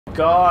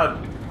God,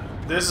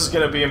 this is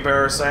gonna be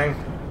embarrassing.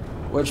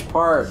 Which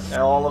part?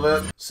 All of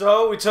it.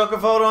 So, we took a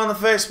vote on the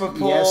Facebook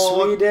poll. Yes,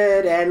 we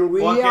did, and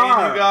we What game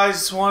are. you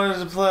guys wanted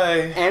to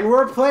play? And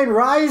we're playing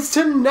Rise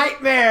to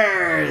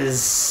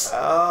Nightmares!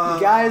 You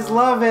guys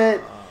love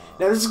it.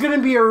 Now, this is going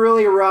to be a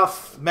really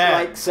rough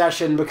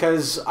session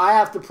because I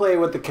have to play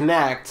with the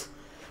Kinect.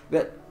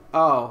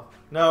 No,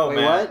 wait, Matt.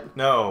 what?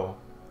 No.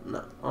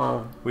 No.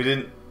 Oh. We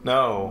didn't.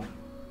 No.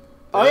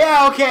 Oh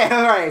yeah, okay,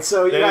 all right.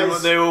 So you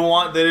guys, they didn't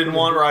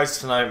want Rise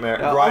to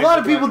Nightmare. a lot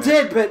of people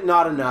did, but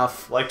not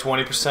enough. Like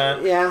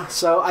 20%. Yeah.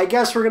 So I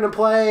guess we're gonna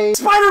play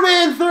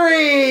Spider-Man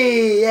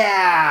 3.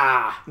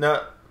 Yeah.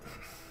 No.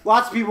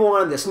 Lots of people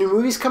wanted this. New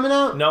movies coming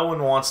out. No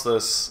one wants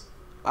this.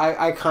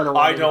 I kind of.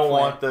 I don't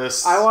want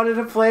this. I wanted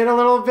to play it a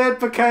little bit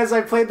because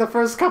I played the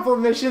first couple of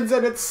missions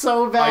and it's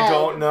so bad. I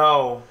don't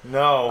know.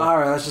 No. All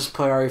right, let's just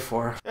play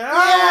RE4.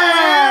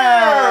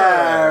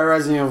 Yeah!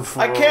 Resident Evil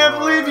 4. I can't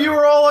believe you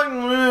were all like.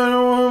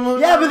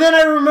 Yeah, but then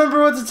I remember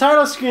what the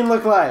title screen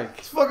looked like.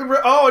 It's fucking.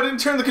 Oh, I didn't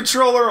turn the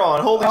controller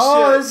on. Holy shit!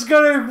 Oh, this is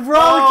gonna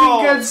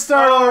rollicking good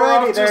start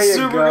already. There you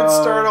super go. Good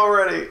start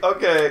already.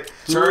 Okay.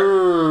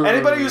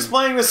 Anybody who's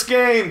playing this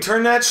game,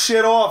 turn that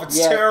shit off. It's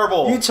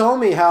terrible. You told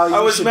me how you I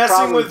was should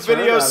messing with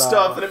video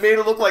stuff, off. and it made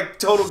it look like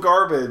total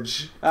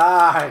garbage.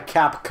 Ah,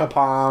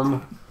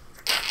 Capcom.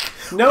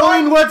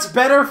 Knowing what's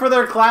better for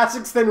their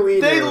classics than we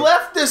do. They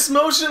left this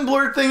motion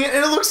blur thing, and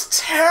it looks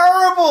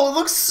terrible. It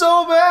looks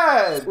so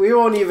bad. We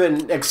won't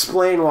even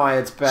explain why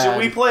it's bad. Should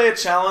we play a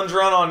challenge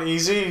run on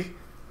easy?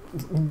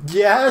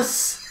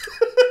 Yes.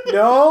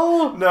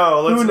 No?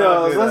 No, let's Who not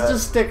knows? do Let's that.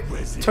 just stick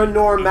to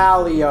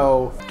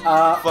Normalio.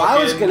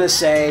 I was gonna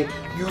say,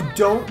 you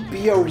don't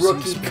be a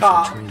rookie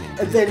cop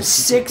and then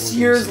 6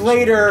 years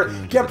later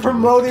get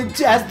promoted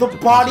as the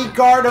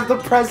bodyguard of the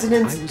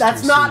president.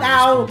 That's not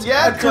how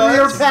a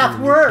career path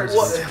works.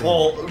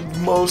 Well,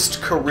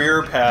 most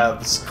career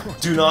paths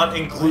do not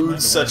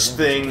include such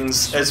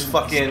things as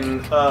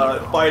fucking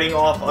fighting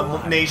off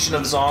a nation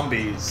of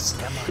zombies.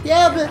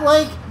 Yeah, but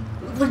like,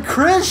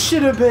 Chris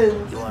should have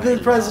been the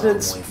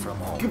president's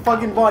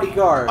fucking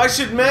bodyguard. I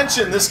should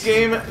mention this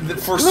game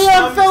for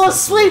Leon fell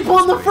asleep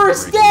on the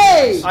first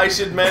day. I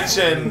should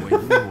mention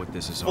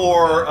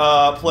for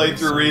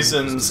playthrough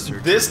reasons,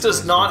 this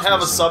does not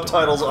have a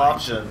subtitles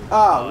option.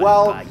 Ah,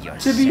 well,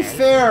 to be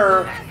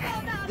fair,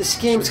 this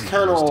game's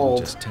kind of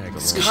old.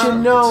 You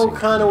should know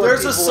kind of what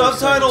There's a people are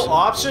subtitle saying.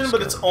 option,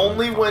 but it's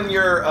only when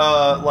you're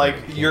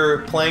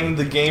you're playing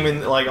the game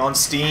in on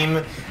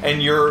Steam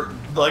and you're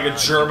like a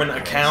German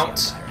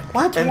account.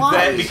 What? And Why?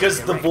 then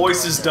because the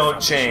voices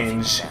don't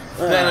change,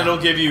 then it'll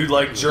give you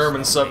like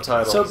German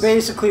subtitles. So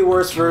basically,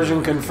 worst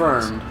version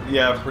confirmed.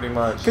 Yeah, pretty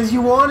much. Because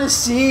you want to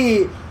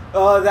see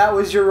that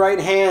was your right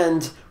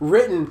hand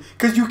written,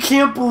 because you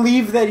can't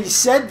believe that he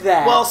said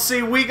that. Well,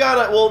 see, we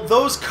gotta. Well,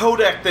 those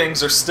codec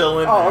things are still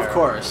in there. Oh, of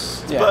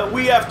course. Yeah. But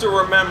we have to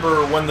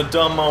remember when the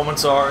dumb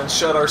moments are and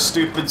shut our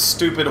stupid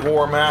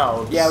whore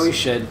mouths. Yeah, we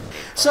should.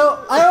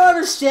 So, I don't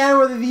understand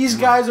whether these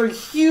guys are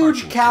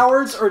huge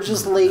cowards or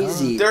just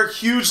lazy. They're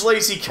huge,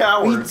 lazy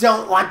cowards. We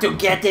don't want to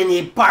get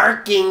any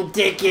parking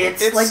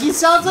tickets. Like, he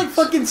sounds like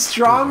fucking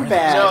Strong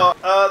Bad. No,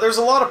 there's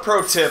a lot of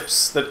pro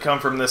tips that come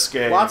from this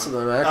game. Lots of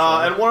them,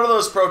 actually. And one of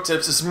those pro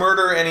tips is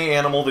murder any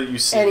animal that you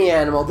see. Any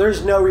animal.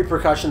 There's no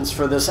repercussions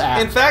for this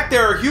act. In fact,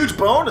 there are huge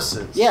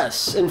bonuses.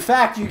 Yes. In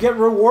fact, you get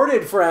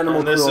rewarded for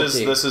animal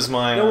cruelty. This is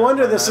my... No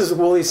wonder this is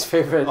Woolie's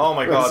favorite. Oh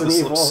my god, this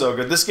Evil. looks so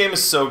good. This game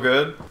is so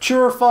good.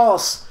 True or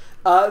false?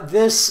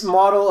 This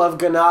model of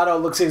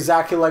Ganado looks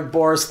exactly like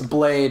Boris the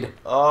Blade.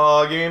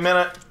 Oh, give me a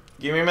minute.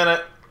 Give me a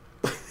minute.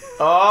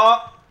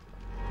 Oh,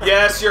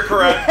 yes, you're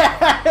correct.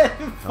 It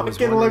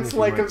fucking looks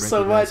like him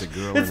so much.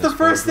 It's the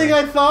first thing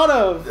I thought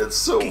of. It's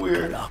so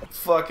weird.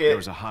 Fuck it. There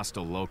was a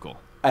hostile local.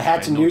 I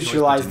had to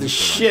neutralize the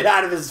shit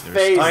out of his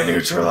face. I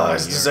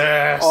neutralized his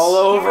ass. All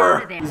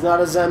over. He's not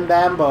a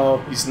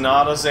Zambambo. He's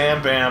not a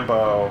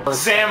Zambambo.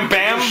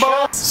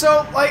 Zambambo?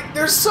 So, like,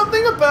 there's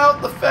something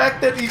about the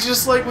fact that he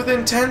just, like,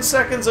 within 10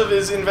 seconds of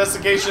his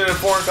investigation in a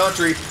foreign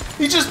country,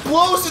 he just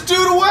blows the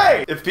dude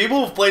away! If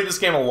people have played this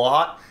game a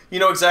lot, you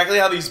know exactly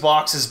how these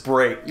boxes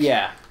break.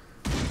 Yeah.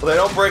 But they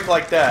don't break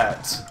like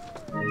that.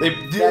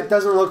 That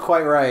doesn't look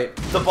quite right.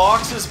 The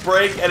boxes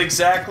break at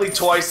exactly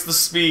twice the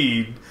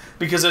speed.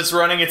 Because it's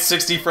running at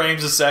 60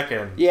 frames a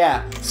second.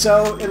 Yeah,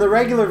 so in the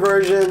regular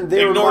version,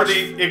 they ignore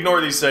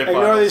these save files.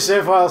 Ignore these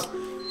save files.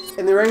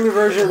 In the regular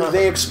version,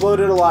 they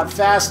exploded a lot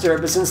faster,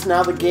 but since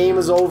now the game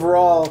is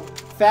overall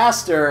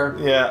faster,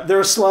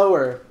 they're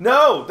slower.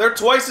 No, they're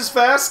twice as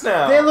fast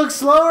now. They look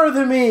slower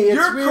than me. It's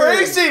You're weird.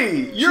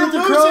 crazy. You're Shoot the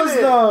losing crows,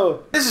 it.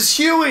 though. This is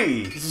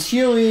Huey. This is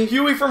Huey.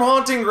 Huey from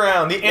Haunting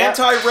Ground, the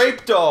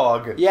anti-rape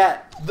dog.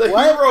 Yeah. The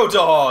hero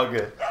dog.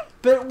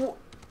 But.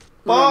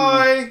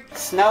 Bye.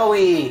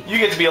 Snowy. You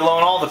get to be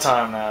alone all the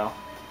time now.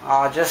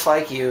 Aw, just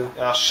like you.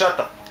 Shut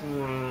the.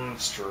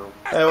 It's true.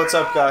 Hey, what's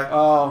up, guy?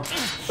 Oh.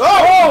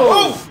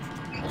 Oh!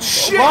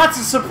 shit! Lots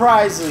of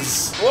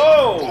surprises.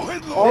 Whoa!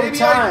 All Maybe the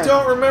time. I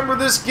don't remember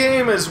this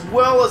game as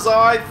well as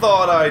I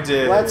thought I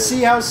did. Let's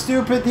see how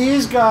stupid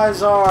these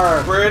guys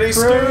are. Pretty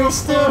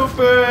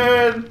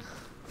stupid.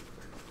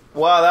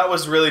 Wow, that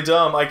was really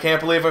dumb. I can't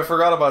believe I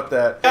forgot about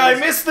that. Yeah, I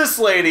missed this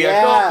lady. I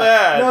felt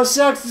bad. No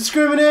sex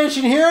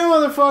discrimination here,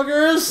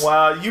 motherfuckers.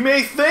 Wow, you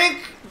may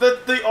think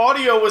that the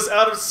audio was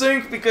out of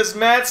sync because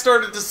Matt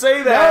started to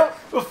say that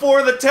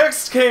before the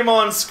text came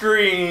on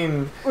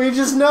screen. We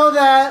just know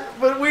that.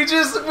 But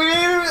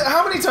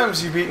how many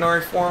times have you beaten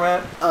RE4,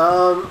 Matt?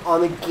 On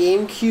the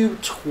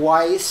GameCube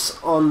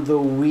twice, on the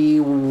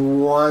Wii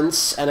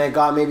once, and I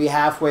got maybe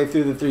halfway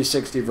through the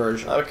 360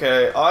 version.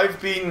 Okay,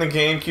 I've beaten the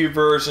GameCube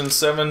version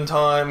 7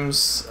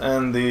 times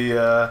and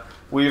the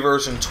Wii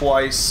version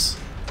twice.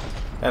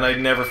 And I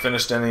never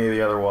finished any of the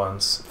other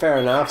ones. Fair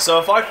enough. So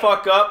if I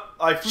fuck up,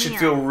 I should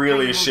feel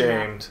really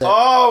ashamed.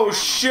 Oh,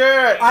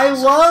 shit! I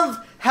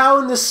love how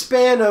in the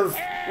span of,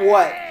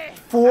 what,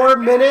 4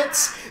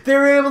 minutes, they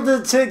were able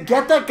to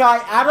get that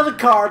guy out of the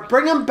car,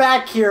 bring him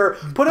back here,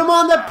 put him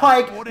on the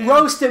pike,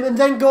 roast him, and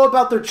then go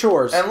about their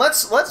chores. And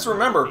let's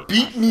remember,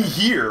 beat me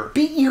here.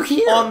 Beat you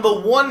here. On the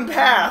one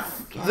path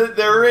that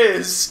there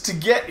is to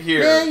get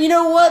here. Man, you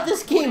know what?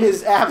 This game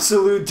is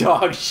absolute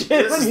dog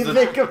shit when you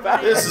think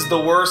about it. This is the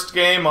worst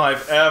game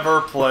I've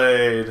ever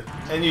played.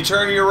 And you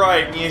turn to your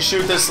right and you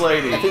shoot this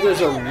lady. I think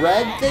there's a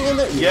red thing in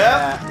there?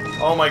 Yeah.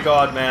 Oh my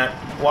god, Matt.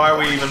 Why are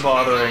we even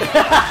bothering?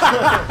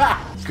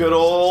 Good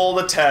old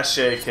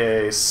attaché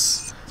case.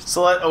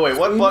 So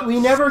what? We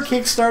never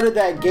kickstarted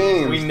that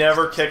game. We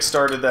never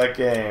kickstarted that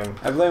game.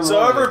 I blame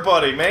So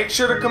everybody, make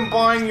sure to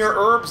combine your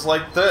herbs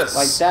like this.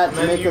 Like that to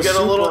and then make you get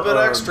a little bit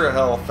herb. extra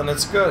health, and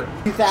it's good.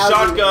 2008.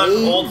 Shotgun,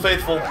 Old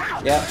Faithful.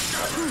 Yeah.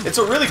 It's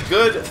a really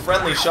good,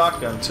 friendly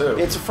shotgun, too.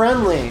 It's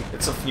friendly.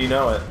 You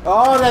know it.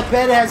 Oh, that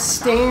bed has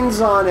stains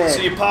on it.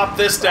 So you pop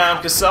this down,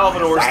 because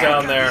Salvador's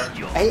down there.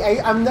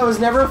 I was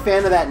never a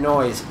fan of that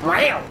noise.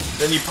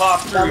 Then you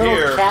pop through that little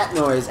here. cat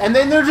noise. And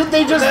then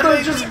they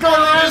just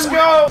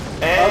go.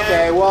 And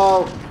okay,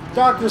 well,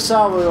 Dr.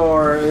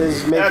 Salvador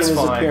is making his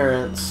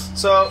appearance.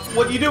 So,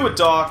 what you do with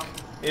Doc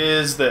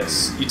is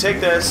this. You take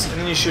this, and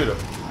then you shoot him.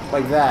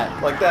 Like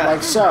that. Like that.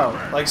 Like so.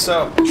 Like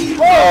so.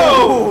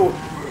 Whoa!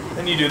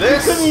 And you do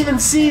this. You couldn't even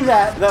see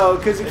that, though,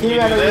 because it came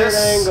at a weird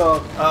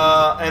angle.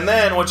 And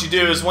then what you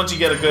do is, once you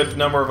get a good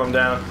number of them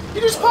down,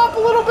 you just pop a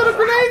little bit of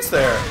grenades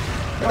there.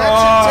 And that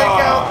should take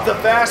out the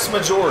vast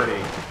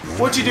majority.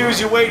 What you do is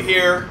you wait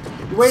here.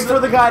 You wait for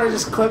the guy to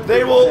just clip.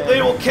 They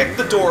will kick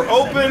the door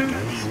open.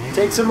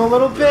 Takes him a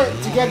little bit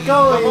to get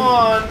going. Come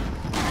on.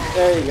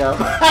 There you go.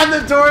 And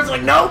the door's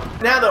like, nope.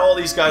 Now that all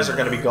these guys are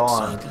going to be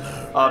gone,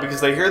 because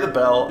they hear the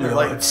bell, and they're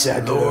like,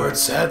 Lord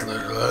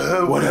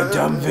Sadler. What a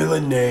dumb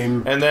villain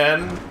name. And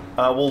then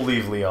we'll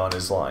leave Leon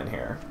his line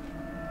here.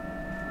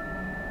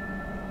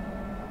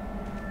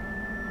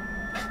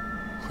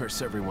 Where's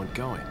everyone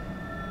going?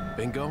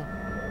 Bingo?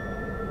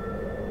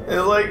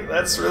 And like,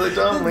 that's really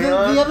dumb,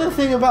 Leon. The other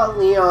thing about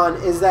Leon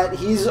is that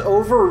he's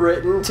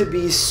overwritten to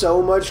be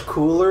so much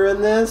cooler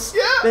in this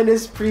than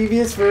his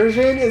previous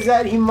version, is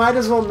that he might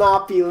as well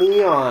not be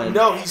Leon.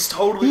 No, he's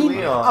totally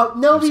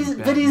Leon. No,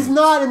 but he's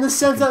not, in the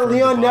sense that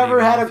Leon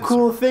never had a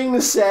cool thing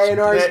to say in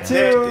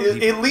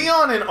RE2.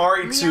 Leon in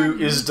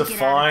RE2 is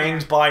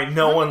defined by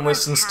no one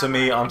listens to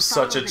me, I'm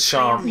such a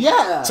chump.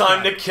 Yeah.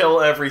 Time to kill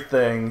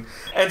everything.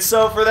 And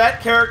so for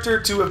that character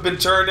to have been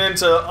turned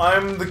into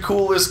I'm the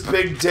coolest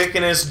big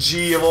dickinest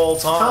G of all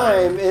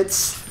time,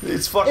 it's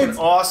fucking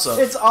awesome.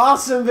 It's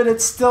awesome, but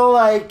it's still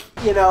like,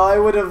 you know, I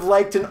would have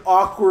liked an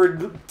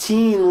awkward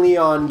teen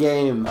Leon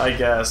game. I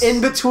guess. In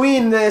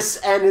between this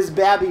and his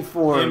Babby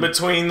form. In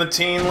between the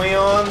teen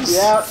Leons?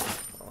 Yep.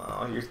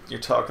 Oh, you're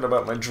talking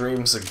about my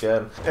dreams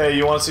again. Hey,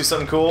 you want to see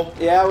something cool?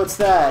 Yeah, what's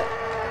that?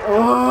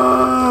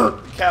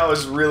 Cow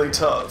is really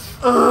tough.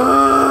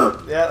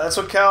 Yeah, that's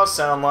what cows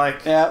sound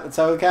like. Yeah, that's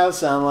how cows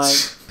sound like.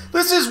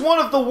 This is one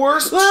of the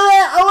worst. Look at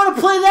that! I want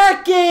to play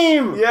that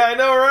game! Yeah, I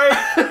know,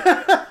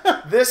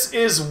 right? This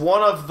is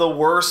one of the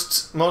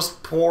worst,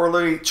 most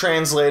poorly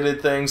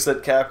translated things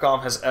that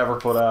Capcom has ever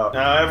put out.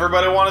 Now,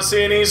 everybody want to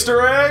see an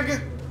Easter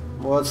egg?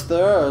 What's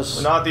this?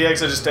 Not the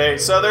eggs I just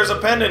ate. So there's a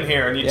pendant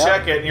here, and you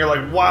check it, and you're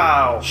like,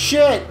 wow.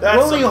 Shit! That's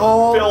Willy some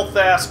hole.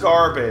 filth-ass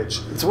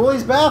garbage. It's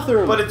Willy's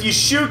bathroom. But if you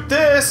shoot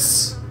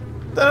this,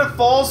 then it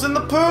falls in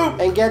the poop.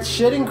 And gets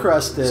shit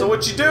encrusted. So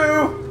what you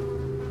do...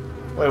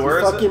 Wait, where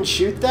is it? Fucking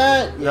shoot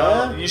that? Yeah.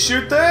 No, you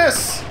shoot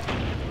this.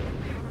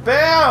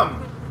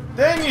 Bam!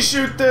 Then you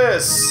shoot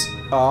this.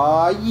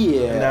 Aw,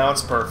 yeah. And now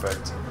it's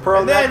perfect.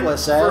 Pearl and then,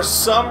 necklace, eh? for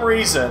some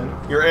reason,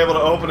 you're able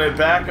to open it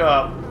back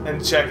up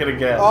and check it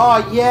again.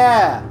 Oh,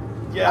 yeah.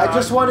 Yeah. I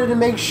just wanted to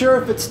make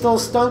sure if it still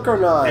stunk or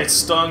not. It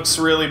stunks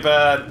really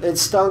bad. It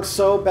stunk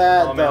so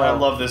bad, Oh, man, I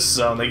love this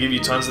zone. They give you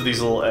tons of these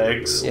little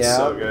eggs. Yeah. It's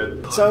so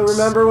good. So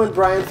remember when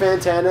Brian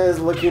Fantana is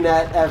looking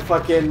at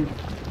fucking...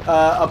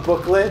 a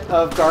booklet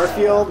of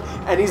Garfield,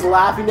 and he's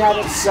laughing at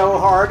it so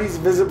hard he's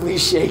visibly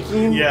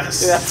shaking.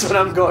 Yes. That's what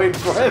I'm going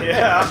for.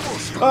 Yeah.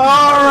 Oh,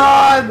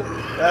 run!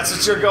 That's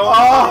what you're going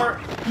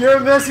for? You're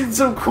missing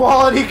some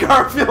quality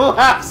Garfield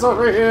laughs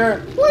over here.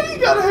 Why do you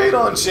gotta hate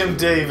on Jim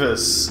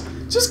Davis?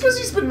 Just because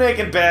he's been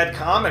making bad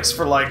comics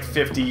for like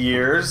 50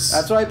 years.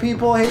 That's why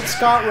people hate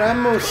Scott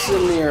Ramos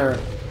in here.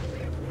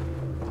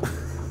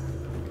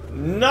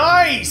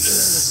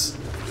 Nice!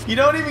 You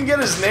don't even get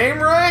his name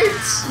right?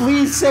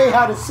 Please say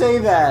how to say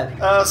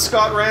that.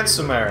 Scott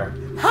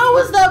Ransomware. How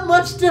is that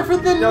much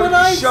different than what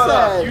I said? Shut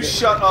up. You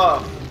shut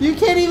up. You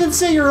can't even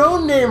say your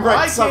own name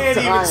right sometimes.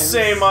 I can't even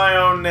say my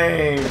own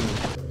name.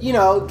 You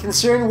know,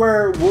 considering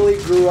where Wooly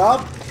grew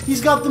up,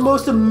 he's got the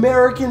most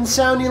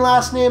American-sounding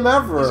last name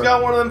ever. He's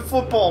got one of them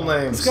football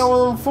names. He's got one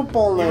of them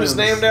football names. He was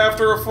named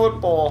after a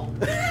football.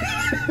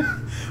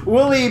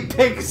 Willie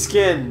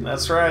Pigskin.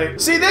 That's right.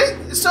 See,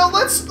 so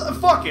let's,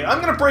 fuck it. I'm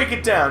gonna break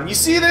it down. You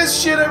see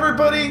this shit,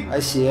 everybody? I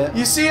see it.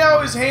 You see how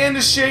his hand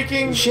is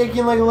shaking? He's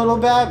shaking like a little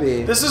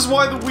babby. This is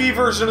why the Wii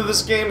version of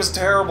this game is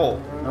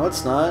terrible. No,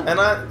 it's not. And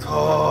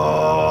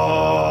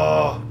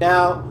oh.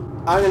 Now,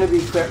 I'm gonna be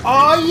clear.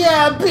 Oh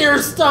yeah, beer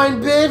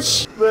stein,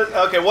 bitch! But,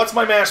 okay, what's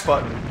my mash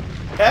button?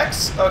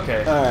 X?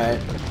 Okay.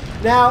 Alright.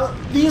 Now,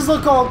 these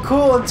look all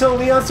cool until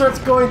Leon starts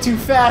going too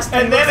fast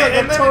and then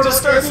it just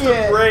starts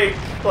to break,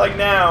 like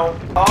now.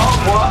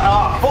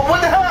 Oh,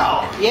 what the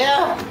hell?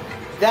 Yeah,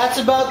 that's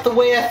about the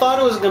way I thought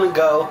it was gonna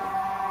go.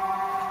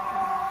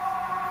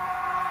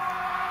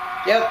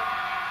 Yep.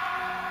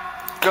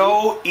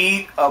 Go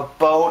eat a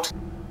boat.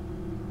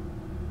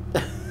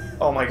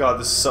 Oh my god,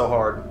 this is so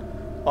hard.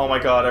 Oh my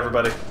god,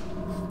 everybody.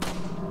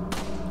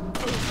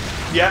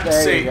 Yeah,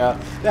 there you go.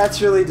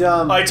 That's really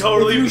dumb. I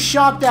totally... If you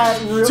shot that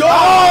in real...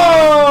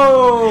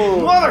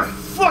 Oh!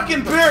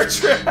 Motherfucking bear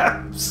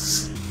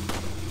traps!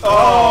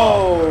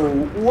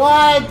 Oh!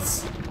 What?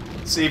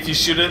 See, if you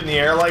shoot it in the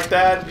air like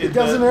that, it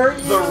doesn't hurt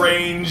you. The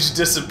range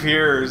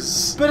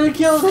disappears. But it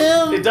killed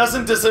him. It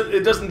doesn't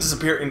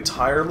disappear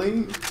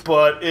entirely,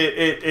 but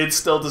it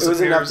still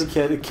disappears. It was enough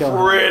to kill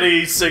him.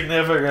 Pretty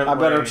significantly. I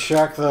better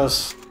check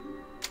this.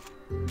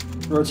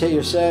 Rotate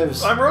your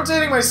saves. I'm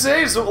rotating my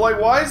saves, so like,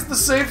 why is the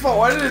save file?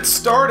 Why did it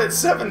start at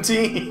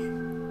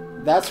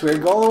 17? That's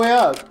weird. Go all the way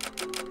up.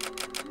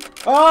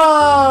 Oh!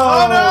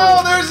 Oh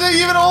no! There's an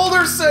even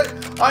older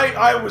save.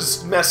 I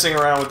was messing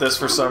around with this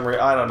for some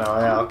reason. I don't know.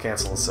 Yeah, I'll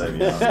cancel the save.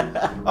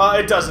 Yeah.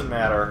 It doesn't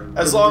matter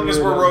as long as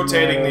we're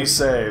rotating these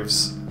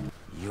saves.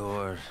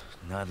 You're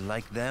not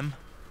like them?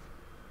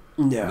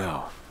 No.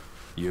 No.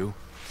 You?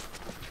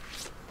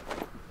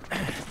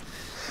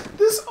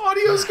 This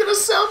audio is gonna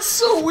sound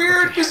so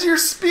weird because you're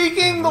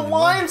speaking the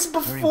lines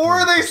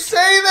before they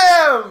say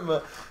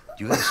them!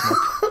 You gotta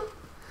smoke.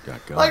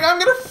 Like, I'm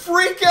gonna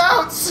freak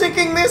out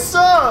syncing this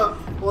up!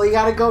 Well, you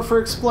gotta go for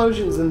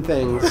explosions and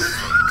things.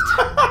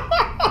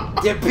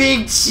 The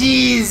big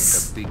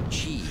cheese! The big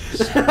cheese.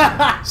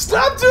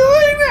 Stop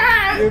doing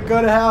that! You'll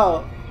go to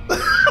hell.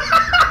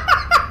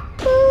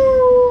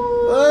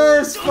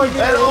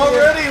 And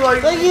already,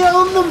 like you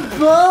own them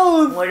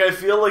both! Like, I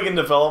feel like in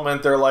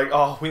development, they're like,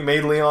 oh, we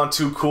made Leon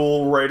too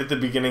cool right at the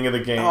beginning of the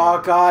game.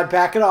 Oh god,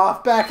 back it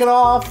off, back it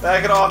off!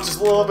 Back it off just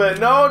a little bit.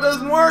 No, it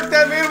doesn't work,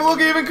 that made him look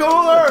even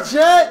cooler!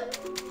 Shit!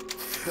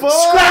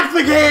 Scrap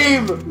the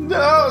game!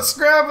 No,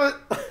 scrap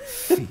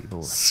it!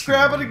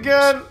 Scrap it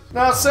again!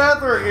 Now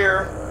Sadler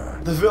here,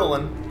 the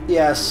villain,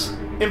 yes,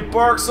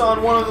 embarks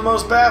on one of the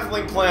most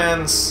baffling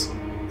plans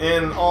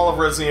in all of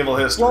Resident Evil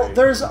history. Well,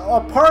 there's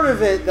a part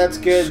of it that's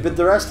good, but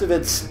the rest of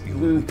it's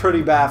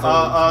pretty baffling.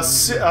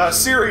 A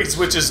series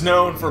which is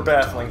known for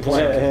baffling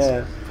plans.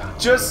 Yeah.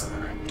 Just,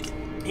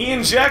 he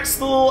injects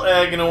the little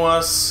egg into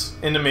us,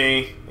 into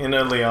me,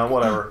 into Leon,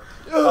 whatever.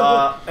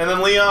 And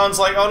then Leon's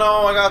like, oh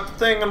no, I got the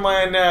thing in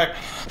my neck.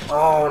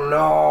 Oh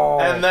no.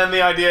 And then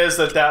the idea is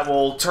that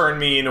will turn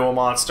me into a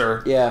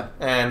monster. Yeah.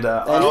 And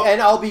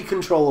I'll be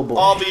controllable.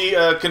 I'll be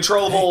a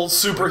controllable,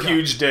 super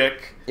huge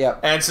dick.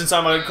 Yep. And since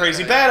I'm a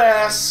crazy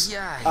badass,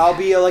 I'll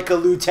be like a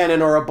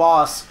lieutenant or a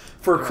boss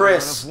for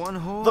Chris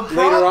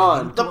later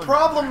on. The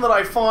problem that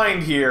I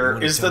find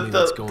here is that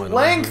the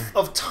length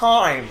of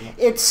time.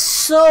 It's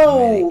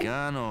so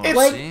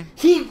like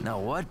Now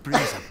what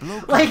brings a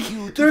bloke like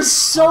there's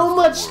so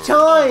much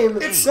time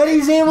that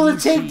he's able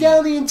to take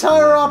down the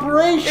entire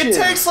operation. It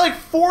takes like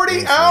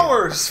 40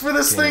 hours for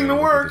this thing to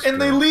work, and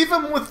they leave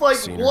him with like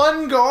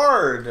one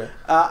guard.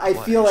 I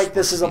feel like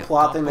this is a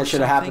plot thing that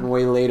should have happened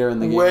way later in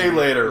the game. Way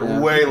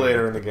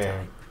later in the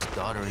game.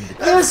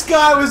 This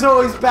guy was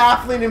always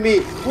baffling to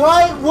me.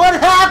 What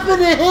happened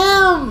to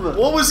him?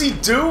 What was he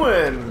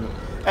doing?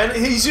 And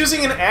he's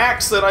using an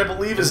axe that I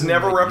believe is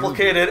never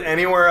replicated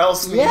anywhere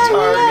else in the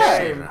entire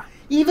game.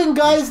 Even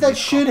guys that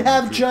should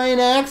have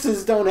giant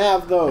axes don't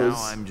have those.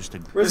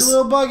 Where's the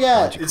little bug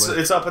at?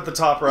 It's up at the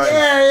top right.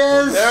 There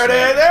it is. There it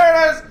is. There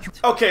it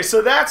is. Okay,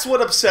 so that's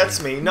what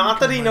upsets me. Not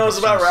that he knows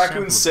about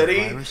Raccoon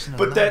City,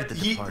 but that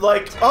he,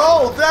 like,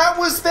 oh, that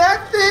was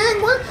that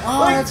thing? What?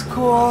 Oh, like, that's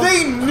cool.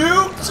 They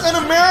nuked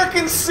an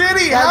American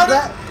city.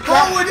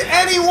 How would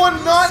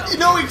anyone not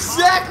know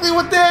exactly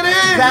what that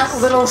is? That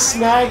little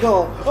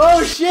snaggle.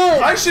 Oh,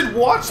 shit. I should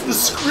watch the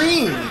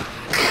screen.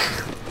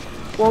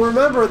 Well,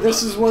 remember,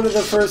 this is one of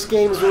the first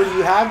games where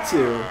you had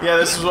to. Yeah,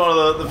 this is one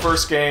of the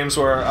first games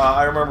where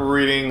I remember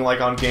reading,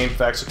 like, on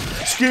GameFAQs,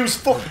 this game's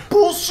fucking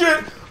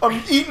bullshit!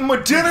 I'm eating my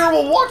dinner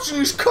while watching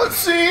these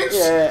cutscenes!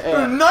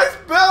 Yeah. A knife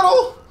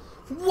battle?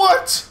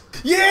 What?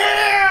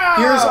 Yeah!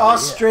 Here's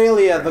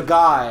Australia, the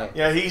guy.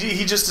 Yeah,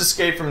 he just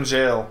escaped from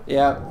jail.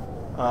 Yeah.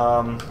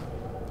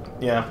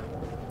 Yeah.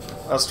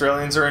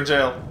 Australians are in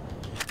jail.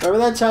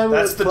 Remember that time we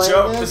That's were the playing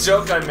joke. this? The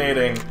joke I'm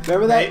mating.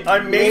 Remember that?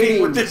 I'm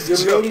mating with this joke.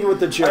 You're mating with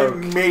the joke.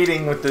 I'm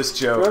mating with this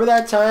joke. Remember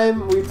that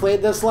time we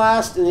played this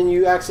last, and then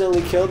you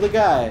accidentally killed the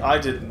guy? I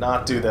did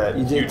not do that.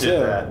 You did too.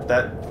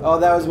 That. Oh,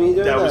 that was me doing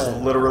that? That was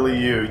literally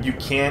you. You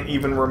can't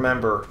even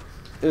remember.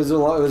 It was a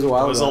while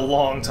ago. It was a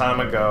long time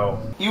ago.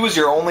 He was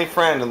your only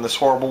friend in this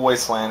horrible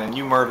wasteland, and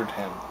you murdered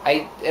him.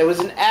 It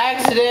was an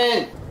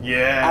accident!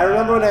 Yeah. I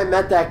remember when I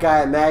met that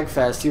guy at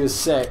MagFest. He was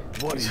sick.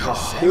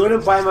 He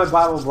wouldn't buy my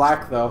Bible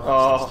Black, though.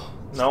 Oh,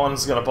 no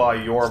one's gonna buy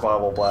your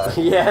Bible Black.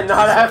 Yeah,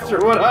 not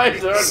after what I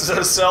did.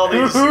 So sell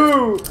these.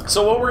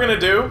 So what we're gonna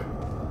do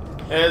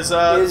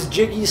is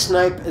Jiggy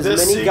snipe as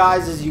many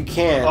guys as you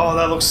can. Oh,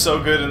 that looks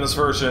so good in this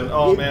version.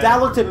 Oh man,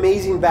 that looked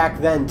amazing back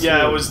then too.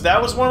 Yeah,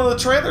 that was one of the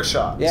trailer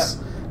shots. Yeah.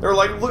 They were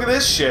like, look at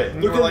this shit.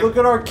 And look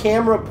at our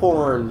camera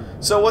porn.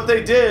 So what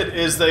they did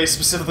is they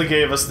specifically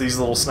gave us these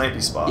little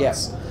snipey spots.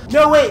 Yes.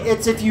 No, wait,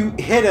 it's if you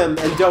hit him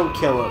and don't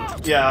kill him.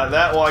 Yeah,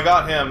 well, I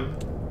got him,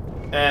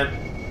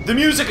 and the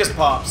music has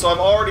popped, so I've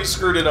already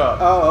screwed it up.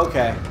 Oh,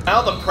 okay.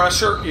 Now the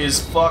pressure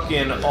is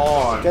fucking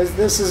on. Because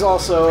this is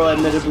also,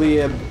 admittedly,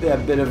 a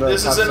bit of a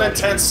This is an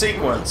intense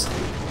sequence.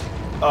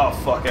 Oh,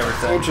 fuck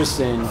everything.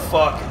 Interesting.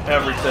 Fuck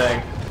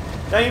everything.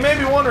 Now you may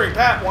be wondering,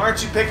 Pat, why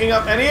aren't you picking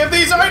up any of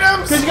these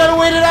items? Because you gotta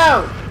wait it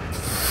out!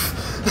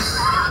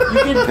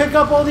 You can pick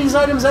up all these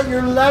items at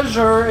your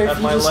leisure if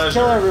you just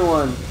kill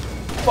everyone.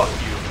 Fuck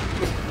you.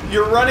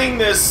 You're running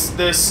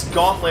this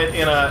gauntlet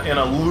in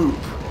a loop.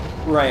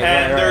 Right,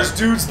 and there's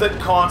dudes that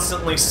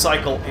constantly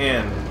cycle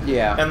in.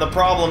 Yeah. And the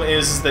problem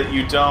is that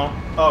you don't...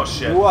 Oh,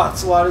 shit. Whoa,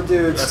 that's a lot of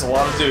dudes. That's a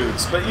lot of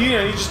dudes. But, you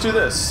just do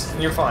this,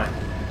 and you're fine.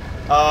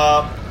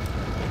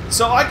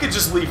 So I could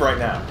just leave right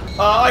now.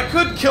 I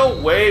could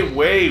kill way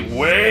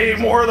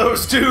more of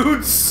those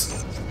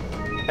dudes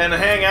and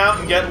hang out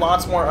and get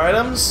lots more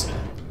items,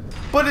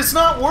 but it's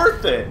not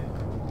worth it.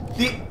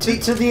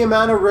 To the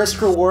amount of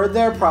risk reward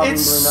there, probably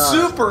it's not.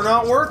 It's super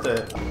not worth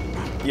it.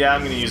 Yeah,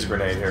 I'm gonna use a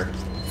grenade here.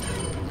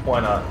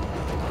 Why not?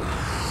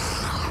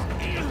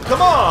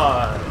 Come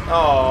on!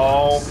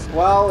 Oh.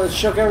 Well, it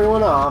shook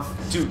everyone off.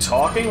 Dude,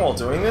 talking while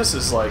doing this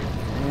is like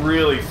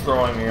really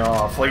throwing me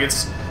off. Like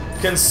it's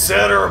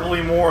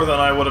considerably more than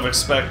I would have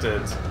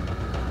expected.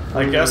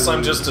 I guess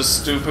I'm just a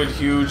stupid,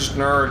 huge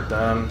nerd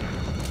then.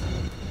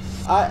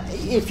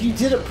 If you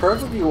did it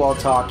perfectly while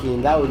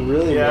talking, that would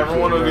really Yeah, make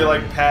everyone you would be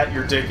like, Pat,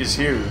 your dick is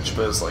huge,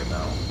 but it's like,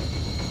 no.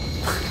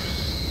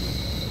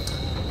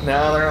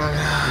 Now they're like...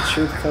 The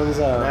truth comes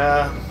out.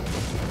 Yeah.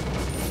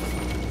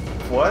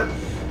 What?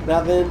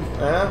 Nothing.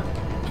 Yeah?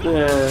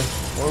 Yeah.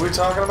 What are we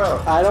talking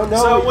about? I don't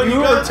know so what when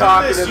you go were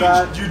talking this,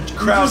 about. You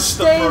crouch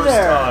the first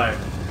there. time.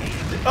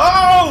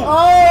 Oh!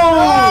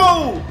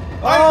 Oh! No!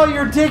 Oh,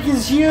 your dick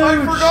is huge! I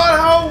forgot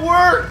how it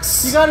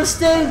works! You gotta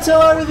stay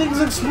until everything's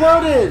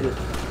exploded!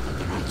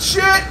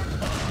 Shit!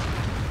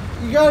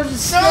 You gotta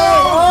just stay! No!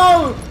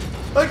 Oh!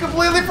 I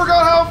completely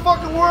forgot how it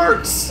fucking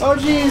works! Oh,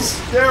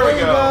 jeez. There we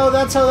you go.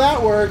 That's how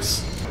that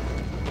works.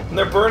 And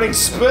they're burning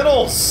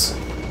spindles!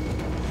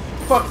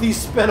 Fuck these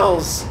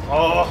spindles.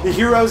 Oh. The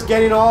hero's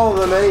getting all of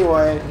them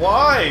anyway.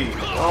 Why?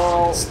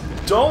 Oh.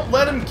 Don't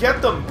let him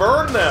get them.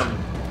 Burn them.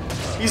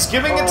 He's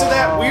giving it to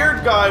that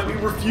weird guy we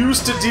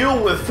refuse to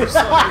deal with for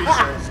some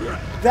reason.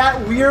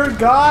 That weird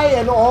guy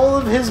and all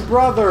of his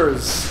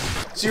brothers.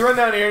 So you run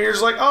down here and you're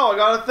just like, oh, I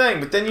got a thing.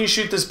 But then you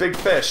shoot this big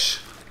fish.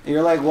 And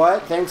you're like,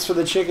 what? Thanks for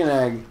the chicken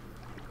egg.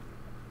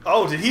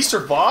 Oh, did he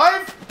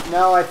survive?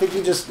 No, I think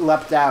he just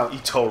leapt out. He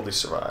totally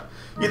survived.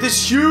 You get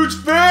this huge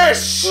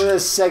fish! Look at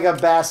this Sega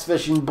bass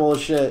fishing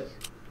bullshit.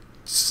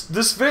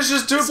 This fish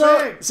is too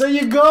big! So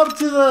you go up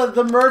to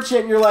the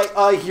merchant and you're like,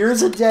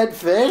 here's a dead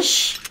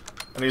fish?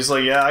 And he's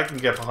like, yeah, I can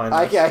get behind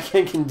this.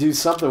 I can do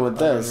something with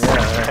this.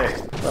 Yeah,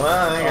 right. But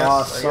I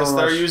guess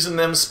they're using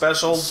them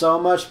special... So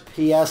much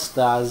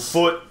piestas.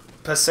 Foot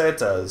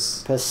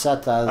pesetas.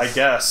 Pesetas. I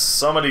guess.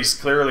 Somebody's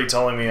clearly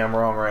telling me I'm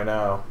wrong right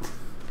now.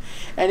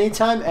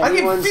 Anytime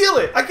anyone's... I can feel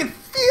it! I can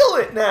feel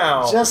it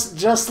now!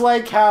 Just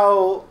like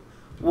how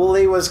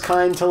Wooly was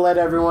kind to let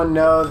everyone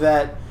know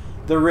that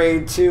the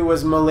Raid 2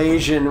 was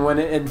Malaysian when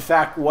it in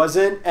fact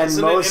wasn't, and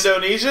Isn't it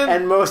Indonesian?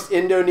 And most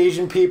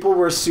Indonesian people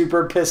were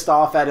super pissed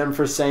off at him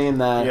for saying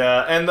that.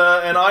 Yeah, and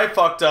I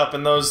fucked up,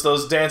 and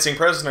those dancing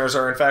prisoners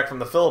are in fact from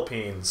the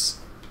Philippines.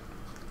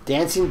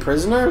 Dancing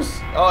prisoners?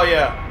 Oh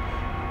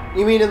yeah.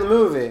 You mean in the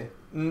movie?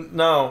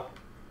 No.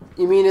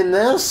 You mean in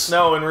this?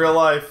 No, in real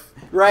life.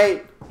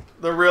 Right.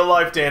 The real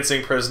life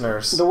dancing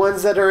prisoners. The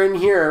ones that are in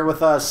here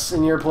with us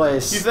in your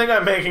place. You think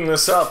I'm making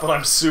this up, but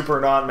I'm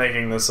super not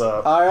making this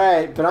up.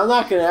 Alright, but I'm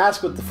not gonna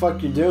ask what the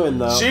fuck you're doing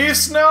though.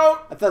 Chief's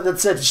note! I thought that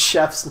said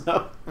chef's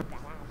note.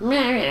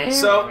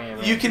 So,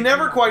 you can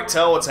never quite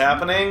tell what's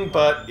happening,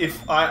 but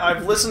if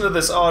I've listened to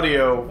this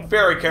audio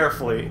very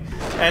carefully,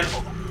 and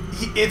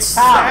it's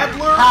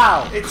Sadler.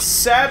 How? It's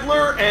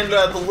Sadler and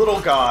the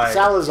little guy.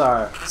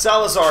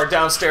 Salazar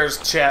downstairs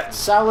chat.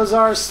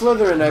 Salazar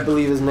Slytherin, I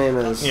believe his name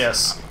is.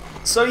 Yes.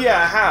 So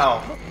yeah,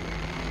 how?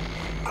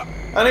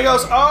 And he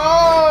goes,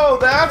 oh,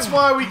 that's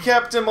why we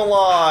kept him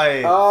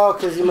alive. Oh,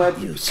 because he might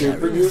be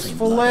super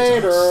useful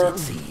later.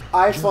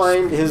 I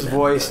find his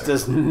voice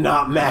does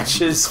not match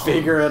his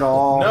figure at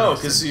all. No,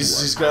 because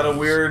he's got a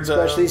weird...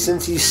 Especially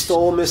since he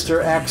stole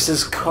Mr.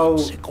 X's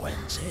coat.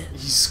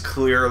 He's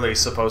clearly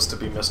supposed to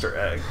be Mr.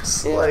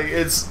 X. Yeah. Like,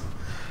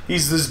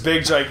 he's this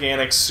big,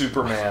 gigantic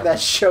Superman.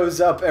 That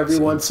shows up every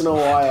once in a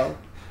while.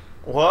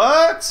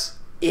 What?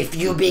 If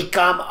you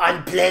become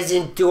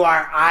unpleasant to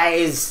our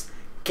eyes,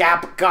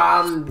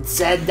 Capcom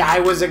said I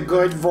was a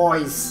good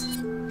voice.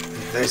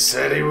 They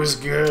said he was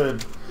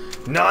good.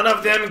 None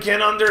of them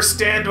can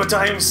understand what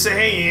I'm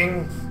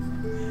saying.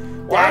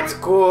 That's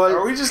cool.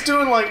 Are we just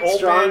doing like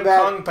old man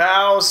Kung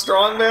Pao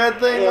strong bad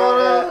thing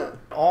on it?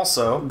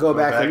 Also, go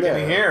back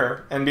in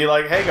here and be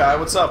like, hey guy,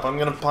 what's up? I'm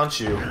gonna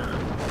punch you.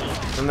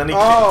 And then he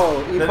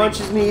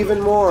punches me even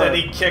more. Then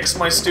he kicks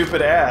my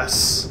stupid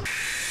ass.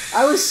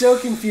 I was so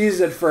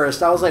confused at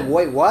first. I was like,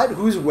 wait, what?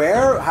 Who's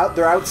where? How,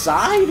 they're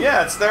outside?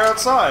 Yeah, they're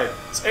outside.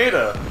 It's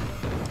Ada.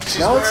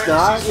 No, it's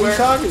not. What are you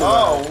talking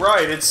about? Oh,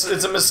 right. It's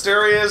a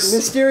mysterious...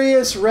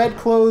 Mysterious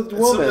red-clothed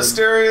woman. It's a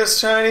mysterious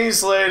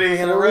Chinese lady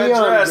in a red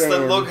dress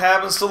that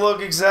happens to look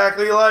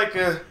exactly like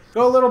a...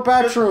 Go little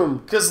bathroom.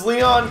 Because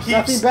Leon keeps...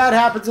 Nothing bad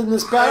happens in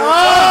this bathroom.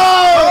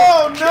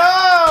 Oh!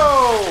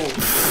 Oh,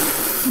 no!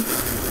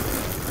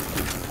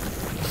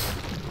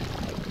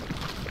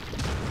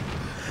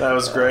 That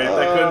was great.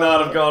 That could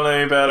not have gone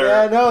any better.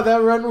 Yeah, no,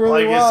 that went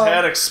really well. Like, his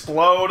head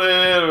exploded.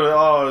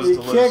 Oh, it was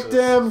delicious. You kicked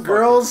him.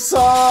 Girls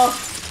saw.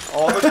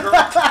 All the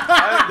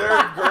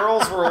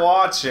girls were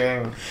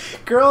watching.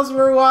 Girls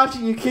were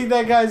watching. You kicked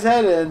that guy's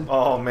head in.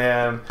 Oh,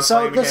 man.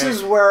 So this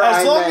is where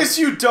as long as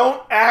you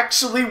don't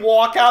actually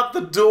walk out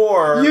the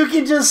door... You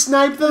can just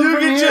snipe them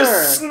from here. You can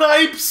just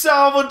snipe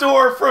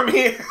Salvador from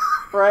here.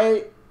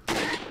 Right?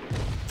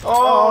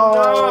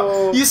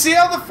 Oh, no. You see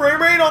how the frame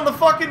rate on the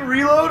fucking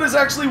reload is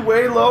actually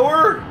way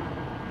lower?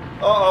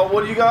 Uh-oh,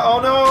 what do you got?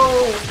 Oh,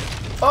 no.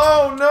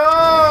 Oh,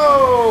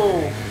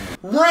 no.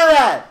 Look at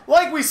that!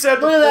 Like we said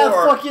before. Look at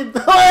that fucking... Look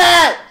at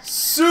that!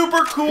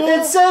 Super cool.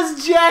 It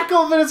says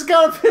jackal, but it's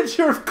got a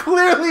picture of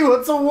clearly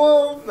what's a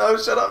wolf. No,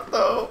 shut up,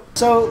 though.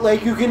 So,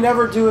 like, you can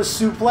never do a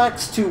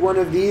suplex to one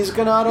of these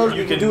Ganados.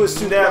 You can do a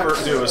suplex. Never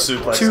do a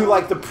suplex to,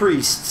 like, the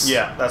priests.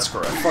 Yeah, that's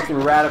correct. Fucking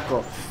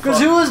radical. Because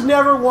who has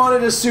never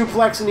wanted to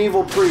suplex an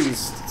evil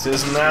priest?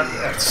 Isn't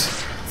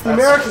that... The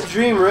American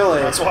dream, really.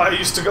 That's why I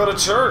used to go to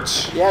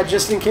church. Yeah,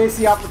 just in case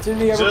the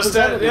opportunity ever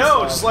presented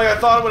itself. Just like I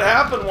thought it would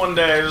happen one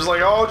day. Just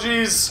like, oh,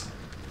 jeez.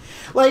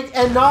 Like,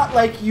 and not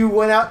like you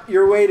went out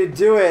your way to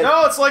do it.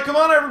 No, it's like, come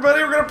on,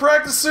 everybody, we're gonna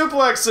practice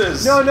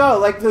suplexes. No,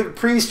 like the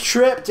priest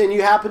tripped and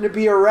you happen to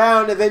be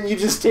around, and then you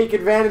just take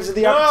advantage of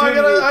the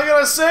opportunity. I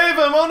gotta save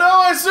him. Oh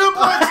no, I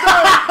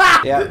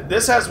suplexed him. Yeah.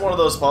 This has one of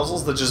those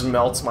puzzles that just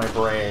melts my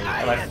brain,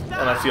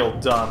 and I feel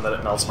dumb that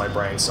it melts my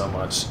brain so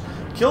much.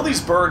 Kill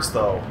these birds,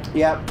 though.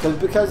 Yeah,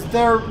 because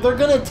they're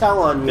gonna tell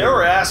on you. They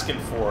were asking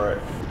for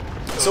it.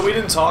 So we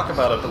didn't talk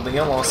about it, but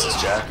Leon lost his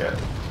jacket.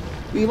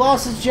 He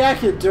lost his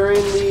jacket during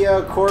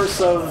the course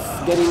of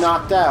getting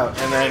knocked out.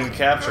 And then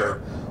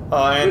captured.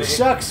 Which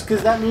sucks,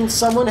 because that means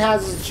someone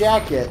has his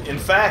jacket. In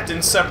fact,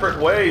 in separate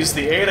ways,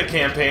 the Ada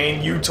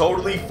campaign, you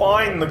totally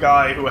find the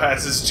guy who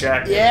has his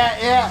jacket.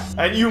 Yeah.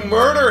 And you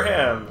murder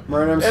him.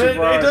 Murder him and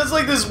super hard. It does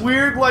like this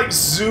weird like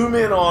zoom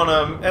in on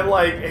him, and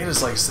like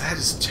Ada's like, is that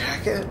his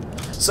jacket?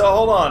 So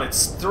hold on,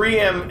 it's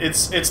 3M,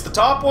 it's the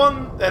top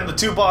one and the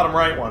two bottom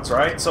right ones,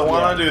 right? So I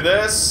want to do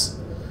this,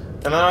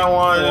 and then I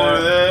want to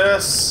do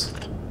this,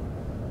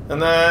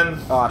 and then...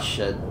 Oh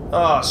shit.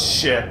 Oh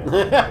shit.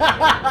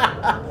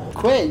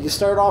 Quit, you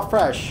start off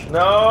fresh.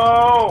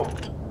 No!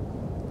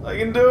 I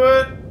can do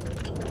it!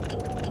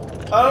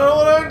 I don't know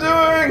what I'm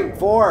doing!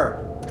 4.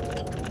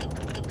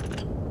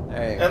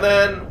 There you go. And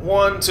then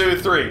 1, 2,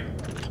 3.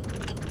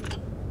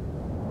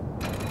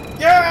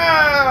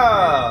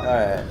 Yeah!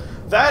 Alright.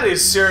 That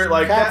is serious,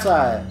 like Cat's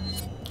eye.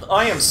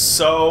 I am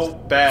so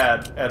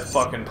bad at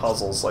fucking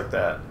puzzles like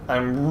that.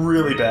 I'm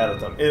really bad at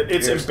them.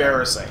 It's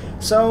embarrassing.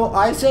 So,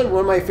 I said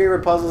one of my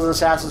favorite puzzles in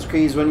Assassin's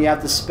Creed is when you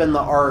have to spin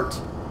the art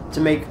to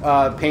make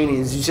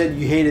paintings. You said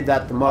you hated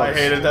that the most. I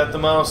hated that the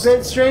most.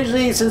 But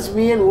strangely, since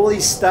me and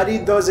Wooly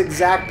studied those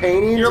exact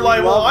paintings, you're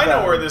like, well, I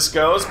know where this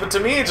goes, but to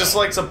me it's just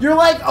like some... You're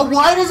like,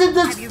 why doesn't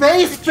this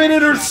face fit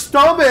in her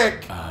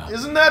stomach?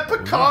 Isn't that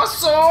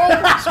Picasso?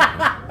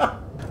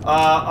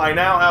 I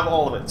now have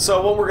all of it.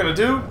 So what we're gonna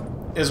do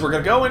is we're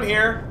gonna go in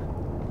here.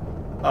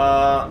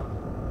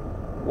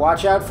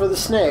 Watch out for the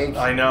snake.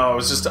 I know.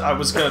 I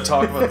was gonna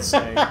talk about the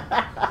snake,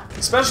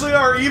 especially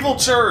our evil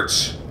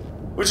church,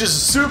 which is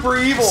super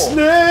evil.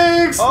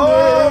 Snake!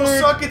 Oh,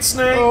 suck it,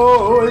 snake!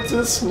 Oh, it's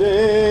a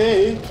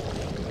snake.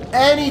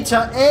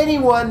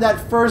 Anyone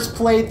that first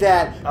played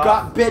that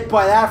got bit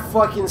by that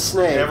fucking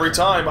snake. Every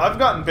time. I've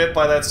gotten bit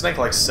by that snake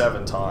like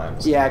 7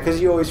 times. Yeah,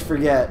 because you always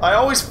forget. I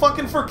always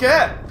fucking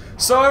forget.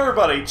 So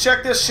everybody,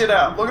 check this shit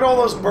out. Look at all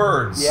those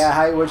birds. Yeah,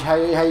 how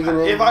you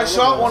gonna... If I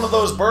shot one of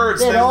those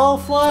birds, they'd all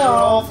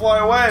fly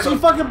away. So you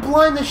fucking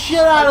blind the shit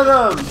out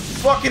of them.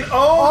 Fucking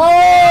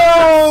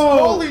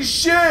Holy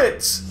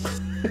shit!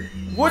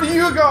 What do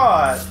you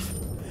got?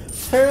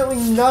 Apparently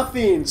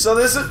nothing. So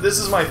this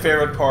is my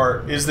favorite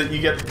part, is that you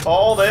get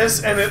all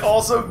this, and it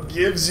also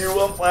gives you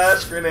a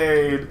flash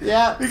grenade.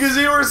 Yeah. Because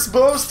you were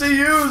supposed to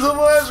use a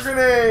flash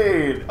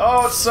grenade.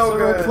 Oh, it's so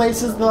good. It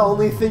replaces the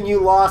only thing you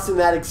lost in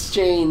that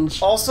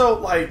exchange. Also,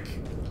 like,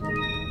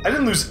 I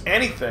didn't lose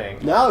anything.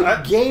 No,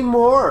 you gain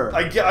more.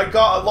 I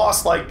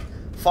lost like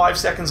 5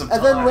 seconds of time.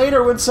 And then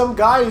later, when some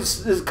guy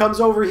comes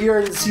over here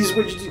and sees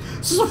what you do,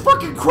 this is a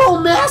fucking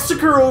crow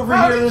massacre over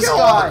here. This kill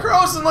guy. all the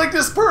crows in like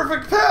this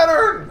perfect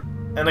pattern.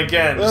 And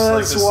again, just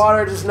like this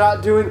water is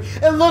not doing.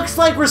 It looks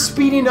like we're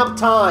speeding up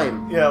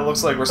time. Yeah, it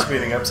looks like we're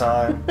speeding up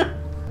time.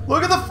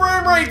 Look at the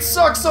frame rate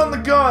sucks on the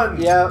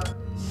gun. Yep.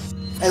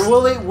 And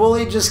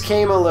Wooly just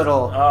came a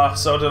little.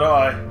 So did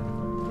I.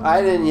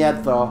 I didn't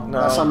yet though. No.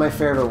 That's not my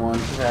favorite one.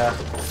 Yeah.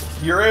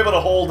 You're able to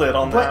hold it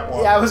on that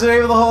one. Yeah, I wasn't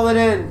able to hold it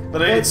in.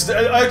 But it's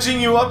edging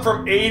you up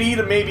from 80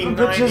 to maybe 90%.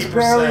 But just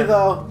barely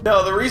though.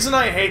 No, the reason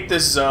I hate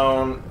this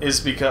zone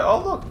is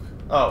because look.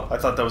 Oh, I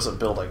thought that was a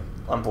building.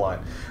 I'm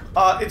blind.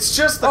 It's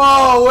just the...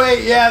 Oh,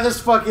 wait, yeah, this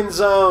fucking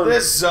zone.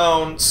 This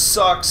zone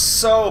sucks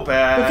so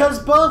bad. Because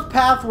both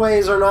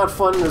pathways are not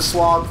fun to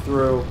slog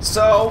through.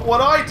 So,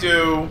 what I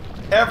do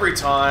every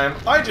time,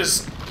 I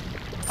just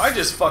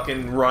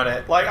fucking run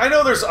it. Like, I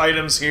know there's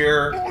items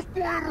here.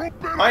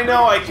 I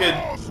know I could,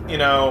 you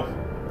know,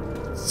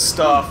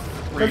 stuff.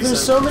 Because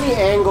there's so many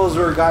angles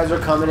where guys are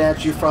coming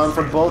at you from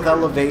both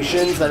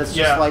elevations that it's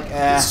just like,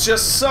 It's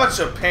just such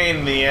a pain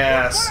in the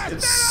ass.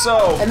 It's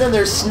so... And then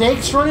there's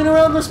snakes running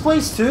around this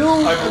place too?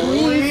 I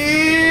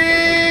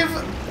believe...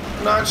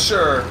 Not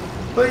sure.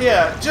 But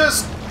yeah,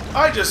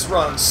 I just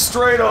run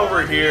straight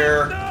over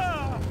here.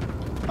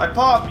 I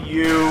pop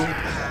you.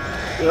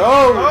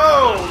 Oh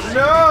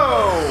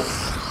no!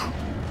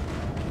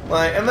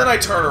 Like, and then I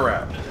turn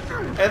around.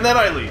 And then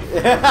I leave.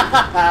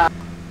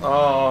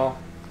 Oh...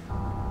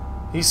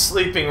 He's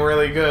sleeping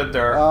really good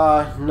there.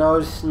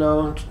 No.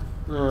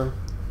 I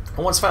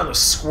once found a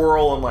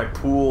squirrel in my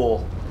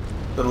pool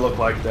that looked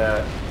like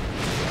that.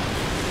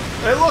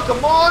 Hey, look, a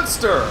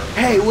monster!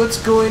 Hey, what's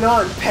going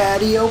on?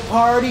 Patio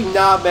party?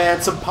 Nah,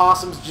 man, some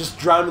possums just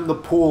drowned in the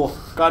pool.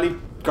 Got any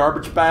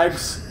garbage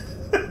bags?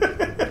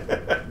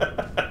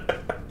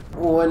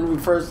 When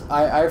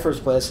I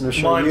first played this, and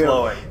show you,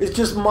 mind-blowing. It's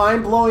just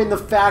mind-blowing the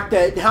fact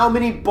that how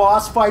many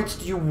boss fights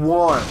do you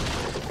want?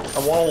 I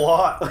want a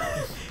lot.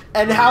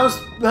 And how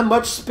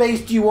much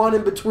space do you want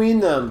in between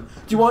them?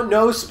 Do you want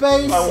no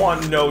space? I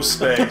want no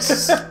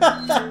space.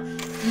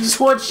 You just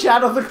want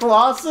Shadow the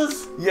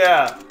Colossus?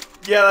 Yeah,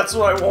 that's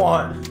what I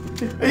want.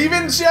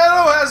 Even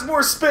Shadow has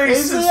more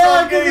space.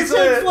 Yeah, because it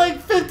takes like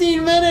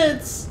 15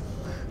 minutes.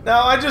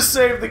 Now, I just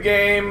saved the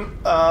game.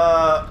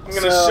 I'm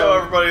going to show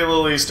everybody a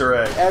little Easter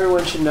egg.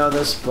 Everyone should know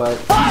this, but...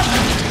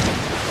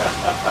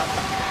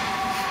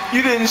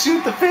 You didn't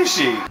shoot the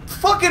fishy.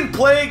 Fucking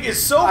Plague is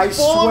so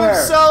full of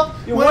himself.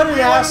 What an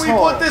asshole. We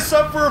put this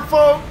up for a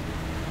vote.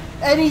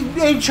 And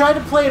he tried to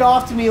play it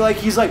off to me like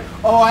he's like,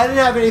 oh, I didn't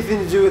have anything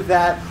to do with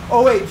that.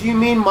 Oh, wait, do you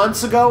mean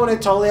months ago when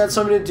it totally had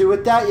something to do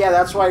with that? Yeah,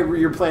 that's why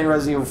you're playing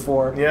Resident Evil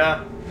 4.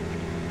 Yeah.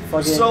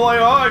 Fucking... So like,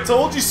 oh, I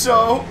told you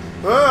so.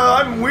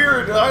 I'm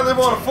weird. I live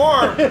on a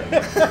farm.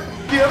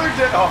 The other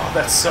day... Oh,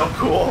 that's so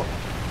cool.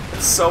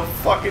 It's so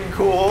fucking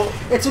cool.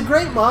 It's a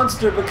great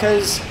monster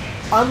because...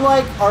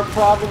 Unlike our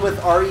problem with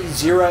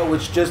RE0,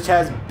 which just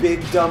has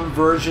big, dumb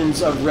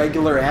versions of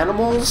regular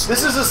animals...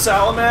 This is a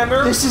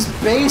salamander? This is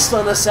based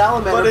on a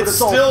salamander, but it's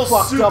still all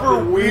fucked super up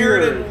and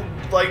weird. And,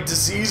 like,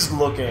 diseased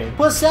looking.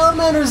 But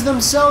salamanders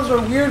themselves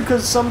are weird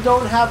because some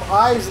don't have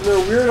eyes and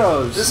they're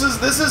weirdos. This is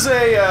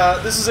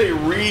a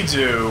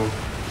redo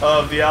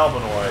of the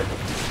Albinoid.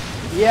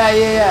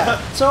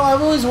 Yeah. So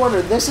I've always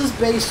wondered, this is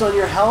based on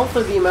your health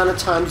or the amount of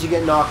times you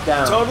get knocked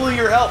down? Totally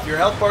your health. Your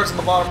health bar's in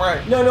the bottom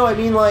right. No, I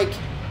mean, like...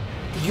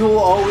 You'll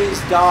always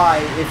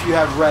die if you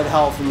have red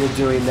health and you're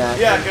doing that.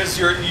 Yeah, because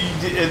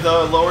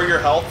the lower your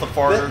health, the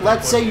farther.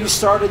 Let's say you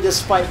started this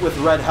fight with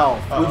red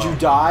health. Would you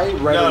die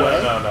right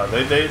away? No.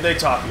 They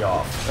top you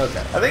off.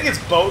 Okay. I think it's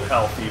boat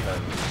health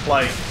even.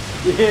 Like.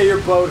 Yeah, your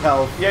boat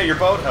health. Yeah, your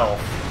boat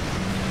health.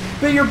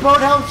 But your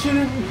boat health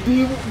shouldn't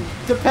be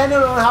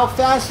dependent on how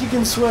fast you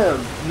can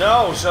swim.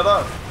 No, shut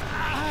up.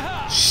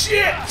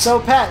 Shit! So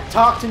Pat,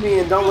 talk to me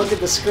and don't look at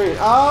the screen.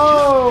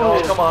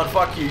 Oh! Oh, come on,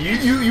 fuck you.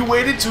 You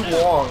waited too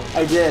long.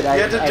 I did. You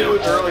had to do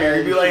it earlier.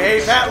 You'd be like,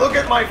 hey Pat, look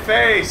at my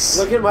face!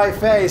 Look at my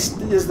face.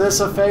 Is this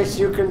a face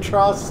you can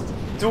trust?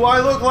 Do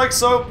I look like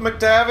Soap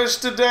McTavish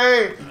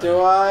today?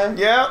 Do I?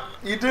 Yeah,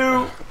 you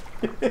do.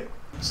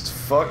 Just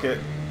fuck it.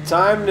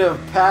 Time to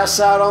pass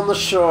out on the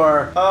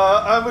shore.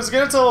 I was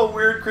gonna tell a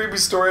weird, creepy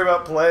story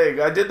about Plague.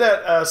 I did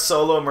that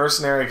solo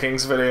Mercenary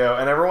Kings video,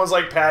 and everyone's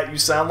like, "Pat, you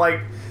sound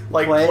like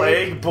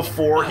Plague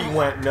before he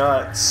went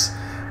nuts."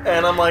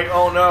 And I'm like,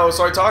 "Oh no!"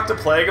 So I talked to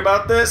Plague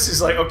about this.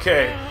 He's like,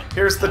 "Okay,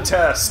 here's the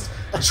test.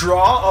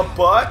 Draw a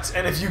butt,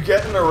 and if you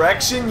get an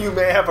erection, you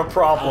may have a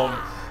problem."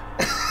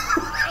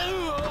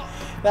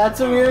 That's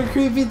a weird,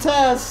 creepy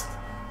test.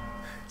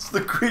 It's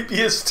the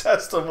creepiest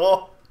test of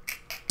all.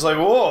 It's like,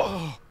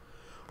 whoa.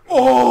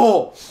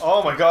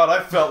 Oh my god,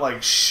 I felt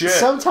like shit.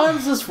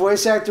 Sometimes this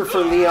voice actor for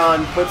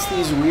Leon puts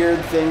these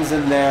weird things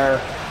in there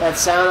that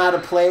sound out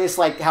of place,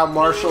 like how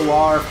martial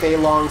law or Fei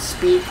Long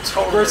speak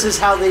versus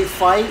how they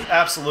fight.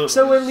 Absolutely.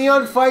 So when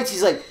Leon fights,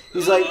 he's like,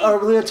 or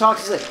Leon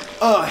talks, he's like,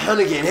 "Oh,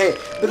 Hunnigan, hey."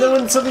 But then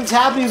when something's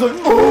happening, he's like,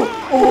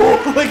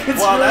 "Oh," like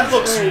it's wow, really that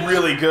looks strange.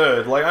 really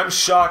good. Like, I'm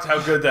shocked how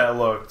good that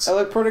looked. That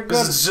looked pretty good.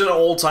 This is just an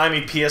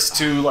old-timey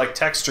PS2 like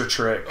texture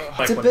trick.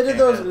 It's a bit of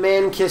those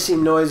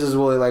man-kissing noises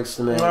Wooly likes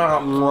to make.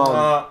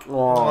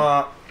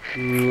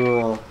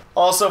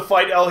 Also,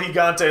 fight El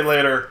Gigante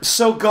later.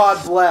 So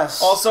God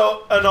bless.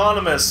 Also,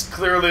 anonymous,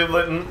 clearly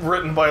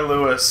written by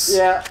Lewis.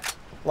 Yeah.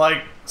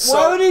 Like, so,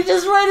 why would he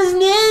just write his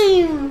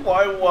name?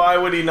 Why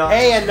would he not?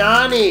 Hey,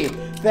 Anani,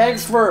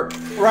 thanks for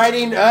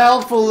writing a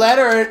helpful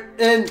letter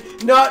and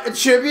not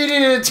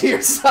attributing it to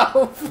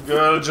yourself.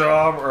 Good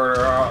job.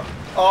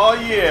 Oh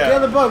yeah. Get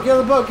on the boat, get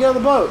on the boat, get on the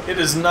boat. It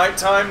is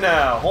nighttime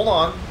now. Hold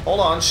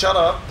on, shut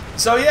up.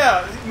 So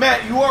yeah,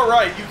 Matt, you are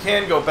right. You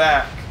can go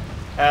back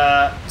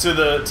to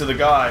the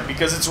guy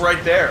because it's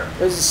right there.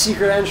 There's a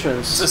secret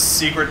entrance. It's a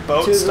secret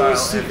boat to style the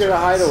secret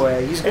entrance.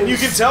 hideaway. And you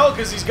can tell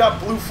because he's got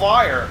blue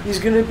fire. He's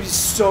gonna be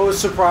so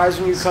surprised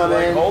when you come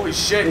in. Holy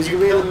shit! He's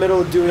gonna be in the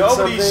middle of doing something.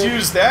 Nobody's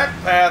used that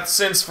path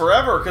since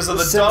forever because of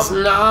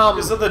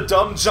the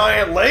dumb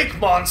giant lake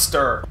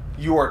monster.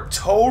 You are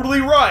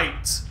totally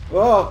right.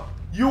 Oh.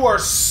 You are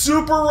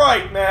super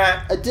right,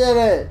 Matt. I did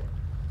it.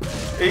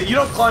 You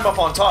don't climb up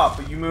on top,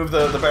 but you move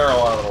the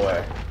barrel out of the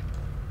way.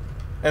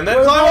 And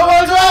then climb up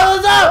on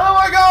top! Oh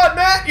my god,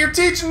 Matt, you're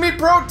teaching me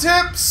pro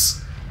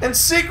tips and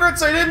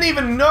secrets I didn't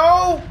even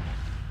know?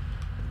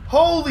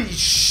 Holy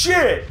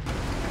shit!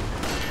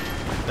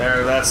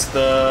 There, that's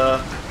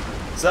the...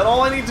 Is that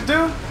all I need to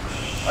do?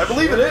 I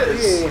believe it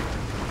is.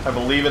 I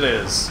believe it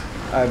is.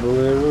 I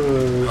believe it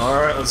is.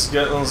 Alright, let's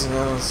get it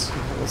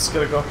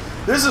going.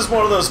 This is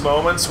one of those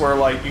moments where,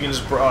 like, you can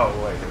just... Oh,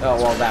 wait. Oh,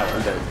 well, that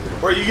one did.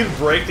 Where you can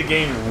break the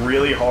game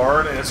really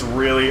hard, and it's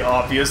really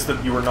obvious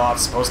that you were not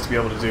supposed to be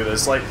able to do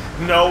this. Like,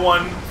 no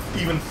one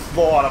even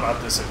thought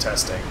about this in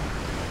testing.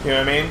 You know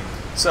what I mean?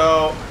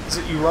 So, is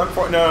it you run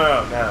for it?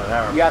 No.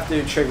 You have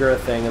to trigger a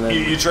thing, and then...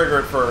 You trigger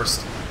it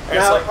first. And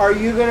now, it's like, are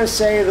you going to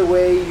say the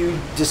way you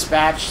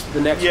dispatch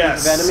the next group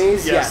of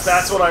enemies? Yes,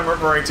 that's what I'm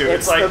referring to.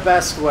 It's like the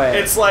best way.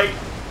 It's like,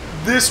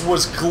 this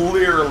was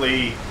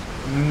clearly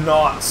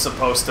not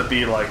supposed to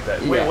be like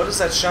that. Wait, what is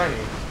that shiny?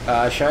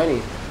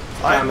 Shiny.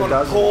 I'm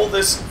gonna pull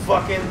this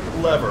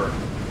fucking lever.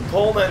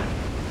 Pull it.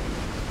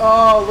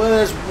 Oh, look at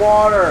this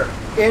water.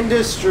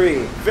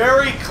 Industry.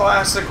 Very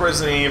classic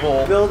Resident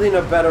Evil. Building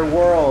a better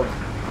world.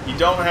 You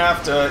don't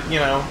have to, you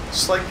know,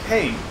 just like,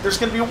 hey, there's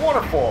gonna be a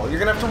waterfall. You're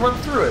gonna have to run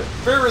through it.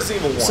 Very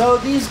Resident Evil 1. So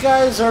these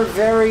guys are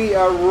very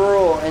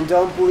rural and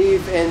don't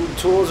believe in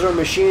tools or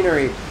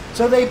machinery.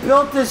 So they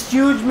built this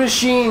huge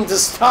machine to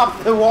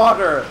stop the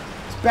water.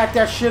 Let's back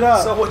that shit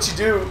up. So what you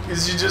do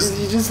is you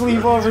just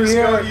leave over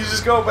here. You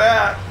just go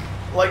back.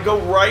 Like, go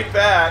right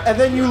back. And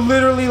then you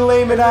literally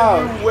lame it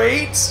out. You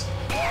wait,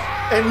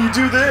 and you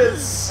do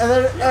this. And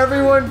then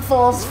everyone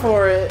falls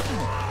for it.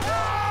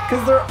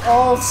 Because they're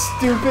all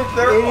stupid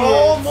They're idiots.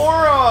 all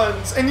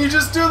morons. And you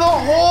just do the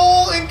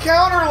whole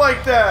encounter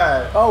like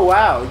that. Oh,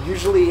 wow.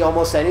 Usually,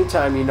 almost any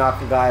time you knock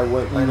a guy, you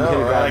hit a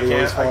guy,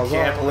 I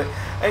can't believe.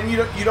 And you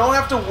don't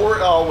have to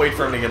worry. I'll wait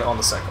for him to get on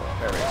the second one.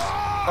 There we go.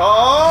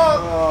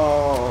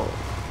 Oh.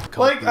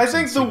 Like, I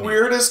think the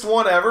weirdest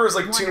one ever is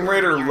like Tomb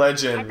Raider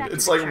Legend.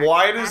 It's like,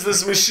 why does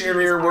this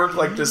machinery work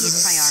like this? This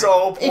is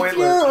so pointless. If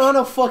you're on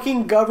a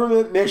fucking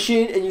government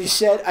mission and you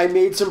said, I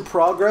made some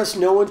progress,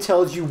 no one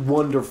tells you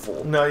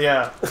wonderful. No,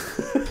 yeah.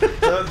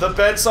 the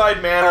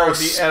bedside manner of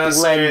the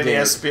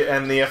NSA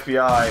and the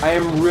FBI. I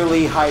am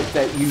really hyped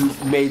that you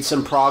made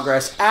some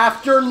progress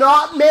after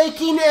not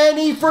making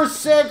any for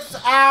 6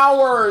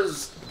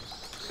 hours.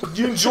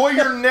 You enjoy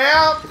your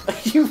nap?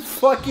 You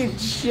fucking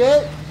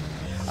shit.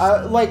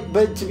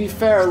 But to be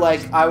fair,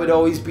 like, I would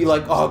always be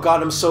like, oh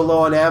god, I'm so low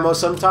on ammo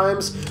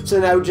sometimes, so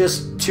then I would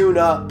just tune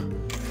up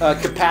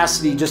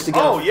capacity just to get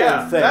a full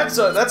thing. That's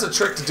a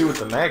trick to do with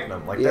the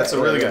Magnum. Like, that's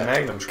a really good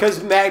Magnum trick.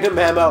 Because Magnum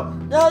ammo,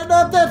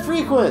 not that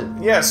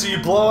frequent. Yeah, so you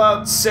blow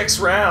out 6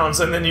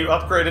 rounds, and then you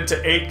upgrade it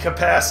to 8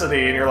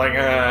 capacity, and you're like,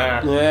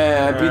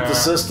 Yeah, I beat the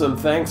system.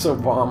 Thanks,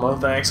 Obama.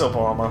 Thanks,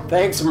 Obama.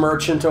 Thanks,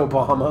 Merchant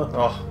Obama.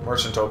 Oh,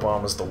 Merchant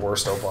Obama's the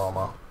worst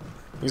Obama.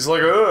 He's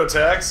like, oh,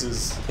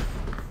 taxes.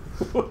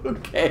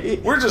 Okay.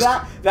 We're just...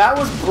 That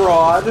was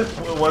broad.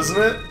 Wasn't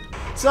it?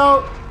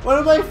 So, one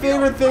of my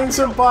favorite things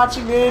from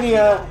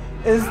Botchamania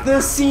is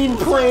this scene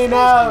playing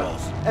out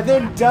and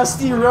then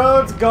Dusty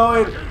Rhodes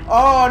going,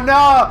 "Oh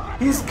no,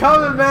 he's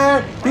coming,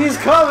 man, he's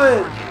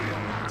coming."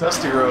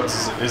 Dusty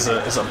Rhodes is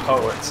a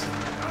poet.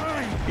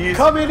 He's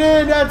coming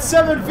in at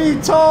 7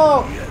 feet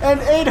tall and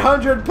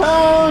 800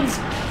 pounds,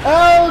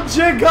 El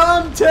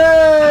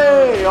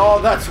Gigante. Oh,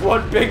 that's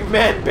one big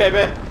man,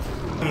 baby.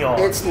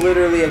 It's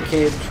literally a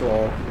cave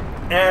troll.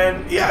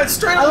 And yeah, it's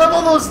straight up. I love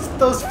all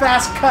those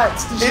fast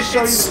cuts.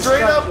 It's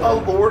straight up a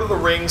Lord of the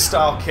Rings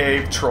style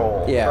cave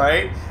troll,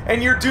 right?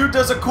 And your dude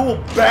does a cool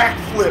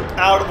backflip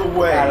out of the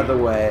way. Out of the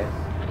way.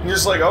 And you're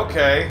just like,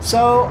 okay.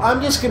 So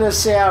I'm just gonna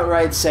say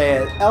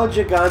it. El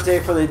Gigante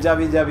for the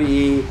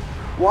WWE.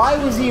 Why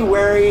was he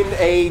wearing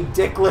a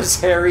dickless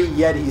hairy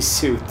Yeti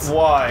suit?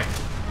 Why?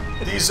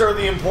 These are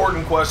the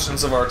important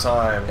questions of our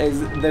time.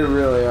 They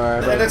really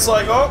are. And it's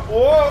like, oh,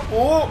 whoa,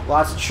 whoa.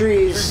 Lots of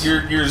trees.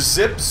 You're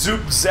zip,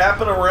 zoop,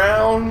 zapping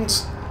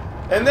around.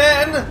 And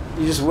then...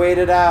 you just wait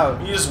it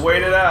out. You just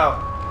wait it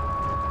out.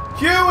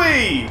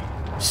 Huey!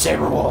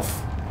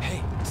 Saberwolf.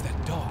 Hey, it's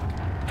that dog.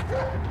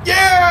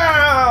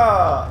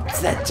 Yeah!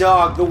 It's that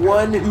dog, the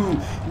one who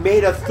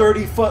made a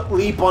 30-foot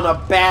leap on a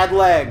bad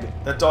leg.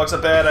 That dog's a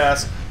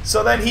badass.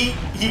 So then he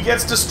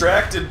gets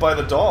distracted by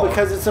the dog.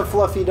 Because it's a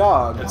fluffy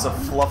dog. It's a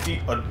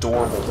fluffy,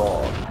 adorable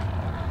dog.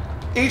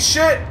 Eat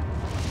shit!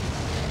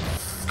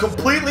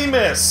 Completely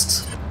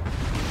missed.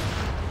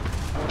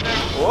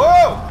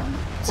 Whoa!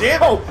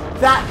 Damn! Oh,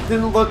 that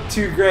didn't look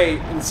too great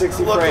in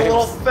 60 Look frames. a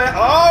little fat.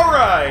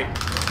 Alright!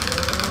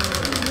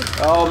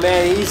 Oh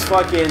man, he's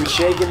fucking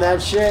shaking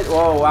that shit.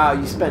 Oh wow,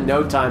 you spent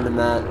no time in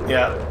that.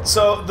 Yeah.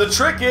 So the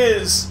trick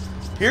is...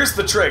 here's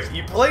the trick.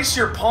 You place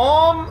your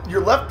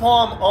left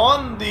palm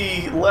on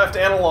the left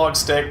analog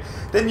stick,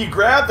 then you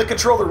grab the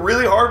controller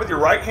really hard with your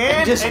right hand,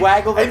 and just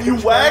waggle the controller.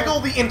 you waggle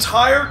the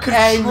entire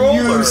controller.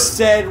 And you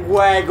said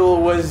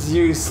waggle was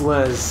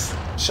useless.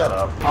 Shut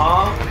up.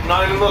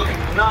 Not even looking.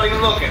 Not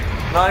even looking.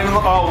 Not even.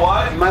 Oh,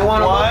 what? You might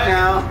want to look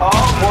now. Oh,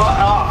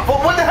 what?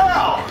 But what the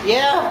hell?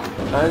 Yeah.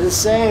 I'm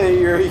just saying that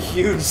you're a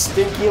huge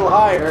stinky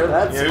liar.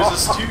 That's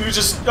all. You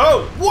just.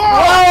 Oh, whoa!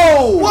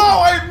 Whoa!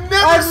 Whoa! I've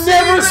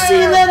never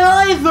seen that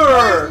either.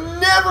 I've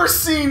never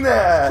seen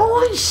that.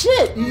 Holy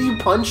shit! Did he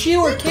punch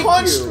you or kick you? He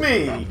punched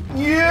me.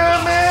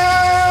 Yeah,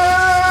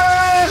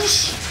 man.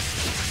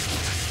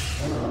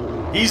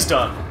 He's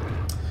done.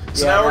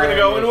 So now we're gonna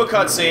go into a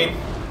cutscene.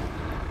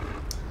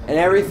 And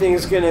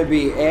everything's gonna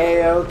be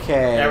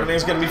a-okay.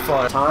 Everything's gonna be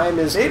fun. Time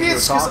is maybe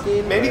it's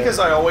talking. Maybe because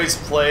I always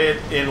play it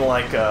in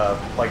like a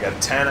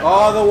 10.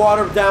 Oh, the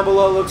water down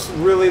below looks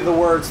really the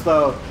worst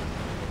though.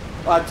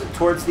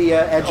 Towards the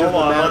edge of the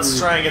mountain. Let's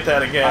try and get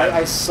that again.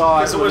 I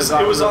saw it. It was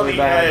really on the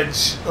bad.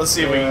 edge. Let's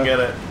see if we can get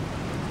it.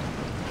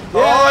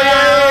 Yeah, oh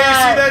yeah! You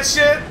see that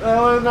shit?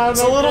 No,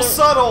 it's a little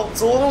subtle.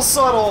 It's a little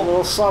subtle. A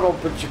little subtle,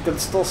 but you can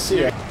still see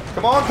it.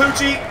 Come on,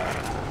 Poochie.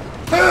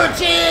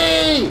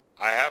 Poochie!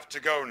 I have to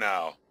go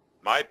now.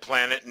 My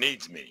planet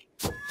needs me.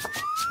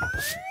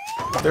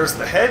 There's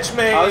the hedge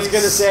maze. I was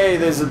gonna say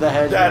this is the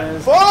hedge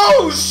maze.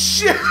 Oh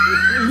shit!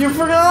 You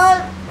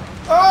forgot?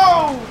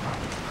 Oh!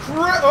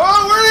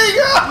 Oh, where'd he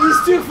go?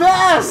 He's too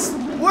fast!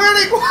 Where'd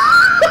he go?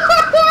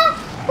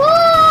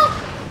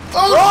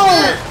 Oh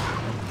shit!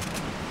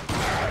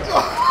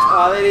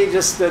 Oh, then he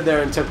just stood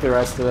there and took the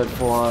rest of it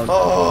full on.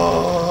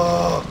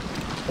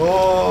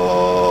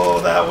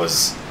 That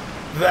was.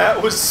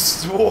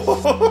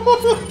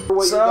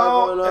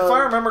 So, if I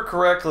remember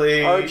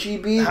correctly,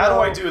 RGB. How do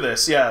I do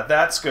this? Yeah,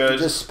 that's good.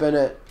 Just spin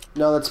it.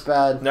 No, that's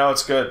bad. No,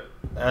 it's good.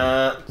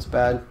 It's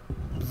bad.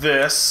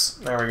 This.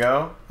 There we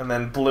go. And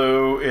then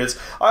blue is.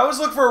 I always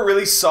look for a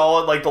really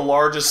solid, like the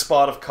largest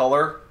spot of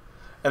color,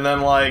 and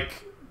then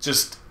like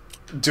just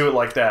do it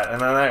like that,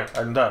 and then there,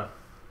 I'm done.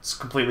 It's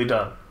completely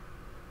done.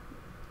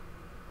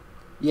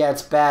 Yeah,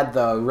 it's bad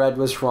though. Red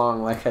was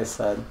wrong, like I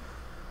said.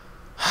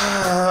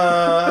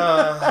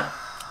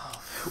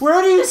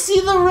 Where do you see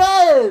the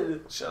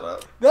red? Shut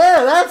up.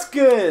 There, that's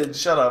good.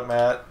 Shut up,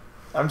 Matt.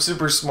 I'm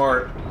super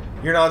smart.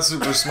 You're not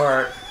super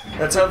smart.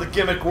 That's how the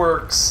gimmick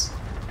works.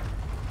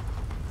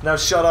 Now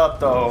shut up,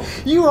 though.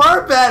 You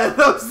are bad at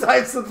those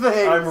types of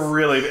things. I'm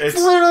really... It's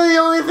literally the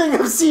only thing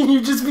I've seen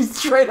you just be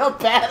straight up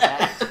bad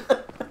at.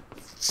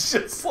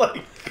 Just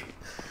like...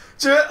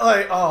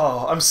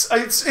 oh,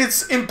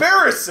 it's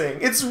embarrassing.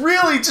 It's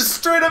really just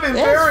straight up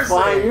embarrassing.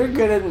 It's fine. You're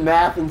good at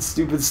math and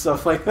stupid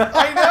stuff like that.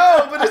 I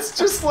know, but it's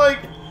just like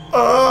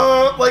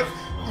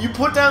you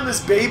put down this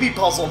baby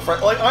puzzle in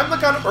front. Like I'm the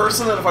kind of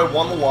person that if I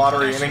won the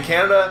lottery, and in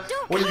Canada,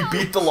 when you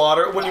win the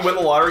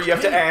lottery, you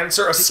have to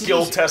answer a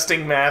skill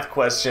testing math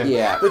question.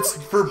 Yeah. That's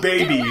for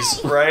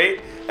babies, right?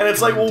 And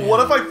it's like, well, what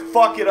if I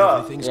fuck it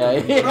up?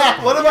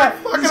 Yeah. What if I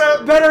fuck it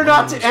up? Better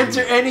not to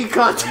enter any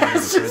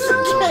contest.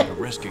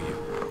 Rescue you.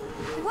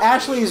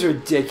 Ashley is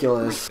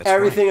ridiculous.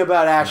 Everything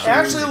about Ashley.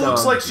 Ashley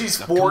looks like she's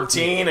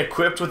 14,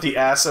 equipped with the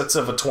assets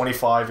of a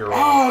 25-year-old.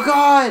 Oh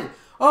God!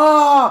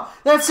 Oh,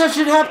 that's such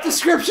an apt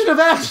description of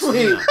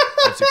Ashley.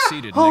 I've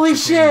succeeded in Holy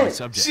extricating my shit.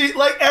 subject. She,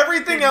 like,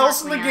 everything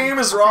else in the game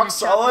is rock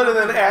solid, and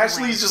then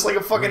Ashley's just like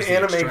a fucking Where's the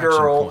anime extraction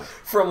girl point?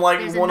 from, like,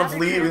 one of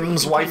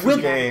Liam's wifey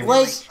With, games.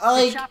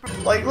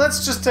 like,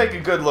 let's just take a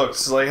good look.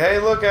 It's like, hey,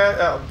 look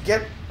at,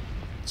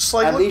 just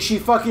like, at look, least she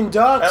fucking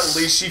ducks.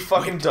 at least she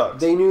fucking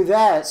ducks. They knew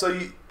that. So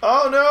you,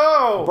 oh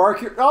no!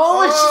 Bark your,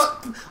 oh,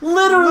 it's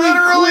Literally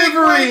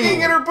quivering.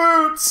 quaking in her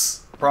boots!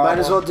 Might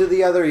as well do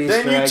the other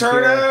Easter Then you egg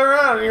turn here. it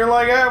around and you're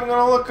like, hey, I'm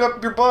gonna look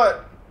up your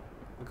butt.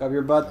 Look up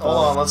your butt. Hold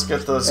on, let's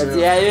get this.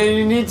 Yeah,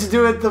 you need to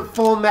do it the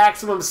full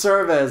maximum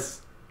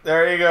service.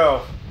 There you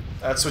go.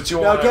 That's what you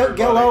No, want. get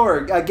everybody.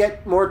 lower.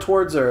 Get more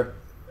towards her.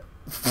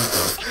 Hey,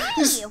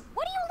 what are you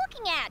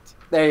looking at?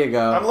 There you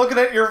go. I'm looking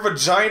at your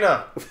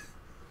vagina.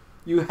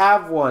 You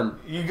have one.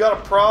 You got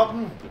a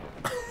problem?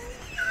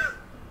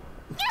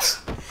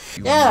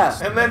 Yeah.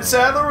 And then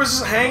Sadler was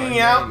just hanging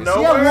out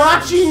nowhere. Yeah,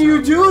 watching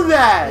you do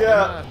that.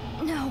 Yeah.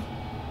 No.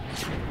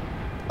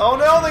 Oh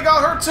no, they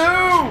got her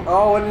too.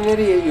 Oh, what an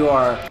idiot you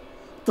are.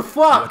 The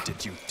fuck? What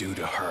did you do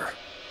to her?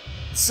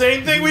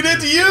 Same thing we did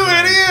to you,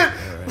 idiot.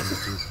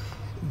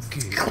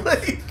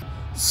 Click.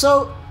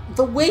 So,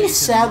 the way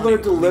Sadler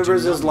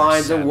delivers his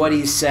lines and what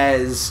he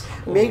says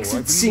makes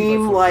it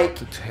seem like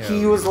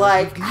he was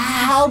like,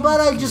 how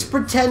about I just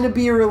pretend to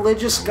be a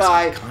religious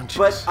guy,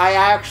 but I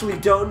actually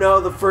don't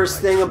know the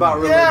first thing about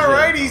religion. Yeah,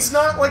 right. He's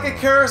not like a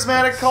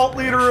charismatic cult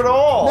leader at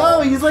all.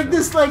 No, he's like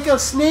this, like a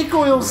snake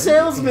oil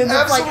salesman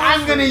that's like,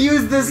 I'm gonna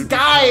use this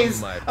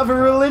guise of a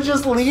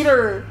religious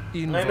leader.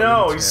 I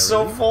know, he's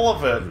so full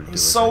of it.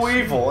 He's so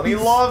evil, and he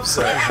loves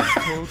it.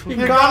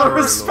 You gotta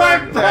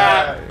respect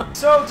that.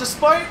 So,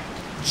 despite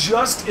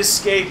just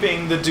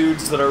escaping the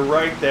dudes that are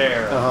right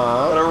there,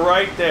 Uh-huh. that are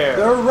right there.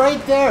 They're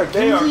right there. Can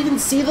They you are. even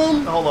see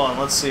them? Hold on,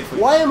 let's see if we.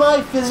 Why am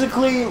I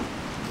physically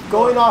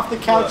going off the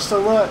couch to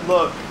look?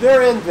 Look,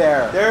 They're in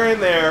there. they're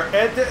in there,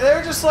 and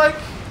they're just like,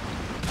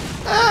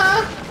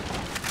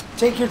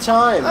 Take your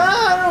time.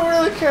 I don't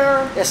really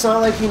care. It's not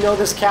like you know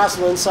this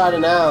castle inside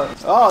and out.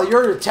 Oh,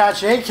 your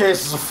attaché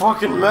case is a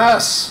fucking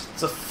mess.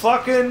 It's a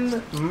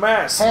fucking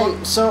mess. Hey,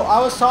 Look, so I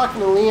was talking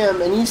to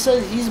Liam, and he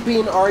said he's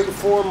been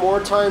RE4 more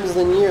times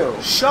than you.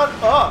 shut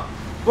up.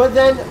 But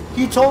then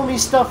he told me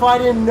stuff I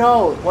didn't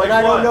know, Like and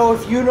I what? don't know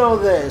if you know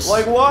this.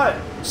 Like what?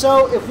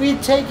 So if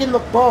we'd taken the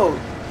boat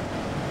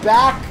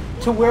back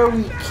to where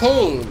we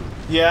came,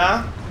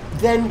 Yeah?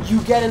 then you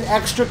get an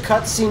extra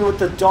cutscene with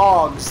the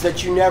dogs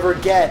that you never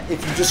get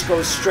if you just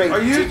go straight. Are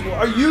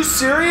you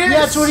serious? Yeah,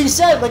 that's what he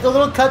said. Like a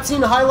little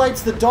cutscene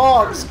highlights the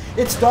dogs.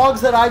 It's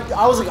dogs that I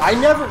was like, I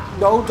never.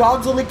 No,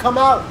 dogs only come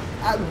out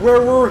at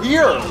where we're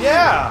here.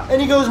 Yeah. And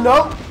he goes,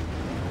 nope.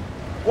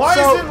 Why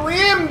So- isn't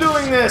Liam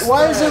doing this?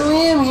 Why then? isn't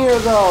Liam here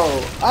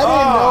though? I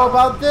didn't know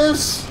about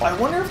this. I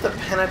wonder if the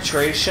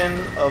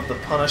penetration of the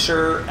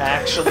Punisher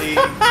actually.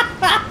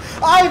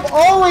 I've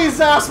always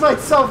asked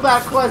myself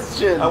that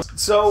question.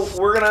 So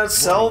we're gonna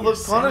sell the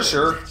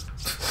Punisher.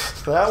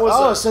 That was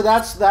Oh, so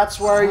that's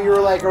where you were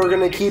like, we're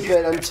gonna keep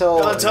it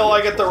until until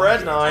I get the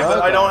red 9, but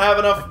I Okay. don't have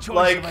enough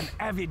like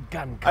I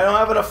don't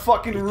have enough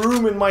fucking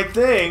room in my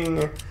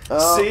thing.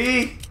 Oh.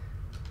 See,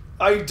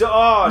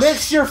 oh,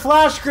 mix your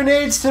flash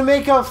grenades to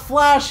make a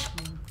flash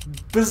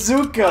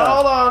bazooka.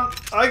 hold on,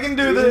 I can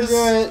do You can this. do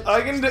it.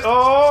 I can do.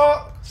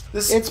 Oh,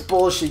 this. It's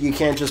bullshit. You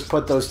can't just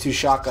put those two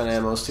shotgun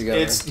ammos together.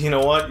 It's, you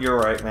know what? You're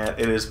right, Matt.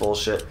 It is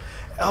bullshit.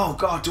 Oh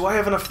god, do I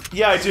have enough?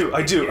 Yeah, I do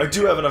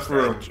have enough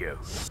room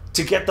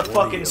to get the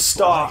fucking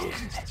stock.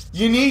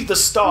 You need the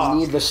stock.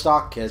 You need the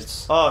stock,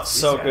 kids. Oh, it's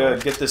so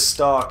good. Get this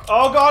stock.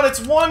 Oh god, it's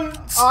one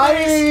space. I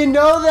didn't even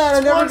know that. I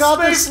never one got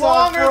this space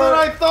stock longer for than it.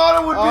 I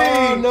thought it would be.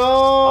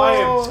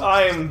 Oh no!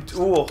 I am.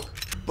 Ooh.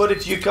 But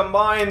if you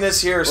combine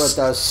this here With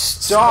the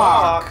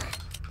stock.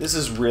 this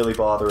is really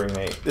bothering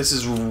me. This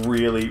is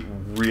really,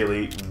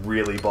 really,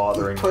 really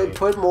bothering me.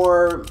 Put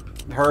more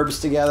herbs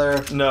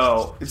together.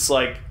 No, it's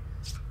like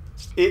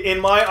in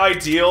my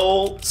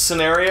ideal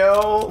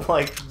scenario,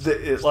 like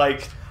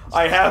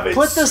I have it.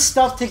 Put the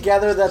stuff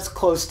together that's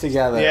close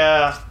together.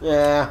 Yeah.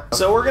 Yeah.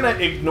 So we're gonna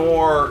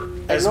ignore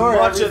as Ignore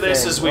much of this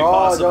everything. as we Oh,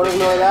 possibly don't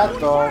ignore that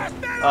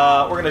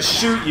though. We're gonna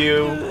shoot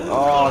you.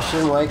 Oh, I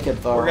shouldn't like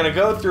it though. We're gonna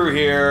go through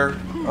here.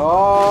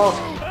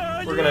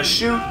 Oh. We're gonna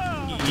shoot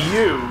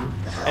you,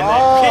 and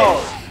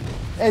Oh.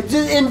 And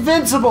just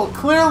invincible,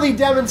 clearly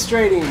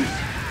demonstrating.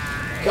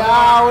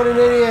 God, what an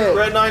then kick. idiot.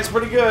 Red 9's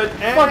pretty good.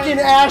 And Fucking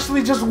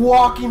Ashley just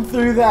walking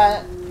through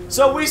that.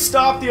 so we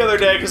stopped the other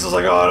day because I was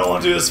like, oh, I don't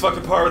want to do this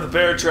fucking part with the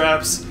bear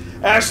traps.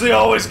 Ashley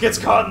always gets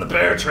caught in the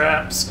bear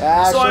traps.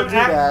 Ah, so she'll do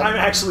that. I'm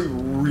actually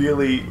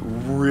really,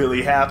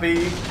 really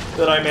happy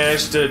that I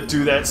managed to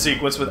do that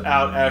sequence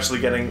without Ashley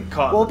getting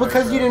caught. Well, in the bear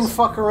because you didn't traps.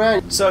 fuck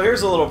around. So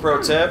here's a little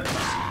pro tip.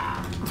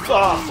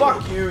 Oh,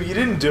 fuck you! You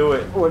didn't do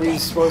it. What are you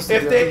supposed to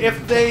do?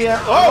 If they,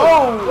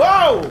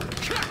 whoa!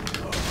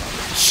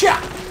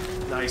 Shot!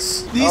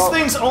 Nice. These Oh.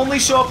 things only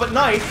show up at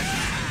night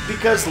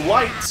because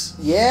light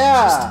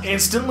Yeah.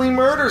 instantly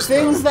murders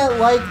Things them. that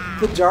like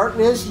the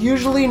darkness,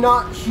 usually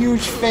not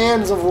huge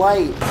fans of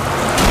light.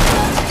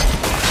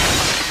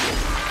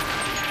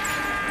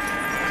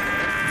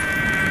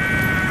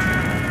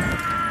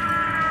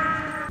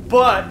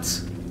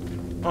 But,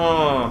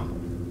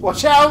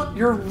 Watch out!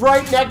 You're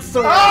right next to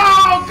her.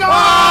 oh God!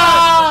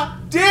 Ah!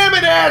 Damn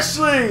it,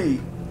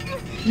 Ashley!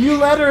 You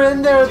let her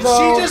in there, Did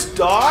though. she just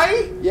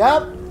die?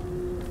 Yep.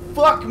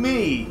 Fuck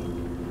me.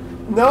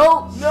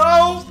 No.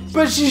 No!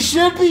 But she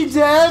should be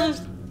dead.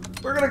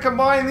 We're gonna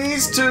combine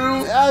these two.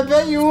 I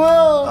bet you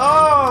will.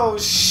 Oh,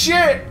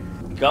 shit!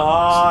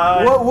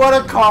 God. What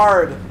a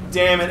card.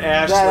 Damn it,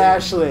 Ashley. That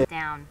Ashley.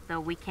 Down, though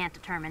we can't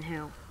determine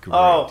who.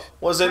 Oh,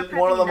 was it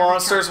one of the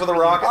monsters with a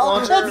rocket Oh,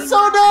 launcher? that's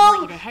so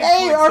dumb!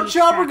 Hey, our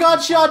chopper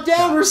got shot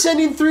down. We're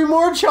sending 3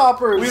 more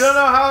choppers. We don't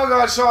know how it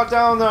got shot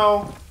down,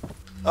 though.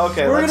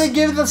 Okay, We're gonna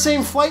give it the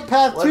same flight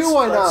path too.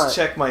 Why not? Let's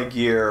check my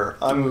gear.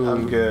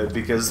 I'm good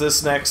because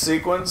this next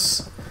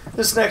sequence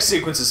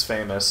is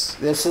famous.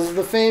 This is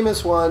the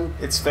famous one.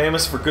 It's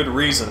famous for good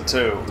reason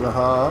too.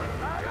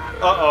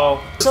 So,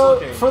 So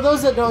for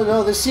those that don't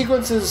know, the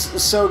sequence is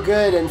so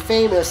good and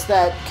famous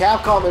that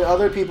Capcom and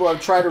other people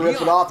have tried to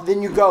rip it off.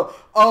 Then you go,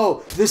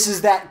 oh, this is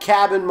that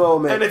cabin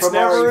moment. and it's from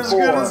never RE4. as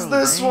good as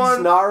this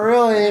one. Not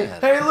really.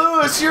 Hey,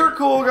 Lewis, you're a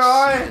cool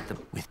guy.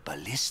 With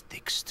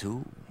ballistics,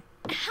 too.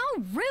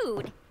 How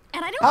rude!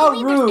 And I don't How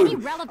believe there's any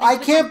rude! relevance I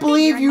with can't my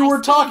believe figure you and were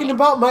my talking standing.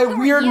 about my Who are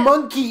weird you?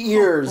 monkey Oh,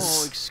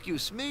 ears.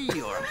 excuse me,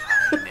 Your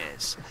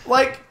Highness.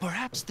 Like,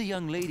 Perhaps the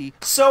young lady...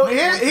 so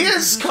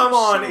his come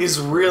on is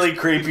really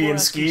creepy and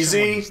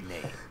skeezy,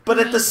 but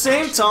at the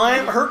same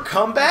time, her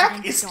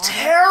comeback is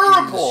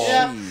terrible.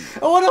 Yeah.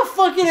 Oh, what a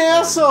fucking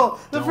asshole!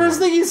 The first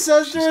thing he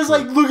says to her is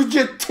like, "Look at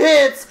your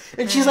tits,"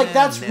 and she's like,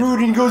 "That's rude."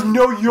 And he goes,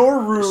 "No, you're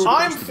rude."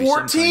 I'm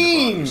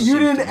 14. You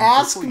didn't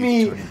ask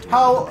me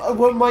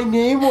what my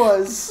name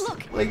was.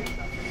 Like,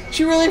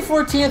 she really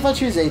 14? I thought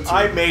she was 18.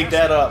 I made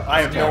that up.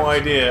 I have no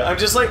idea. I'm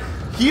just like,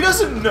 he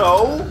doesn't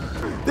know.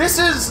 This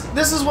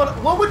is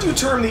what would you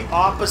term the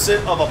opposite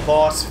of a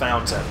boss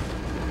fountain?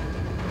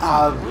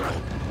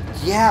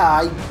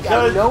 Yeah,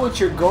 I know what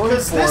you're going for,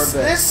 this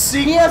but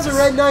he has a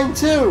red 9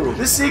 too.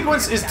 This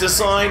sequence is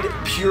designed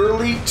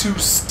purely to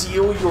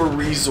steal your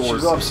resources.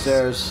 Should go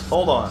upstairs.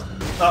 Hold on.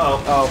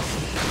 Uh-oh.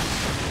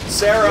 Oh.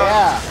 Sarah.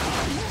 Yeah.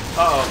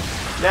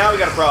 Uh-oh. Now we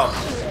got a problem.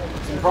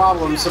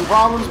 Some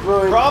problems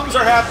brewing. Problems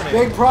are happening.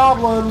 Big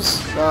problems.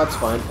 No, it's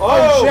fine.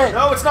 Oh, shit.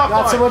 no, it's not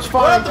fine. Not so much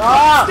What fun. the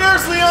fuck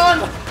stairs,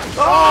 Leon?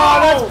 Oh,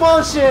 that's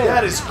bullshit.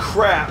 That is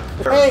crap.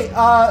 Hey,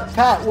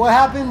 Pat, what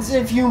happens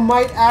if you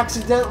might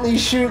accidentally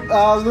shoot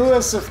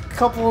Lewis a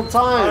couple of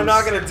times? I'm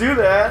not gonna do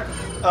that.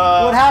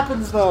 What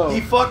happens though?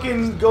 He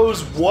fucking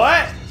goes,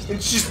 what?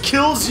 And just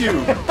kills you.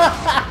 He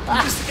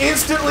just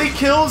instantly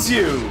kills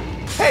you.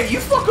 Hey, you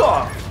fuck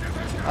off.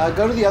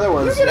 Go to the other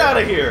ones. You get out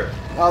of here.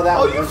 Oh, that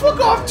Oh, one. you fuck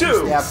off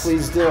too. Yeah,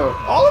 please do.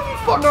 All of you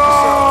fuck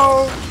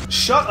yourselves.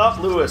 Shut up,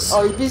 Lewis.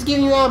 Oh, he's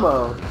giving you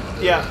ammo.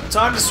 Yeah,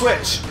 time to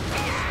switch.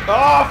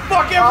 Oh,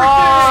 fuck everything!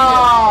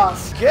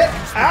 Ah! Get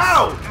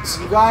out!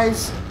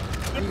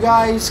 You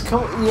guys,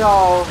 come,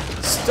 yo.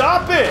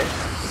 Stop it!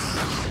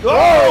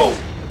 Oh!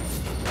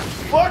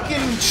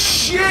 Fucking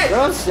shit! Go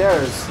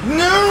downstairs.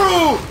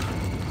 No!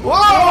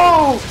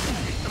 Whoa!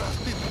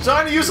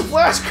 Time to use a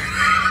flash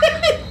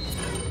grenade!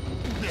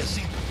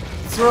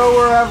 Throw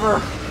wherever.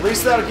 At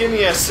least that'll give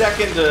me a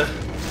second to...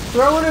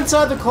 Throw it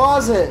inside the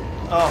closet.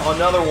 Oh,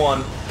 another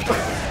one.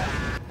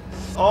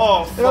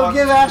 Oh, fuck. It'll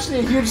give Ashley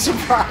a huge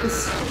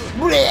surprise.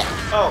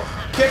 Oh,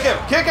 kick him!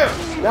 Kick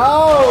him! No!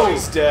 Oh,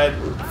 he's dead.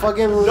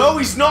 Fucking No,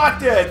 he's not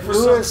dead! For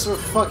Lewis, we're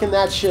fucking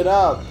that shit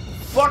up.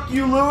 Fuck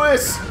you,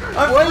 Lewis!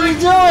 What are you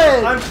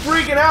doing? I'm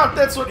freaking out,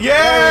 that's what-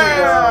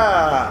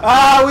 Yeah!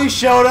 Ah, we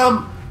showed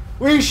him.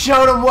 We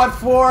showed him what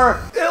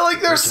for. Yeah,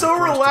 like, they're so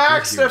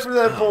relaxed after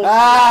that bullshit.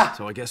 Ah.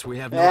 So I guess we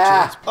have no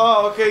Yeah. choice.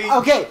 Oh,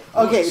 okay.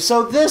 Okay,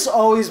 so this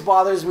always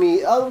bothers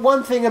me.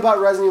 One thing about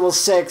Resident Evil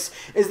 6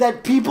 is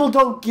that people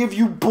don't give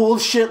you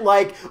bullshit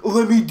like,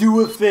 let me do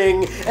a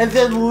thing, and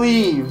then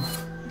leave.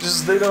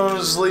 They don't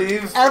just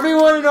leave?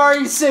 Everyone in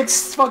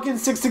RE6 fucking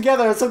sticks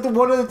together. It's like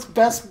one of its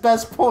best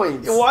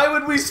points. Why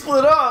would we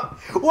split up?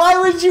 Why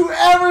would you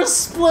ever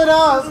split This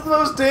up? is the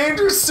most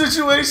dangerous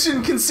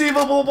situation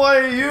conceivable by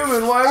a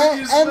human. Why would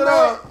you split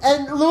up?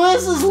 And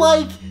Lewis is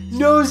like,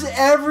 knows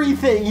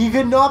everything. He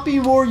could not be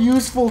more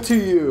useful to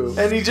you.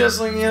 And he just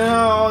like,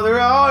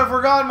 I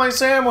forgot my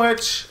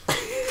sandwich.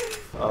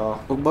 Oh.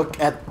 Look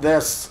at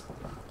this.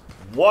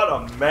 What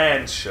a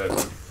man should.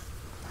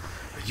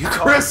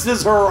 Chris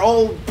is her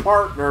old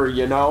partner,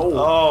 you know.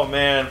 Oh,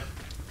 man.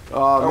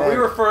 Oh, Are man. we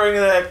referring to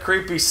that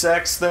creepy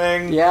sex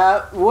thing?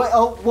 Yeah.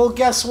 Well,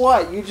 guess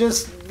what? You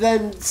just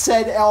then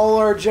said all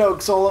our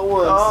jokes all at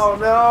once. Oh,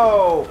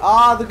 no.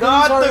 Ah, the goodies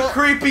Not are the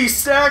creepy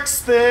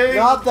sex thing.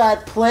 not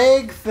that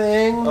plague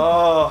thing.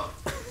 Oh.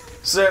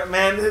 So,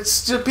 man,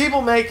 it's just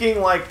people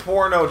making, like,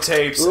 porno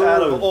tapes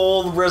out of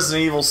old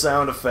Resident Evil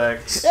sound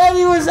effects. And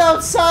he was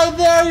outside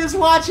there. He was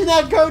watching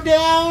that go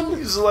down.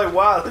 He's like,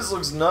 wow, this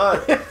looks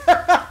nuts.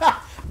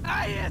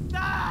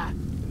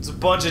 It's a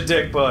bunch of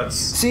dick butts.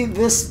 See,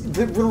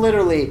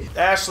 literally.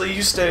 Ashley,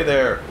 you stay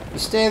there.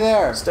 Stay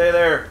there. Stay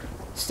there.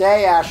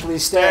 Stay, Ashley.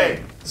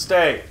 Stay.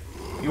 Stay.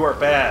 You are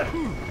bad.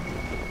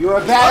 You're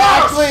a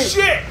bad athlete.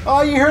 Shit!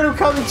 Oh, you heard him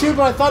coming too,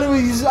 but I thought it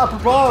was up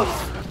above.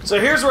 So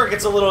here's where it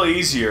gets a little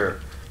easier.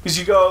 Because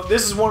you go,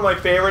 this is one of my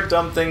favorite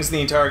dumb things in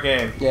the entire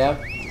game. Yeah.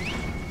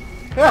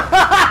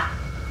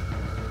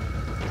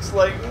 It's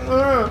like,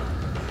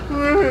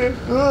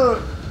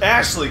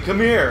 Ashley, come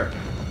here.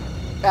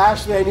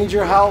 Ashley, I need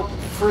your help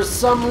for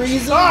some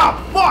reason.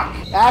 Ah,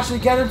 fuck! Ashley,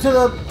 get into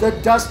the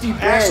dusty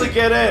bin. Ashley,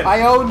 get in.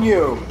 I own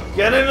you.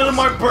 Get into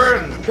my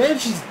burden. Man,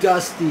 she's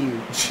dusty.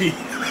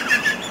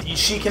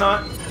 She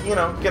cannot, you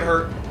know, get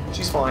hurt.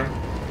 She's fine.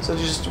 So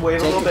just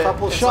wait a little bit. Take a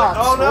couple It's shots.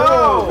 Like, oh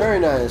no! Oh, very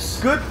nice.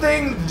 Good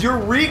thing your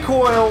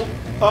recoil.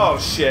 Oh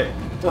shit.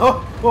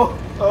 Oh, oh,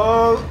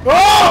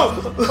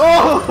 Oh!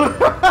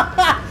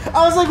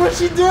 I was like, what's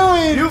she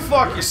doing? You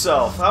fuck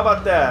yourself. How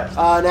about that?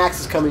 An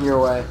axe is coming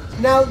your way.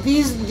 Now,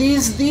 these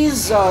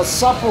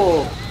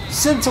supple,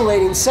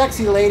 scintillating,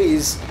 sexy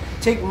ladies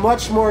take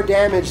much more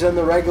damage than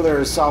the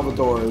regular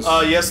Salvadors.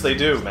 Yes, they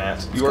do,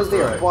 Matt. You are Because they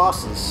are correct.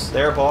 bosses.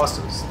 They're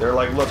bosses. They're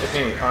like, look at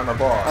me, I'm a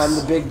boss. I'm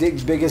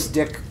the biggest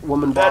dick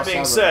woman boss That being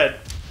ever. said,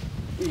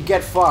 You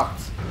get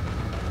fucked.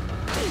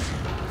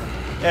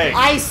 hey.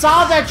 I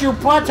saw that you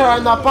put her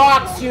in the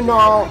box, you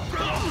know.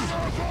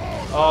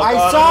 Oh, I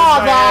God, saw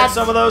I wish I had that.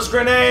 some of those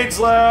grenades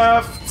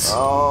left.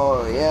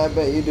 Oh, yeah, I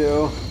bet you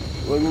do.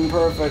 Would've been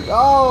perfect.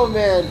 Oh,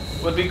 man.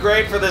 Would be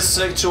great for this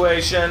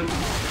situation.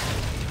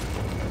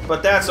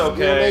 But that's Yeah,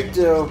 okay. they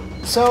do.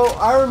 So,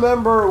 I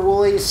remember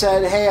Wooly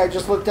said, hey, I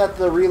just looked at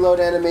the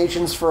reload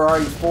animations for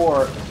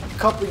RE4. A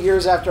couple of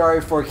years after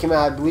RE4 came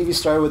out, I believe he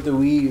started with the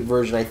Wii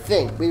version, I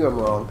think. Maybe I'm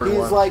wrong.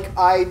 He's like,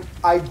 I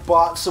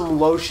bought some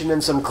lotion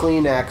and some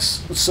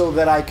Kleenex so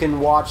that I can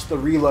watch the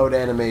reload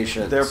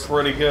animations. They're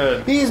pretty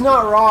good. He's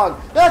not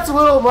wrong. That's a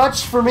little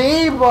much for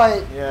me,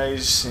 but... Yeah,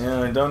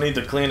 you don't need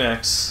the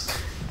Kleenex.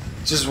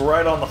 Just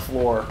right on the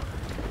floor.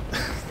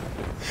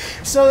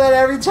 So that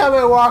every time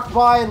I walk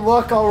by and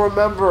look, I'll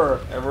remember.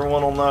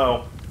 Everyone will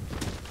know.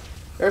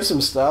 There's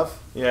some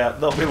stuff. Yeah,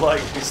 they'll be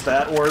like, is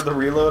that where the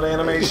reload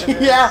animation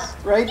is? Yeah,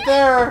 right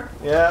there.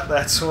 Yeah,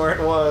 that's where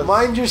it was.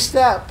 Mind your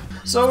step.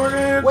 So we're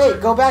gonna...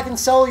 Wait, go back and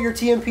sell your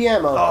TMP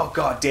ammo. Oh,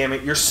 god damn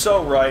it, you're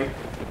so right.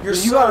 You're you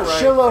so got a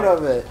right. shitload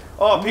of it.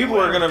 Oh, people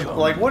are gonna,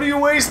 like, what are you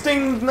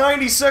wasting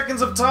 90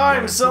 seconds of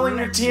time selling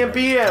your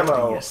TMP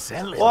ammo?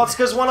 Well, it's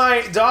because when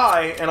I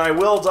die, and I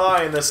will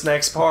die in this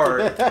next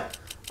part,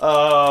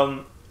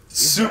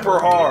 super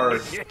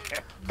hard,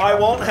 I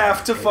won't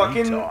have to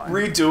fucking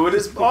redo it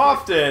as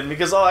often,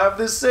 because I'll have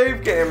this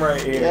save game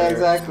right here. Yeah,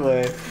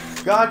 exactly.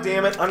 God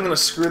damn it, I'm gonna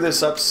screw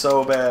this up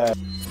so bad.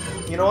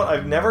 You know what,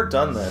 I've never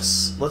done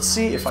this. Let's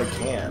see if I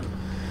can.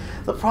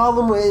 The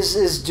problem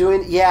is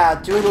doing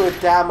it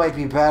with that might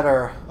be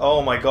better.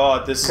 Oh my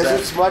god, this Because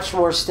it's much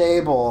more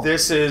stable.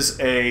 This is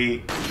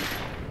a...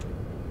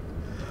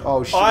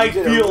 Oh shit, I you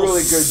did feel a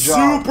really good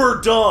job.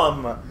 super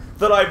dumb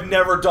that I've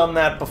never done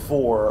that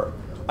before.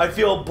 I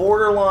feel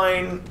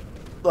borderline,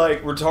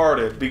 like,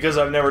 retarded because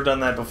I've never done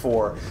that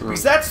before.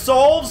 Because that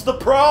solves the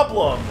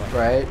problem!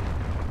 Right?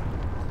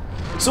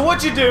 So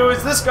what you do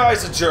is, this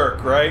guy's a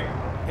jerk, right?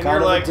 And Kind you're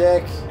of a like,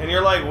 dick. and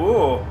you're like,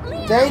 woo.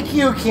 Thank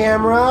you,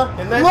 camera.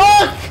 And then,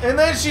 Look! And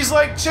then she's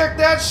like, check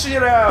that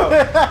shit out.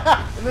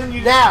 And then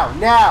you... Now.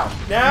 Now?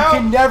 You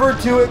can never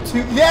do it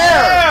too... There!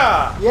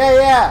 Yeah!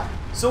 Yeah.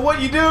 So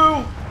what you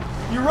do,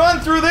 you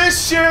run through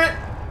this shit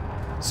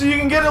so you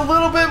can get a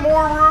little bit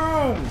more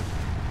room.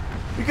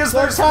 Because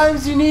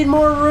Sometimes you need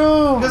more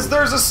room. Because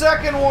there's a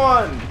second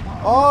one.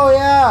 Oh,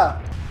 yeah.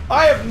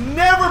 I have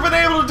never been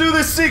able to do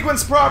this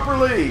sequence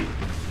properly.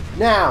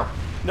 Now.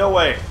 No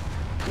way.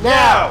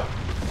 Now.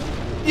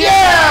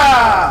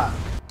 Yeah!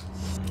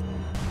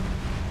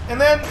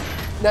 And then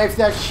Knife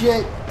that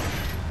shit.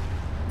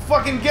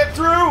 fucking get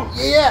through.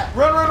 Yeah.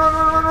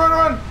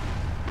 Run.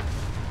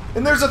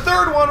 And there's a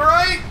third one,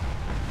 right?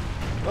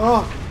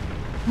 Oh.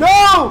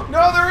 No!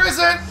 No, there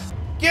isn't.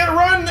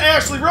 Run,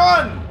 Ashley,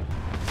 run.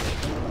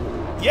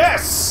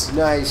 Yes.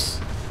 Nice.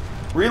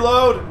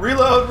 Reload.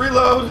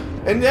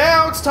 And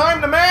now it's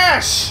time to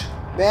mash.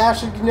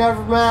 Mash and you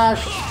never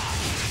mash.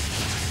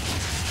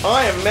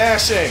 I am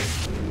mashing.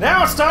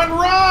 Now it's time to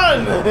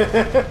run.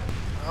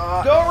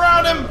 Go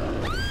around him.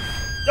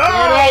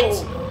 Damn it.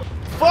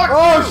 Fuck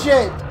Oh, you.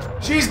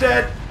 shit. She's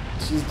dead.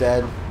 She's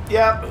dead.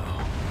 Yep.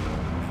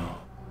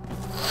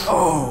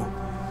 Oh.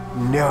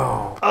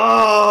 No.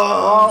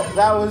 Oh. Oh,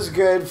 that was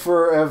good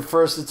for a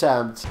first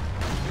attempt.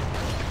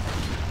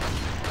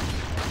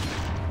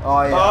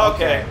 Oh, yeah.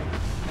 Okay.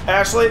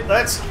 Ashley,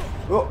 that's...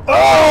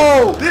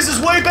 Oh! This is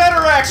way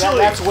better, actually.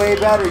 That's way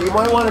better. You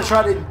might want to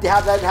try to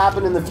have that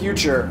happen in the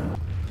future.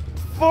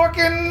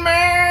 Fucking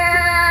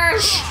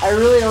mash! I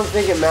really don't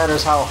think it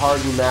matters how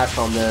hard you mash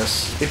on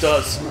this. It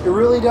does. It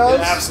really does?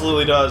 It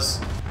absolutely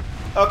does.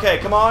 Okay,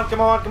 come on.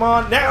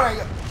 Now!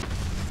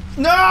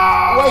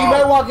 No! Wait, you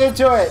might walk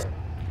into it.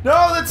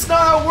 No, that's not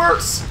how it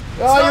works. Oh, It's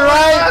you're not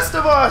like right. The Last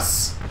of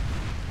Us.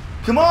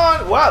 Come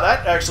on. Wow,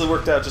 that actually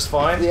worked out just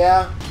fine.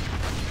 Yeah.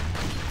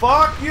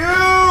 Fuck you!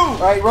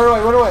 Alright,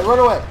 run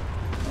away.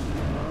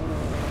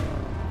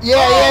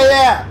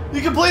 Yeah. You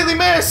completely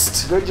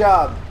missed. Good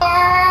job.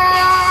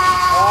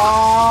 Ah!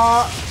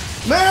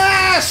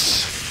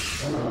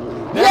 Mash!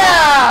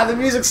 Yeah! The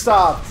music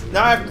stopped.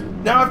 Now I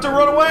have to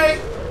run away.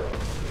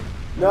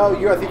 No,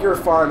 I think you're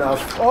far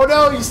enough. Oh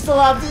no, you still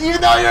have to, even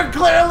though you're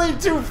clearly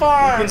too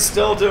far. You can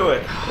still do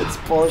it. It's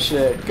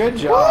bullshit. Good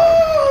job.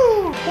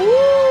 Woo!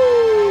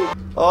 Woo!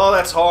 Oh,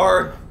 that's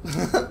hard.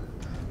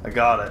 I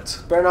got it.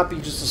 Better not be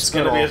just a It's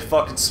spinel. gonna be a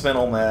fucking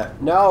spinel,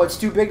 Matt. No, it's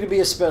too big to be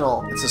a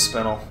spinel. It's a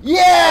spinel.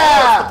 Yeah!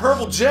 Oh, it's the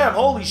purple gem.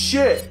 Holy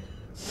shit.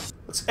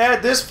 Let's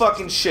add this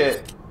fucking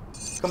shit.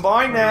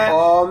 Combine that.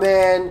 Oh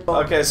man.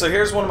 Okay, so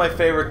here's one of my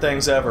favorite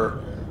things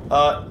ever.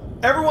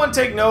 Everyone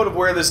take note of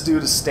where this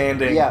dude is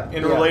standing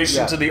in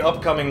relation to the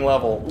upcoming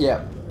level.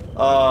 Yeah.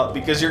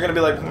 Because you're gonna be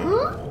like,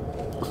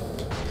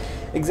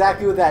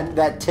 Exactly with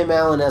that Tim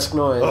Allen-esque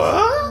noise.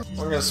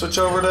 We're gonna switch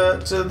over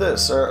to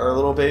this, our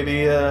little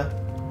baby, I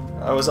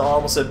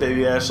almost said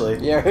baby Ashley.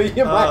 Yeah,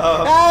 you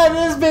might. It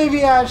is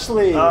baby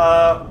Ashley.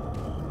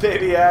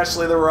 Baby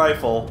Ashley the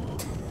rifle.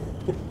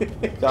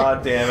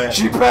 God damn it.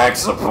 She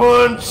packs a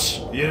punch.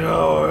 You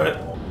know it.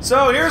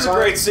 So here's a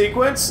great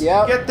sequence.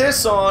 Yep. Get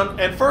this on,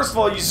 and first of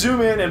all, you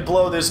zoom in and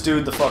blow this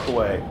dude the fuck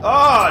away.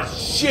 Oh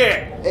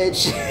shit! It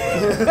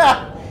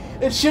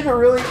shouldn't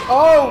really.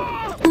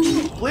 Oh!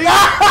 Please.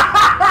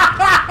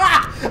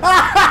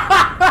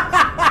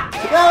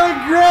 That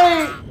looked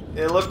great.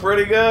 It looked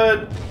pretty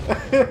good.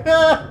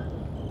 There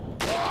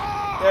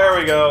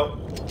we go.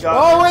 Got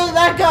Oh it. wait,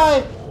 that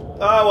guy.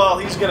 Oh well,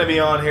 he's gonna be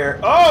on here.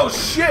 Oh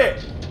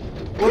shit!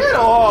 Get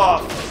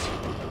off!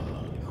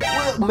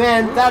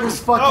 Man, that is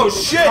fucking Oh,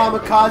 shit.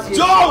 kamikaze.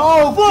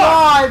 Oh, fuck.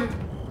 God!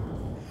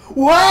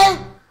 What?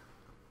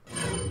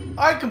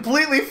 I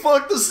completely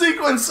fucked the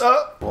sequence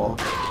up. Well,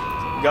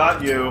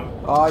 Got you.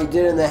 oh, you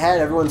did it in the head.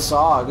 Everyone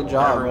saw. Good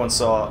job. Everyone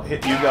saw.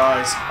 Hit you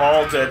guys.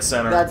 All dead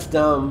center. That's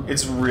dumb.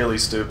 It's really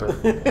stupid.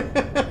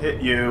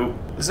 Hit you.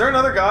 Is there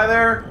another guy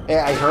there? Hey,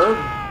 I heard.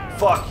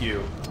 Fuck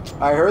you.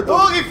 I heard the.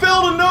 Oh, he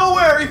fell to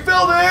nowhere. He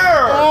fell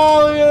there.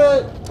 Oh, look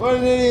at it. What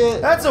an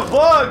idiot. That's a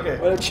bug.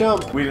 What a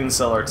chump. We didn't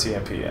sell our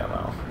TMP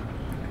ammo.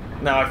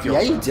 Now I feel.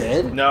 Yeah, you bad.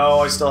 did. No,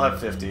 I still have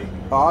 50.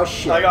 Oh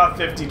shit. I got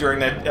 50 during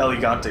that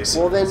Elegante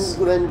sequence.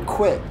 Well then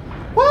quit.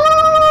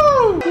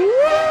 Woo!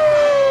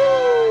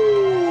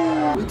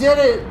 We did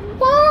it.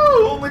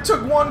 Woo! Only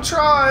took 1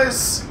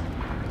 tries.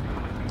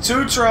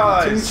 2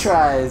 tries. 2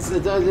 tries.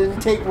 It didn't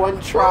take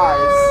 1 try.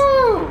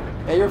 Woo!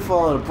 Hey, you're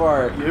falling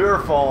apart. You're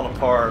falling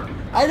apart.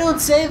 I don't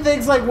say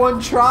things like 1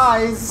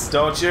 tries.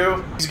 Don't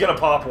you? He's gonna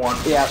pop one.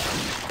 Yeah.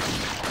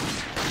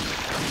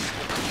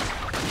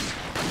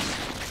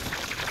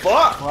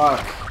 Fuck!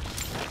 Fuck.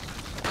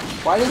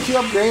 Why didn't you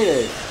upgrade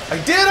it? I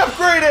did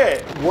upgrade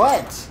it!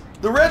 What?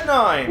 The Red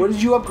 9! What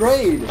did you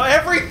upgrade?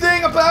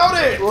 Everything about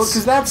it! Well,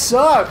 because that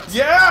sucked.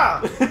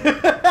 Yeah! Look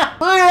at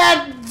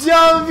that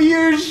dumb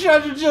huge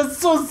treasure chest,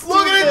 so stupid.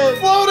 Look at it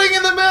floating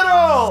in the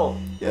middle!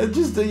 Yeah,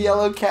 just a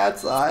yellow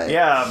cat's eye.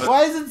 Yeah, but...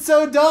 Why is it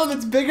so dumb?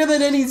 It's bigger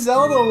than any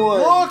Zelda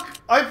one. Look!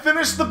 I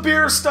finished the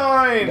beer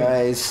stein!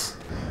 Nice.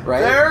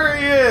 Right? There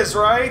he is,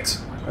 right?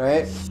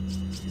 Right?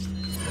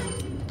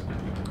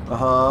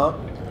 Uh-huh.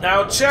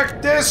 Now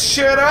check this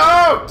shit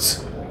out!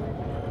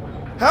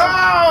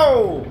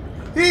 How?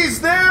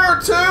 He's there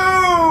too!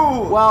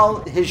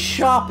 Well, his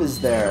shop is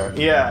there.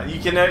 Yeah, you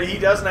can. He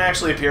doesn't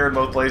actually appear in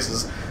both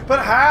places. But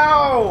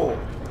how?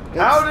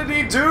 How did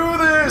he do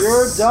this?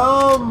 You're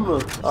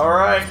dumb.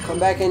 Alright. Come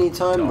back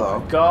anytime, though.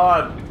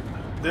 God.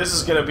 This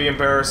is gonna be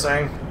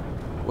embarrassing.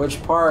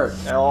 Which part?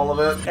 All of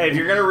it. Hey, if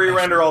you're gonna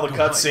re-render all the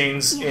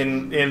cutscenes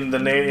in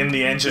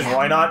the engine,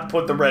 why not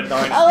put the Red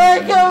 9? I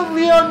like how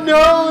Leon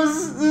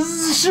knows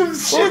this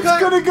shit's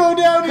gonna go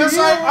down here. Because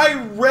I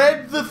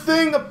read the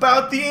thing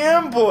about the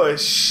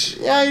ambush.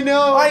 Yeah, I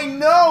know. I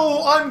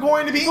know I'm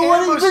going to be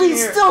ambushed But he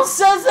here. still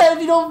says that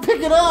if you don't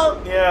pick it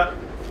up. Yeah.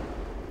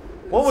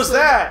 What was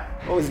that?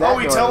 What was that Oh,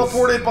 he noise?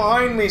 teleported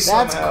behind me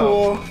somehow. That's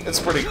cool. It's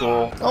pretty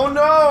cool. Oh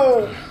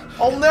no!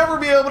 I'll never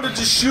be able to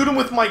just shoot him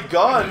with my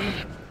gun.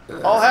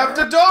 I'll have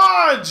to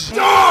dodge!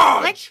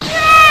 Dodge!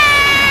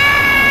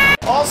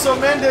 Also,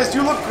 Mendez,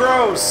 you look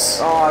gross.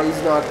 Oh, he's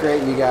not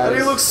great, you guys. But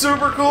he looks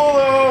super cool,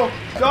 though.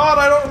 God,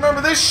 I don't remember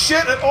this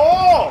shit at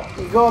all.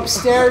 You go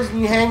upstairs and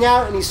you hang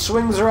out and he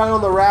swings around on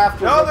the raft.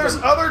 No, there's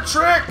other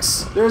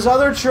tricks. There's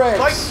other tricks.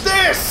 Like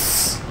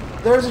this.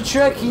 There's a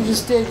trick he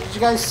just did. Did you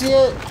guys see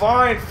it?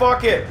 Fine,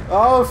 fuck it.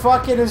 Oh,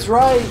 fuck it is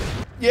right.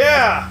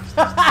 Yeah.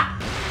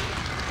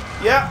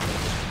 Yeah.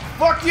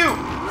 Fuck you.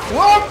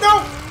 Whoa,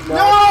 no.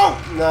 No!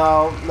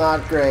 No,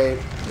 not great.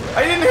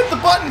 I didn't hit the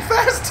button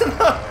fast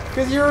enough!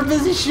 Because you were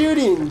busy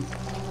shooting.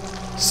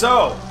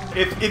 So,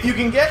 if you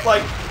can get,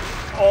 like,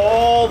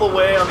 all the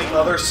way on the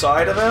other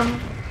side of him,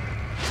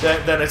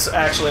 then it's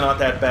actually not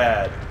that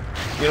bad.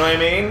 You know what I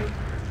mean?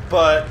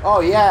 But...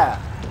 Oh,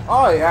 yeah.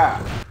 Oh, yeah.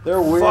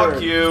 They're weird.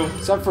 Fuck you.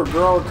 Except for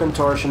girl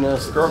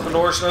contortionists. Girl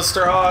contortionists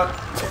are hot.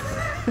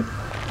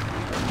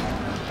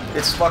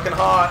 It's fucking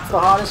hot. It's the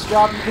hottest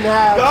job you can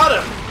have.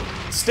 Got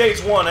him!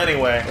 Stage 1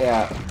 anyway.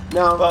 Yeah.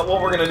 No. But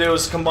what we're gonna do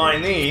is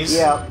combine these.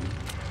 Yeah.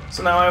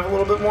 So now I have a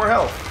little bit more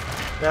health.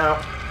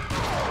 Now,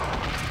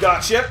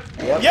 gotcha.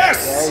 Yep.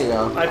 Yes! There you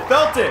go. I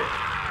felt it.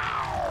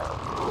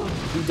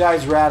 He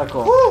dies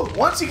radical. Woo!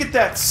 Once you get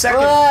that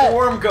second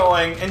form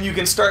going and you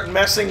can start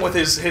messing with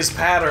his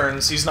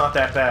patterns, he's not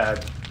that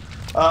bad.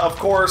 Of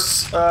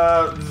course,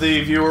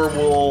 the viewer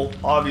will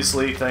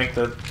obviously think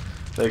that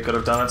they could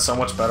have done it so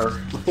much better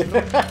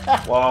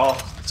while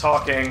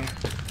talking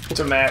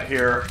to Matt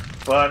here,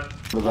 but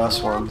The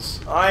best ones.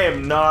 I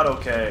am not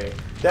okay.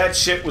 That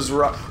shit was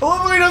rough.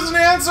 Oh, he doesn't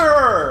answer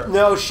her!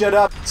 No, shut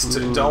up.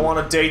 Don't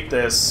want to date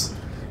this.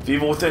 If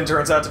Evil Within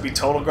turns out to be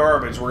total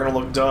garbage, we're gonna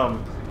look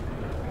dumb.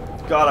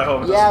 God, I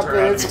hope it doesn't turn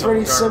out to be it's total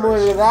pretty garbage.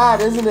 similar to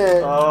that, isn't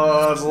it?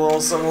 Oh, it's a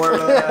little similar to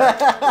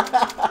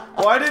that.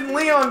 Why didn't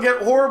Leon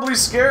get horribly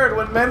scared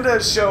when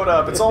Mendez showed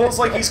up? It's almost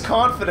like he's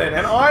confident,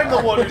 and I'm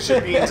the one who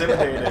should be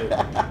intimidated.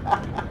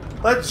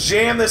 Let's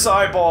jam this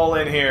eyeball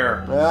in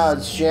here. Yeah,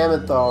 let's jam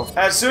it though.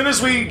 As soon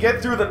as we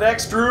get through the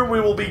next room,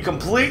 we will be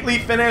completely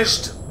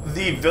finished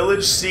the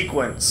village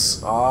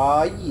sequence.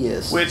 Ah,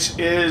 yes. Which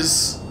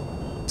is,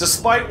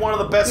 despite one of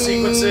the best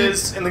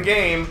sequences in the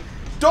game,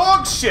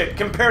 dog shit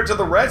compared to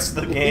the rest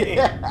of the game.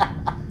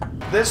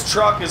 This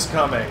truck is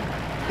coming.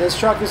 This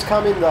truck is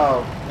coming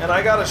though. And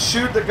I gotta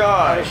shoot the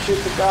guy. Gotta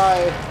shoot the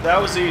guy.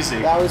 That was easy.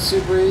 That was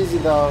super easy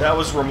though. That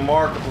was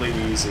remarkably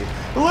easy.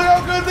 Look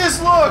how good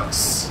this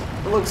looks!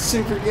 It looks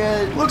super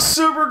good. Looks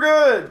super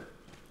good!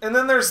 And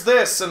then there's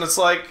this, and it's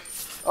like...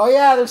 Oh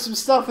yeah, there's some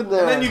stuff in there.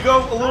 And then you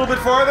go a little bit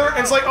farther, and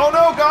it's like, oh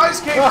no, guys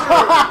came through!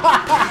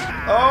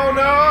 Oh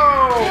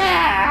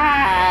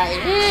no!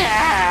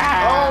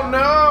 Oh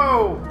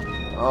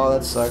no! Oh,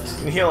 that sucks.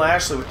 You can heal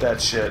Ashley with that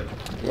shit.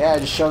 Yeah,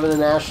 just shove it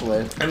in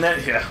Ashley. And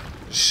then, yeah,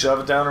 shove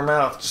it down her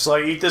mouth. Just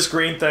like, eat this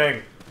green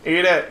thing.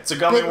 Eat it. It's a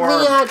gummy But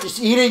worm. Leon, just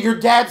eat it. Your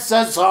dad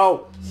says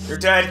so. Your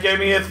dad gave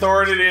me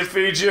authority to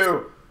feed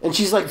you. And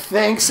she's like,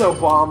 thanks,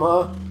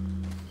 Obama.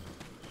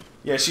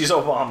 Yeah, she's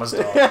Obama's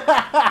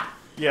daughter.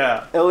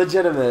 Yeah.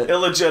 Illegitimate.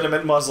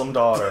 Illegitimate Muslim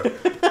daughter.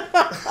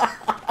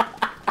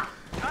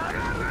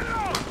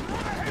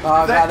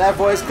 Oh god, that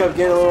voice kept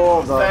getting a little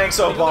old though. Thanks,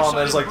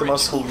 Obama is like the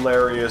most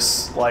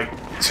hilarious, like,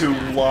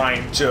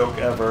 two-line joke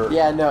ever.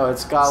 Yeah, no,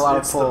 it's got a lot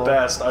of pull. It's the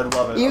best. I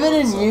love it. Even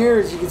in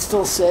years, you can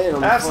still say it.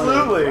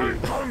 Absolutely.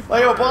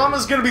 Like,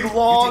 Obama's gonna be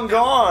long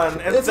gone,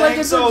 and It's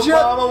thanks, like it's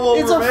Obama will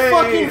It's remain. a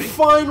fucking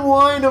fine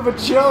wine of a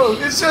joke.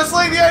 It's just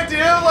like the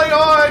idea of like, oh,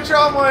 I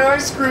dropped my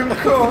ice cream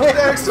cone.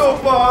 Thanks,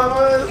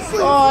 Obama. It's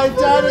like, Oh, I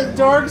died in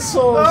Dark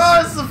Souls.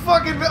 oh, it's the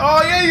fucking.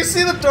 Oh yeah, you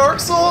see the Dark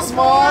Souls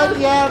mod?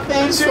 Yeah,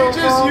 thanks, It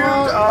changes you.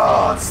 Obama.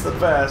 Oh, it's the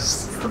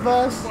best. The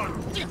best.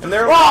 And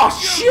they're Oh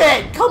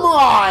shit! Come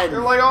they're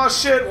on! like, oh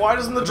shit, why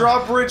doesn't the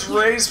drawbridge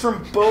raise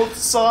from both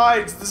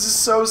sides? This is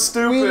so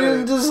stupid. We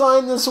didn't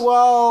design this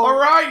well.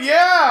 Alright,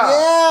 yeah!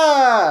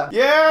 Yeah.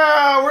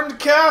 Yeah, we're in the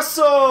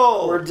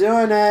castle! We're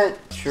doing it.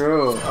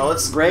 True. Oh,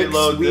 let's Breaks,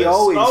 reload we this.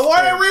 always Oh, why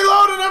do. did I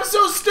reload it? I'm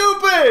so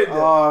stupid!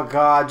 Oh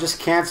god, just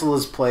cancel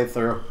this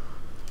playthrough.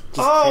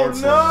 Just Oh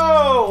cancel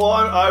no! Well,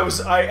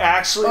 I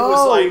actually it. was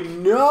Oh like,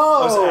 no!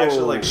 I was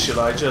actually like, should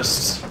I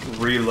just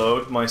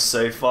reload my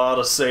save file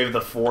to save the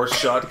 4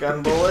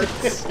 shotgun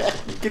bullets?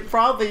 You could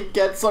probably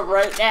get some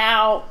right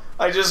now.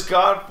 I just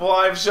got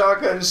 5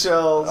 shotgun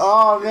shells.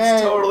 Oh man,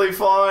 It's totally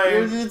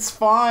fine. It's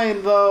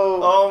fine though.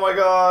 Oh my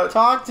god.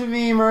 Talk to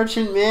me,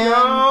 merchant man.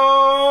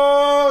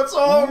 No, it's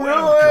all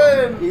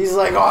ruined. He's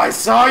like, oh, I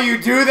saw you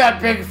do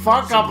that big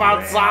fuck up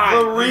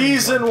outside. The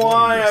reason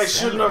why I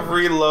shouldn't have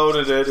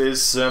reloaded it is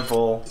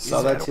simple.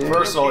 Sell that too.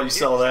 First of all, you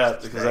sell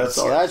that because that's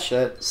Sell that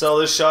shit. sell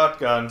this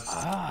shotgun.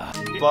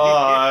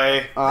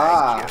 Bye.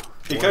 Ah,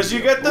 Because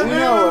you get the We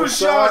know new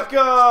what's up.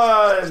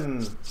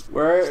 shotgun.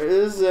 where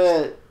is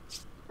it?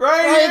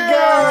 Right Right here.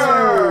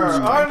 there.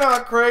 I'm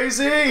not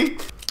crazy.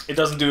 It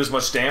doesn't do as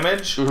much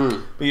damage,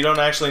 but you don't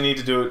actually need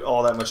to do it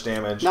all that much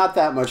damage. Not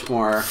that much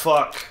more.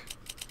 Fuck.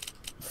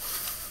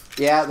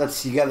 Yeah,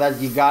 that's you got that.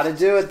 You got to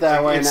do it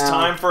that way It's now.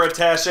 time for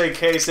Attaché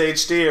Case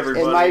HD,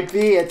 everybody. It might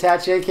be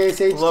Attaché Case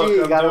HD. Look,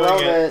 you I'm gotta doing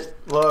love it.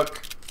 it.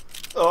 Look. Do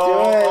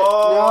Oh, it.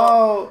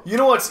 oh. You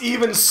know what's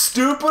even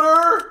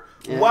stupider?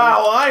 Yeah.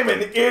 Wow, I'm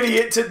an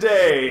idiot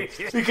today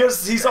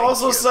because he's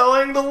also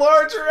selling the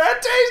larger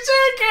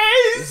attaché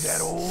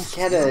case.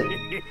 Get it.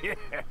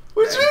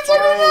 Which means I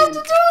don't have to do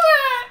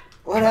that.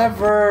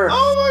 Whatever.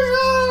 Oh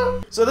my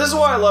god! So this is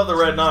why I love the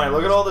Red 9.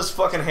 Look at all this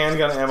fucking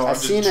handgun ammo. I'm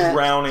seen just it.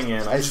 drowning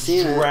in. I'm I've just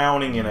seen it.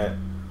 drowning in it.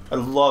 I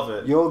love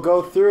it. You'll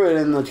go through it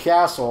in the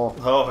castle.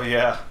 Oh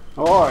yeah.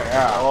 Oh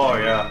yeah. Oh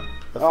yeah.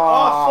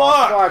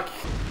 Oh, fuck! fuck.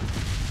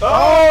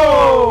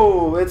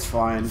 Oh! Oh, it's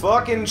fine.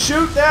 Fucking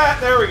shoot that!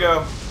 There we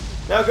go.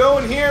 Now go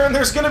in here and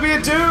there's gonna be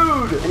a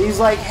dude! And he's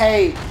like,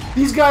 hey,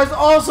 these guys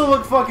also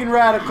look fucking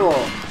radical.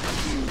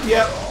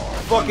 Yep.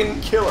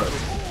 Fucking killer.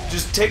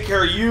 Just take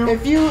care of you.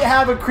 If you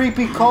have a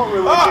creepy cult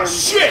religion. Oh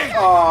shit!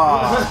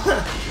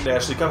 Oh,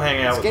 Ashley, come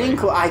hang out it's with getting me.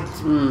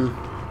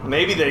 close.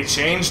 Maybe they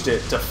changed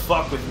it to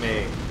fuck with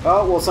me.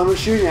 Oh, well, someone's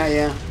shooting at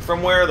you.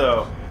 From where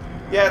though?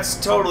 Yeah, it's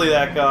totally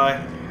that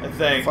guy, I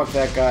think. Fuck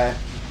that guy.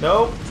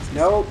 Nope.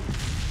 Nope.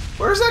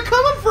 Where's that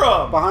coming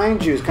from?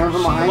 Behind you. It's coming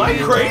from behind Am I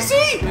you. crazy?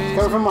 It's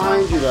coming from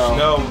behind you, though.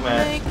 No,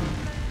 man.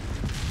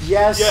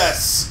 Yes.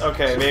 Yes.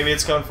 Okay, maybe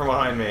it's coming from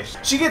behind me.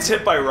 She gets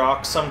hit by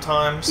rocks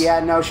sometimes. Yeah,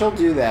 no, she'll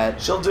do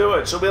that. She'll do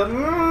it. She'll be like,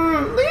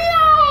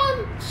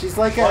 Leon! She's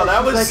like a... Oh,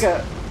 that was... like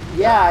a...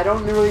 Yeah, I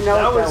don't really know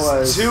what that was. That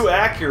was too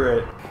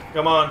accurate.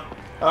 Come on.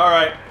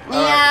 Alright.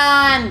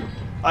 Leon!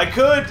 I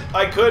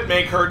could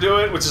make her do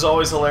it, which is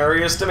always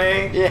hilarious to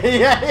me.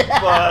 Yeah.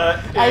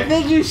 But I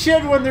think you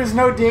should when there's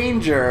no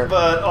danger.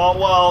 But oh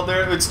well,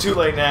 it's too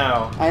late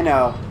now. I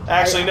know.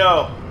 Actually,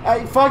 no.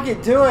 Fuck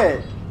it, do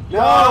it. No.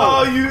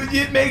 Oh,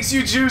 it makes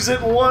you choose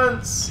it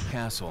once.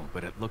 Castle,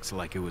 but it looks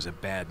like it was a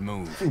bad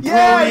move.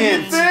 Yeah,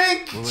 Brilliant. you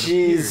think? Well, it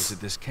Jeez. appears that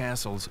this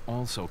castle's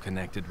also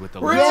connected with the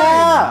Really?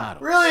 Yeah.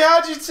 Really?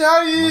 How'd you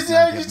tell? Must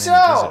not get many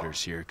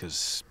visitors here,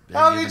 'cause they're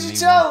How giving could you me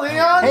tell, one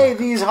Leon? Hey,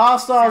 these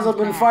hostiles have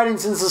been fighting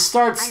since the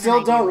start. Still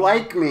Organize don't your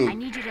like way. I me.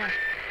 need you to...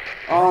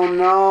 Oh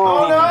no.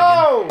 Oh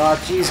no! Oh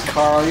jeez,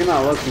 Carl, you're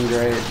not looking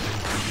great.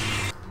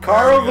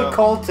 Carl There we the go.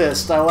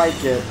 cultist, I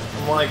like it.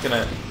 I'm liking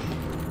it.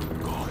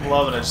 I'm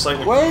loving it. Just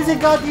like Why has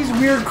it got these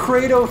weird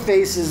Credo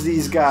faces,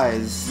 these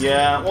guys?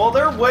 yeah. Well,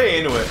 they're way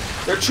into it.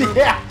 They're true.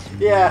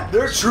 Yeah.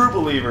 They're true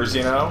believers,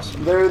 you know.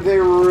 They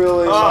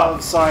really love Oh,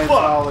 Scientology.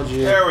 fuck.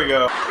 There we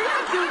go. Do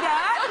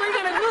that? We're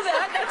gonna do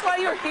that? That's why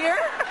you're here?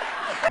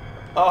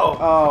 Oh.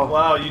 Oh.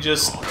 Wow. You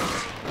just.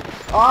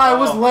 Oh, I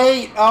was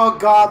late. Oh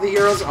god, the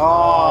heroes.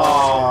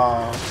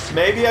 Oh.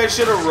 Maybe I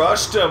should have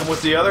rushed him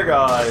with the other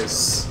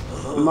guys.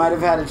 Might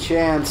have had a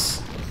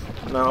chance.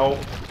 No.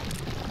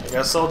 I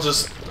guess I'll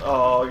just.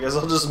 Oh, I guess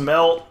I'll just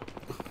melt.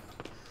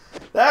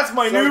 That's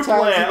my new Sometimes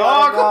plan. you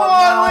gotta- Oh, come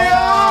on,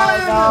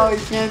 Leon! No,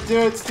 you can't do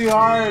it. It's too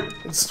hard.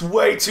 It's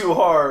way too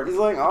hard. He's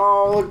like,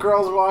 oh, the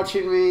girl's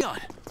watching me.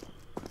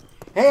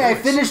 Hey, I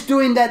finished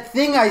doing that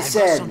thing I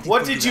said.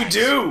 What did you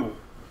do?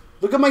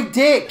 Look at my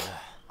dick.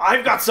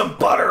 I've got some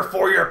butter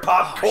for your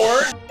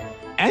popcorn.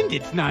 And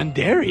it's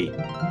non-dairy.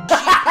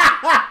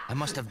 I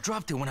must have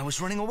dropped it when I was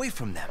running away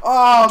from them.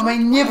 Oh, my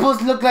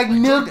nipples look like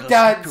milk Your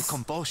duds.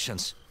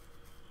 convulsions.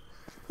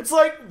 It's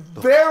like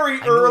very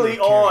know early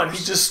you're on. curious.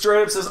 He just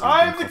straight up says,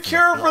 "I have the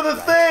cure for the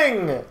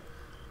thing."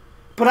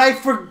 But I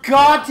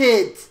forgot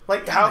it.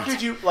 Like, how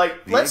could you? Like,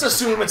 let's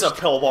assume it's a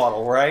pill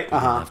bottle, right? I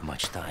don't have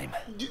much time.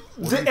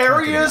 The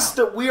areas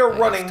that we are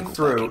running go back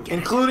through, and get it.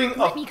 including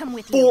Let a me come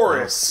with you.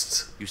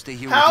 forest. You stay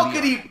here How with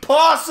could Leon. he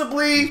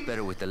possibly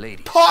Better with the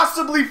ladies.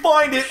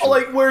 find it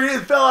like where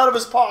it fell out of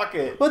his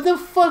pocket? What the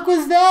fuck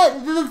was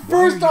that? The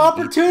first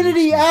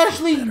opportunity,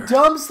 Ashley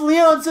dumps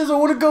Leon, says, I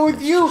want to go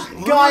with you.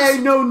 Guy I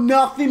know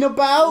nothing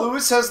about.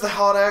 Lewis has the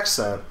hot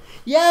accent.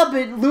 Yeah,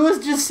 but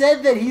Lewis just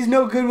said that he's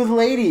no good with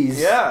ladies.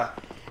 Yeah.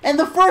 And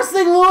the first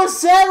thing Lewis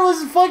said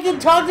was fucking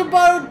talk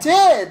about her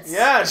tits.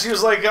 Yeah, and she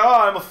was like, "Oh,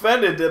 I'm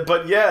offended,"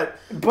 but yet.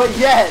 But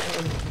yet,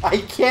 I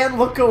can't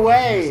look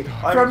away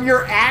from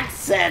your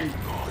accent.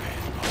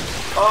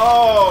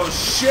 Oh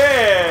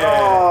shit!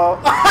 Oh.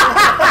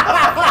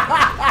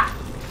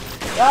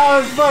 That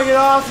was fucking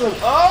awesome.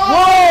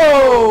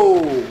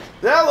 Oh! Whoa!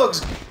 That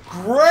looks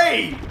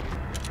great!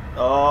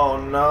 Oh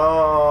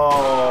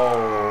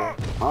no!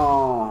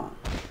 Oh.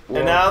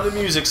 And now the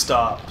music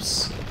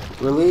stops.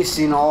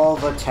 Releasing all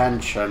the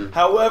tension.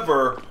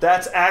 However,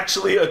 that's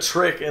actually a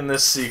trick in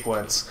this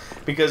sequence.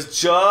 Because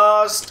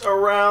just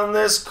around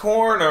this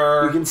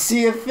corner, You can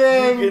see a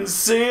thing. you can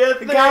see a The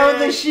thing. guy with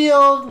the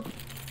shield.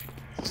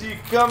 So you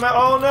come out.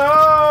 Oh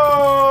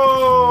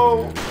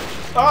no!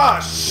 Ah,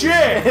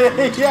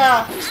 shit!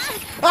 Yeah.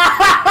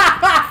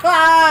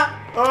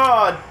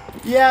 Oh,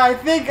 Yeah, I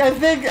think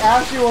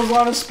Ashley will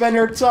want to spend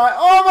her time.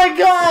 Oh my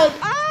god!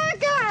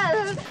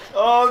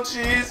 oh,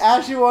 jeez.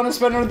 Ashley want to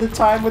spend her the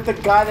time with the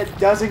guy that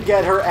doesn't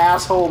get her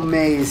asshole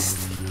maced.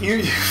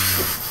 You.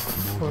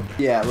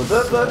 Yeah,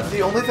 The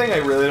only thing I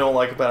really don't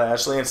like about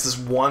Ashley, and it's this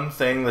one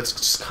thing that's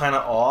just kind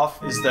of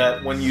off, is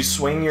that when you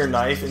swing your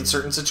knife in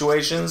certain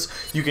situations,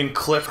 you can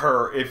clip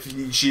her if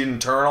she didn't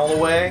turn all the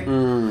way.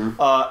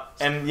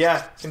 And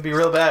yeah, it can be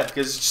real bad,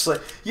 because it's just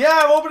like,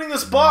 yeah, I'm opening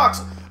this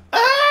box!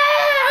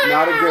 Ah!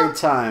 not a great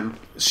time.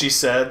 She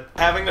said,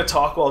 having to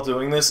talk while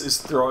doing this is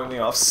throwing me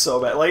off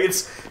so bad. Like,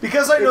 it's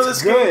because I know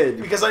It's this good.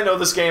 game. Because I know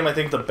this game, I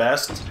think the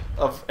best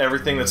of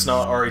everything that's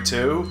not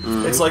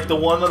RE2. It's like the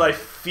one that I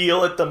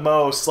feel it the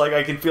most. Like,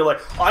 I can feel like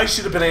I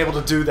should have been able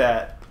to do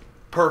that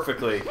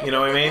perfectly. You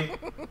know what I mean?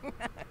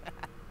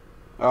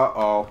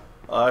 Uh-oh.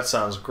 Oh, that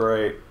sounds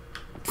great.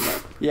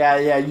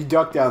 Yeah, you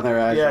duck down there,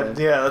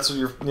 actually. Yeah, that's what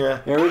you're.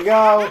 Yeah, Here we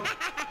go.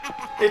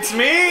 it's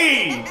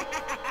me.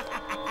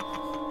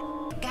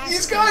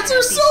 These guys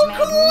are so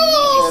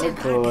cool. They're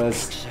the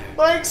coolest.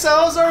 Like,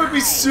 Salazar would be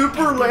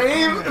super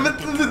lame, but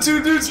the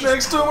two dudes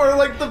next to him are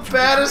like the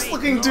baddest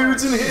looking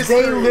dudes in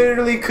history. They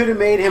literally could have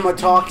made him a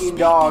talking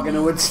dog and it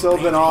would still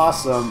been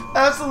awesome.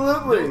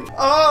 Absolutely.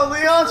 Oh,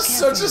 Leon's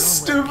such a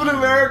stupid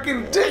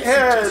American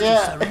dickhead.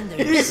 Yeah.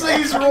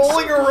 He's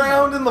rolling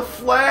around in the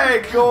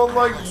flag, going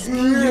like,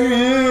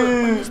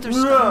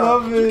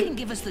 Love You it. can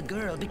give us the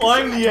girl because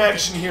I'm the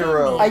action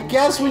hero. I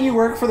guess when you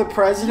work for the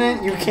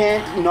president, you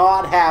can't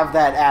not have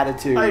that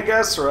attitude. I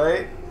guess,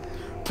 right?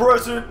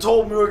 President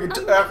told me I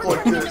could act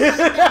like this.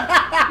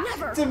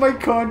 It's in my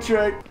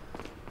contract.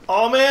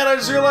 Oh man, I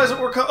just realized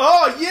that we're coming.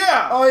 Oh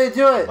yeah! Oh, you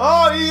do it.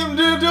 Oh, you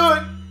didn't do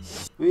it.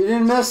 You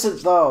didn't miss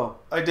it though.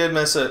 I did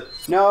miss it.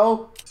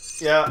 No.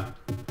 Yeah.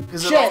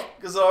 Because Shit.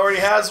 Because it already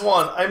has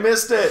one. I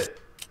missed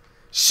it.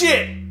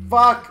 Shit.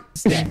 Fuck.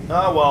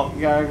 Oh well.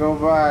 You gotta go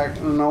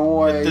back. No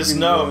way. This you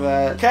can note. do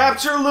that.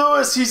 Capture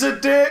Lewis. He's a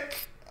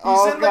dick. He's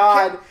Oh in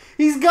God.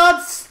 He's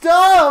got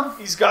stuff.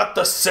 He's got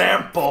the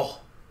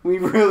sample. We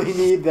really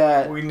need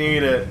that. We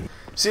need it.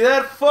 See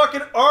that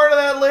fucking art of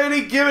that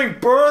lady giving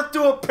birth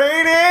to a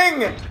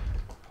painting?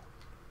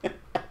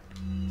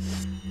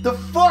 The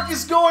fuck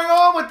is going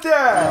on with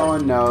that? No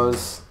one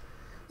knows.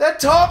 That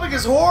topic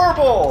is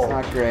horrible. It's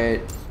not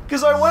great.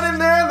 Because I went in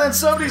there and then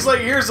somebody's like,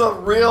 here's a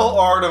real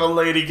art of a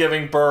lady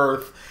giving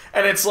birth.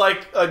 And it's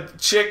like a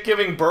chick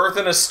giving birth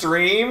in a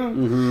stream.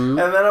 Mm-hmm.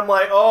 And then I'm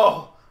like,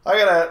 oh, I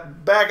gotta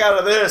back out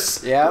of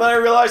this. Yeah. And then I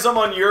realize I'm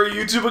on your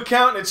YouTube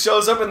account and it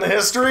shows up in the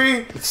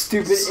history.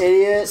 Stupid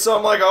idiot. So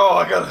I'm like, oh,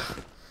 I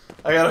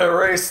gotta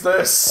erase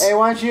this. Hey,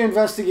 why don't you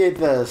investigate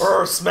this?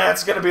 Or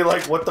Matt's gonna be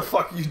like, what the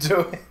fuck are you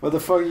doing? What the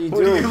fuck are you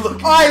What are doing? you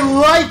looking I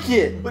like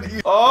it! What are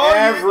you... Oh,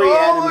 Every look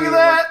enemy at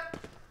that!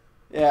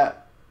 Yeah.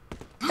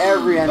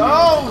 Every enemy.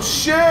 Oh,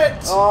 shit!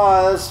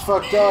 Oh, that's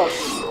fucked up.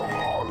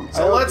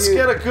 So let's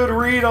get a good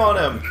read on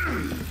him.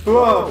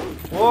 Whoa.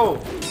 Whoa.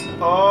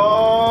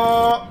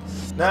 Oh.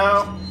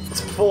 Now,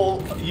 let's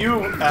pull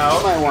you I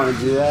out. might want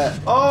to do that.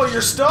 Oh,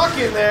 you're stuck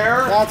in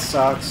there. That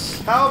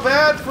sucks. How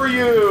bad for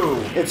you?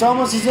 It's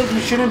almost as if you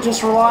shouldn't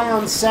just rely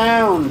on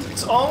sound.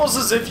 It's almost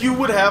as if you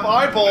would have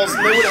eyeballs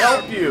and they would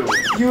help you.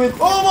 You would...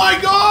 Oh my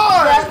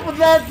god!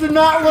 That did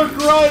not look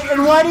right,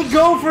 and why'd he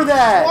go for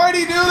that? Why'd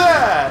he do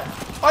that?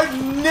 I've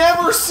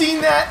never seen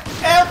that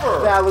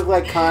ever! That looked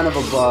like kind of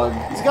a bug.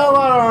 He's got a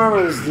lot of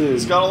armor, this dude.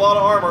 He's got a lot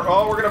of armor.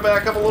 Oh, we're gonna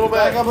back up a little bit.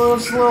 Back up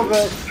just a little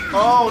bit.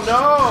 Oh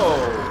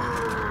no!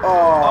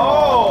 Oh.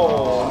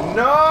 Oh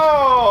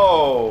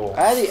no!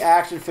 I had the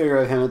action figure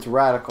of him. It's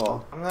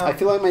radical. I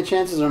feel like my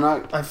chances are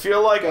not... I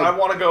feel like I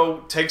want to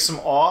go take some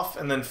off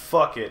and then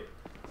fuck it.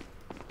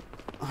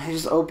 I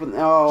just opened...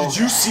 Oh. Did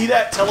you see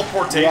that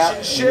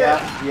teleportation shit?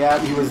 Yeah,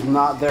 he was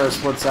not there a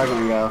split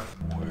second ago.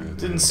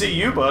 Didn't see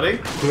you, buddy.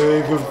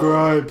 Plague of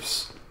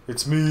gripes.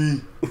 It's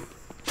me.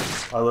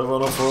 I live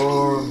on a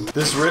farm.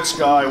 This rich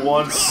guy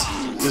once,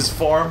 his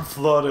farm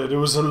flooded. It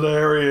was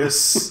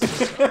hilarious.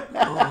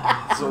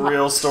 It's a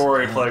real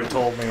story Plague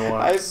told me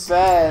once. I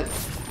bet.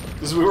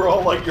 Because we were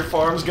all like, your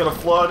farm's gonna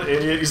flood,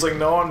 idiot. He's like,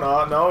 no, I'm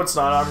not. No, it's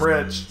not. I'm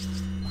rich.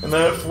 And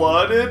then it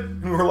flooded,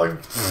 and we were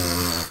like...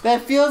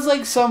 That feels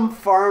like some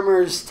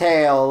farmer's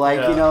tale, like,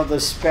 Yeah. you know, the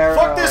sparrow.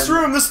 Fuck this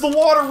room! This is the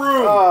water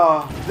room!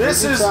 Oh,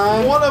 this is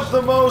one of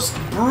the most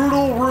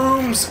brutal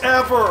rooms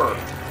ever!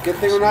 Good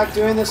thing we're not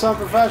doing this on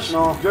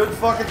professional. Good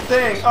fucking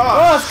thing.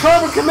 Oh, it's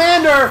Carbon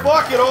Commander!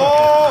 Fuck it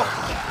all!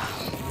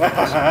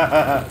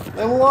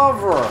 They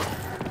love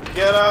her.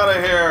 Get out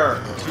of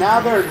here.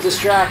 Now they're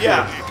distracted.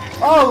 Yeah.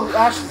 Oh,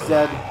 Ashley's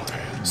dead.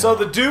 So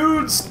the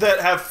dudes that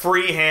have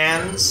free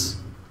hands,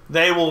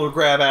 they will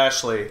grab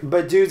Ashley.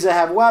 But dudes that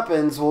have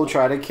weapons will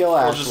try to kill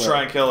Ashley. We'll just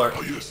try and kill her.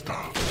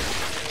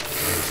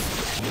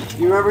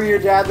 You remember your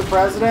dad, the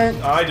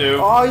president? I do.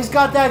 Oh, he's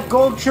got that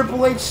gold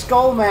Triple H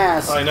skull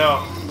mask. I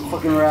know.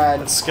 Fucking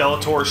rad. That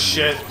Skeletor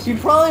shit. He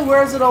probably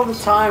wears it all the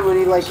time when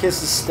he, like,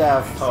 kisses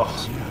Steph. Oh,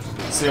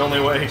 it's the only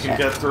way he can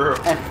get through.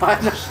 And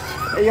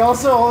he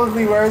also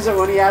only wears it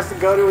when he has to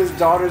go to his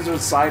daughter's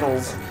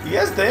recitals.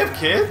 Yes, they have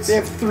kids? They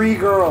have 3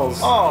 girls.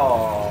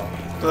 Oh.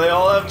 Do they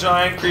all have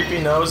giant creepy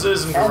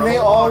noses and And they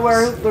all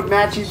wear the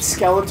matching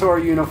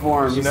Skeletor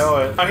uniforms. You know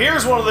it. Now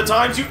here's one of the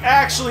times you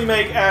actually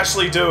make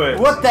Ashley do it.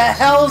 What the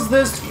hell's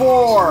this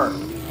for?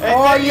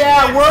 Oh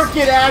yeah, work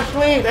it,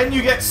 Ashley! Then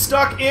you get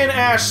stuck in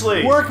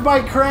Ashley. Work my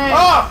crank!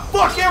 Ah,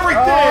 fuck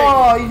everything!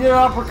 Oh, you did an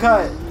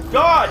uppercut.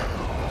 God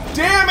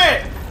damn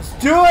it!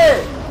 Do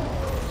it!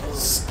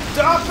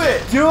 Stop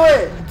it! Do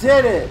it!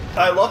 Did it!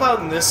 I love how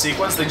in this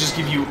sequence they just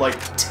give you like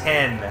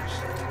 10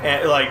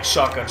 like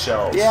shotgun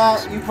shells.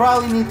 Yeah, you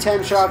probably need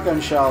 10 shotgun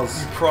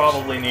shells. You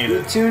probably need You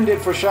it. tuned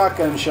it for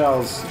shotgun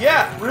shells.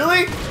 Yeah,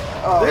 really?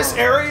 Oh. This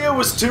area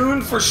was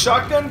tuned for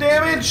shotgun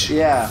damage?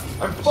 Yeah.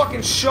 I'm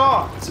fucking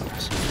shocked.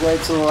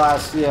 Wait till the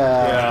last,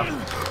 Yeah.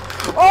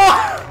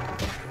 Oh!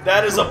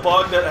 That is a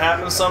bug that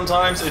happens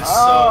sometimes. It's so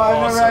I've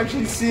awesome. never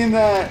actually seen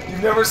that.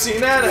 You've never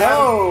seen that?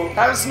 No. It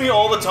happens to me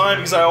all the time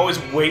because I always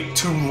wait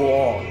too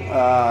long.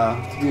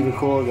 To be the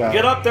cool guy.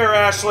 Get up there,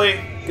 Ashley.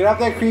 Get up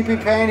that creepy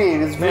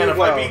painting. It's Man, if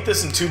Vigo. I beat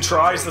this in 2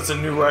 tries, that's a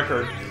new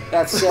record.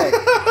 That's sick.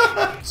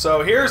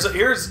 So here's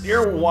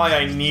why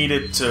I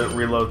needed to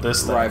reload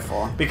this thing.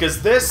 Rifle.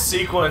 Because this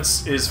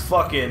sequence is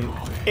fucking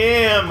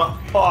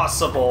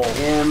impossible.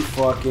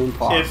 Fucking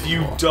possible. If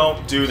you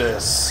don't do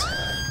this.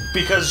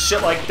 Because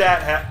shit like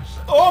that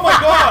oh my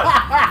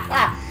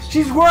god!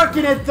 She's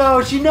working it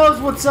though. She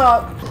knows what's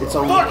up. It's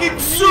a fucking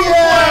suplex!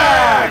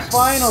 Yeah!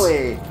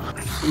 Finally.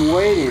 Been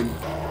waiting.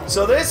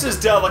 So this is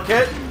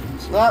delicate.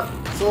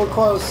 Oh, it's a little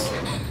close.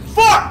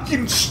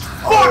 Fucking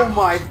Oh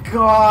my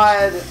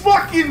god.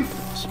 Fucking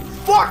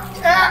fuck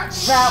That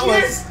shit.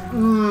 was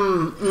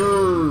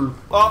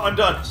Oh, I'm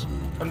done.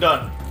 I'm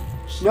done.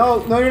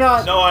 No, no, you're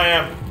not. No, I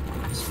am.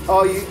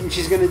 Oh,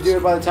 she's gonna do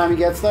it by the time he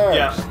gets there?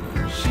 Yeah.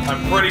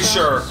 I'm pretty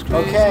sure.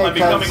 Okay, I'm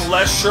becoming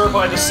less sure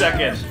by the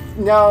second.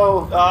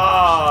 No.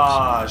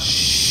 Ah,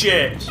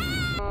 shit.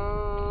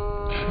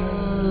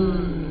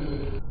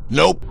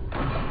 Nope.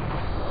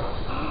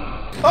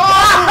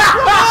 Oh,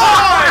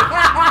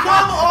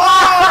 come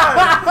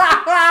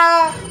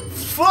on!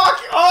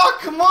 Fuck! Oh,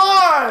 come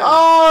on!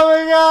 Oh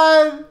my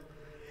god!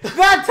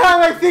 That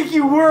time I think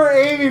you were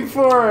aiming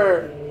for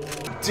her.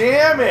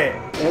 Damn it!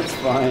 It's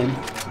fine.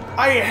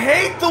 I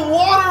hate the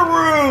water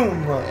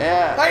room!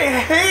 Yeah. I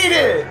hate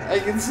it! I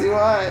can see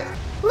why.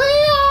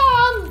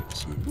 Leon!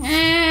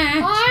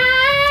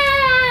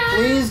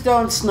 Please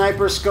don't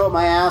sniper scope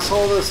my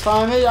asshole this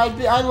time.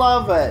 I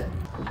love it.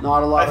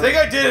 Not a lot. I think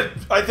I did it.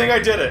 I think I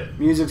did it.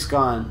 Music's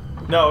gone.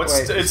 No,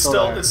 it's Wait, it's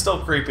still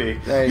creepy.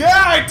 There you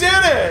Yeah, I did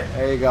it!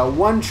 There you go.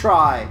 One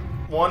try.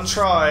 One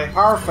try.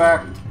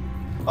 Perfect.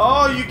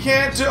 Oh, you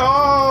can't do.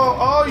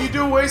 Oh, you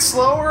do way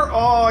slower.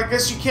 Oh, I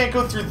guess you can't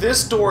go through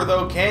this door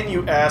though, can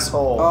you,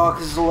 asshole? Oh,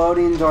 because it's a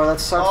loading door. That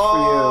sucks for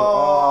you.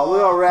 Oh,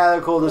 look how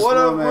radical this what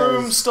room is. What a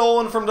room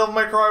stolen from Devil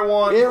May Cry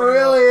 1. It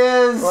really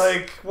is.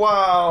 Like,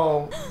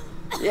 wow.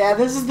 Yeah,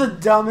 this is the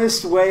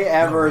dumbest way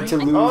ever to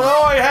lose. Oh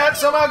no, I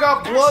somehow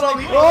got blood on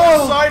the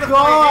other side of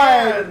my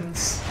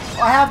hands.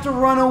 I have to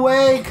run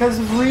away because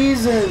of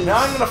reasons. Now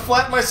I'm gonna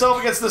flatten myself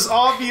against this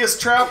obvious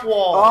trap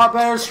wall. Oh, I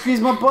better squeeze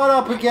my butt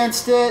up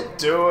against it.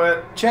 Do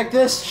it. Check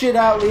this shit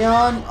out,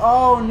 Leon.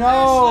 Oh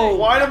no.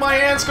 Why do my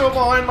hands go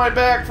behind my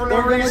back for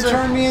no reason? They're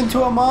gonna turn me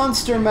into a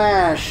monster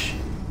mash.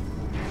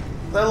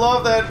 I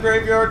love that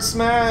graveyard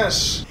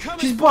smash.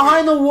 She's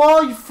behind the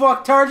wall, you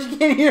fucktard. She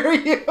can't hear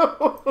you.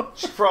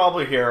 She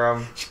probably hear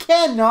him. She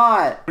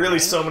cannot. Really,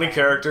 so many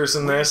characters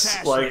in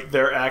this, like,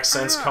 their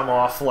accents come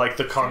off like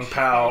the Kung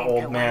Pao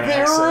old man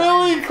They're accent.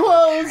 really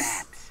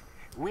close.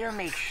 We'll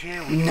make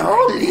sure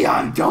No,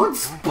 Leon, don't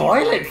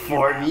spoil it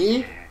for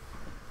me.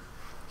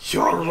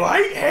 Your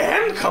right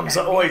hand comes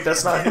up. Oh, wait,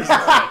 that's not his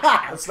line.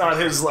 That's not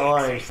his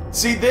line.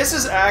 See, this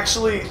is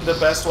actually the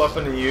best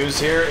weapon to use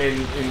here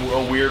in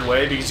a weird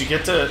way because you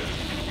get to,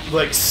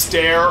 like,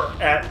 stare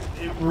at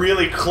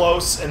really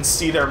close and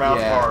see their mouth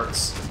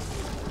parts.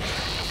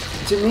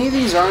 To me,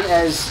 these aren't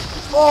as...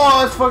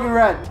 Oh, it's fucking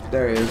red.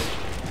 There he is.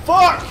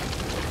 Fuck!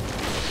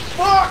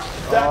 Fuck!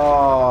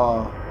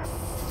 Oh.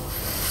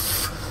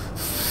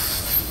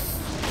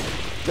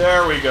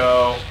 There we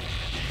go.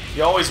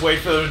 You always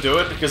wait for them to do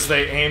it because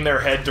they aim their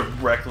head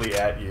directly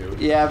at you.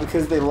 Yeah,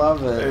 because they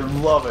love it. They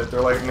love it.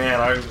 They're like, man,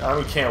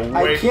 I can't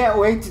wait. I can't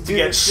wait to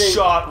get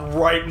shot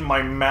right in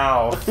my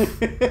mouth.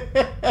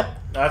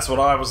 That's what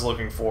I was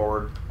looking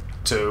forward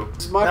to.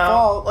 It's my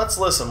fault. Let's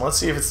listen. Let's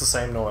see if it's the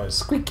same noise.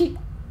 Squeaky.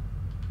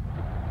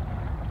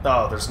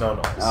 Oh, there's no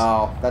noise.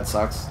 Oh, that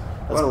sucks.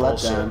 That's what a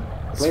bullshit. letdown.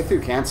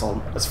 Playthrough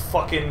canceled. That's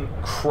fucking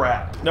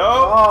crap. No.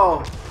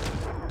 Oh.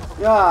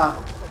 Yeah.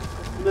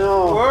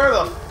 No. Where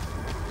the?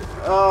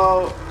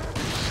 Oh.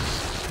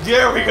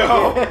 There we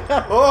go.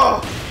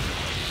 Oh.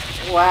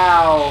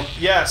 Wow.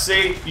 Yeah,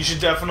 see? You should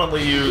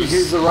definitely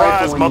use the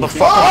rifle, motherfucker.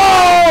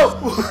 Oh!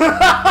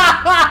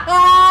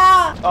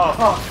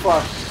 Oh,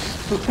 fuck.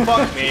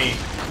 Fuck me.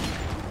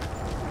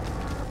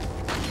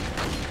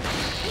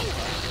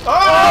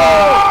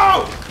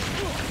 Oh!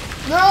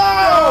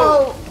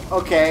 No!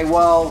 Okay,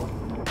 well,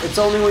 it's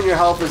only when your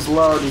health is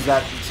low does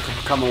that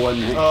become a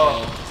one-hit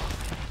kill.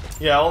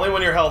 Yeah, only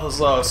when your health is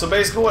low. So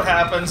basically what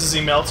happens is he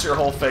melts your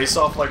whole face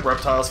off like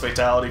Reptile's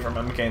Fatality from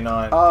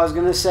MK9. Oh, I was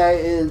gonna say,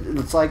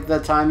 it's like the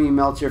time you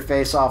melt your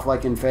face off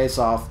like in Face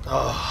Off.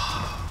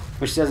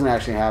 Which doesn't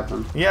actually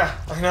happen. Yeah,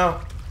 I know.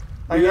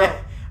 I know.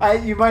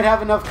 You might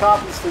have enough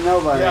copies to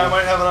know by now. Yeah, I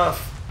might have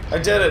enough. I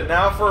did it.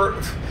 Now for...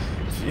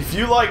 If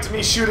you liked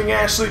me shooting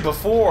Ashley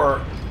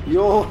before...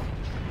 You'll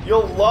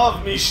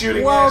love me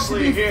shooting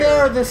Ashley here. Well, to be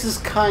fair, this is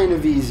kind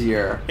of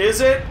easier.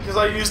 Is it? Because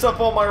I used up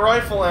all my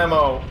rifle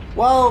ammo.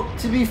 Well,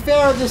 to be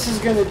fair, this is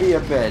gonna be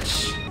a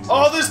bitch.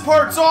 Oh, this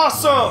part's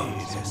awesome!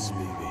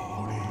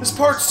 This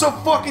part's so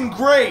fucking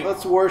great!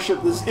 Let's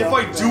worship this If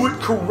I do it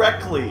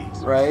correctly.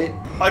 Right?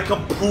 I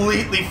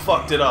completely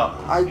fucked it up.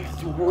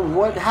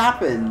 What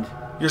happened?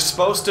 You're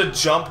supposed to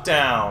jump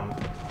down,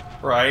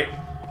 right?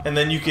 And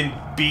then you can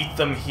beat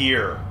them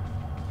here.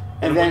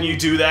 And when you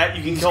do that,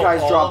 you can kill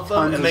all of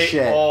them, and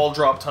they all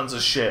drop tons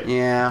of shit.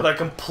 Yeah. But I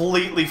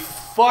completely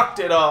fucked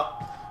it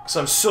up, because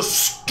I'm so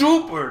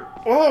stupid.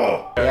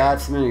 Oh! Yeah,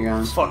 it's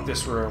minigun. Fuck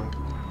this room.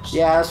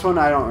 Yeah, this one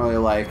I don't really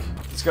like.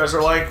 These guys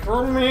are like,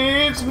 for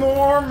me, it's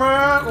more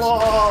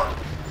Matlock.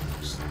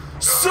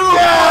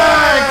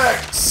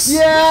 Suplex!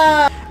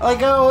 Yeah!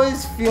 Like, I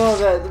always feel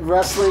that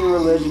wrestling and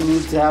religion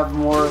needs to have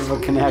more of a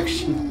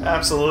connection.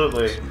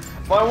 Absolutely.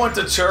 If I went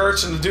to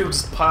church and the dude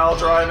was pile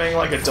driving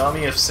like a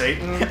dummy of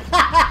Satan...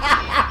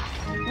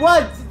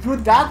 What?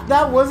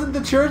 That wasn't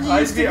the church you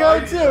used to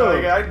go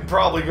to? I'd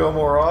probably go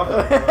more often.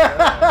 Look at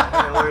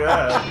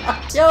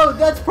that. Yo,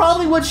 that's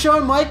probably what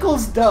Shawn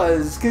Michaels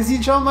does, because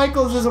Shawn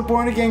Michaels is a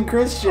born-again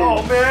Christian.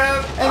 Oh,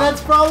 man. And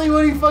that's probably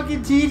what he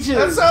fucking teaches.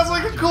 That sounds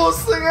like the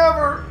coolest thing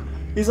ever.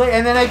 He's like,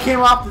 and then I came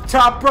off the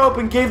top rope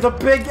and gave the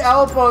big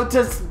elbow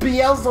to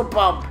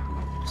Beelzebub.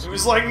 He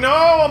was like, no,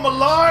 I'm a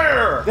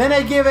liar! Then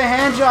I gave a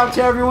hand job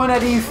to everyone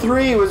at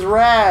E3. It was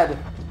rad.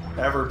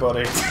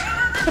 Everybody.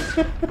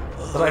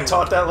 But I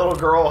taught that little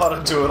girl how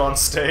to do it on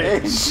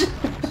stage.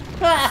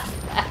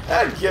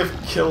 That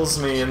gift kills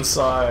me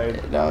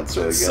inside. No, it's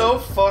really good. So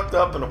fucked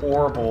up and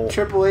horrible.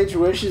 Triple H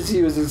wishes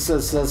he was as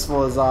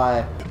successful as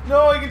I.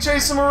 No, I can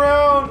chase him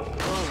around.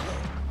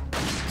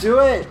 Do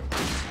it.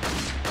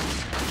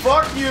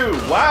 Fuck you.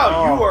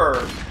 Wow, you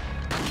are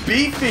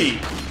beefy.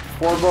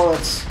 4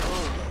 bullets.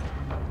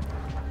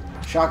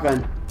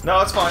 Shotgun. No,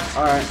 it's fine.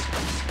 Alright.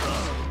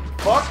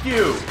 Fuck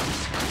you.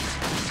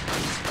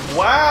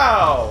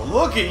 Wow,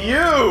 look at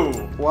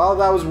you. Well,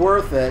 that was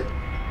worth it.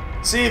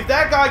 See, if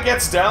that guy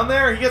gets down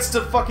there, he gets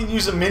to fucking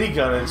use a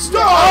minigun and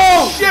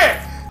oh shit!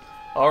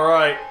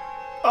 Alright.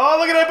 Oh,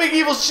 look at that big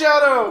evil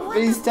shadow!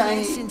 He's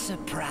tiny.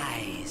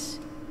 Surprise.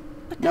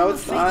 No,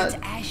 it's not.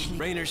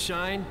 Rain or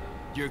shine,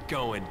 you're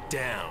going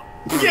down.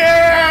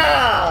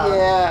 Yeah!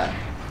 Yeah.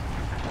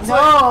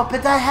 No,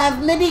 but I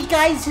have many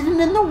guys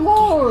hidden in the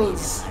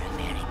walls.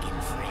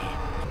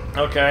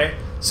 Okay,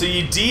 so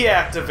you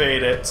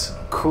deactivate it.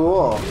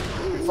 Cool.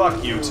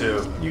 Fuck you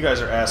two. You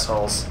guys are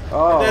assholes.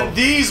 Oh. And then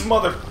these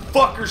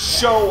motherfuckers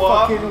show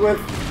up. Fucking with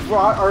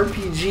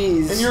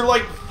RPGs. And you're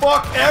like,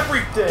 fuck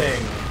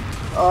everything.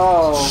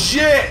 Oh.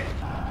 Shit.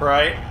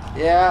 Right?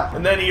 Yeah.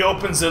 And then he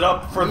opens it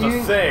up for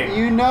the thing.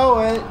 You know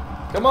it.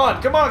 Come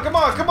on, come on, come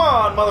on, come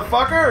on,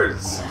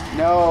 motherfuckers.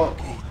 No.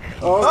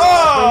 Oh,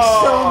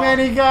 there's so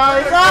many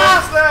guys.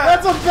 Ah!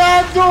 That. That's a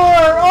bad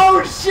door.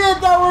 Oh shit,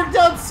 that worked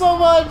out so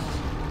much.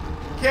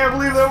 Can't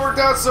believe that worked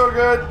out so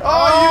good.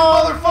 Oh,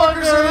 you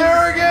motherfuckers are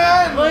there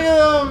again! Look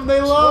at them,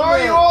 they love Why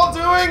it. are you all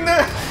doing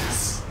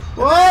this?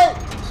 What?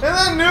 And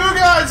then new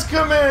guys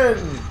come in!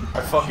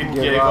 I fucking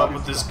gave up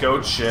with this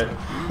goat shit.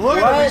 Look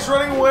at him, he's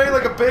running away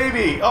like a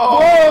baby. Oh!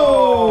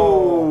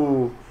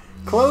 Whoa!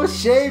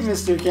 Close shave,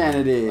 Mr.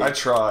 Kennedy. I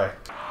try.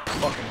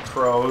 Fucking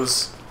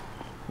crows.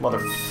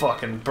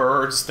 Motherfucking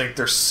birds think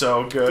they're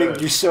so good.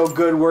 Think you're so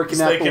good working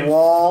at the They can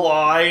wall.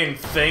 fly and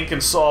think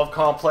and solve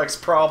complex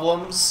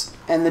problems.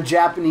 And the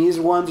Japanese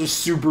ones are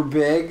super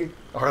big.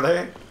 Are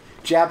they?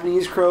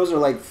 Japanese crows are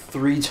like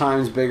 3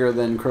 times bigger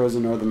than crows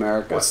in North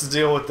America. What's the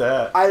deal with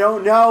that? I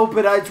don't know,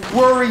 but it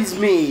worries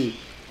me.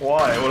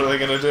 Why? What are they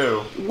gonna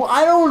do? Well,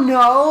 I don't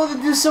know.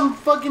 They do some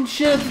fucking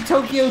shit at the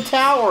Tokyo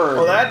Tower.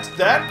 Well,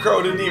 that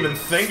crow didn't even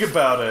think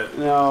about it.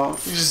 No.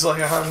 He's just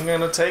like, I'm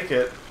gonna take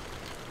it.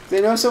 They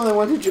know someone that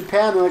went to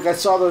Japan, they're like, I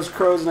saw those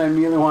crows and I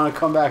immediately want to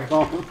come back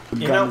home.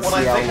 You know, when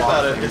I think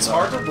about it, it's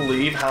hard to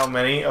believe how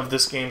many of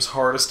this game's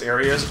hardest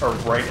areas are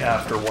right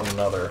after one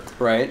another.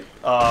 Right.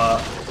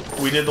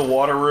 We did the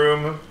water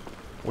room,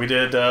 we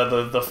did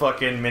the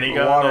fucking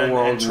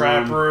minigun and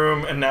trap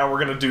room, and now we're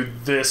gonna do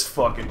this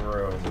fucking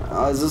room.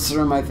 Is this the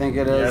room I think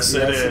it is? Yes,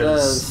 it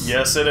is.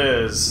 Yes, it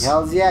is.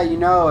 Hells yeah, you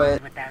know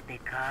it.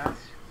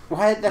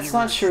 What? That's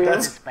not true.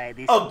 That's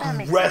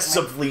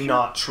aggressively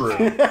not true.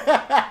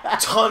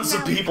 Tons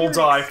of people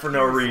die for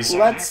no reason.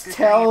 Let's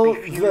tell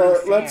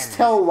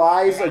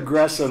lies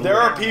aggressively. There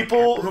are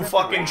people who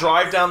fucking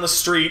drive down the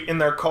street in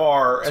their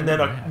car and then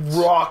a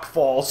rock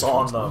falls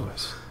on them.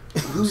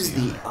 Who's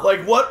the...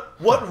 Like,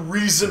 what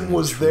reason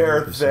was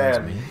there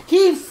then?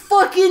 He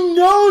fucking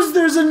knows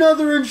there's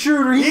another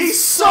intruder! He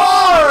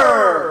saw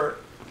her!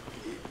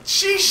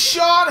 She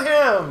shot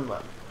him!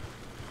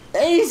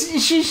 Hey,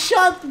 she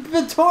shot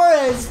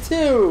Torres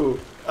too!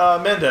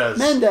 Mendez.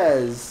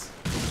 Mendez.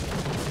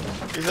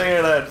 You're thinking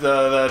of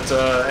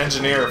that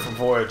engineer from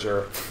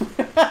Voyager.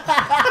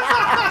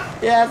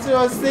 Yeah, that's what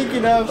I was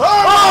thinking of.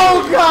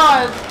 Oh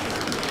God!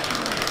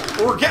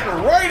 We're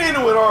getting right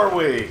into it, are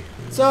we?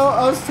 So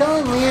I was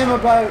telling Liam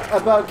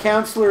about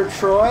Counselor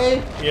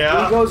Troy.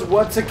 Yeah. He goes,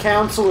 "What's a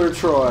Counselor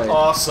Troy?"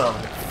 Awesome.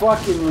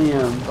 Fucking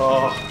Liam.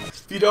 Oh,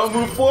 if you don't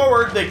move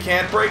forward, they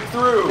can't break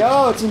through.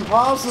 No, it's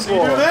impossible. So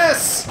you do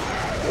this.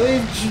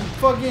 These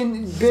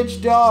fucking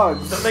bitch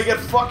dogs. Then they get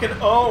fucking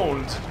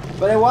owned.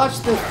 But I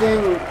watched the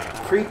thing,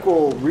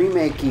 prequel,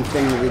 remakey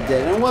thing that they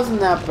did, and it wasn't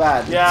that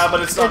bad. Yeah,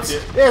 but it's not.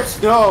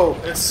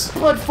 It's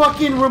But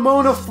fucking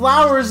Ramona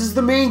Flowers is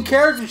the main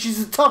character.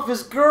 She's the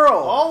toughest girl.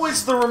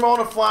 Always the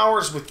Ramona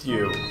Flowers with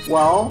you.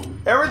 Well,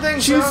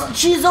 everything's.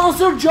 She's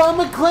also John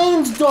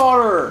McClane's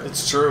daughter.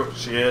 It's true.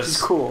 She is.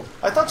 She's cool.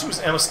 I thought she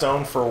was Emma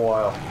Stone for a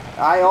while.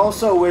 I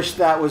also wish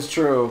that was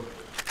true.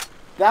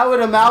 That would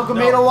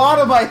amalgamate a lot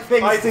of my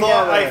things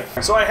together.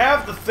 So I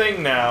have the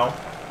thing now.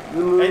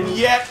 And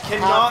yet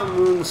cannot. Half a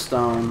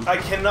moonstone. I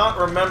cannot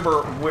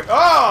remember where.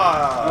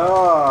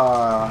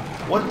 Ah!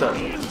 What the?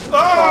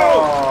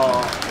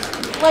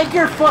 Oh! Like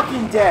you're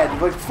fucking dead.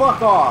 Like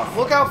fuck off.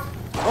 Look how.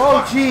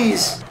 Oh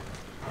jeez.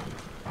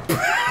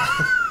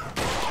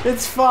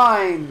 It's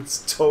fine.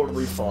 It's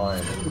totally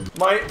fine.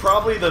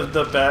 Probably the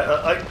best.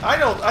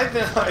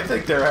 I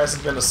think there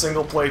hasn't been a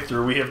single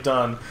playthrough we have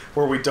done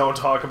where we don't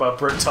talk about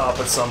Bricktop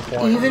at some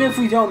point. Even if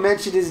we don't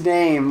mention his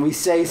name, we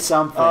say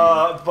something.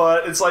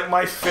 But it's like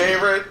my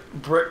favorite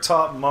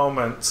Bricktop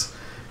moment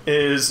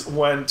is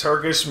when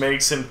Turkish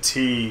makes him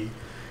tea.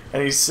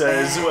 And he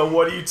says, well,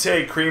 what do you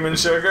take, cream and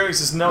sugar? He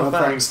says, no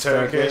thanks,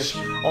 Turkish.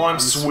 Oh, I'm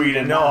sweet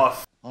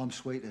enough. I'm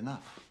sweet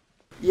enough.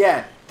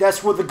 Yeah,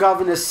 that's what the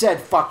governor said,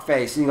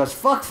 fuckface. And he goes,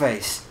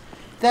 fuckface?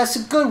 That's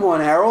a good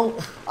one, Errol.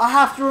 I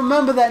have to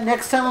remember that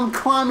next time I'm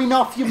climbing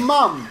off your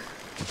mum.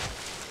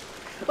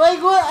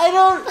 Like, what? I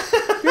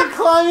don't... You're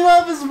climbing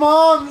off his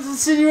mom,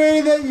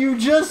 insinuating that you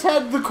just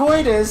had the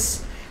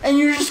coitus, and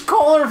you just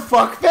call her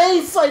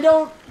fuckface? I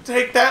don't...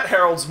 Take that,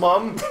 Harold's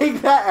mum.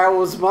 Take that,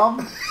 Errol's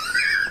mum.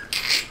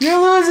 You're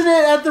losing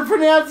it at the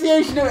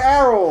pronunciation of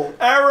Errol.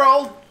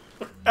 Errol!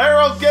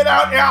 Errol, get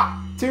out here!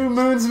 2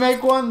 moons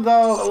make one,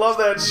 though. I love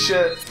that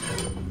shit.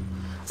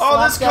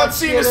 Oh, this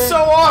cutscene is so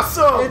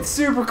awesome! It's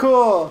super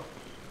cool.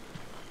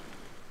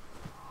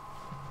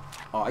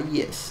 Oh,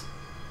 yes.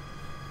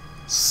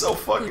 So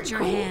fucking Put your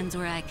cool. hands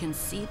where I can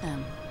see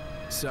them.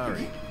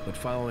 Sorry, but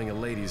following a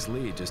lady's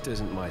lead just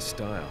isn't my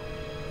style.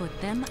 Put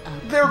them up.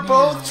 They're now.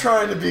 both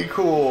trying to be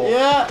cool.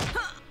 Yeah.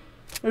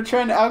 They're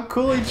trying to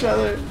outcool each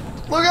other.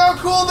 Look how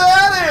cool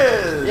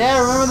that is!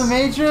 Yeah, remember the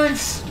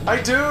Matrix?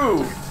 I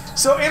do.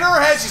 So in her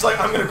head, she's like,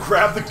 I'm gonna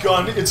grab the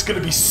gun. It's gonna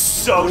be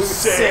so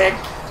sick.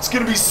 It's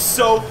gonna be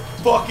so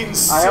fucking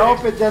sick. I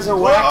hope it doesn't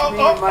whack me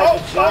in my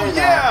vagina. Oh,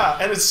 yeah!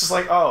 And it's just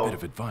like, oh. Bit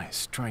of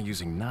advice: try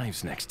using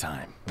knives next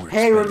time.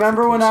 Hey,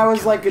 remember when I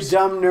was like a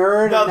dumb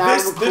nerd Now and now I'm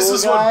a cool this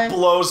is guy? what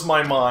blows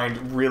my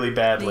mind really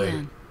badly.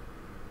 Man,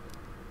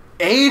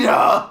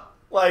 Ada!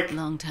 Like,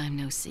 long time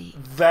no see.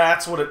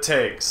 that's what it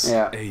takes.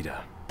 Yeah.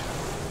 Ada.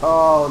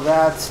 Oh,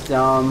 that's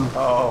dumb.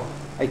 Oh.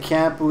 I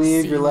can't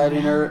believe you're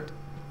letting her...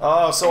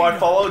 Oh, so I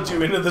followed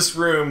you into this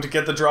room to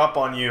get the drop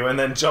on you and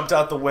then jumped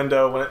out the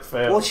window when it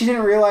failed. Well, she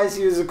didn't realize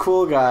he was a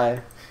cool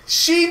guy.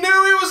 She knew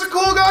he was a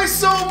cool guy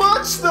so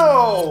much,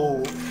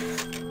 though!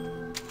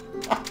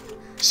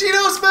 She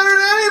knows better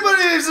than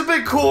anybody he's a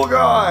big cool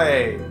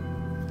guy!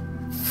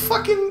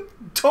 Fucking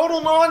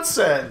total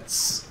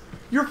nonsense!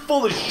 You're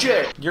full of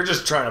shit! You're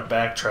just trying to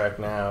backtrack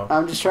now.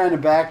 I'm just trying to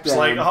back It's down.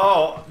 like,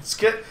 oh, let's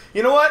get...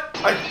 You know what?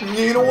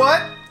 You know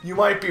what? You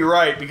might be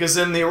right, because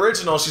in the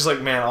original, she's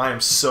like, man, I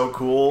am so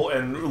cool,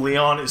 and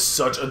Leon is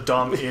such a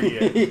dumb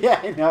idiot. Yeah,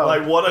 I know.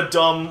 Like, what a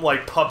dumb,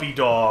 like, puppy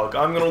dog.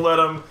 I'm gonna let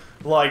him,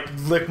 like,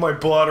 lick my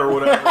butt or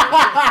whatever,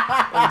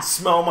 and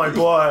smell my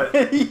butt.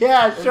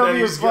 Yeah, show me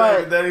your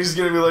butt. Then he's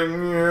gonna be like,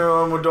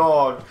 yeah, I'm a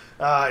dog.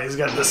 Ah, he's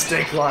got the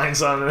stink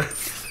lines on it.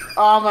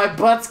 Oh, my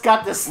butt's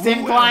got the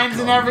stink lines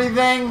and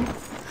everything.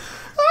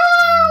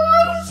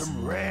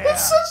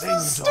 It's such a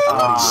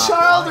stupid,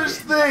 childish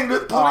thing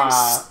that putting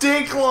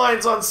stink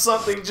lines on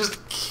something just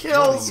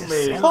kills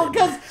me. Well,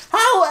 because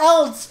how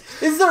else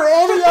is there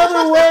any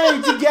other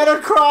way to get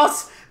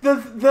across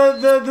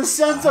the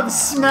sense of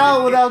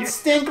smell without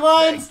stink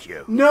lines?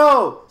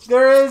 No,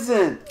 there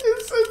isn't.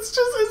 It's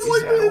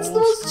the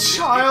most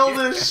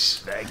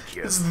childish.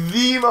 It's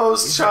the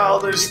most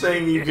childish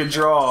thing you could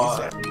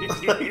draw.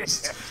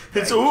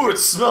 Ooh, it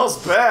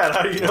smells bad.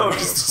 How do you know?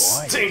 Just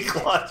a stink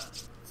line.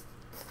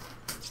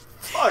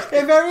 Fuck.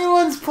 If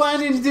everyone's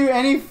planning to do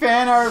any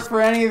fan art for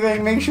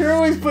anything, make sure you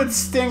always put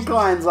stink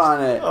lines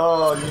on it.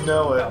 Oh, you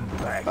know it.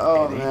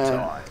 Oh,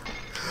 man.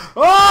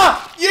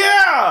 Ah!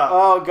 Yeah!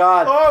 Oh,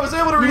 God. Oh, I was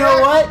able to react. You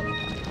know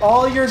what?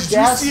 All your deaths... Did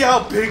you see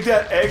how big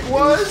that egg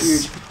was?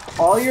 Huge.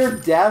 All your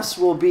deaths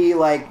will be,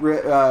 like,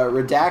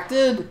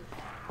 redacted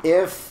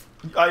if...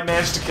 I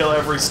managed to kill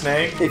every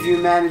snake. If you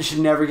manage to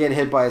never get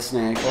hit by a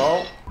snake.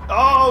 Well...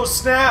 Oh,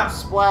 snap!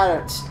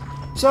 Splatters.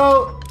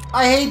 So...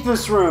 I hate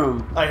this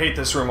room. I hate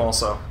this room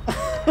also.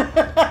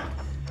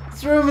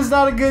 This room is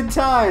not a good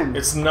time.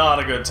 It's not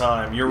a good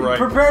time. You're right.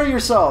 Prepare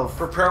yourself.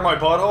 Prepare my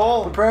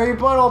butthole? Prepare your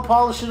butthole,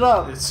 polish it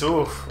up. It's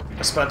oof.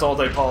 I spent all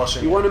day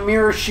polishing. You want a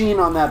mirror sheen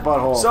on that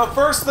butthole. So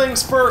first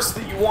things first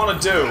that you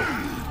want to do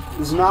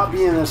is not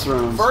be in this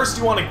room. First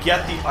you want to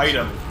get the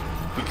item.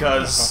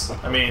 Because,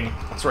 I mean,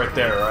 it's right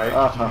there, right?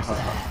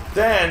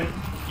 Then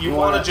you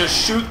want to just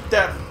shoot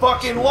that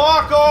fucking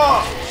lock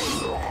off!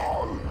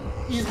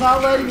 He's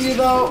not letting you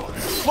though.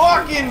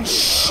 Fucking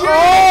shit!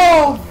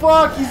 Oh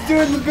fuck! He's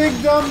doing the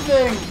big dumb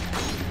thing.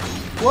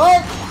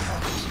 What?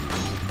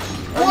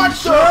 What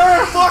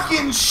the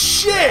fucking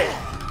shit?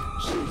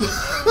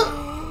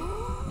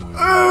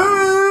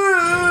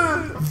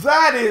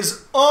 That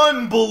is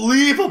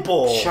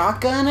unbelievable.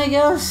 Shotgun, I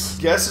guess.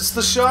 Guess it's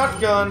the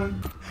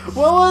shotgun.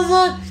 What was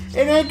it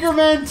in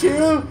Anchorman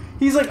 2?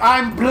 He's like,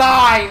 I'm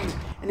blind.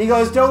 And he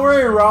goes, don't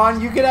worry, Ron,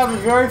 you could have a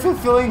very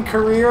fulfilling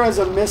career as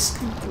a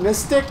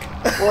mystic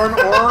or an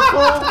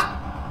oracle.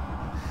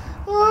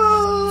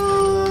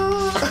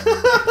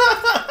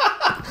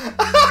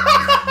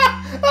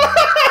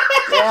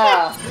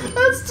 Yeah.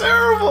 That's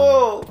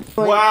terrible.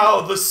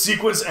 Wow, the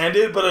sequence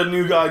ended, but a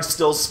new guy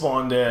still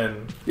spawned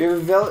in. You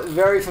have a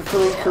very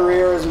fulfilling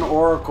career as an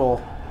oracle.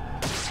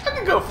 I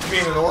can go for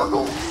being an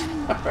oracle.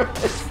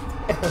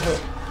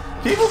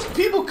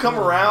 People come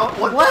around.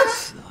 What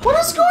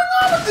is going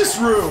on with this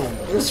room?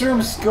 This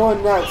room's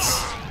going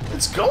nuts.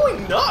 It's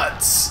going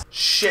nuts.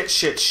 Shit.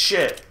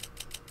 Shit.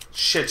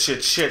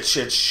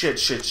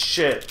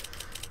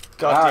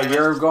 God Wow, damn it.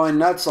 you're going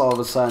nuts all of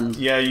a sudden.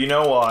 Yeah, you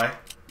know why.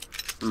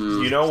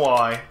 You know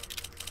why.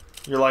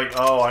 You're like,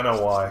 oh, I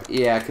know why.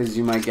 Yeah, because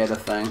you might get a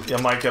thing. You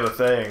might get a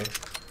thing.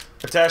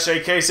 Attache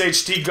case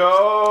HT,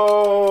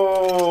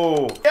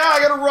 go! Yeah,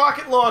 I got a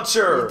rocket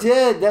launcher! You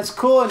did, that's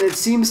cool, and it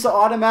seems to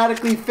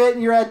automatically fit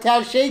in your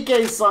attache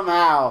case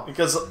somehow.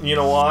 Because, you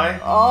know why?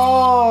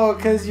 Oh,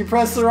 because you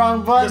pressed the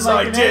wrong button. Because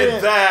I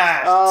did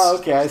that! Oh,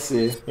 okay, I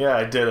see. Yeah,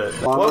 I did it.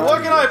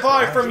 What can I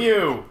buy from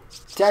you?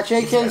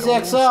 Attache case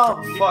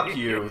XL. Fuck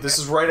you. This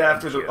is right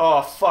after the...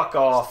 Oh, fuck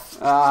off.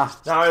 Now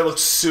I look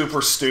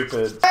super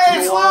stupid. Hey,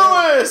 it's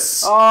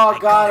Lewis! Oh,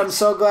 God, I'm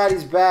so glad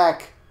he's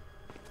back.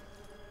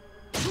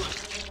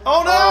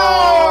 Oh no!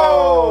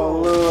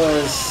 Oh,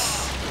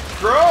 Lewis.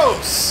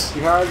 Gross!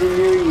 You hardly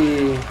knew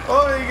ye.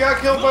 Oh, you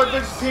got killed by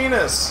Big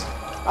Penis.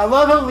 I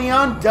love how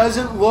Leon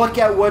doesn't look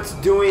at what's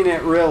doing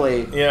it,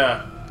 really.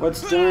 Yeah.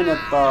 What's doing it,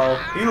 though?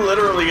 He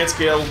literally gets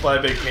killed by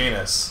Big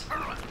Penis.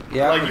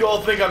 Yeah. Like, you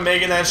all think I'm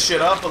making that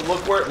shit up, but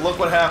look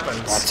what happens.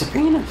 That's a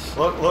penis.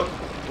 Look.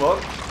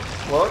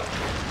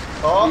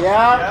 Oh,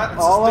 yeah,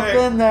 all up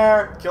in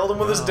there. Killed him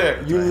with his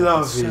dick. You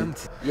love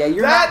it. Yeah,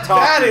 you're not talking.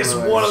 That is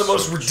one of the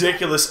most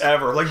ridiculous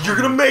ever. Like, you're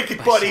gonna make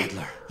it, buddy.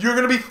 You're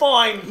gonna be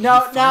fine.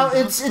 Now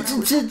it's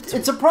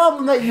a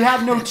problem that you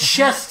have no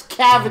chest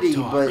cavity,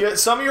 but yeah,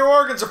 some of your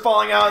organs are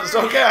falling out. It's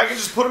okay. I can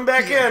just put them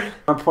back in.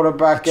 I'll put it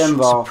back in,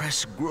 though.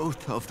 Suppress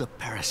growth of the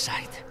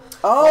parasite.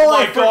 Oh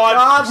my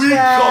God, we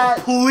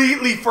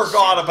completely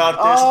forgot about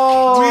this.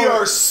 Oh. We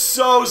are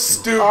so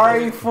stupid.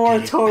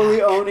 RE4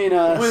 totally owning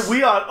us. We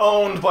got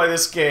owned by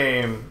this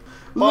game.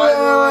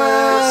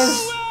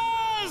 Lewis!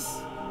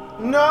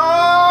 No!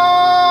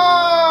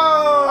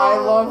 I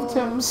loved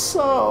him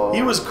so.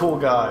 He was a cool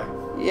guy.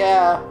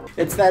 Yeah.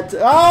 It's that...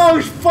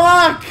 Oh,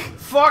 fuck!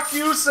 Fuck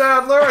you,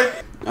 Sadler.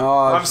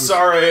 Oh, I'm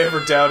sorry I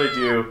ever doubted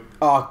you.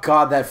 Oh,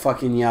 God, that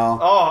fucking yell.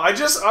 Oh,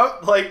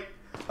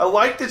 I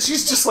like that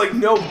she's just like,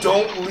 no,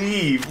 don't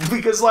leave.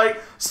 Because,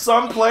 like,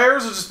 some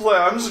players are just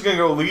like, I'm just gonna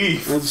go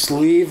leave. Let's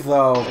leave,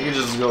 though. I can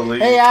just go leave.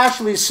 Hey,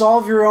 Ashley,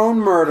 solve your own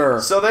murder.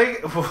 So they...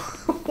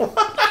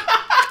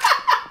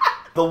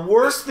 The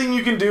worst thing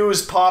you can do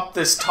is pop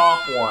this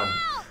top one.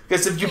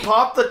 Because if you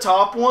pop the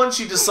top one,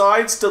 she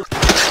decides to...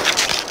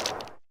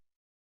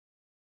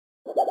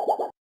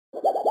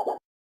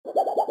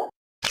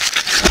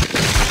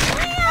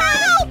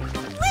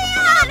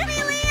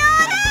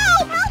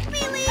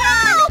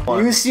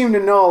 You seem to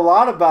know a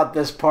lot about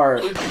this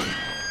part.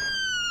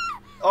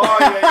 Oh,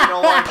 yeah, you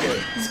don't like it.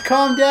 Just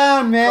calm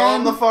down, man.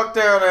 Calm the fuck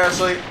down,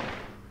 Ashley.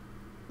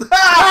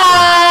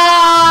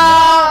 Ah!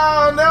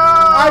 Oh, no!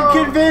 I'm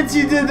convinced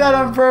you did that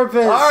on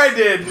purpose. I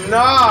did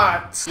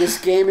not. This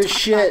game is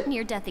shit.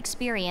 Near-death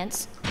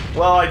experience.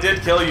 Well, I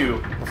did kill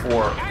you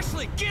before.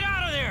 Ashley, get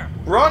out of there!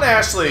 Run,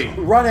 Ashley.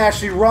 Run,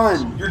 Ashley,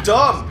 run. You're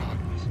dumb.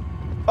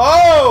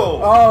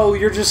 Oh! Oh,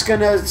 you're just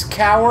gonna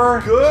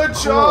cower? Good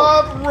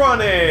job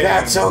running.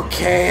 That's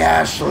okay,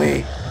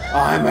 Ashley.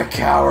 I'm a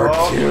coward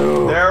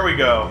too. There we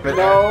go.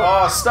 No.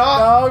 Oh,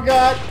 stop. Oh,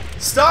 God.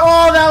 Stop.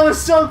 Oh, that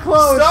was so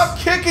close. Stop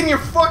kicking your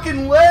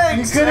fucking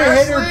legs, You could have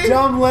hit her Ashley.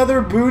 dumb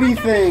leather booty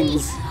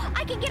things.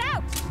 I can get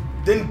out.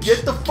 Then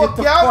get the fuck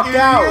Get the out, fuck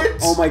out.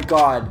 idiot. Oh, my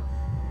God.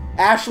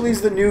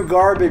 Ashley's the new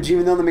garbage,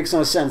 even though that makes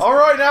no sense. All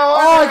right, now.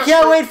 Oh, I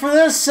can't wait for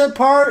this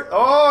part.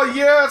 Oh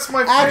yeah, it's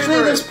my favorite.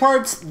 Actually,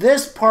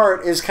 this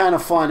part is kind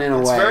of fun in a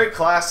way. It's very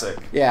classic.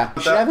 Yeah,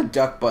 you should have a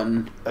duck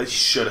button. I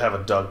should have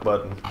a duck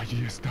button.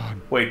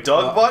 Wait,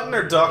 Doug button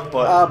or duck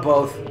button?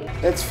 Both.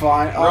 It's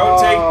fine.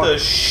 Rotate the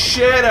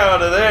shit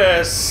out of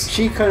this.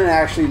 She couldn't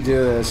actually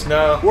do this.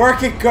 No.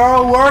 Work it,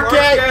 girl. Work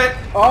it.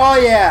 Oh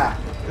yeah.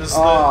 This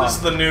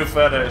is the new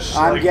fetish.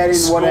 I'm getting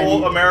what I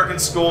need. American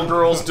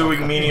schoolgirls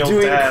doing menial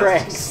Doing tasks.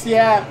 cranks.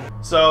 Yeah.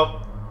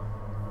 So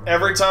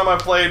every time I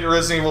played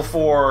Resident Evil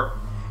 4,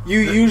 you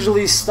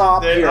usually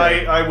stop here.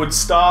 I would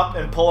stop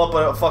and pull up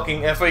a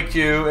fucking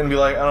FAQ and be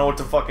like, I don't know what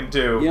to fucking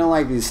do. You don't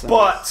like these things.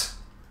 But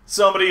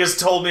somebody has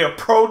told me a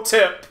pro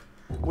tip,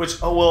 which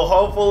will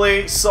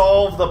hopefully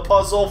solve the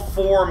puzzle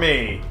for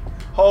me.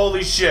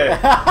 Holy shit.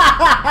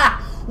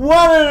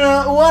 What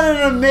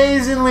an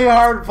amazingly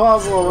hard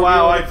puzzle.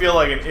 Wow, I feel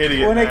like an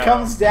idiot when now. it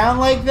comes down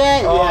like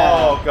that.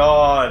 Oh Yeah.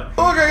 God!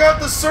 Look, I got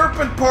the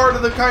serpent part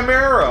of the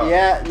chimera.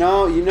 Yeah,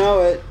 no, you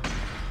know it.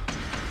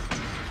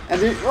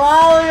 And then,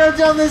 wow, look how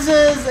dumb this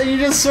is, and you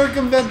just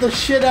circumvent the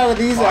shit out of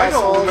these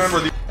assholes. I don't remember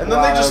the. And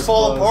then they just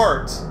fall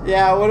apart.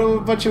 Yeah, what a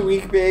bunch of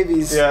weak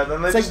babies. Yeah,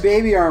 then they it's like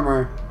baby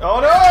armor.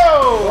 Oh no!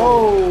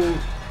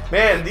 Oh.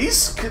 Man,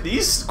 these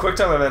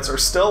QuickTime events are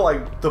still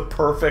like the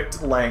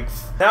perfect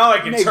length. Now I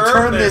can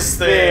turn this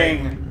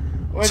thing.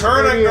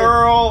 Turn it,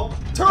 girl.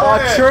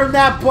 Turn it. Turn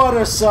that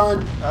butter,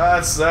 son.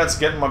 That's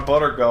getting my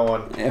butter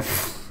going.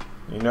 If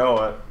you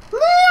know it.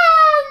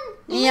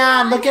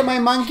 Leon, look at my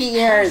monkey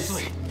ears.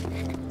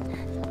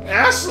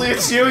 Ashley,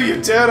 it's you.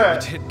 You did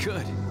it. You did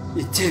good.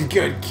 You did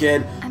good,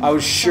 kid. I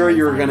was sure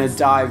you were gonna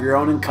die of your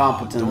own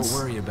incompetence.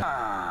 Don't worry about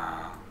it.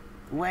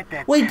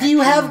 Wait, do you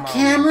have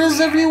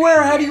cameras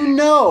everywhere? How do you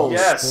know?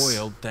 Yes.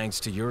 Spoiled thanks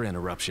to your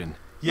interruption.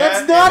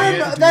 Yeah,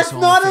 that's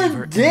not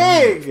a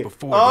dig.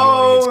 Before the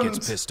audience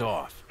gets pissed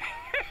off.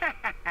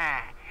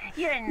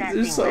 You're They're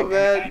nothing so but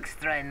bad. an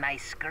extra in my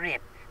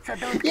script. So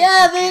don't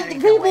Yeah, get the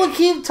carried people away.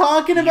 keep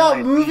talking about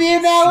movie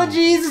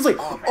analogies. It's like,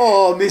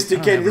 oh,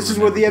 Mr. Ken, this is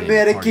where the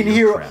American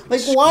hero.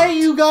 Like, why are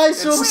you guys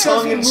so It's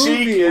obsessed with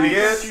tongue-in-cheek, movies?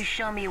 idiot. You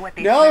show me what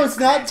the No, it's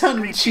not first-class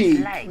tongue-in-cheek.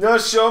 script is like. No,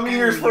 show me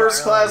your Do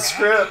first your own class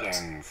script.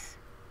 actions.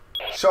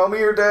 Show me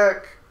your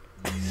dick.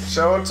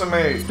 Show it to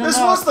me. This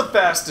was the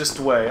fastest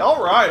way.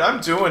 Alright,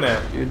 I'm doing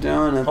it. You're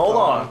doing it. Hold though.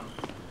 on.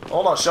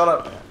 Hold on, shut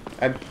up.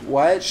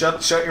 What?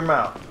 Shut your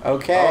mouth.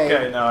 Okay.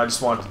 Okay, no, I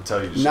just wanted to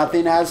tell you to shut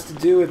Nothing has to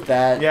do with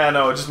that. up. Yeah,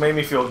 no, it just made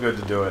me feel good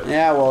to do it.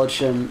 Yeah, well, it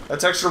shouldn't. That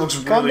texture looks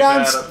really Come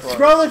down, bad up front.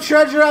 throw the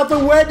treasure out the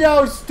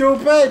window,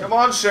 stupid! Come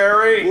on,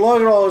 Sherry.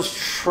 Look at all this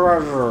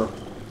treasure.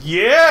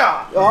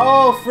 Yeah!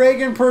 Oh,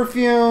 fragrant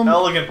perfume.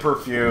 Elegant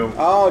perfume.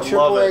 Oh,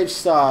 Triple Love it. H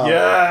style.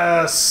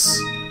 Yes!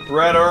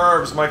 Red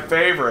herbs, my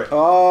favorite.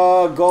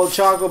 Oh, gold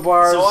chocolate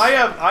bars. So I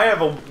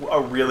have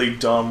a really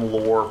dumb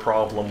lore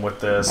problem with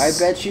this. I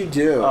bet you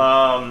do.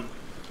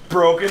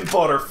 Broken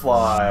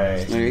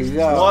butterfly. There you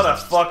go. What a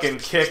fucking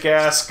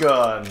kick-ass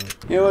gun.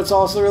 You know what's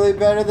also really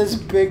better? This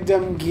big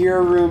dumb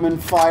gear room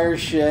and fire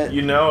shit.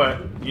 You know it.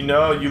 You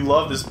know you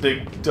love this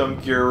big dumb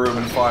gear room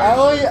and fire.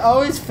 I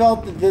always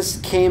felt that this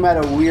came at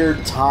a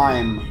weird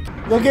time.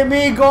 Look at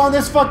me go on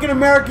this fucking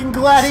American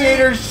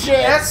Gladiator shit.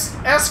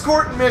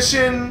 Escort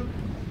mission.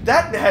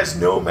 That has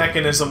no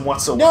mechanism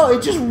whatsoever. No,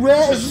 it just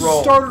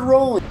roll. started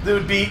rolling. It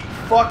would be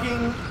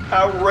fucking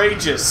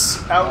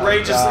outrageously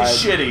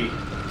shitty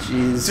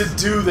Jeez. to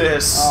do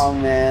this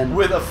man.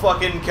 with a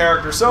fucking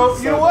character. So,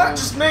 you know what?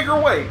 Just make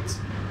her wait.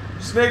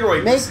 Just make her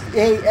wait.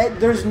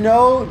 There's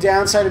no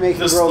downside to making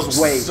This girls looks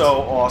wait.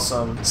 so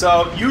awesome.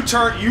 So, you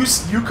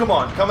come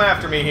on. Come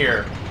after me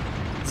here.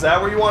 Is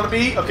that where you want to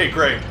be? Okay,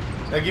 great.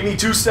 Now give me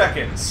 2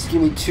 seconds.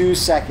 Give me 2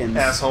 seconds.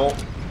 Asshole.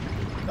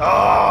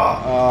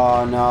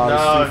 Oh no,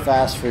 it's too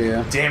fast for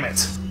you. Damn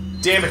it.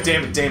 Damn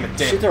it.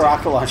 Shoot the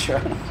rocket launcher.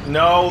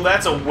 No,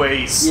 that's a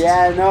waste.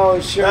 Yeah, no,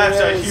 it sure is.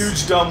 That's a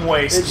huge dumb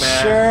waste, man.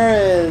 It sure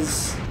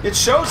is. It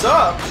shows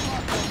up.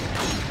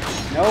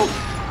 Nope.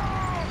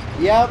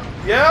 Yep.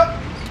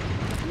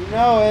 You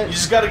know it. You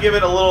just got to give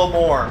it a little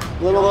more.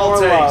 Little more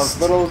taste.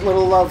 love.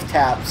 Little love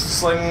taps.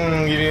 Just like,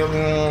 give you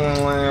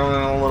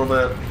a little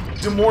bit.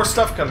 Do more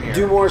stuff come here.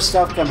 Do more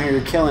stuff come here.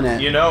 You're killing it.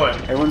 You know it.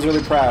 Everyone's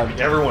really proud.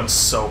 Everyone's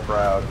so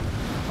proud.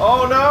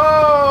 Oh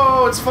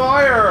no! It's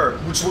fire!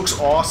 Which looks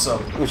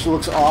awesome. Which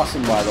looks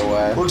awesome, by the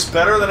way. Looks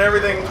better than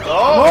everything.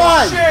 Oh, Come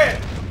on! shit!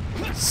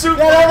 Suplex!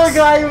 That other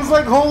guy was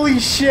like, holy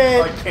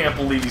shit! I can't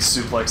believe he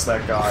suplexed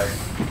that guy.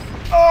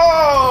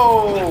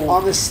 Oh!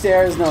 On the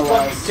stairs, no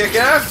less. Kick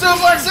ass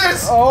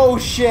suplexes! Oh,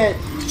 shit.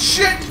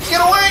 Shit!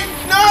 Get away!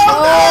 No!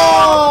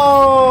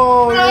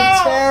 Oh! No!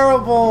 You're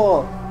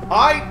terrible!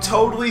 I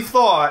totally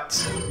thought,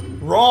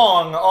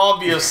 wrong,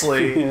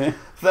 obviously,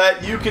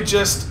 that you could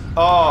just...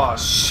 Oh,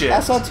 shit.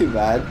 That's not too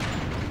bad.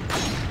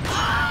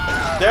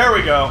 There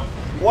we go.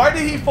 Why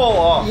did he fall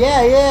off?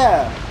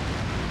 Yeah.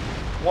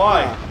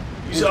 Why?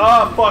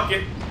 Fuck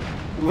it.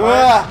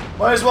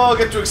 Might as well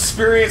get to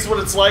experience what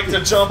it's like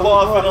to jump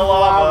off in a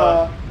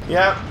lava.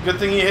 Yeah, good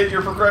thing you hit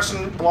your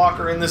progression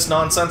blocker in this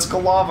nonsensical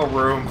lava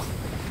room.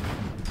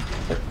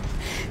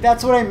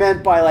 That's what I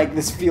meant by, like,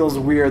 this feels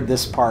weird,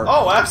 this part.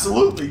 Oh,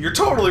 absolutely. You're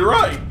totally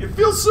right. It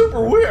feels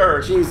super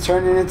weird. Jeez,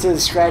 turning into a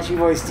scratchy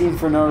voice team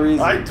for no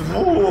reason.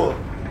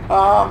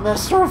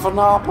 Mr.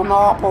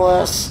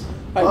 Phenopolis.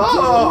 I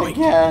did it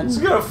again. He's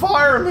gonna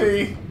fire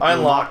me. I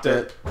unlocked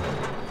it.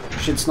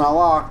 Shit's not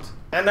locked.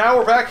 And now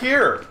we're back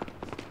here.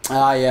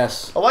 Ah,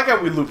 yes. I like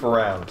how we loop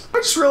around. I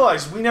just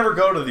realized we never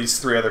go to these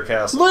 3 other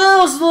castles. Look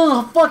at this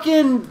little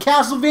fucking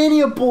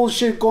Castlevania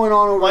bullshit going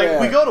on over there.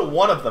 Like, we go to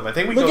one of them. I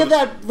think we go to...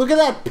 Look at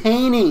that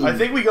painting. I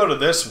think we go to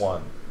this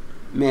one.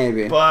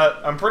 Maybe.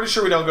 But I'm pretty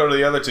sure we don't go to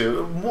the other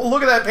 2.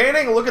 Look at that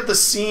painting. Look at the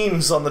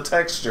seams on the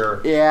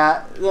texture.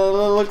 Yeah, it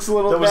looks a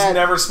little That was bad.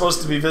 never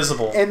supposed to be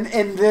visible.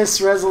 In this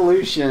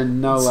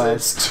resolution, no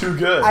less. It's too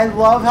good. I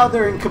love how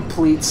they're in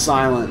complete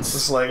silence.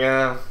 Just like,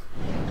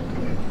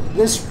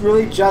 This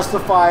really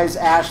justifies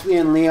Ashley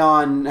and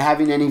Leon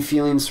having any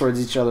feelings towards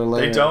each other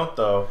later. They don't,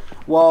 though.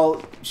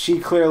 Well, she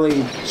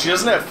clearly... She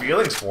doesn't have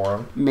feelings for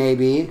him.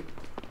 Maybe.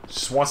 She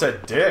just wants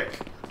that dick.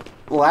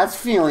 Well, that's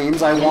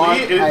feelings. I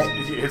want...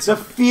 It's the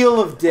feel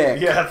of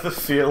dick. Yeah, the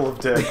feel of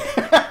dick.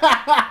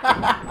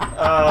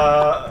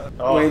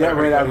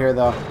 Wait out here,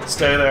 though.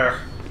 Stay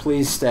there.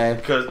 Please stay.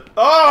 Because...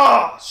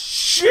 Oh,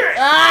 shit!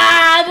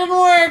 Ah, it didn't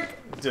work!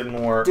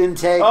 Didn't work. Didn't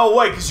take. Oh,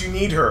 wait, because you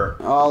need her.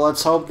 Oh,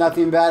 let's hope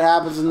nothing bad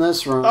happens in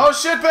this room. Oh,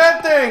 shit,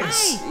 bad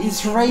things!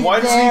 He's right there. Why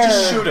doesn't he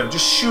just shoot him?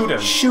 Just shoot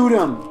him. Shoot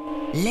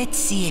him. Let's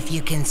see if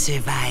you can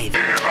survive.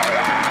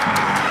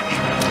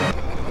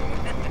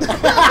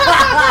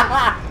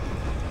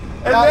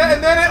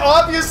 And then it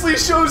obviously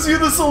shows you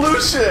the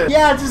solution.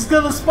 Yeah, just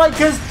go the spike,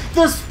 because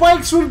the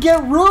spikes would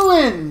get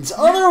ruined.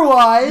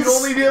 Otherwise, you'd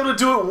only be able to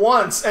do it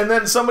once, and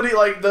then somebody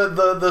like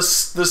the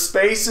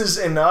space is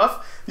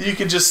enough. You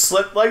can just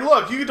slip. Like,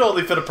 look, you could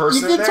totally fit a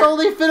person in there. You could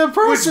totally fit a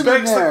person in there.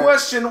 Which begs the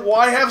question: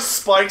 why have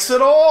spikes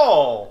at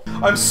all?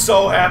 I'm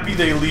so happy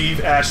they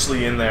leave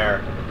Ashley in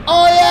there.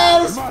 Oh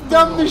yeah, this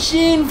dumb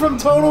machine from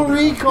Total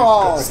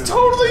Recall. It's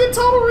totally a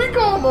Total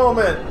Recall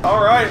moment.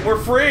 All right, we're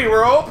free.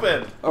 We're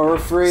open. Oh, we're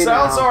free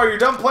now. Salazar, your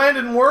dumb plan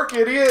didn't work,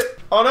 idiot.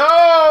 Oh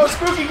no,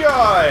 spooky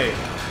guy.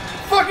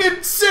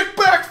 Fucking sick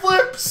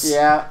backflips.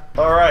 Yeah.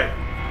 All right.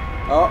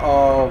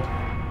 Uh-oh.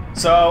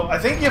 So, I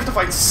think you have to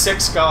fight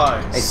 6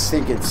 guys. I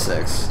think it's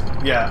 6.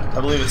 Yeah,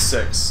 I believe it's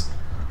 6.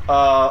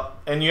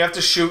 And you have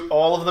to shoot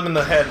all of them in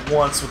the head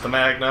once with the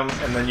Magnum,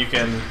 and then you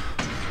can...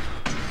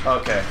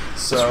 Okay,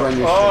 so...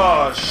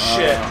 Oh,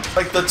 shit.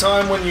 Like the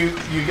time when you...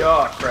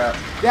 Oh, crap.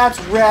 That's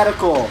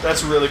radical.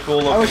 That's really cool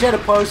looking. I wish I had a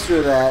poster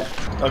of that.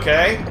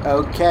 Okay.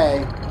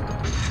 Okay.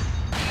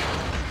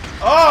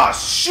 Oh,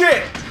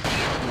 shit!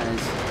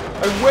 Nice.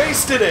 I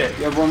wasted it!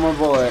 You have one more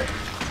bullet.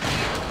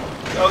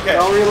 Okay.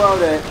 Don't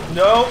reload it.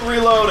 Don't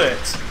reload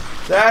it.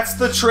 That's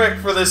the trick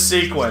for this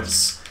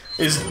sequence,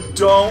 is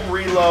don't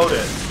reload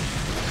it.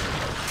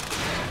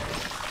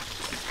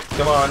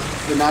 Come on.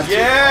 You're not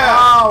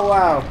yeah! Oh,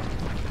 wow.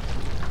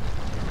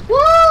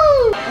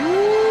 Woo!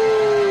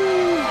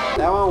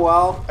 That went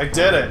well. I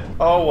did it.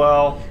 Oh,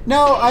 well.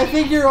 No, I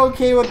think you're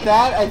okay with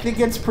that. I think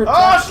it's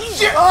protection. Oh,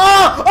 shit!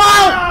 Oh!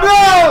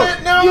 No!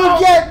 No! You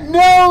get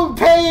no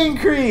pay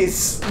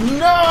increase!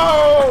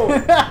 No!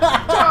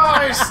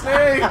 Die,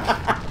 Snake!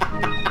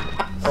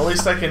 At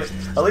least I can.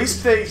 At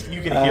least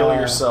you can heal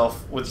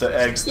yourself with the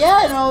eggs.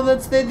 Yeah, no,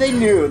 that's they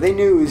knew. They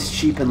knew it was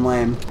cheap and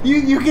lame.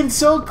 You can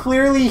so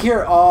clearly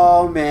hear.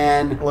 Oh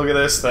man! Look at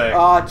this thing.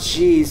 Oh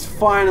jeez!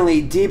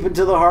 Finally, deep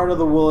into the heart of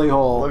the woolly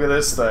hole. Look at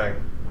this thing.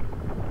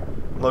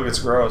 Look, it's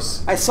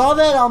gross. I saw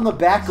that on the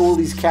back of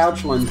Wooly's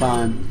couch one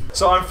time.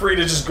 So I'm free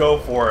to just go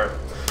for it.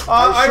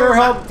 I sure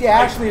hope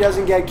Ashley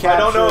doesn't get captured. I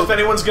don't know if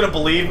anyone's gonna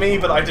believe me,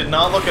 but I did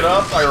not look it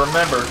up. I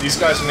remember these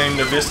guys are named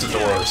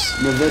Navistadors.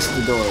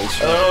 Navistadors.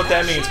 I don't know what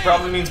that means.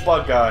 Probably means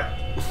bug guy.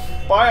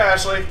 Bye,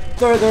 Ashley.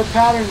 Their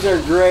patterns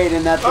are great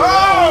in that.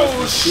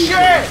 Oh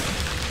shit!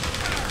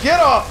 Get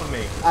off of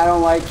me! I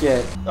don't like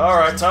it. All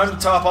right, time to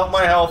top up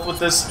my health with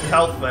this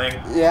health thing.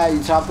 Yeah,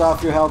 you topped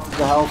off your health with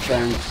the health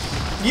thing.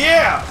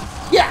 Yeah!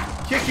 Yeah!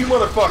 Kick you,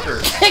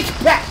 motherfucker! Kick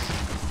back!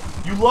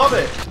 You love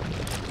it.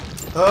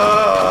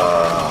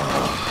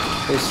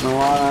 Wasting a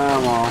lot of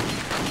ammo.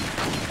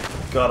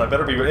 God, I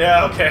better be.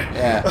 Yeah, okay.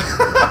 Yeah.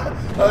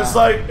 I was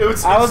like,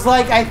 I was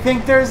like, I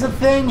think there's a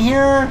thing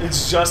here.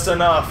 It's just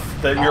enough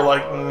that you're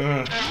like,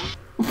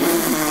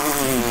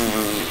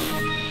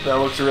 That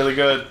looks really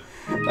good.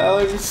 That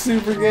looks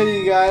super good,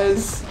 you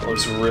guys. That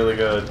looks really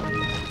good.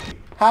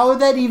 How would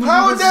that even?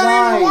 How would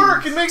that even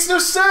work? It makes no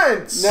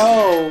sense.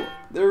 No,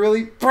 they're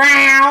really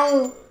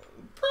brown.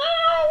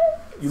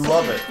 You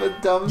love it. The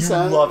dumb you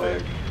sound. love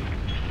it.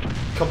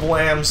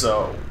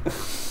 Kablamzo.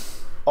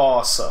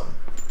 Awesome.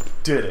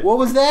 Did it. What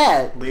was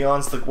that?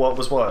 Leon's the what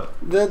was what?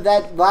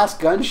 That last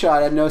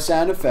gunshot had no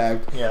sound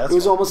effect. Yeah, it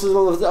was almost as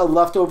a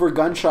leftover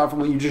gunshot from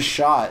what you just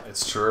shot.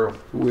 It's true.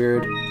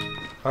 Weird.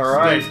 All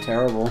right. That's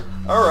terrible.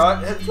 All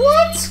right.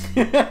 What?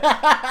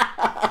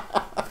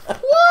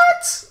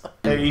 What?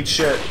 Hey, eat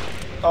shit.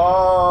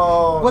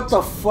 Oh. What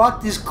the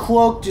fuck? This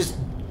cloak just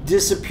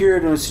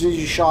disappeared as soon as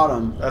you shot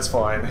him. That's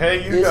fine.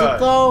 Hey, you Is guy. it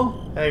though?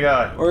 Hey,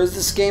 guy. Or is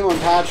this game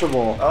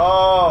unpatchable?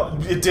 Oh,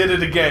 it did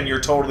it again. You're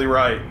totally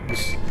right.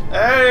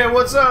 Hey,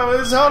 what's up?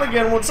 It's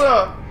Hunnigan. What's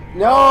up?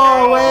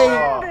 No,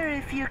 wait.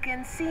 If you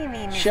can see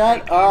me, Mr.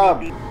 Shut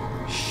up.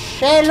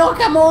 Hey, look,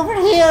 I'm over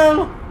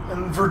here.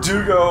 And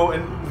Verdugo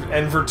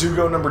and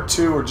Verdugo number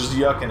 2 are just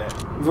yucking it.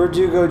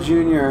 Verdugo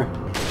Jr.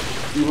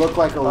 You look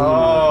like a loser.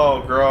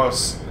 Oh,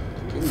 gross.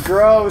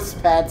 Gross,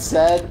 Pat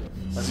said.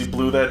 As he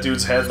blew that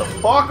dude's head the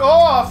fuck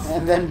off!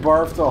 And then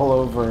barfed all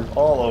over.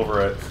 All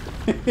over it.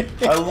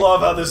 I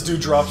love how this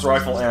dude drops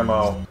rifle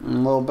ammo. A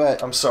little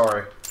bit. I'm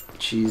sorry.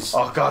 Jeez.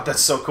 Oh god,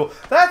 that's so cool.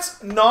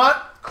 That's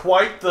not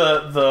quite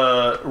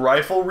the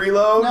rifle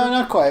reload. No,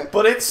 not quite.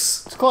 But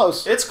it's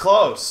close. It's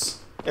close.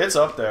 It's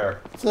up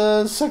there. It's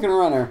a second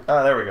runner.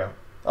 Ah, there we go.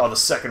 Oh, the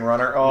second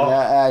runner. Oh.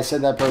 Yeah, I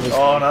said that purposely.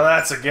 Oh, now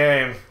that's a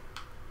game.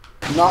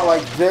 Not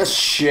like this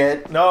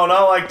shit. No,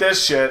 not like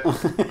this shit.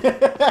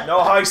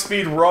 No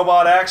high-speed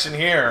robot action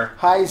here.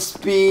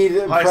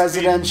 High-speed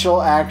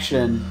presidential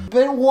action.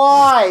 But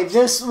why?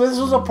 This was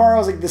a part I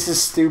was like, this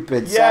is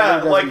stupid.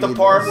 Yeah, like the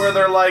part where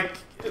they're like,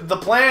 the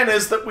plan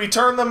is that we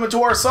turn them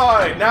to our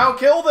side. Now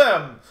kill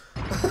them.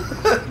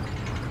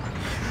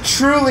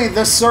 Truly,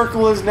 the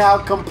circle is now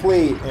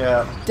complete.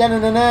 Yeah.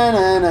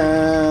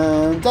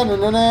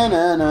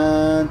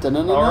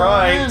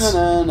 Alright.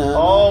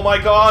 Oh my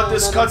god,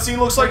 this cutscene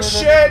looks like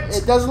shit!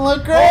 It doesn't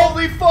look great.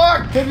 Holy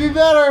fuck! Could be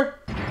better.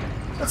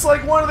 That's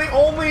like one of the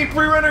only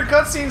pre-rendered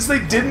cutscenes they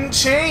didn't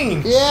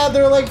change. Yeah,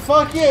 they're like,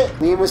 fuck it.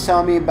 Liam was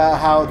telling me about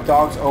how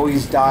dogs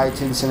always die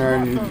to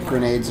incendiary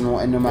grenades and no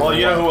matter what. Well,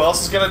 you know who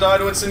else is gonna die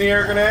to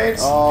incendiary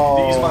grenades?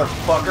 Oh. These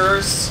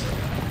motherfuckers.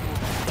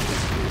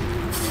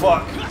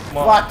 Fuck. Come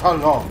on.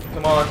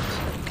 Come on.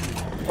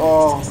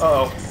 Oh.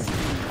 Uh-oh.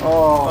 Oh.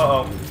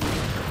 Uh-oh.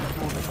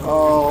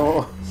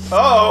 Oh.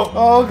 Uh-oh.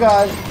 Oh,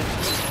 God.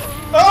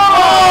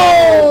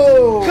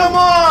 Oh! come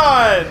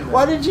on!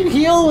 Why did you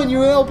heal when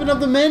you opened up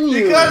the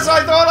menu? Because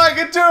I thought I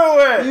could do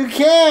it! You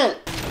can't!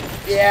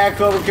 Yeah,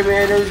 Cobra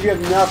Commanders, you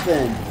have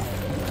nothing.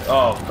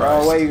 Oh,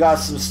 Christ. Oh, wait, you got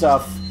some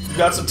stuff. You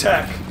got some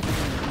tech.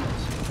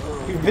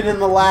 You've been in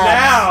the lab.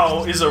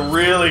 Now is a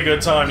really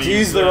good time to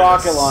use the this.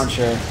 rocket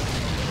launcher.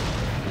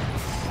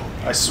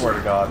 I swear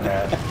to God,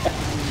 Nat.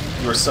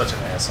 You are such an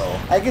asshole.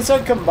 I can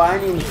start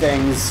combining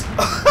things.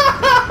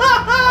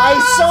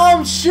 I saw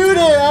him shoot it.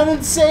 I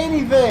didn't say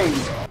anything.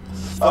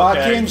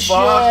 Okay,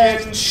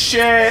 fucking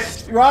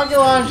shit. Rocket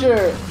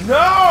launcher.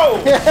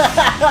 No!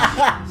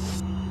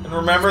 And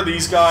remember,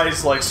 these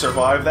guys, like,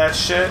 survive that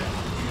shit?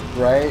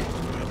 Right?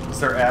 Is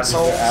they're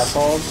assholes? They're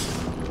assholes?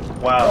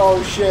 Wow.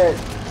 Oh, shit.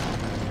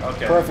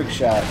 Okay. Perfect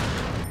shot.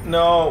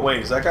 No,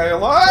 wait, is that guy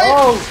alive?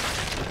 Oh!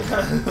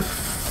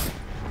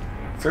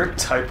 Is there a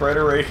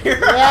typewriter right here?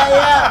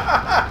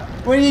 Yeah.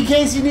 Well, in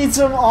case you need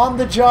some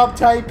on-the-job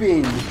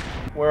typing.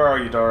 Where are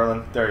you,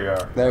 darling? There you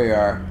are. There you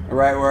are.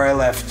 Right where I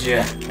left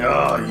you.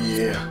 Oh,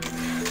 yeah.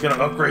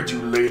 Gonna upgrade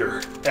you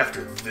later.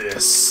 After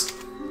this.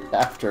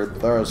 After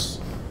this.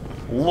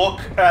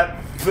 Look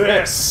at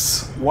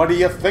this! What do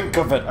you think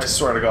of it? I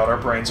swear to God, our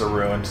brains are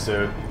ruined,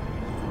 dude.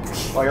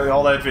 Like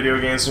all that video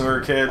games when we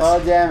were kids. A lot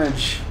of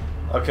damage.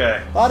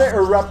 Okay. A lot of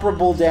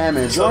irreparable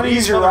damage. So you want to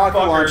use your rocket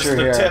launcher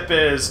the here. tip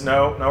is,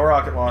 no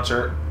rocket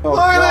launcher. Oh, look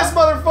at this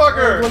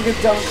motherfucker! Look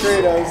at dumb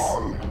Kratos.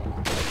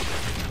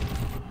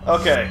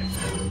 Okay.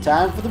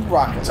 Time for the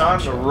rocket Time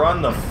launcher. to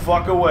run the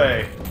fuck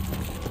away.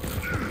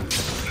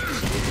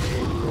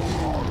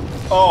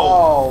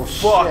 Oh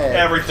fuck shit.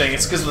 everything.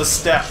 It's because of the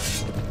step.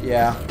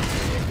 Yeah.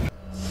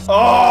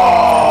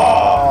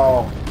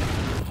 Oh!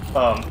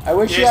 I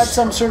wish you had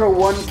some sort of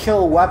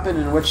one-kill weapon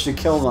in which to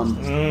kill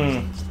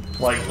them.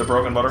 Like the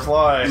broken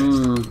butterfly.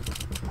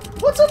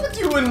 What's up with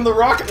you in the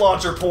rocket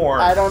launcher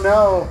porn? I don't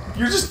know.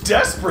 You're just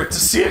desperate to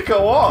see it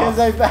go off.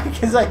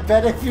 Because I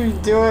bet if you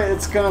do it,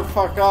 it's gonna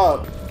fuck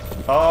up.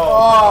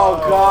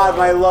 Oh God,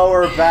 my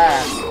lower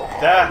back.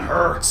 That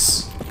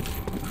hurts.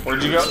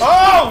 Where'd you go?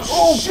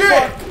 Oh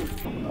shit! Fuck.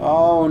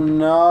 Oh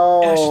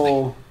no.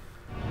 Ashley.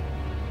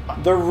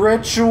 The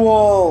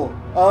ritual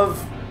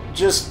of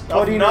just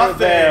putting it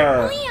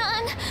there.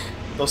 Leon!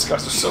 Those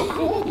guys are so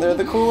cool. They're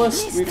the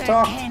coolest. We've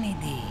talked.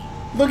 Kennedy.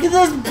 Look at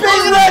this big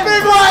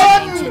red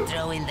button!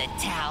 Throw in the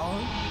towel.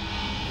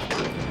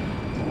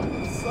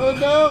 Oh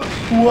no!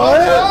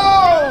 What?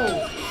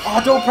 Oh, Oh,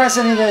 don't press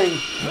anything.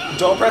 no!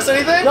 Don't press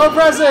anything? Don't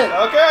press it!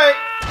 Okay.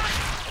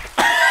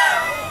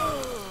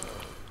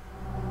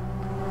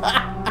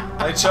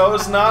 I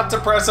chose not to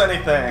press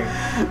anything.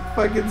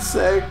 Fucking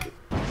sick.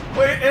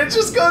 Wait, it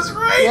just goes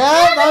right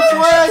Yeah, in. that's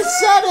why I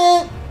said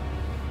it!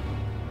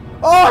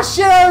 Oh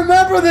shit, I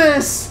remember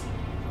this!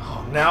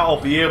 Now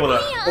I'll be able to...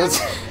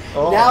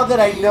 Oh. Now that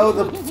I know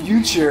the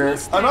future...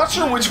 I'm not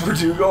sure which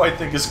Verdugo I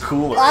think is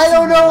cooler. I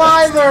don't know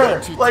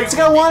either! Like, it's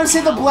like I want to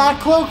say the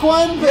black cloak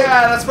one, but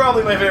yeah, that's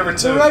probably my favorite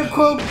too. the red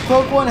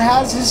cloak one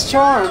has his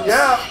charms.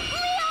 Yeah,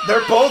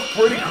 they're both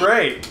pretty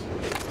great.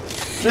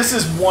 This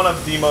is one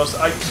of the most...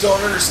 I don't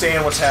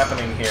understand what's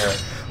happening here.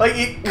 Like,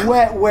 it...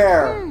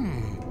 Where?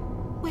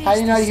 How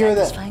do you not hear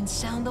that? Satisfying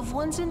sound of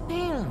one's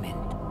impalement.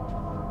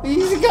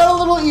 He's got a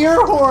little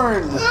ear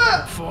horn!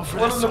 Fall for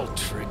this old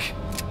trick.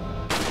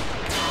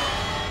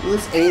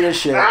 This Ada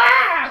shit. No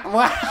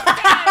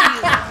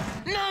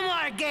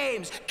more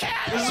games.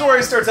 This is where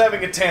he starts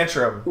having a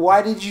tantrum.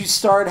 Why did you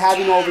start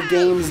having all the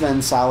games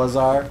then,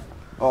 Salazar?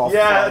 Oh,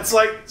 Yeah, fuck. it's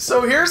like...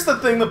 So here's the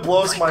thing that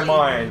blows my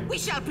mind. We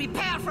shall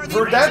prepare for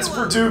the That's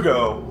ritual.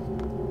 Verdugo.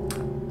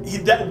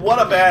 What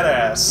a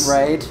badass.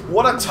 Right?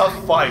 What a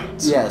tough fight.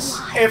 Yes.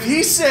 If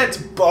he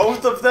sent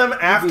both of them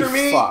after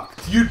me,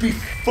 fucked. you'd be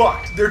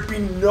fucked. There'd be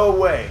no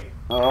way.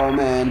 Oh,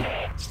 man.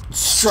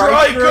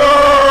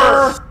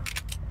 Striker!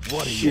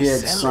 What are you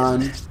Shit,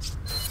 selling? son.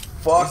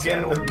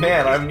 Fucking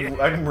man,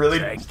 I'm really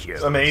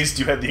amazed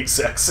you had the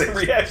exact same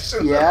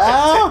reaction.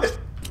 Yeah?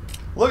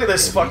 Look at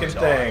this fucking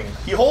thing.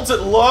 He holds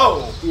it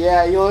low.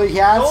 Yeah, he He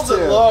has holds to.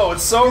 it low.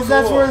 It's so cool. Because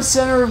that's where his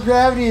center of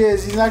gravity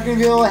is. He's not going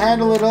to be able to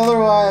handle it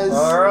otherwise.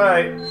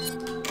 Alright.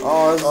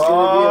 Oh, this is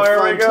Oh, here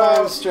going we to be a fun go.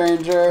 time,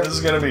 stranger. This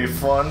is gonna be a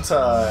fun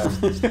time.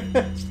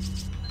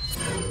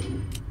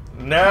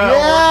 Now,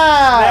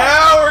 Yeah!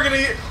 now we're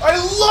gonna. I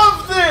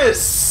love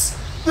this.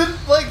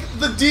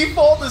 The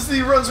default is that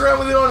he runs around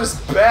with it on his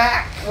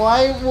back,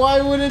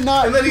 Why would it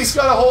not? and then he's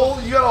got a whole.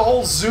 You got a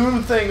whole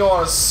zoom thing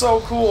on. It's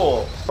so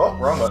cool. Oh,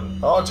 wrong button.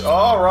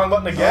 Oh, wrong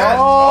button again.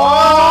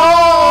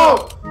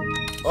 Oh!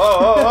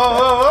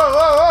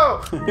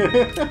 Oh!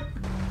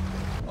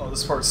 Oh,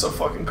 this part's so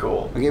fucking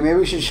cool. Okay, maybe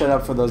we should shut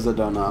up for those that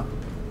don't know.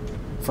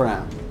 For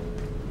now.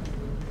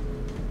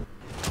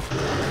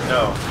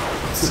 No.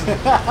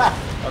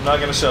 I'm not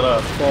gonna shut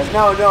up. Okay.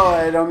 No,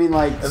 I don't mean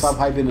like stop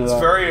hyping it It's up.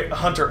 very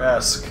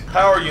Hunter-esque.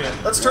 Power unit.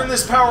 Let's turn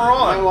this power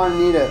I on. want to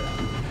need it.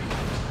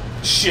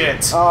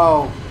 Shit.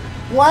 Oh.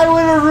 Why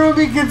would a room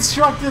be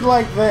constructed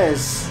like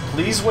this?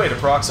 Please wait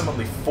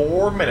approximately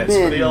 4 minutes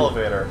for the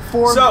elevator.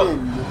 So,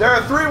 there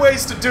are 3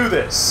 ways to do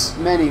this.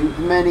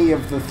 Many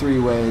of the 3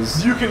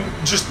 ways. You can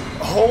just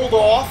hold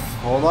off.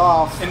 Hold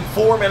off. In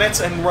 4 minutes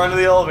and run to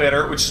the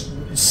elevator, which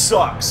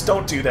sucks.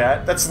 Don't do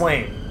that. That's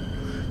lame.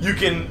 You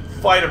can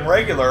fight him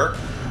regular.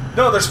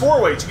 No, there's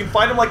 4 ways. You can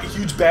fight him like a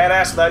huge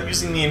badass without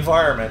using the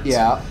environment.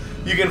 Yeah.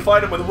 You can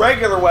fight him with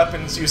regular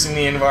weapons using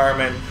the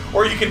environment,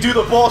 or you can do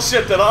the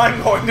bullshit that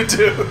I'm going to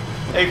do.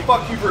 Hey,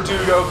 fuck you,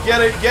 Verdugo.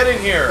 Get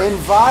in here.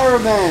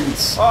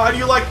 Environment. Oh, how do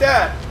you like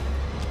that?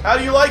 How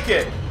do you like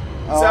it?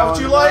 Is that what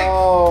you like?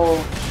 Oh.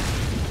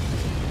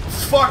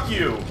 Fuck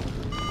you.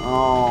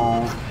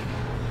 Oh.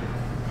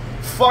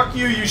 Fuck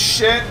you, you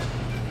shit.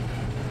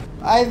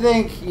 I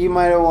think you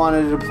might have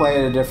wanted to play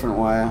it a different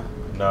way.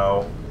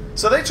 No.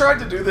 So they tried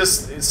to do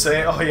this,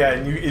 saying, "Oh yeah,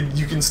 and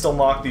you can still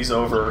knock these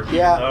over."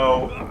 Yeah.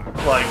 No,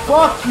 like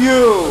fuck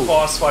you. The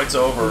boss fight's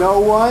over. No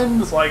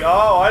one. It's like,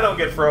 oh, I don't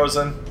get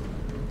frozen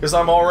because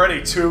I'm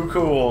already too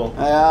cool.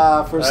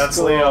 Yeah, That's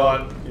school.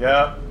 Leon.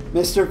 Yeah.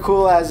 Mr.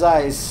 Cool as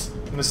Ice.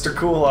 Mr.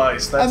 Cool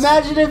Ice. That's...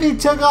 Imagine if he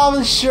took off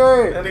his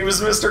shirt. And he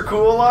was Mr.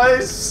 Cool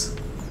Ice.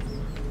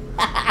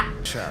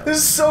 This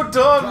is so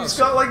dumb. He's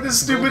got like this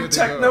stupid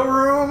techno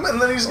room,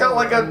 and then he's got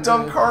like a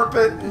dumb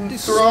carpet and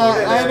throne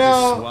in it. I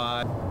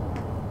know.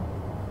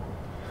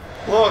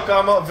 Look,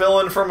 I'm a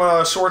villain from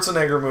a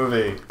Schwarzenegger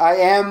movie. I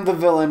am the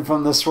villain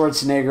from the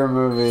Schwarzenegger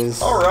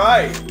movies. All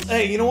right.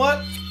 Hey, you know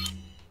what?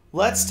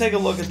 Let's take a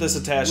look at this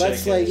attaché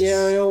Let's case. you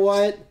know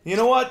what? You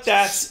know what?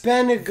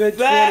 Spend a good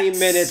 20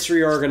 minutes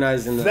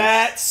reorganizing this.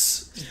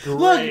 That's great.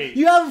 Look,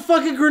 you have a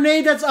fucking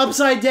grenade that's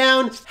upside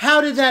down. How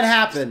did that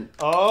happen?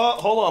 Oh,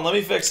 hold on. Let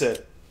me fix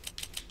it.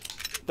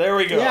 There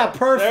we go. Yeah,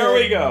 perfect. There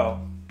we go.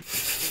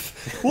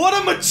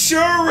 What a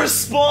mature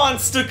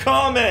response to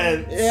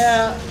comment.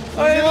 Yeah,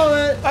 I know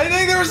it. I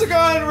think there was a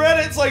guy on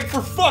Reddit. It's like,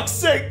 for fuck's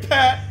sake,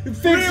 Pat,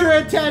 fix your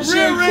attaché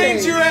rearrange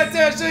case. your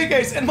attaché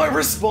case. And my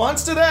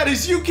response to that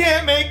is, you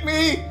can't make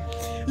me.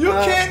 You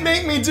can't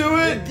make me do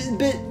it.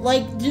 But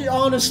like,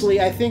 honestly,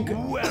 I think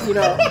you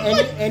know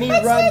any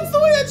run. That's the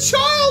way a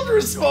child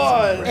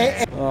responds.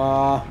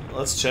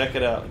 Let's check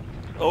it out.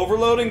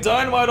 Overloading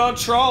dynamite on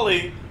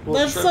trolley.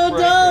 That's so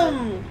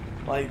dumb.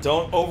 Like,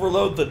 don't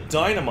overload the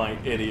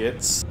dynamite,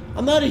 idiots.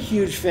 I'm not a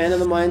huge fan of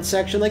the mine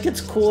section. Like, it's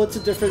cool. It's a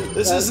different.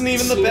 This isn't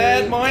even the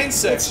bad mine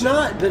section. It's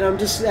not. But I'm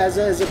just as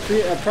a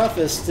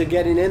preface to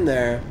getting in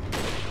there.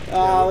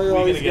 Oh, look at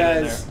all these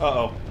guys.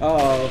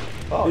 Uh-oh.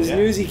 His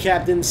newsy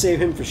cap didn't save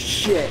him for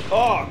shit.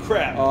 Oh,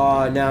 crap.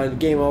 Oh, now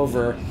game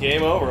over.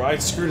 Game over. I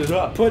screwed it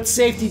up. Put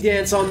safety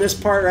dance on this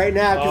part right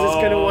now, because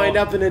it's going to wind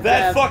up in a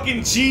That death.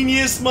 fucking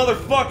genius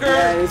motherfucker.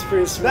 Yeah, it's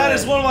pretty smart. That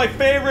is one of my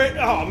favorite.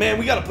 Oh, man,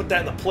 we got to put that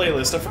in the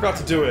playlist. I forgot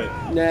to do it.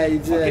 Nah, you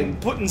did. Fucking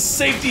putting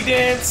safety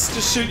dance,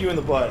 just shoot you in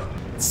the butt.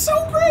 It's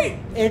so great.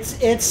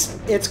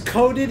 It's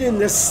coated in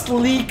the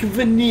sleek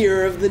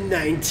veneer of the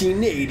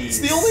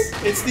 1980s.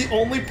 It's the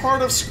only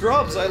part of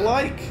Scrubs I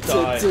like.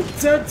 Oh,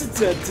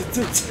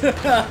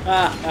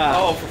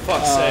 for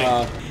fuck's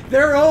sake.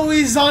 They're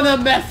always on a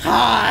meth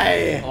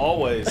high.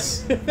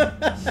 Always.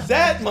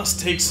 That must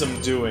take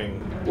some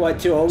doing. What,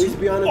 to always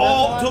be on a meth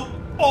high? To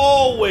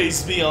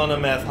always be on a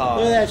meth high.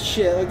 Look at that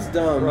shit. Looks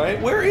dumb.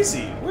 Right? Where is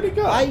he? Where'd he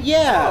go?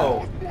 Yeah.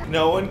 Oh,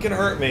 no one can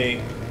hurt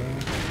me.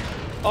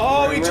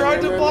 Oh, he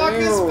tried to block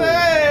his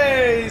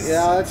face!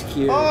 Yeah, that's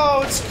cute.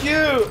 Oh, it's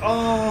cute!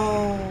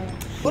 Oh.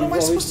 What am I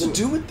supposed to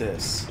do with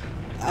this?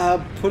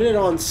 Put it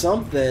on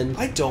something.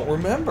 I don't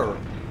remember.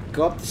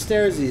 Go up the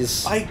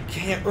stairsies. I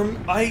can't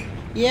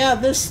Yeah,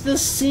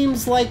 this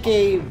seems like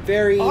a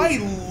very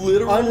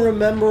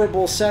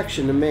unrememberable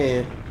section to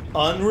me.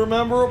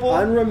 Unrememberable?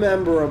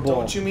 Unrememberable.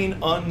 Don't you mean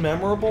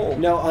unmemorable?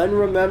 No,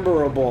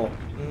 unrememberable.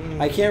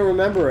 I can't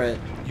remember it.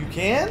 You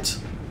can't?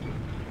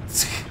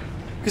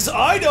 Because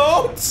I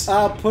don't!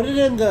 Put it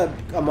in a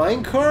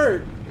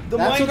minecart. The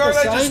minecart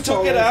I just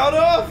took it out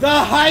of? The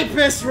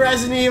hypest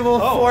Resident Evil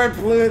 4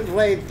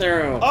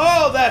 playthrough.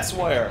 Oh, that's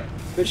where.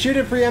 But shoot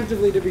it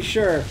preemptively to be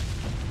sure.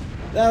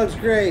 That was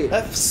great.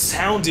 That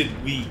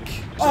sounded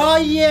weak. Oh,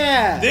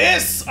 yeah!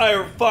 This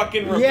I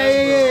fucking remember.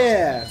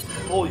 Yeah.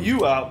 Pull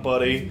you out,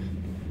 buddy.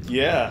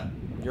 Yeah.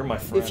 You're my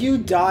friend. If you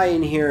die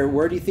in here,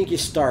 where do you think you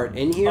start?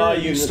 In here?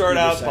 You start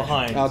out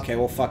behind. Okay,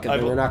 well, fuck it.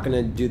 Then we're not going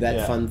to do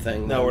that fun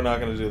thing. No, we're not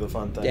going to do the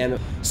fun thing. Damn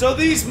it. So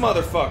these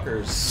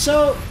motherfuckers.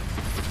 So,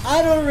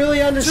 I don't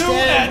really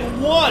understand. Two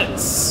at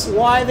once.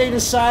 Why they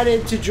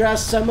decided to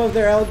dress some of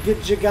their El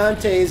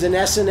Gigantes in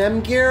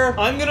S&M gear.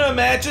 I'm going to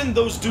imagine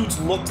those dudes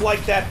looked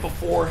like that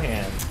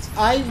beforehand.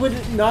 I would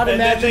not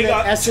imagine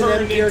that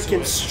S&M gear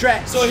can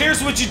stretch. So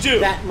here's what you do.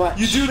 That much.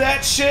 You do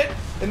that shit.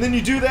 And then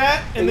you do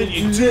that, and then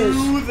you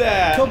do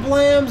that.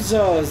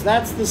 Kablamzos!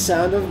 That's the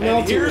sound of melting.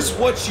 And here's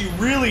what you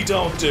really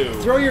don't do.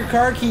 Throw your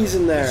car keys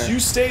in there. You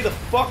stay the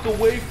fuck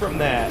away from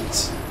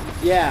that.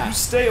 Yeah. You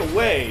stay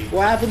away.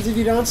 What happens if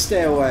you don't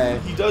stay away?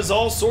 He does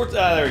all sorts.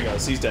 There he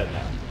goes. He's dead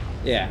now.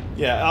 Yeah.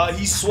 Yeah.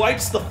 He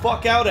swipes the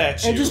fuck out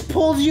at you. And just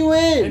pulls you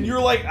in. And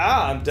you're like,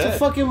 I'm dead. It's a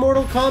fucking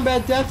Mortal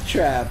Kombat death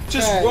trap.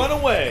 Just run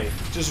away.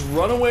 Just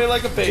run away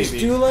like a baby. Just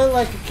do it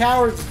like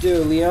cowards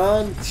do,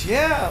 Leon.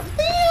 Yeah.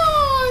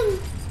 Leon!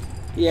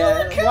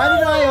 Yeah, why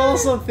did I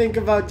also think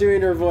about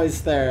doing her voice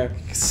there?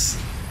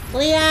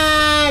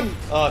 Leon!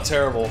 Oh,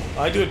 terrible.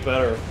 I do it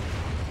better.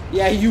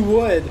 Yeah, you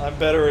would. I'm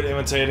better at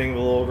imitating the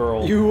little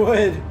girl. You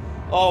would.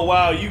 Oh,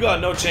 wow, you got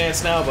no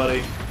chance now,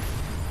 buddy.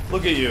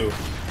 Look at you.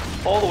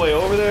 All the way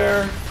over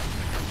there.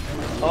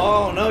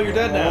 Oh, no, you're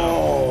dead now.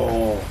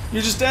 Oh.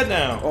 You're just dead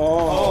now.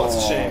 Oh. It's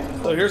a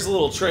shame. So here's a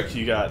little trick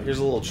you got. Here's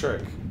a little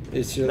trick.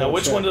 Now,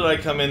 which one did I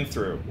come in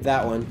through?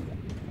 That one.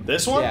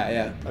 This one?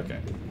 Yeah. Okay.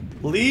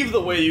 Leave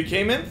the way you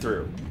came in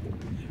through.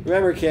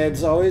 Remember,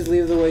 kids, always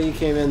leave the way you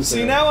came in through.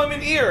 See, now I'm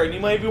in here, and you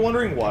might be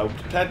wondering, why would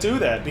Pat do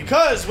that?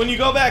 Because when you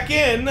go back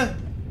in,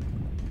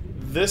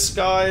 this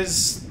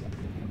guy's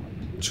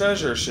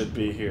treasure should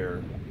be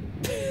here.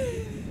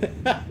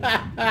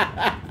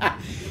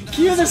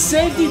 Cue the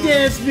safety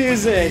dance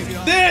music!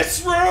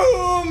 This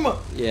room!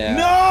 Yeah.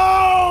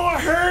 No!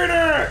 Hurt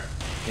her!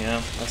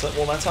 Yeah,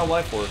 that's how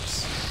life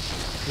works.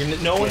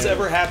 No one's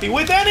ever happy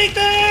with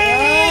anything!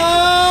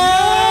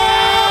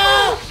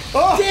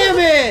 Oh! Damn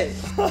it!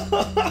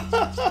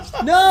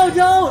 No,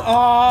 don't!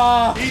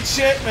 Aw! Eat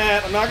shit,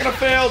 Matt. I'm not gonna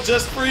fail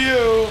just for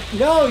you.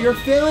 No, you're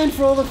failing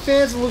for all the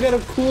fans to look at a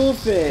cool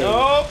thing.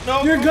 No.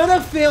 You're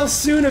gonna fail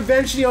soon,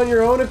 eventually, on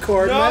your own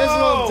accord. No. Might as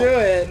well do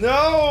it.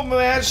 No,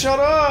 man, shut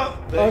up.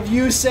 Of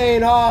you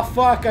saying, "Oh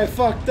fuck, I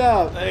fucked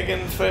up." They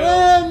can fail.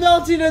 I'm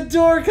melting a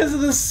door because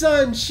of the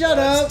sun. Shut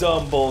up. That's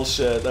dumb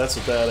bullshit. That's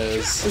what that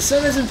is. The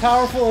sun isn't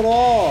powerful at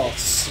all.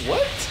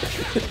 What?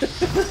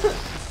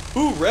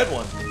 Ooh, red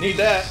one. Need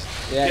that.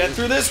 Yeah, get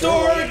through this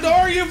door, you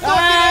fucking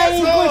asshole!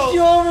 He pushed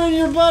you over in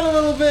your butt a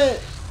little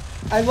bit.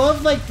 I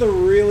love like the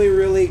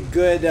really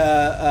good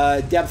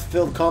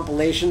depth-filled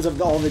compilations of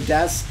all the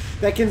deaths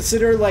that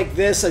consider like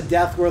this a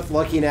death worth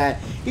looking at.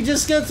 He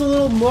just gets a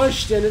little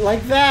mushed in it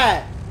like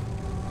that.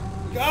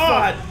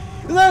 God!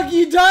 Look,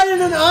 you died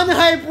in an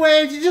unhype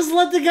wave. You just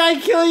let the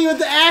guy kill you with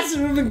the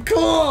acid. Would have been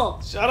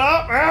cool. Shut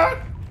up, man!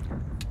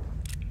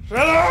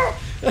 Shut up!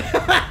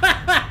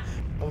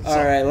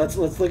 All right, let's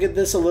look at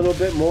this a little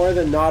bit more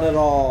than not at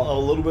all.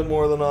 A little bit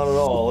more than not at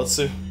all. Let's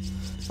see.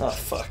 Oh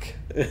fuck.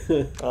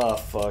 Oh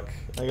fuck.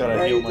 I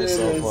gotta heal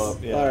myself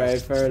up. Yeah. All right,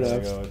 fair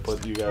enough. There we go.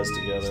 Put you guys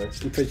together.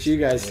 Put you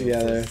guys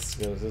together.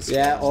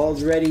 Yeah,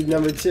 all's ready.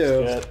 Number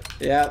 2.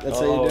 Yeah, that's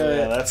how you do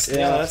it.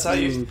 That's how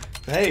you.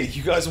 Hey,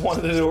 you guys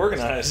wanted it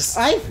organized.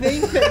 I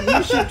think that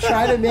you should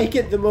try to make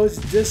it the most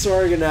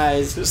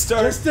disorganized. Just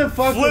start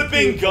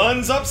flipping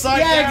guns upside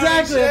down. Yeah,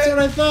 exactly. That's what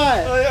I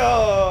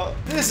thought.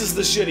 This is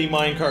the shitty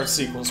minecart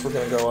sequence we're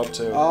gonna go up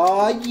to.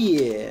 Oh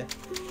yeah.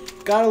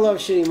 Gotta love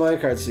shitty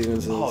minecart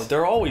sequences. Oh,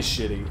 they're always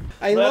shitty.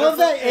 I love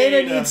that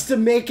Ada needs to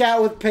make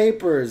out with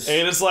papers.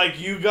 Ada's like,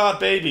 you got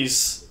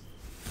babies.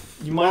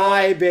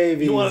 My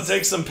babies. You want to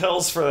take some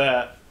pills for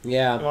that.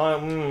 Yeah.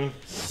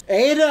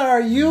 Ada,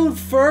 are you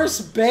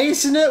first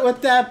basing it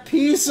with that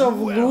piece of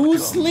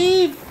loose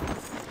leaf?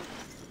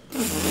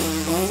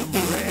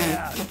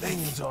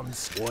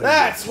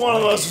 That's one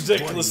of the most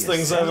ridiculous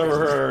things I've ever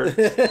heard.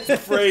 The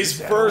phrase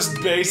first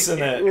basing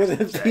it. With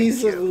a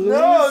piece of loose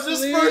No,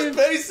 just leaf? first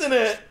basing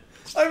it.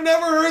 I've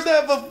never heard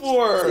that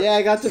before. Yeah,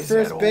 I got to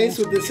first base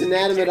with this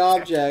inanimate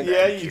object.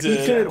 Yeah, you did.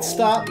 You couldn't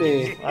stop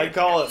me. I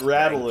call it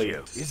rattly.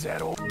 Is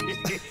that all?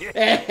 Is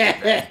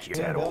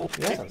that all?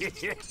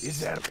 Is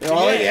that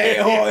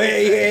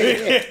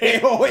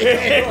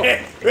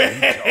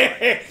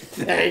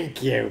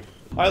Thank you.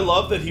 I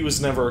love that he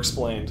was never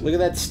explained. Look at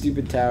that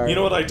stupid tower. You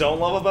know what I don't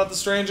love about the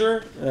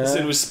stranger? Is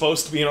it was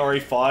supposed to be an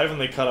RE5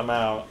 and they cut him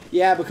out.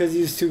 Yeah, because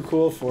he was too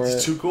cool for it.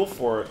 He's too cool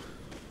for it.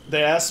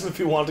 They asked him if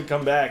he wanted to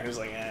come back, and he was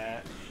like, eh.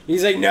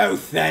 He's like, no,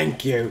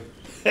 thank you.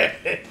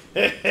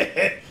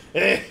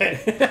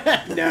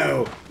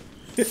 No.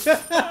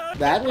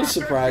 That was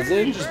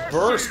surprising. You just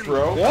burst,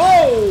 bro.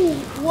 Oh!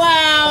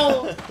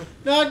 Wow!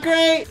 Not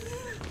great.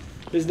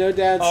 There's no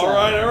downside.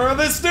 Alright, I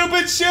remember this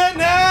stupid shit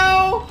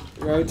now!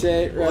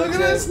 Rotate, Look at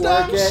this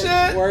dumb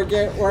shit! Work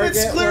it.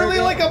 It's clearly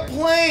like a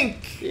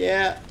plank!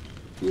 Yeah.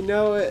 You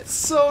know it.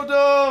 So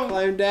dumb!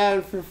 Climb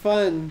down for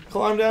fun.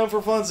 Climb down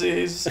for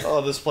funsies.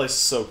 Oh, this place is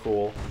so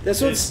cool.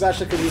 This one's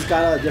special because he's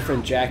got a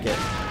different jacket.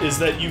 Is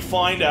that you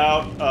find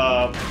out,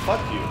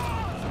 fuck you.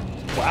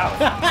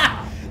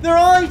 Wow. They're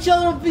all each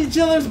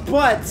other's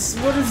butts.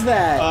 What is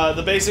that?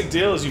 The basic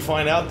deal is you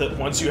find out that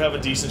once you have a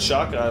decent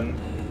shotgun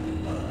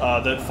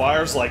that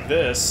fires like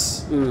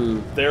this,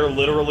 they're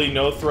literally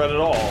no threat at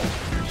all.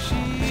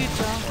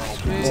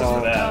 Except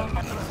for that.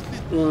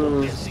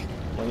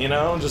 You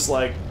know, just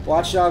like...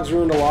 Watch Dogs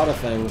ruined a lot of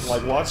things.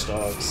 Like Watch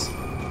Dogs.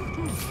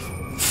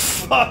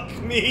 Fuck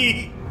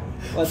me!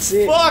 Let's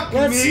see.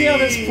 Let's see how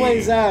this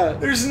plays out.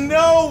 There's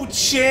no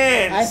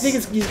chance! I think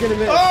he's gonna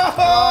miss.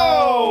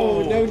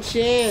 Oh! No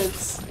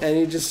chance. And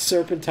he just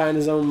serpentine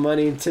his own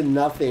money into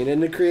nothing,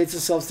 and it creates a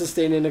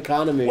self-sustaining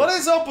economy. What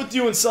is up with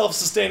you in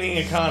self-sustaining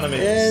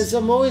economies?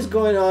 I'm always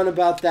going on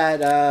about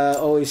that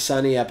Always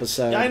Sunny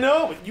episode. I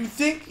know, but you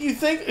think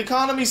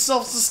economies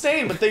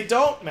self-sustain, but they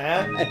don't,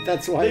 man.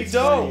 That's why they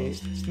don't.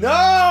 Funny.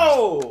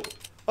 No!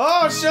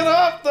 Oh, shut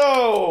up,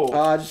 though!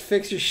 Just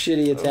fix your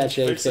shitty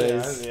attaché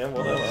case. Yeah,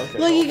 whatever. Okay,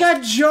 look, you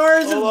got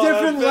jars of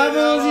different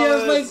levels. You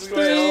have like 3.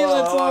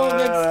 That's all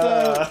mixed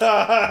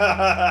up.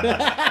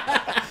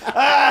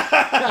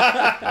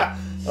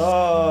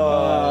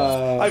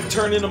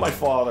 turn into my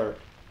father.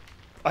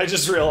 I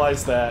just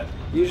realized that.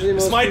 Usually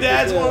most my people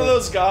dad's do. one of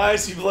those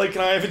guys, he'd be like,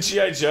 can I have a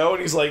G.I. Joe?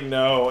 And he's like,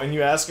 no. And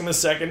you ask him a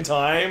second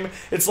time,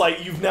 it's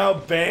like you've now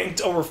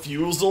banked a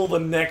refusal the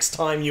next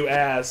time you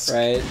ask.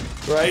 Right.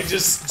 Right?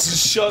 Just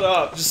shut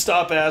up. Just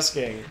stop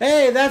asking.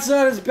 Hey, that's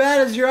not as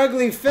bad as your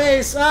ugly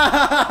face.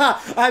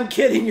 I'm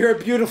kidding, you're a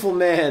beautiful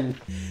man.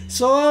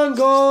 So long,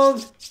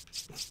 Gold.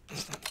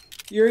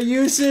 Your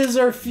uses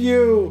are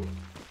few.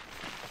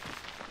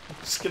 I'm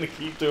just gonna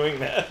keep doing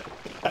that.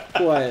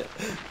 What?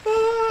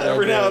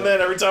 Every now and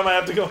then, every time I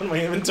have to go in my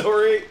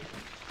inventory,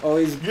 oh,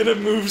 he's gonna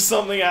move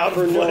something out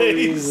for of no place.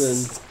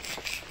 reason.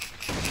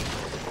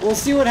 We'll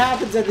see what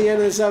happens at the end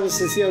of this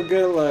episode, see how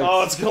good it looks.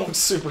 Oh, it's gonna look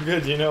super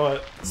good, you know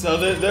it. So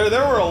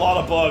there were a lot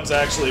of bugs,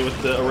 actually, with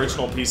the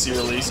original PC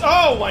release.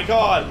 Oh my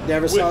god!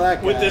 Never saw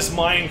that guy. With this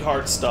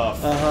minecart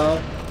stuff.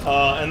 Uh-huh.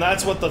 And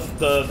that's what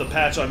the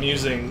patch I'm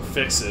using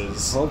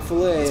fixes.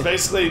 Hopefully. It's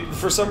basically,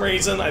 for some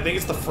reason, I think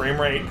it's the frame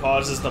rate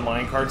causes the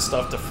minecart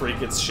stuff to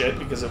freak its shit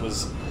because it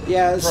was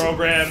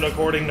programmed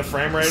according to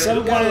frame rate.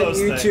 Some guy on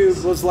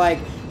YouTube was like,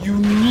 you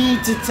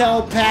need to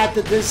tell Pat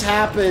that this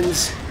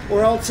happens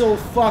or else he'll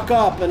fuck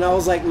up. And I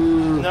was like,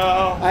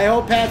 no. I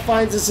hope Pat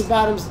finds this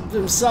about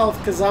himself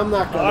because I'm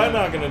not gonna. I'm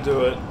not gonna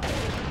do it.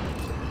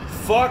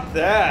 Fuck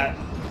that.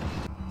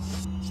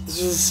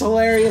 This is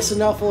hilarious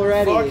enough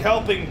already. Fuck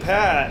helping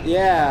Pat.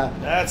 Yeah.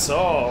 That's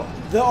all.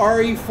 The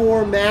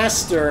RE4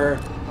 master.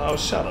 Oh,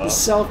 shut up.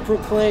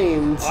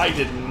 Self-proclaimed. I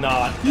did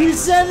not. You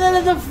said that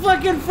in the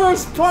fucking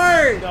first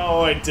part!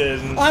 No, I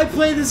didn't. I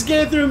played this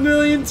game through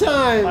 1,000,000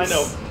 times. I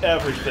know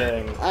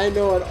everything. I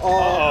know it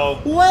all.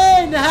 Uh-oh.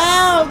 When?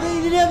 How?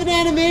 They didn't have an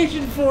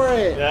animation for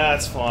it.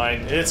 That's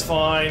fine. It's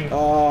fine.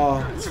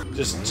 Oh.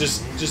 Just.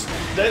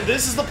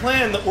 This is the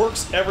plan that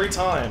works every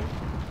time.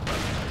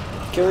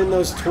 Killing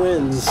those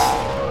twins.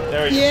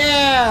 There you go.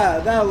 Yeah!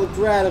 That looked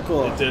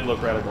radical. It did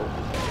look radical.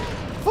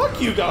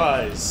 Fuck you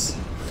guys!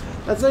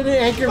 That's like an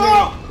anchor.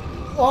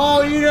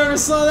 Oh, you never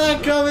saw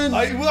that coming.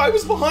 I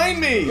was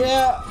behind me.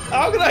 Yeah.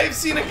 How could I have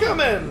seen it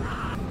coming?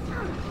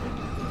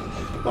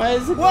 Why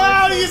is it?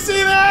 Wow! Do you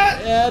see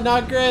that? Yeah,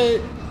 not great.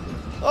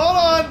 Hold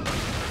on.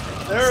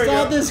 There we go.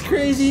 Stop this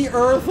crazy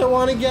Earth! I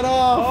want to get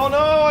off. Oh no!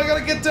 I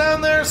gotta get down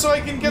there so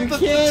I can get the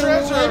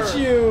treasure. Let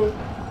you.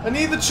 I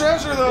need the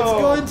treasure though. It's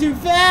going too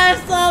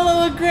fast. Oh,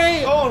 that looked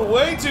great. Going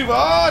way too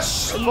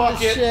fast.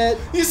 Fuck it. Shit.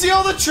 You see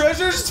all the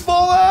treasures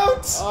fall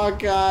out? Oh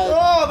god.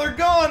 Oh, they're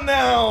gone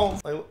now.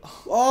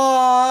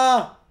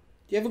 Oh.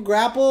 Do you have a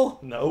grapple?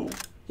 No.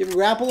 You have a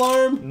grapple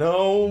arm?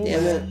 No.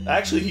 Damn it.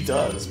 Actually, he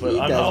does, but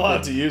I'm not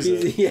allowed to use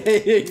it. Yeah,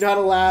 you're not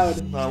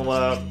allowed. Not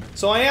allowed.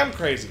 So I am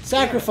crazy.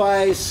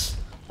 Sacrifice.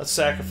 Let's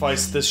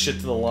sacrifice this shit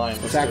to the lion.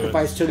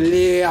 Sacrifice to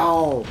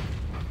Leon.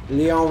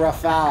 Leon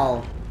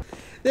Rafale.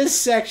 This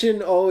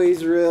section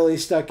always really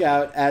stuck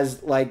out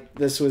as, like,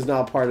 this was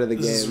not part of the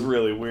game. This is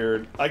really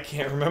weird. I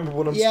can't remember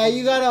what I'm Yeah,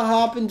 you gotta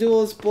hop and do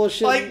all this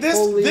bullshit. Like,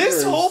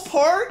 this whole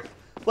part,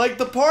 like,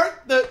 the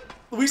part that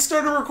we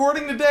started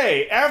recording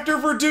today, after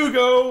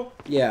Verdugo,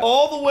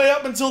 all the way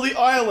up until the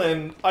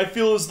island, I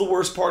feel is the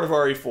worst part of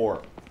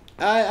RE4.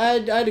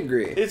 I'd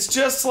agree. It's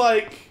just,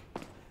 like,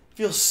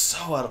 feels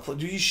so out of place.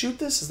 Do you shoot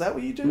this? Is that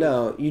what you do?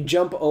 No, you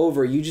jump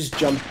over. You just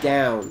jump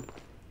down.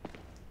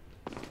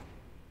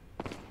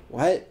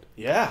 What?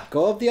 Yeah.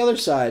 Go up the other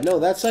side. No,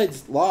 that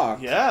side's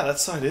locked. Yeah, that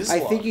side is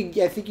locked. I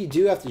think you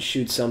do have to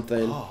shoot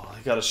something. Oh, I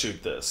gotta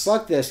shoot this.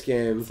 Fuck this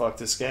game. Fuck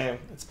this game.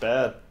 It's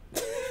bad.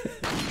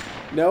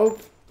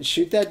 Nope.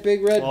 Shoot that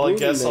big red Well, I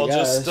guess I'll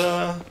just,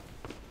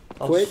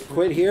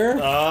 Quit here?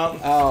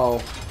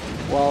 Oh.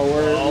 Well,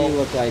 we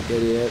look like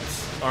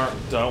idiots.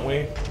 Don't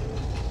we?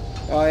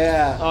 Oh,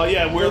 yeah. Oh,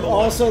 yeah, we're the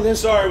ones. Also,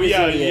 this Sorry,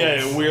 yeah,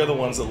 idiots. we're the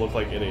ones that look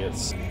like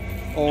idiots.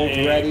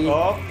 Already.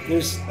 Oh.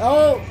 There's...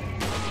 Oh!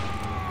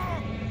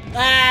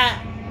 Ah!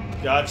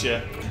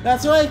 Gotcha.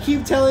 That's why I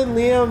keep telling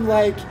Liam,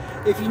 like,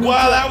 if you need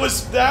Wow, that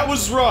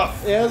was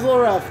rough. Yeah, it was a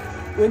little rough.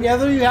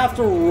 Whenever you have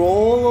to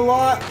roll a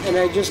lot, and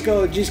I just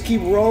go, just keep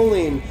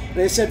rolling.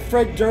 And I said,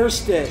 Fred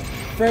Durst it.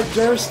 Fred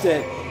Durst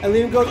it. And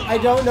Liam goes, I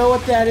don't know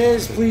what that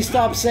is. Please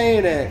stop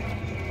saying it.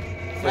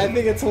 I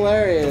think it's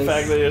hilarious. The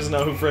fact that he doesn't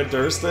know who Fred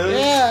Durst is?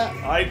 Yeah.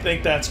 I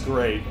think that's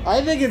great.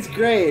 I think it's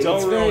great.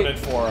 Don't ruin it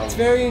for him. It's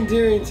very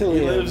endearing to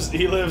Liam.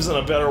 He lives in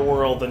a better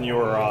world than you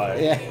or I.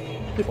 Yeah.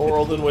 A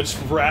world in which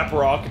rap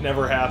rock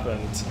never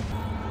happened.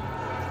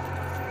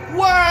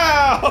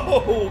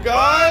 Wow,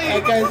 guy!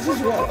 That guy's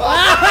just...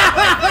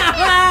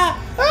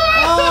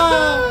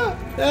 Oh,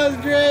 that was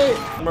great.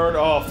 Murder.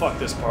 Oh, fuck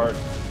this part.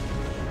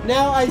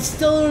 Now, I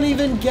still don't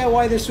even get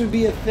why this would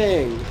be a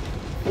thing.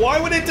 Why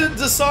would it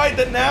decide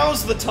that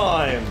now's the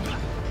time?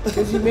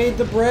 Because you made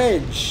the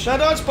bridge. Now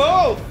dodge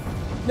both!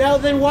 Now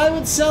then, why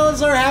would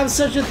Salazar have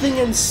such a thing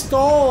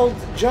installed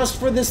just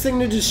for this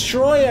thing to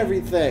destroy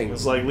everything?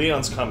 It's like,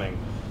 Leon's coming.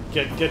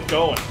 Get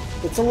going.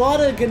 It's a lot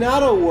of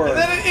Ganado work. And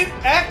then it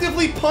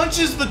actively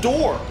punches the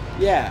door.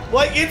 Yeah.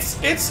 Like, it's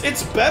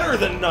better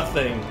than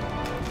nothing.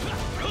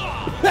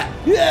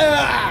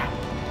 Yeah!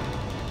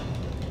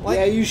 Like,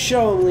 yeah, you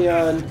show him,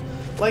 Leon.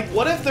 Like,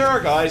 what if there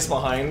are guys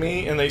behind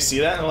me and they see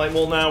that and they're like,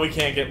 well, now we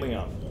can't get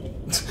Leon.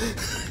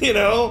 You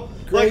know?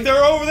 Great. Like,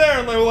 they're over there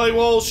and they're like,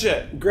 well,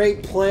 shit.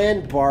 Great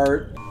plan,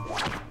 Bart.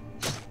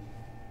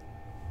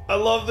 I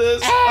love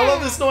this. I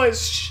love this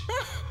noise. Shh.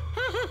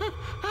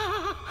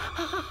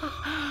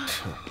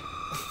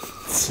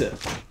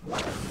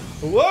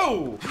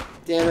 Whoa!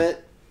 Damn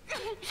it.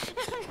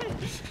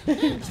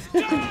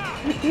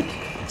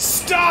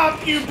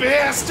 Stop, you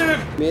bastard!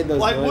 Made those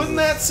like, noises. wouldn't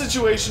that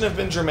situation have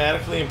been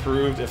dramatically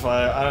improved if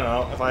I don't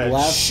know, if I had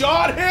Left.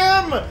 shot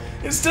him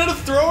instead of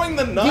throwing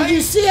the knife? Did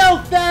you see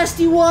how fast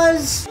he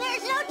was?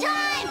 There's no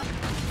time!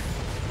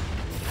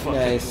 Fucking-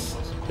 Nice.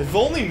 If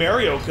only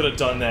Mario could have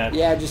done that.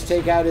 Yeah, just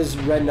take out his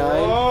red 9.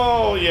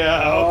 Oh,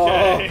 yeah,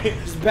 okay.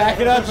 Oh, just back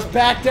it up, just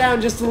back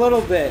down just a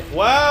little bit.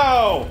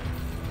 Wow!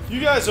 You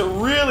guys are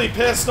really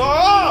pissed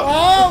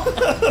off!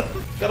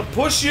 Oh! Gotta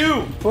push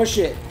you! Push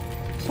it.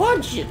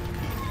 Punch it.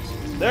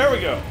 There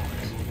we go.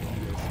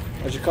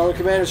 There's your Cobra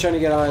Commander's trying to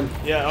get on.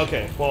 Yeah,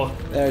 okay, well,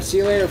 There, see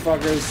you later,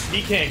 fuckers.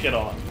 he can't get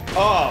on.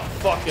 Oh,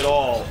 fuck it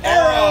all.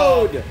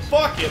 Arrowed! Oh,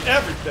 fuck it,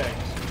 everything.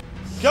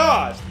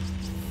 God!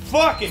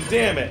 Fucking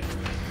damn it.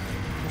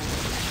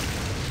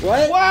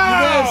 What?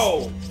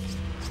 Wow!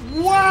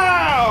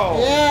 Wow!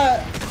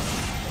 Yeah.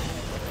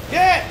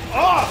 Get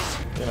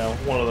off! You know,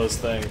 one of those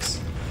things.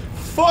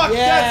 Fuck,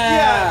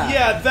 Yeah.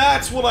 yeah,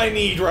 that's what I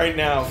need right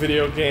now,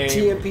 video game.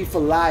 TMP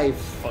for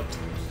life.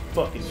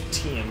 Fucking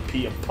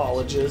TMP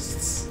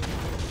apologists.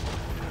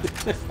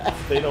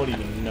 They don't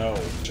even know.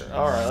 Sure.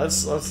 All right,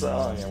 let's.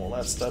 Oh yeah, well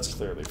that's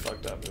clearly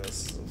fucked up.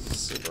 This is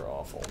super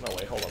awful. No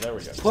wait, hold on. There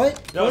we go.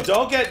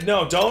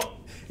 Don't.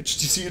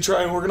 Did you see it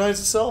try and organize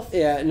itself?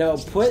 Yeah, no.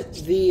 Put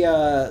the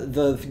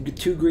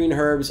 2 green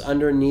herbs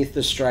underneath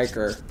the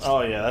striker.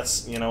 Oh yeah,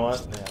 that's, you know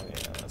what? Yeah,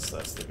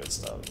 that's the good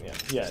stuff.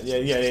 Yeah.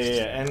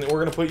 And we're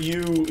gonna put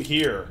you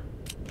here.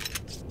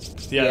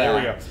 Yeah, there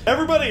we go.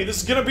 Everybody, this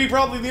is gonna be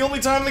probably the only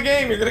time in the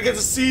game you're gonna get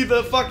to see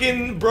the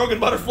fucking broken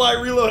butterfly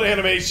reload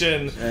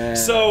animation.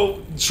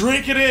 So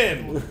drink it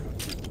in.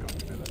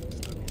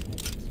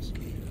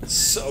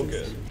 So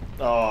good.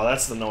 Oh,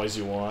 that's the noise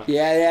you want.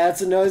 Yeah, that's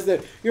the noise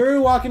that you're ever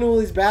walking to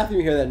Willie's bathroom,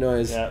 you hear that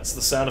noise. Yeah, it's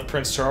the sound of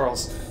Prince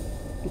Charles.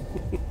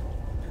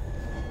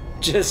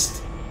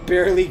 Just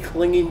barely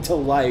clinging to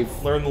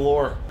life. Learn the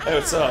lore. Hey,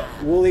 what's up?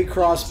 Wooly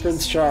cross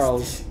Prince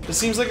Charles. This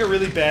seems like a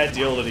really bad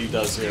deal that he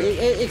does here.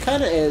 It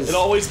kind of is. It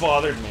always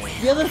bothered me.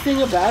 The other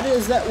thing about it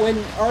is that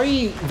when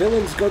RE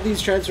villains go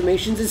these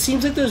transformations, it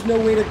seems like there's no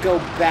way to go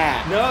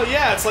back. No,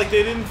 yeah, it's like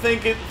they didn't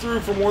think it through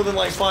for more than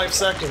like 5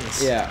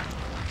 seconds. Yeah.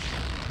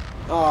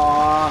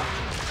 Aww.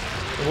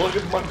 Look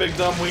at my big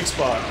dumb weak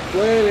spot.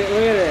 Look at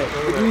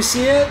it. Do you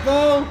see it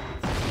though?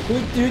 Who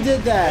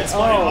did that? It's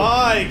my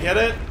eye, get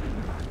it?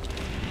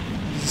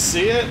 You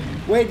see it?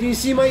 Wait, do you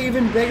see my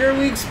even bigger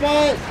weak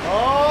spot?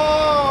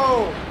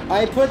 Oh!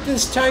 I put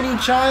this tiny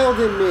child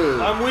in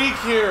me. I'm weak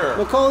here.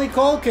 Macaulay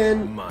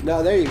Culkin.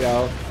 No, there you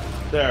go.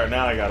 There,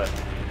 now I got it.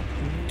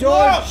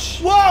 Dodge.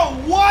 Whoa,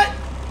 what?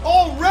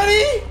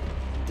 Already?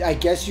 I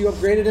guess you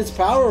upgraded its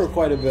power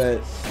quite a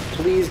bit.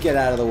 Please get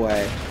out of the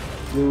way.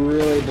 You're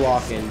really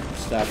blocking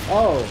stuff.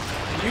 Oh.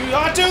 You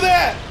not do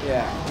that!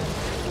 Yeah.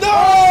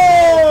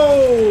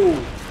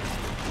 No!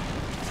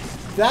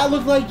 That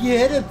looked like you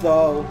hit it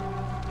though.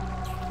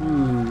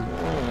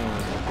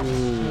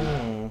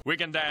 We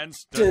can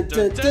dance.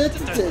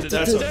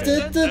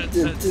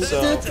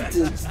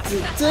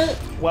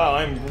 Wow,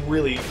 I'm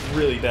really,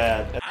 really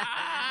bad.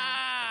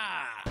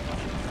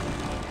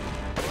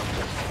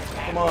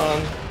 Come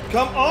on.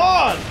 Come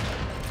on!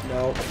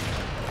 No.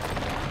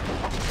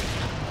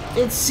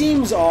 It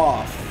seems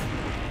off.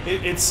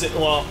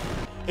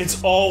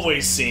 It's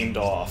always seemed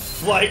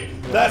off. Like,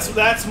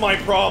 that's my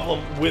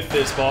problem with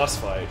this boss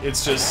fight.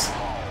 It's just,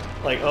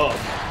 like, oh.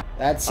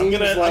 That seems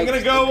I'm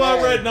gonna go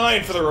red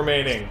 9 for the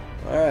remaining.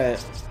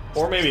 Alright.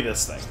 Or maybe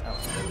this thing.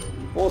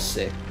 We'll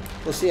see.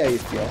 We'll see how you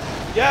feel.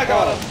 Yeah, I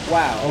got him.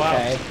 Wow,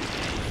 okay.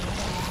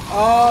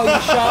 Oh,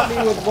 you shot me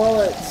with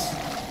bullets.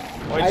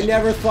 I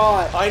never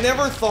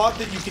thought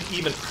that you could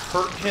even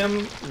hurt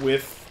him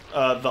with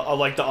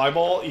the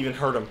eyeball, even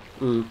hurt him.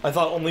 I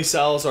thought only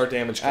Salazar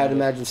damage. I'd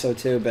imagine so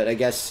too, but I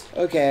guess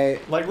okay.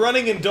 Like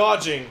running and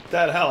dodging,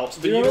 that helps.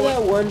 Do you remember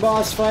that one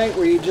boss fight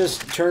where you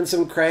just turn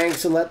some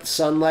cranks and let the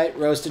sunlight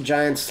roast a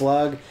giant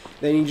slug,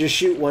 then you just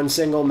shoot one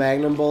single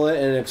magnum bullet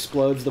and it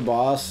explodes the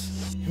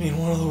boss? You mean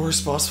one of the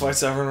worst boss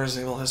fights ever in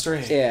Resident Evil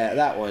history? Yeah,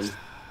 that one.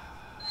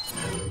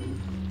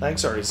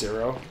 Thanks,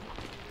 RE0.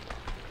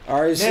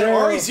 RE0. Man,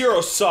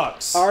 RE0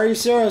 sucks.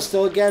 RE0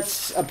 still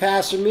gets a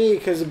pass from me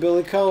because of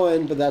Billy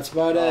Cohen, but that's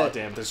about it. Oh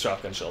damn, there's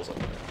shotgun shells up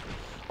there.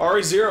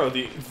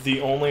 RE0,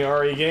 the only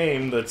RE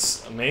game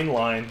that's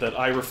mainline that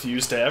I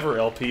refuse to ever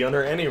LP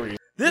under any reason.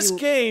 This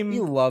game... He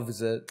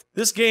loves it.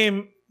 This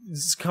game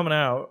is coming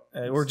out,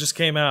 or just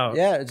came out.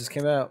 Yeah, it just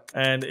came out.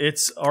 And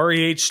it's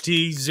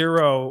REHT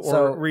 0 or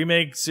So-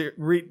 remake.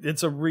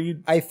 It's a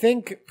read. I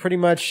think pretty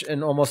much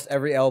in almost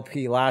every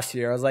LP last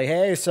year, I was like,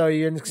 "Hey, so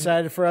you're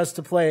excited for us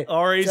to play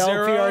RE0?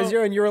 LP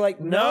RE0?" And you were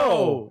like,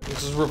 "No."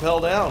 Which is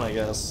Rappel Down, I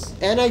guess.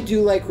 And I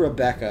do like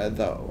Rebecca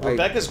though.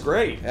 Rebecca's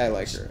great. I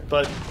like her.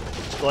 But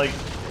like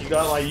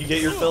you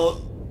get your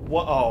fill.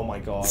 What? Oh my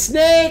god.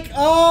 Snake!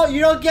 Oh, you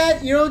don't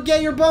get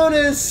your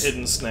bonus.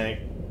 Hidden snake.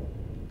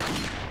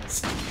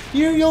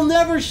 You'll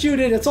never shoot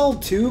it. It's all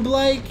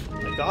tube-like.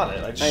 I got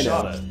it. I just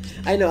shot it.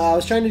 I know. I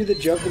was trying to do the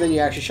joke, but then you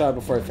actually shot it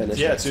before I finished.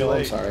 Yeah, it, too so late.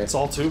 I'm sorry. It's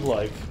all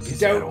tube-like.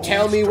 Don't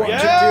tell me what to do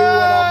when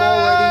I'm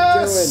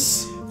already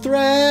doing.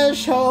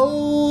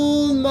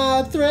 Threshold,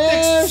 my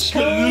threshold.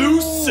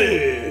 Exclusive.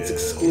 It's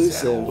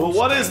exclusive. Well,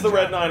 what is the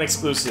Red 9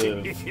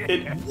 exclusive?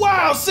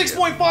 Wow,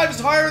 6.5 is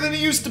higher than it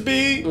used to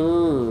be.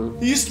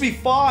 It used to be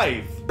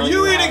 5. Are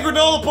you eating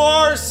granola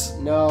bars?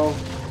 No.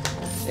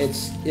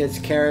 It's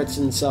carrots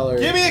and celery.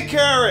 Give me a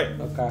carrot.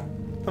 Okay.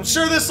 I'm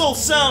sure this will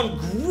sound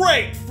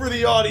great for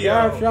the audio.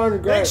 Yeah, it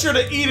sounded great. Make sure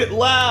to eat it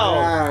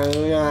loud.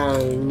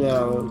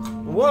 No.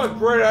 What a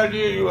great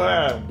idea you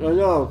have. I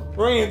know.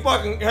 Bringing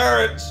fucking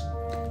carrots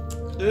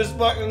to this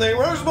fucking thing.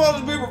 We're supposed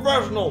to be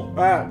professional.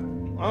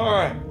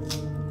 Alright.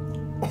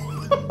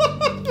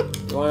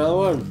 Want another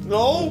one?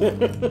 No.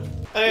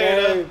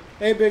 Hey,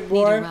 hey, big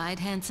boy. Need a ride,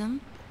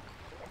 handsome?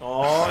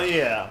 Oh,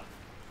 yeah.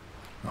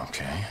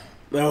 Okay.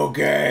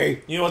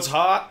 Okay. You know what's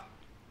hot?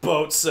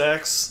 Boat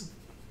sex.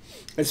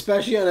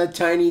 Especially on a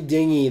tiny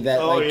dinghy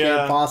that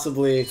can't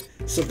possibly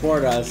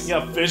support us. You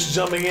got fish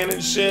jumping in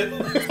and shit.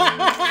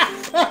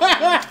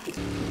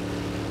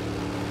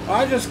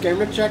 I just came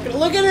to check it.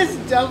 Look at his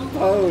dumb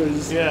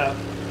pose. Yeah.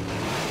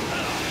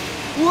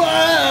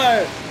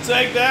 What?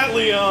 Take that,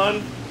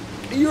 Leon.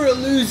 You're a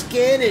loose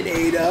cannon,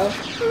 Ada.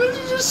 And then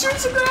he just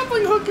shoots a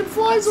grappling hook and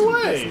flies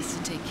away.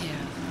 To take care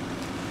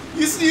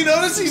of. You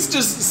notice he's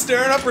just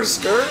staring up her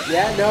skirt?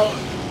 Yeah, no.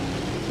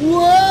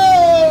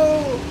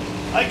 Whoa!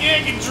 I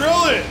can't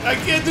control it. I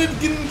can't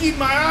keep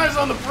my eyes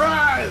on the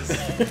prize.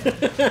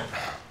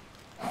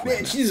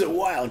 Man, she's a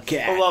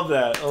wildcat. I love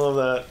that. I love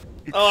that.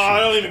 Oh, I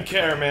don't even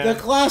care, man. The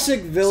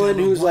classic villain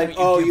who's like,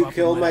 "Oh, you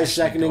killed my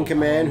second in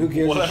command. Who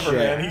gives a Whatever, shit?"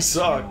 man. He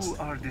sucked.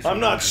 I'm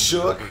not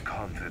shook.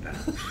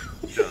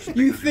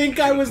 You think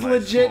I was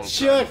legit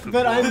shook,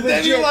 but I'm legit.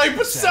 Then you're like,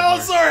 but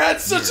Salazar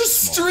had such a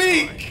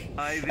streak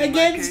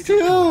against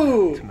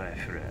who?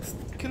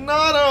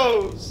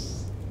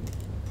 Canados.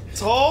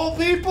 Tall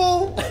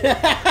people?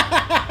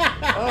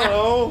 I don't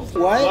know.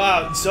 What?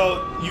 Wow,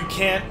 so you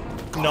can't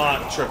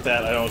not trip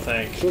that, I don't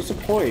think. What's the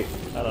point?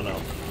 I don't know.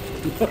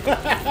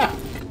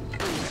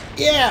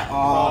 Yeah!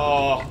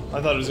 Oh,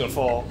 I thought he was gonna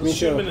fall. Me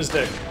Shoot him too. in his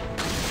dick.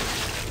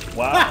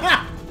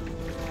 Wow.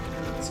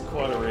 That's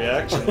quite a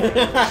reaction. I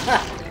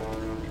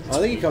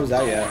don't think he comes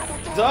out yet.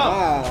 Dumb.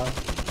 Wow.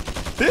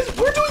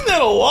 We're doing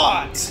that a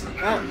lot.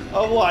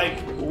 Of like,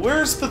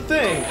 where's the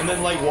thing? And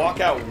then like walk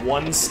out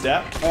one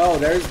step. Oh,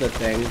 there's the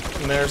thing.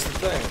 And there's the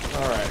thing.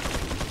 Alright.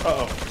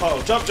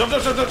 Uh-oh. Jump.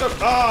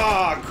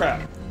 Ah,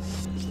 crap.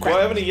 Do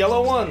I have any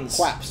yellow ones?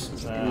 Quaps.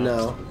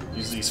 No.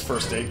 Use these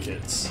first aid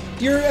kits.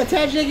 Your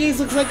attachment case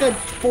looks like a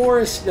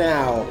forest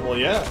now. Well,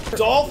 yeah.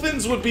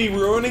 Dolphins would be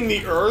ruining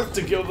the earth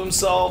to give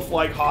themselves,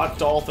 like, hot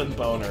dolphin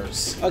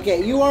boners.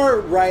 Okay, you are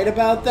right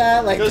about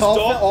that. Like,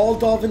 all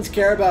dolphins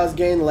care about is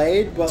getting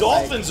laid, but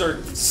dolphins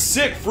are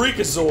sick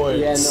freakazoids.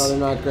 Yeah, no, they're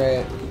not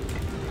great.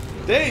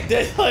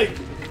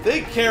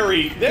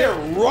 They're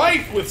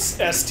rife with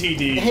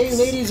STDs. Hey,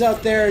 ladies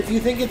out there, if you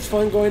think it's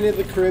fun going to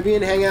the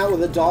Caribbean, hang out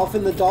with a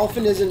dolphin, the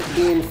dolphin isn't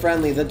being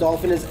friendly. The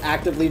dolphin is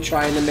actively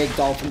trying to make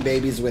dolphin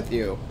babies with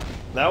you.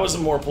 That was a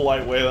more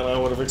polite way than I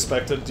would have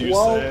expected you to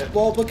say it.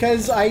 Well,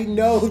 because I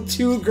know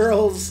 2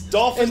 girls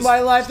in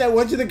my life that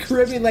went to the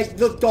Caribbean, like,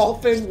 the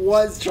dolphin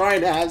was trying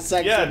to have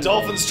sex with me.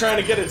 Dolphin's trying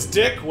to get its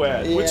dick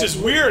wet, which is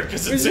weird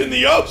because it's in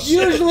the ocean.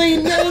 Usually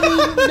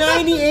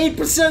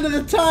 98% of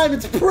the time,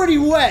 it's pretty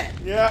wet.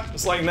 Yeah,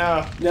 it's like,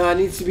 nah. No, it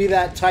needs to be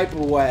that type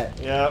of wet.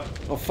 Yeah.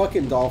 Oh,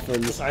 fucking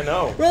dolphins. I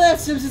know. Remember that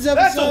Simpsons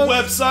episode?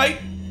 That's a website.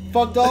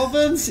 Fuck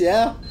dolphins?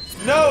 Yeah.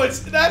 No,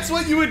 that's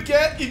what you would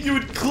get if you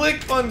would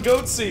click on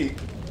Goatsy.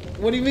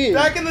 What do you mean?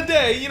 Back in the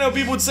day, you know,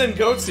 people would send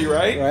Goatsy,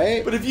 right?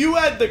 Right. But if you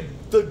had the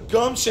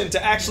gumption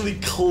to actually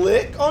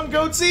click on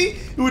Goatsy,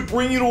 it would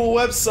bring you to a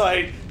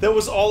website that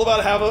was all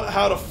about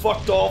how to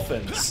fuck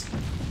dolphins.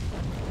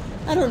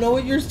 I don't know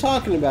what you're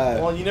talking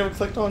about. Well, you never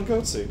clicked on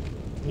Goatsy.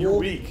 You're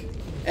weak.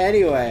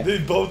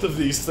 Anyway. Both of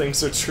these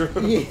things are true.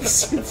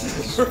 Yes.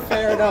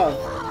 Fair enough.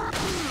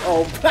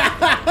 Oh.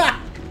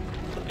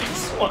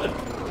 Thanks, one.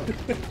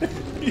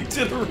 You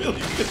did a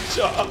really good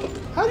job.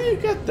 How do you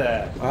get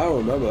that? I don't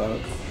remember that.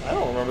 I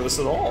don't remember this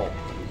at all.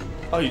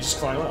 Oh, you just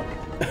climb up.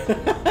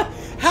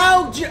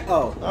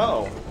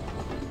 Oh.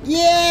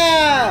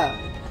 Yeah!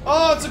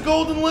 Oh, it's a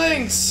golden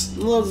lynx!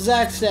 Little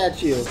Zack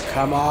statue.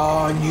 Come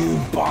on, you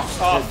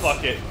bastard. Oh,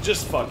 fuck it.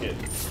 Just fuck it.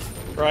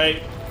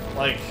 Right?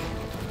 Like,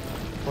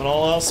 when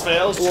all else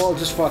fails, well,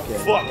 just fuck it.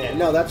 Fuck it.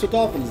 No, that's what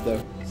dolphins do.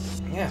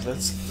 Yeah,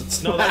 that's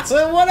No, that's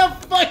what a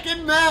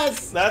fucking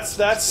mess! That's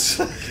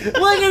Look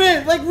at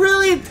it! Like,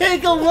 really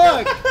take a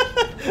look!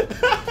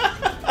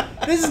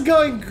 This is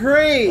going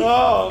great!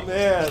 Oh,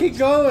 man. Keep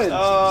going!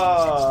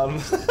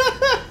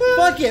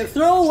 Fuck it,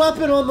 throw a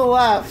weapon on the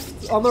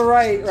left. On the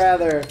right,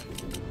 rather.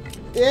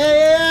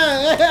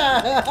 Yeah!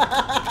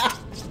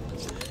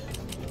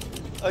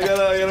 I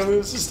gotta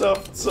move some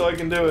stuff so I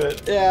can do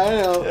it. Yeah, I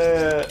know.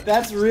 Yeah.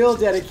 That's real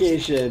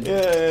dedication.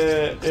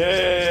 Yeah.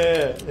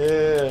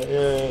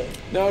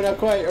 No, not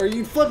quite. Or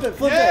you flip it,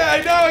 flip it. Yeah,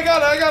 I know, I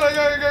got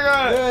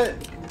it. Do it.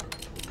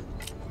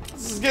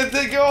 Just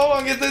hold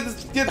on, get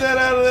that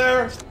out of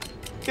there.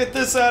 Get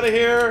this out of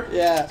here.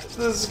 Yeah.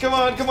 Come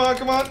on.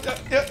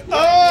 Yeah.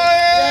 Oh,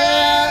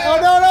 yeah.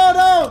 Oh,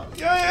 no.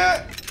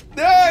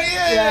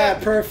 Yeah.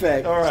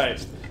 Perfect. All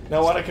right.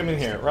 Now why'd I come in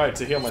here? Right,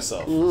 to heal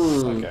myself.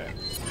 Okay.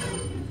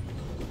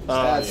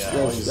 Yeah.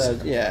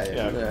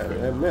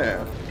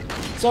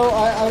 So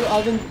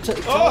I've been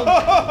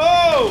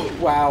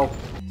wow.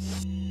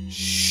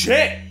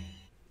 Shit.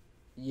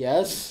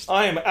 Yes.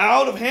 I am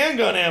out of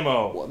handgun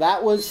ammo. Well,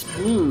 that was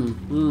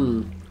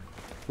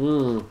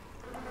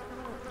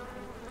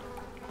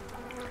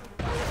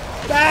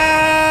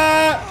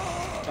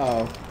Ah!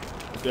 Oh.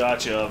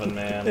 Gotcha, Oven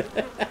Man.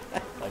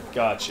 I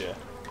gotcha.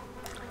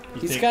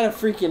 He's kind of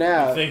freaking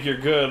out. You think you're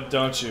good,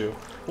 don't you?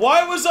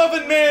 Why was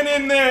Oven Man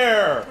in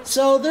there?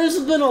 So there's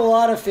been a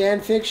lot of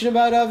fan fiction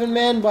about Oven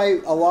Man. By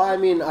a lot, I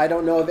mean I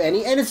don't know of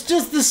any, and it's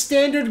just the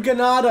standard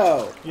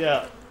Ganado.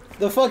 Yeah.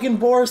 The fucking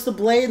Boris the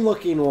Blade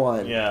looking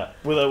one. Yeah,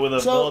 with a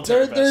so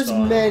military vest there's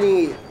on.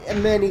 many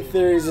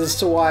theories as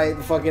to why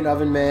the fucking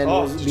Oven Man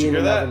was being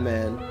an Oven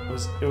Man.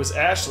 It was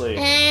Ashley.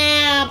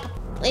 Help,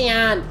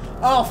 Leon!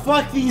 Oh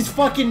fuck these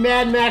fucking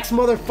Mad Max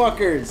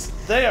motherfuckers!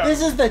 They are.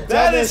 This is the dumbest.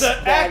 That is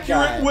an bad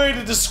accurate guy. way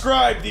to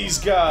describe these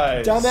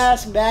guys.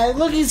 Dumbass Mad.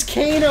 Look, he's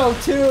Kano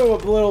too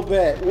a little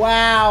bit.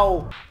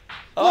 Wow.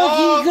 Look,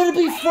 he's gonna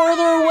be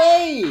further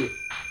away.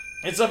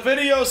 It's a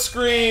video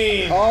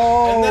screen.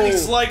 Oh. And then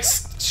he's like,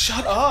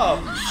 shut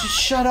up. Just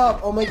shut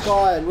up. Oh my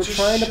god. We're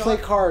trying to play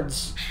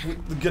cards.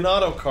 The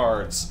Ganado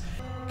cards.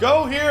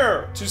 Go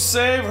here to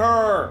save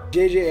her.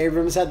 J.J.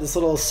 Abrams had this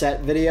little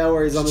set video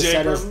where he's on the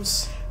set of...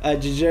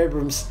 J.J.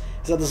 Abrams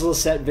has had this little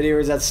set video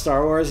where he's at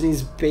Star Wars and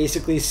he's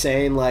basically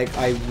saying, like,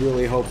 I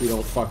really hope you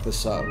don't fuck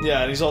this up.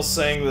 Yeah, and he's all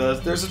saying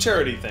there's a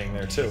charity thing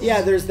there, too.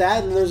 Yeah, there's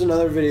that, and there's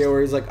another video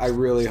where he's like, I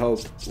really hope,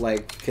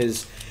 like,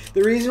 because...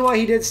 The reason why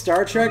he did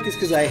Star Trek is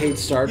because I hate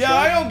Star Trek. Yeah,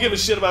 I don't give a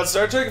shit about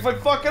Star Trek if I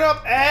fuck it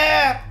up.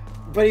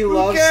 But he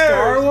loves cares?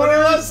 Star Wars. But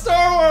he loves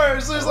Star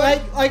Wars. There's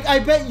like I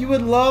bet you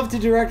would love to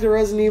direct a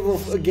Resident Evil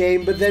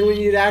game, but then when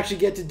you'd actually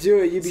get to do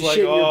it, you'd be shitting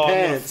your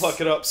pants. I'm gonna fuck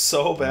it up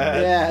so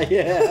bad.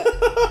 Yeah.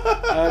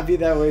 I'd be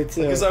that way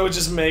too. Because I would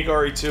just make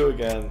RE2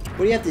 again. What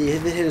do you have to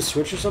hit a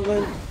switch or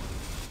something?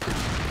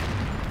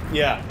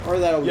 Yeah. Or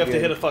that'll you have to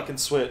hit a fucking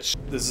switch.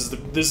 This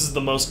is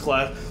the most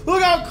class.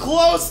 Look how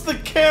close the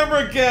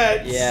camera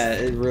gets. Yeah,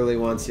 it really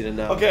wants you to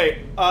know.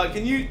 Okay,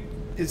 can you?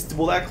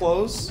 Will that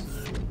close?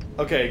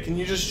 Okay, can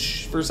you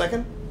just for a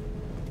second?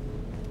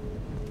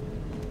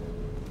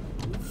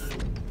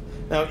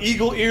 Now,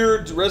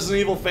 eagle-eared Resident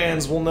Evil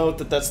fans will note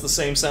that that's the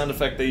same sound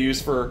effect they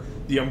use for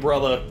the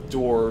umbrella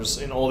doors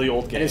in all the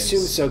old games. I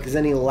assume so, because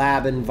any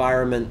lab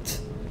environment.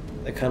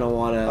 I kind of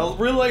want to... I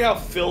really like how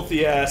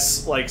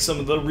filthy-ass, like, some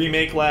of the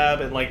remake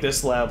lab and, like,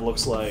 this lab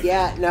looks like.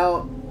 Yeah,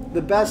 now,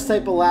 the best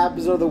type of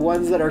labs are the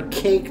ones that are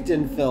caked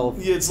in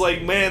filth. It's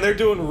like, man, they're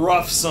doing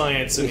rough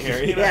science in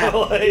here, you yeah. know?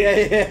 Like...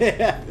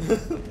 Yeah.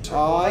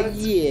 Oh,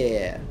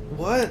 yeah.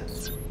 What?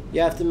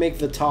 You have to make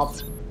the top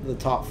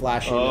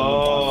flashing.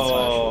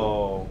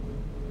 Oh.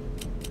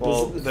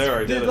 Well, there,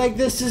 I did it. Like,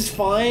 this is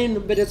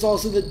fine, but it's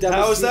also the dumbest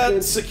How is that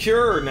sequence.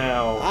 secure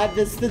now?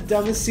 That's the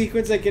dumbest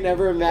sequence I can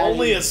ever imagine.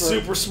 Only a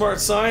super smart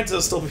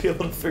scientist will be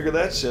able to figure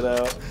that shit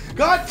out.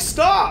 God,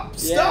 stop!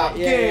 Stop,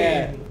 game!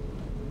 Yeah.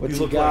 What's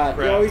he got? Like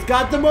crap. Yo, he's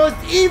got the most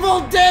evil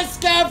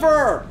disc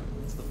ever!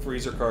 It's the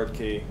freezer card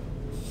key.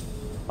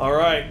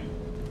 Alright.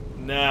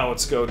 Now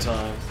it's go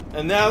time.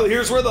 And now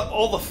here's where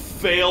all the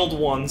failed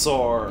ones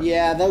are.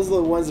 Yeah, those are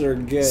the ones that are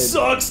good.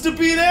 Sucks to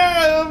be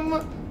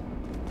them!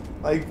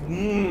 Like,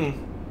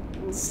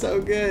 It's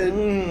so good.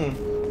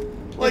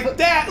 Like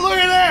that! Look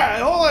at that!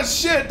 Holy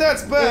shit,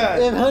 that's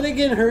bad! If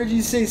Hunnigan heard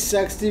you say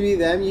sucks to be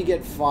them, you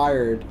get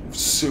fired.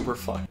 Super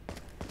fun.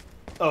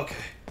 Okay.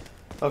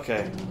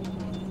 Okay.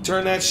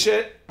 Turn that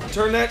shit.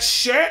 Turn that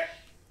shit!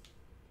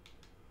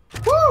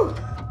 Woo!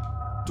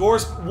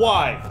 Doors,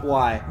 why?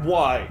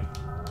 Why?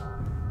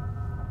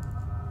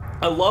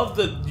 I love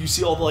that you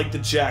see all the, like, the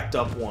jacked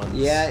up ones.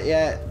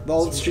 Yeah, the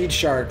old street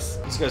sharks.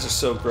 These guys are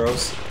so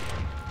gross.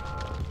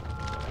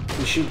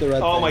 You shoot the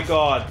red Oh things. my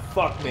god,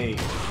 fuck me.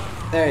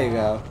 There you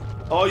go.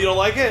 Oh, you don't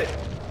like it?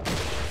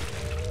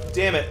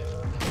 Damn it.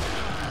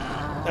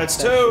 That's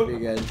that two. Should be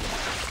good.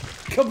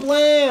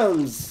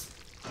 Kablams!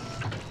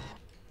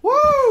 Woo!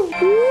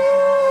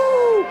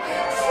 Woo!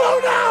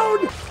 Slow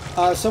down!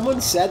 Someone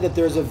said that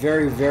there's a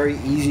very, very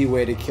easy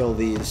way to kill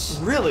these.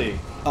 Really?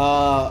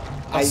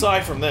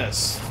 Aside from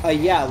this.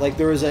 Yeah, like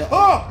there was a...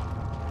 Oh!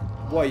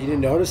 What, you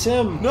didn't notice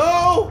him?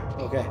 No!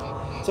 Okay.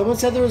 Someone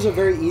said there was a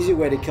very easy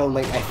way to kill him.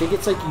 Like, I think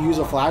it's like you use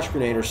a flash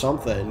grenade or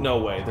something. No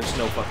way. There's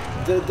no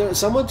fucking...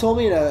 Someone told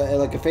me in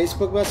a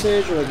Facebook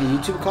message or like a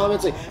YouTube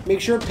comments, like, make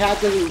sure Pat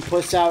doesn't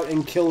puss out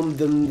and kill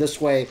them this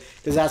way,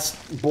 because that's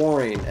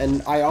boring.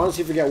 And I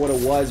honestly forget what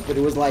it was, but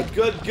it was like...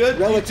 Good. You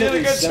did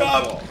a good simple.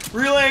 job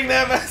relaying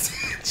that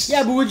message.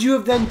 Yeah, but would you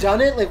have then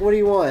done it? Like, what do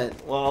you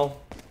want? Well,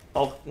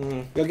 I'll...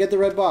 Go get the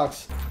red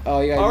box.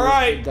 Oh, yeah. All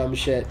right. Dumb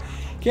shit.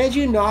 Can't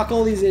you knock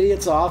all these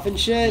idiots off and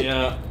shit?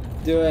 Yeah.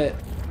 Do it.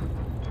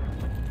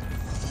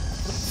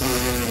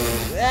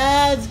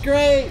 That's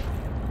great.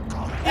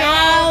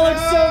 Ah,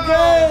 looks so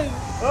good.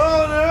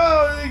 Oh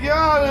no, he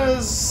got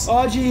us.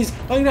 Oh jeez,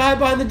 I'm gonna hide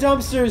behind the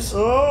dumpsters.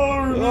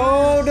 Oh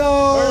no.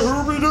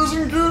 I hope he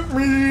doesn't get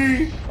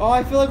me. Oh,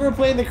 I feel like we're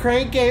playing the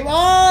crank game.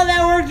 Oh,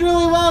 that worked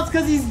really well. It's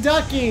because he's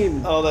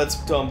ducking. Oh,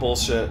 that's dumb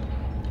bullshit.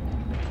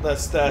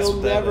 That's You'll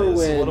what that never is.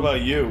 win. What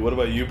about you? What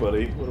about you,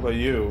 buddy? What about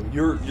you?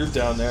 You're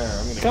down there.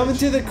 I'm gonna Coming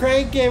to the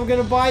crank game. I'm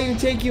gonna buy you and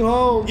take you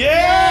home. Yeah!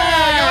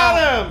 I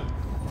got him.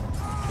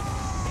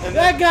 And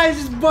that guy's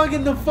just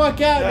bugging the fuck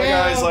out that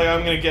now. guy's like,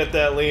 I'm gonna get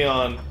that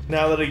Leon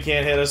now that he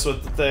can't hit us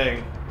with the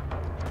thing.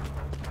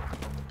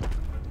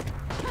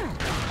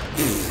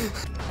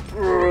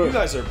 You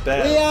guys are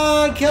bad.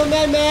 Leon, kill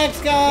Mad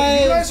Max,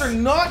 guys. You guys are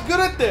not good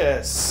at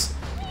this.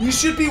 You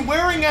should be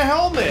wearing a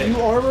helmet.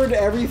 You armored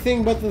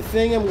everything but the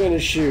thing I'm gonna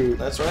shoot.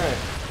 That's right.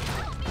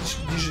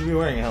 You should be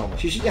wearing a helmet.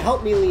 She should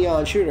help me,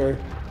 Leon. Shoot her.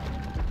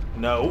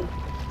 No.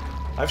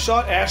 I've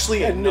shot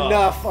Ashley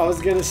enough. I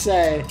was gonna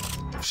say.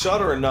 I've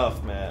shot her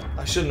enough, man.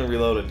 I shouldn't have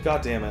reloaded.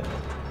 God damn it.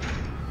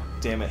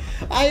 Damn it.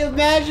 I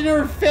imagine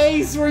her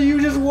face where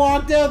you just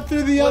walked out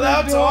through the other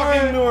door. Without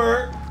talking to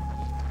her.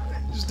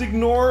 Just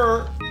ignore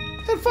her.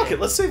 And fuck it.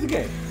 Let's save the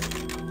game.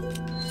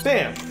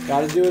 Bam.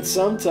 Gotta do it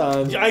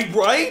sometime. Yeah,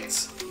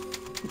 right?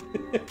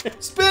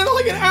 It's been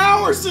like an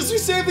hour since we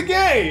saved the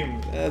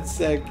game. That's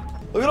sick.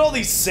 Look at all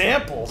these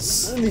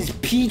samples. Look at these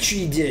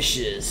petri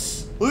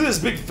dishes. Look at this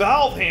big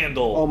valve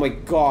handle. Oh my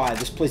god,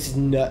 this place is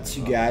nuts,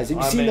 you guys. Have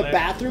you seen the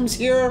bathrooms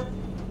here?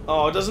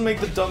 Oh, it doesn't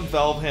make the dumb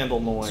valve handle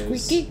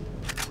noise. Squeaky.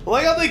 I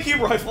like how they keep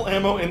rifle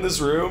ammo in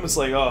this room. It's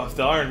like, oh, if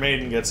the Iron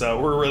Maiden gets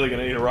out, we're really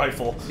gonna need a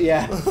rifle.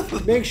 Yeah.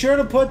 Make sure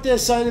to put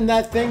this in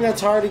that thing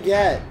that's hard to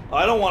get.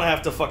 I don't want to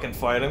have to fucking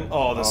fight him.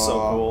 Oh, that's so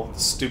cool.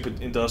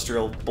 Stupid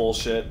industrial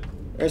bullshit.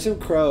 There's some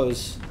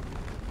crows.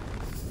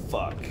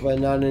 Fuck. But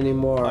not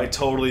anymore. I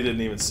totally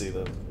didn't even see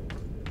them.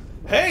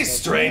 Hey,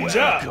 stranger!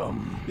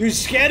 Welcome. You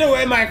scared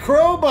away my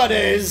crow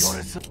buddies!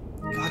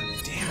 God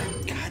damn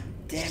it. God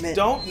damn it.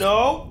 Don't.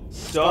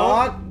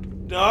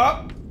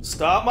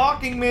 Stop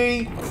mocking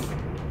me.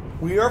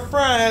 We are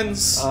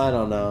friends. I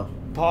don't know.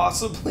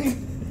 Possibly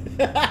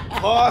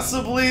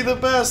the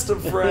best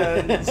of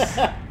friends.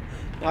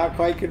 Not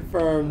quite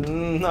confirmed.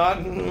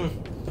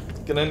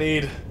 Gonna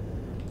need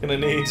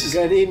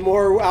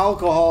more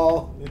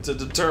alcohol. to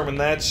determine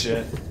that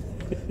shit.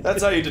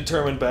 That's how you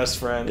determine best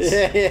friends.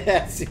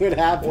 Yeah, see what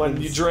happens.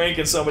 When you drink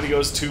and somebody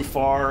goes too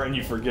far and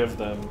you forgive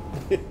them.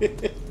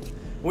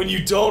 When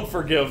you don't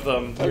forgive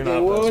them, you're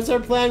not what was our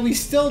plan? We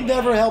still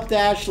never helped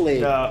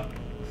Ashley. Yeah.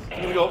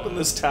 I'm gonna go up in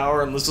this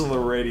tower and listen to the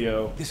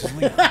radio. This is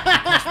Leon.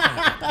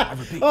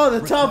 Oh,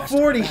 the top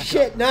 40.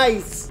 Shit,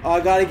 nice. Oh, I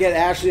gotta get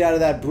Ashley out of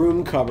that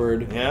broom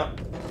cupboard. Yeah.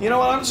 You know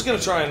what? I'm just gonna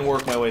try and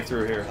work my way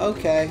through here.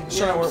 Okay. Let's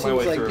try and work my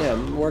way through.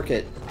 Yeah, work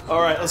it.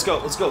 Alright, let's go.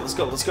 Let's do it. Let's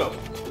go. Let's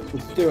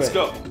do it.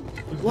 go.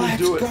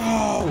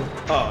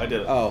 Oh, I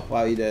did it. Oh,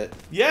 wow, you did it.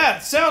 Yeah,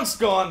 sound's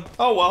gone.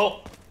 Oh,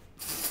 well.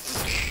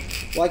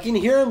 Well, I can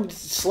hear him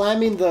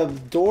slamming the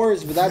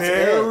doors, but that's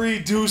it.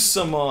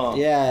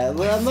 Yeah,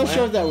 well, I'm not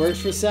sure if that works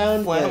for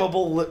sound.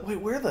 Flammable. Wait,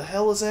 where the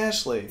hell is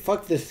Ashley?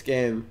 Fuck this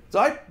game. Did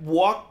I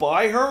walk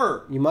by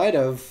her? You might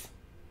have.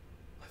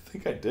 I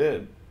think I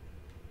did.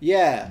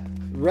 Yeah.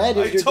 Red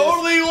is your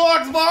totally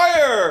walked by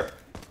her!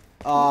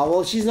 Aw,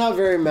 well, she's not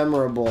very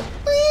memorable.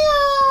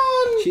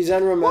 Leon! She's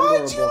unrememberable.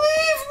 Why'd you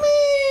leave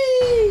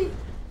me?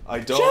 I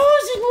don't.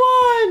 Chosen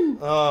one!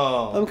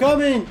 Oh. I'm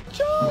coming.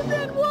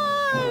 Chosen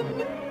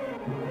one!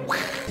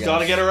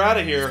 Gotta get her out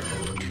of here.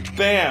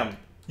 Bam.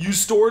 You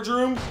storage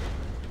room?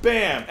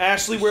 Bam.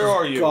 Ashley, where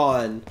are you?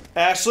 Gone.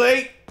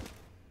 Ashley?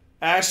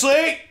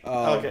 Ashley?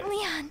 Okay.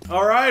 Leon.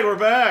 All right, we're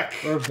back.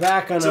 We're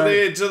back on to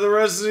the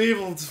Resident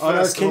Evil on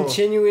our festival.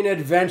 continuing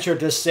adventure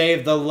to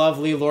save the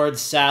lovely Lord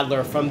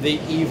Sadler from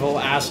the evil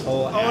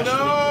asshole Ashley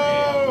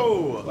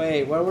no!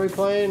 Wait, what are we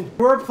playing?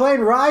 We're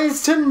playing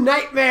Rise to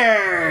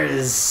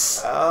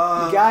Nightmares!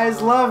 You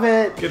guys love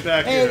it. Get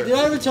back here. Hey, did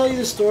I ever tell you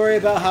the story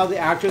about how the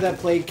actor that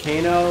played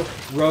Kano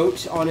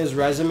wrote on his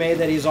resume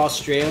that he's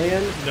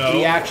Australian? No. But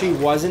he actually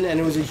wasn't, and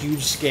it was a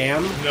huge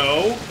scam?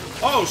 No.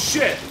 Oh,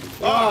 shit.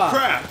 Oh,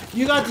 crap.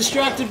 You got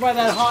distracted by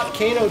that hot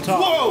Kano talk.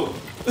 Whoa!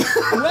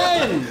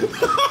 When?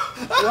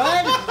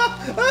 What?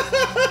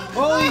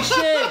 Holy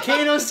shit,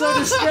 Kano's so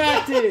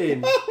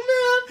distracted.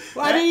 Oh, man.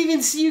 Well, I didn't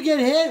even see you get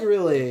hit,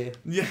 really.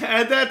 Yeah,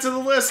 add that to the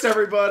list,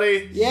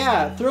 everybody.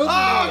 Yeah, throw the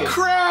Oh, grenade.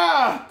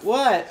 crap!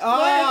 What?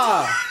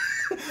 Ah!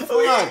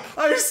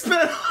 I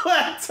spent all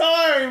that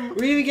time. We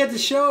didn't even get to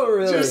show it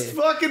really. Just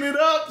fucking it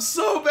up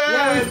so bad.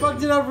 Yeah, we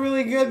fucked it up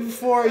really good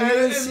before. You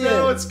didn't see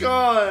now it. it's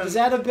gone. Is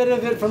that a bit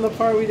of it from the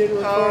part we didn't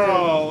record?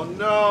 Oh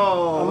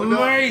no!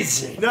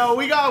 Amazing. No,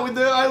 we got.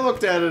 I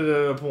looked at it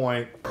at a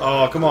point.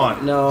 Oh, come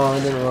on. No,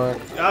 it didn't work.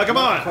 Come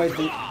on.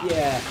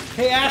 Yeah.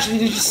 Hey, Ashley,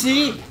 did you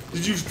see?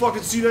 Did you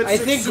fucking see that? I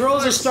think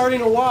girls are starting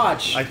to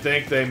watch. I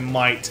think they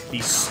might be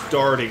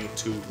starting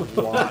to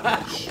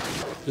watch.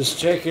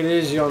 Just take it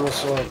easy on the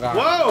slow guy.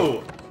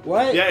 Whoa!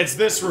 What? Yeah, it's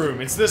this room.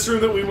 It's this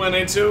room that we went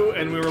into,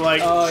 and we were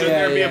like, shouldn't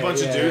there be a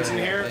bunch of dudes in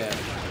here? Yeah.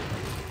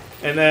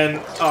 And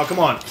then, oh, come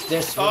on.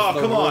 This oh,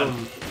 come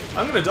on.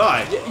 I'm gonna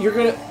die. You're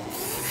gonna...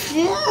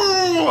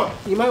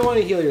 You might want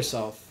to heal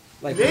yourself.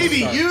 Like maybe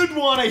you'd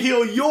want to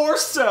heal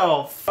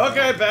yourself.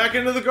 Okay, back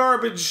into the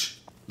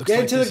garbage.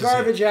 Get into the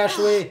garbage,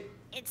 Ashley.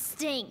 It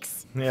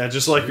stinks. Yeah,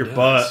 just like your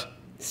butt.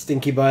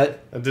 Stinky butt.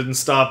 That didn't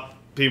stop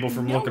people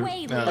from looking.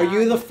 Are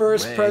you the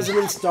first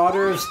president's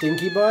daughter of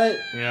Stinky Butt?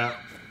 Yeah.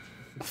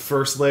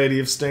 First lady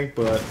of Stink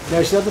Butt.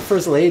 No, she's not the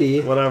first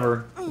lady.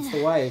 Whatever. It's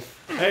the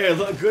wife. Hey,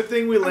 look, good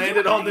thing we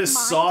landed on this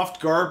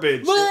soft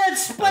garbage. Look at that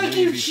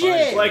spiky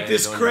shit! Like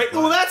this crate.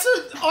 Well, that's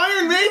an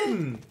Iron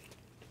Maiden!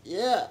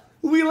 Yeah.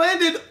 We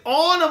landed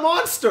on a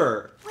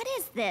monster. What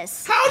is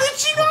this? How did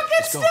she not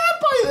get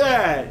stabbed by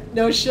that?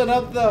 No, shut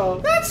up though.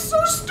 That's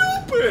so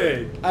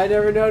stupid. I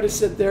never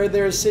noticed that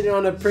they're sitting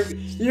on a prick.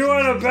 You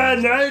want a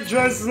bad night?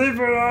 Try sleeping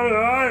on an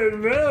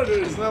Iron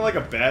Maiden. Isn't that like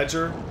a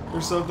badger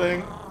or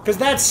something? Because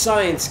that's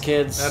science,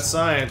 kids. That's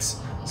science.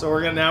 So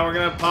we're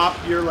gonna pop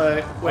your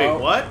leg. Wait,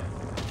 what?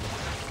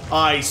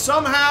 I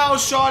somehow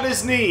shot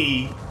his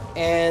knee.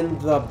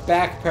 And the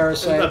back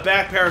parasite. And the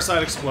back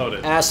parasite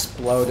exploded.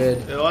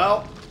 Exploded.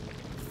 Well.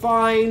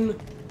 Fine.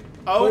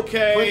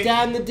 Okay. Put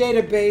that in the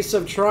database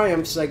of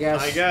triumphs, I guess.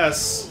 I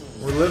guess.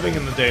 We're living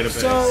in the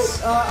database. So,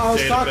 I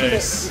was talking to...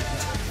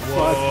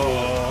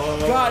 Whoa.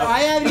 God,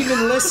 I haven't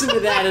even listened to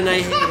that and I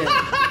hate it.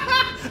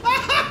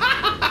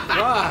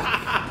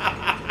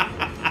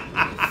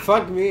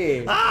 Fuck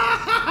me.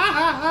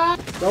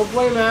 Don't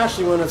blame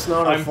Ashley when it's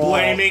not her fault.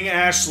 I'm blaming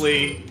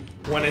Ashley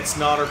when it's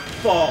not her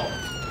fault.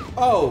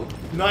 Oh.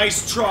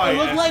 Nice try. It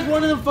looked like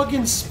one of them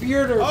fucking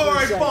speared her.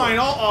 Alright, fine,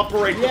 I'll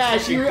operate the fucking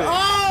thing.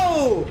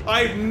 Oh!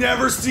 I've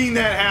never seen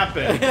that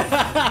happen.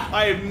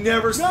 I have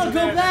never seen that.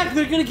 No, go back,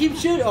 they're gonna keep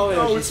shooting. Oh,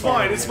 no, it's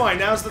fine, it's fine,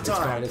 now's the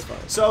time. It's fine.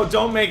 So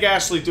don't make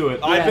Ashley do it.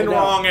 I've been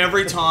wrong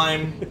every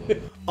time.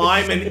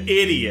 I'm an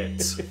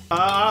idiot.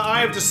 I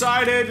have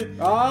decided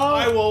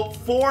I will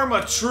form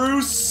a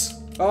truce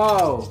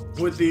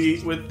with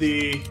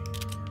the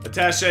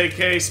attaché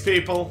case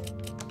people.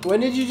 When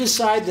did you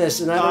decide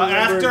this? And I don't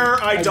remember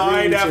after I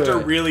died after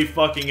it. really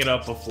fucking it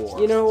up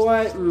before. You know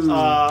what?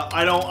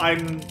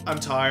 I'm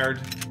tired.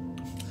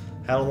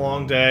 Had a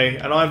long day.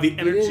 I don't have the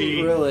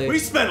energy. Really. We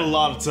spent a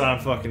lot of time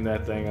fucking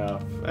that thing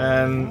up.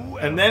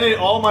 And then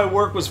all my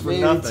work was for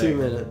nothing. 2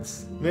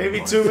 minutes.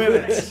 Maybe 2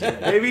 minutes.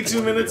 Maybe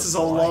 2 minutes is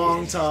a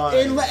long time.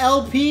 In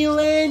LP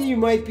land, you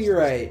might be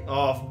right.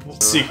 Oh,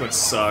 this sequence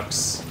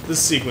sucks. This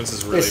sequence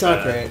is really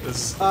bad.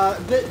 It's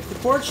not great.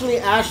 Fortunately,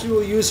 Ashley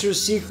will use her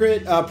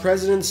secret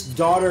president's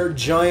daughter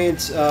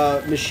giant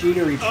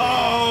machinery truck.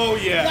 Oh,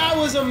 yeah. That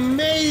was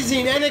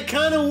amazing, and it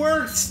kind of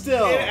worked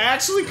still. It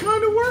actually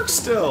kind of works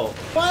still.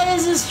 Why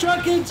is this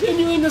truck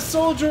continuing to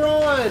soldier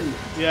on?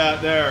 Yeah,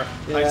 there.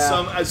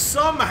 Yeah. I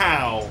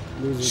somehow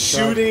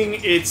shooting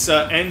its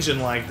engine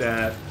like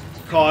that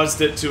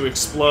caused it to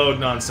explode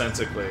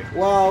nonsensically.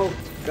 Well,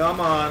 come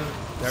on.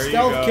 There you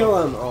go. Stealth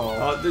kill him.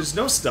 Oh. There's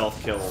no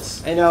stealth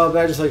kills. I know,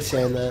 but I just like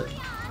saying that.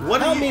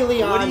 Help me,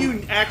 Leon. What do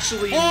you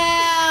actually...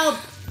 Help!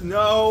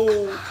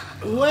 No.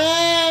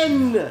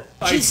 When?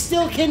 She's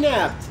still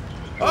kidnapped.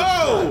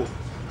 Oh!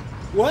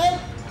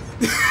 What?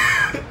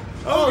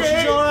 Oh,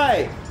 she's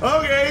alright.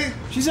 Okay.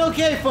 She's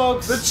okay,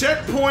 folks. The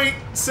checkpoint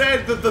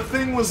said that the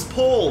thing was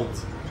pulled.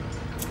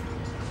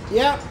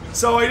 Yep.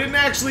 So I didn't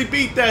actually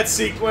beat that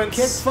sequence.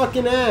 Kick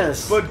fucking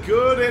ass. But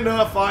good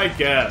enough, I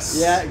guess.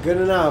 Yeah, good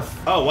enough.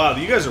 Oh, wow,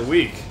 you guys are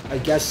weak. I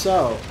guess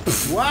so.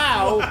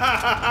 Wow.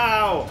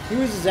 Wow. He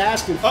was just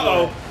asking for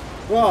Uh-oh. it.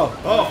 Whoa.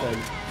 Oh.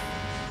 Nothing.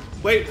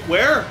 Wait,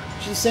 where?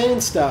 She's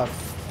saying stuff.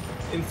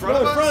 In front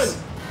of us?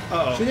 Front.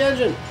 Uh-oh. Shoot the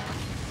engine.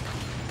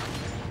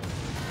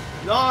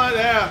 No,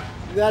 yeah.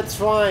 That's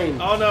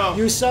fine. Oh, no.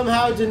 You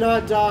somehow did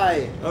not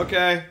die.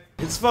 Okay.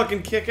 It's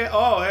fucking kicking.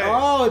 Oh, hey.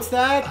 Oh, it's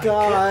that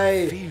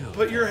guy.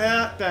 Put your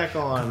hat back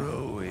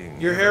on.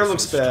 Your hair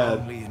looks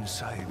bad.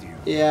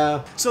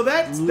 Yeah. So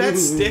that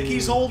stick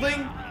he's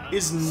holding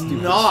is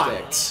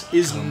not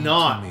a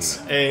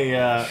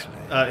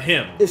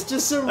him. It's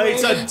just some.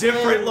 It's a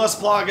different Las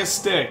Plagas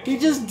stick. He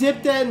just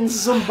dipped that in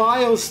some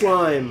bio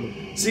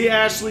slime. See,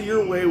 Ashley,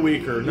 you're way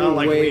weaker. Not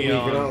like way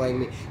Leon. weaker, not like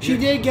me. She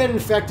did get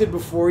infected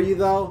before you,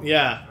 though.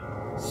 Yeah.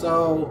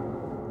 So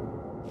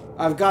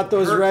I've got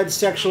those red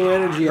sexual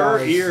energy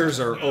eyes. Her ears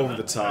are over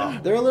the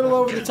top. They're a little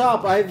over the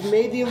top. I've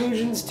made the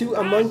allusions to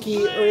a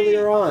monkey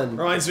earlier on.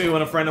 Reminds me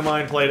when a friend of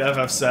mine played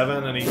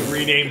FF7 and he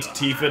renamed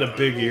Tifa to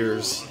Big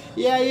Ears.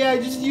 Yeah,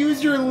 just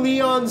use your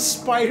Leon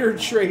spider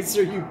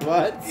tracer, you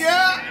butts.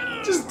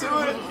 Yeah, just do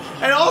it.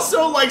 And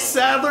also, like,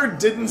 Sadler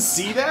didn't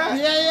see that.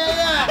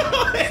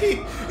 Yeah.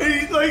 And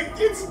he's like,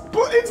 it's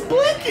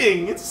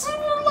blinking. It's super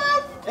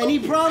loud. And he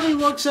probably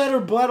looks at her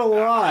butt a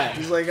lot.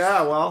 He's like,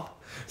 well.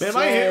 Man,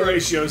 my hit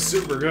ratio is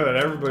super good.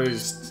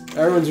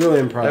 Everyone's really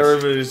impressed.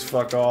 Everybody's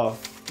fuck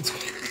off.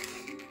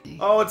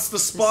 Oh, it's the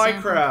spy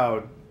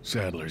crowd.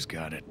 Sadler's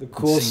got it. The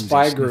cool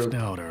spy group.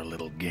 Out our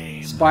little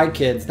game. Spy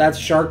Kids. That's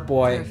Shark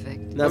Boy.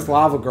 Perfect. That's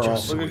Lava Girl.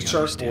 Look at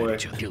Shark Boy.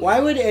 Why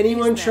would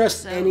anyone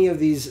trust any of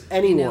these?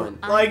 Anyone?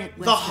 Like,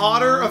 the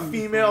hotter a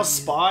female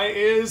spy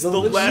is, the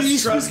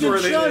less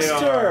trustworthy they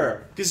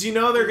are. Because you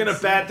know they're gonna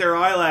bat their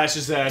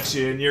eyelashes at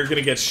you and you're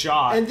gonna get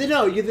shot. And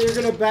they're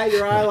gonna bat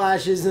your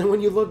eyelashes, and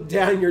when you look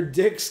down, your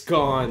dick's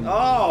gone.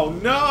 Oh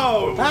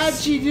no! How'd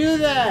she do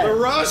that? The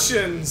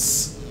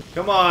Russians!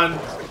 Come on.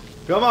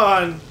 Come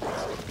on.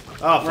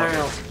 Oh,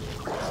 fuck.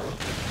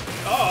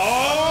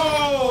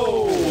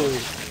 Oh!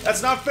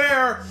 That's not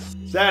fair!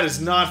 That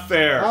is not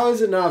fair. How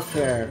is it not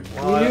fair?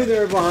 Well, You knew they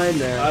were behind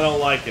there. I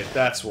don't like it,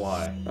 that's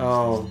why.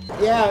 Oh.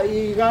 Yeah,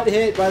 you got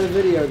hit by the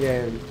video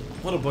game.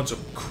 What a bunch of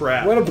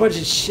crap. What a bunch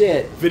of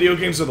shit. Video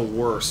games are the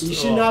worst. You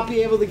should not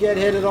be able to get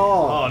hit at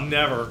all. Oh,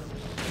 never.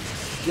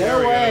 Get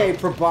away,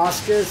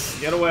 proboscis.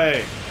 Get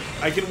away.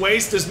 I can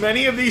waste as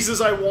many of these as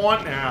I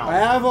want now. I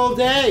have all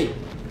day.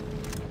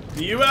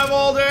 Do you have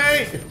all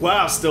day?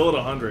 Wow, still at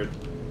 100.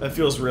 That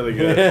feels really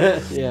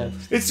good. Yeah.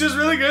 It's just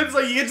really good. It's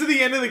like you get to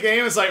the end of the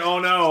game, it's like, oh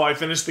no, I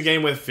finished the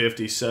game with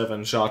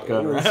 57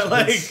 shotgun. Right?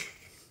 Like,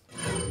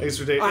 thanks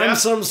for taking. I'm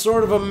some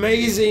sort of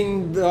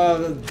amazing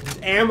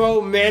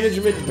ammo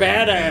management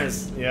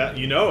badass. Yeah,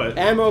 you know it.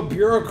 Ammo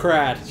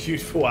bureaucrat.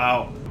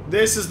 Wow.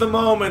 This is the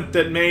moment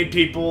that made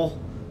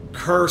people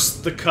curse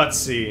the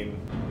cutscene.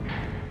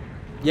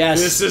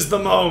 Yes. This is the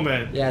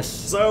moment. Yes.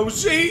 So,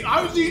 see,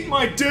 I was eating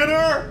my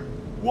dinner,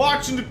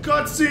 watching the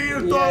cutscene,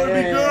 and thought it'd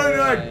be good,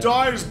 and I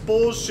died. It's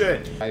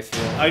bullshit. I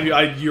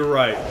feel. You're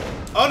right.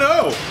 Oh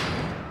no!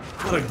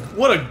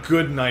 What a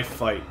good knife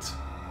fight.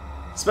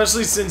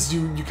 Especially since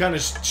you kind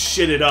of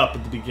shit it up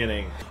at the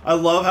beginning. I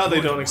love how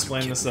they don't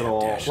explain this at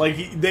all.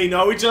 Like, they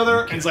know each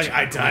other, and it's like,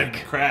 I died in the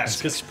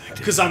crash,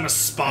 because I'm a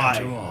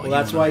spy. Well,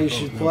 that's why you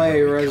should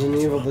play Resident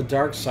Evil: The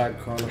Dark Side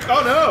Chronicles.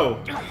 Oh no!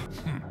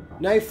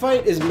 Knife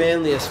fight is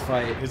manliest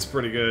fight. It's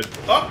pretty good.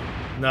 Oh!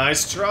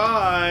 Nice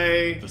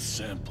try!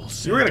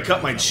 You were gonna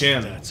cut my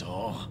chin. That's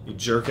all. You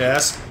jerk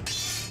ass.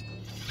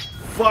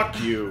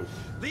 Fuck you.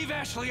 Leave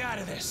Ashley out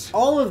of this.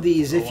 All of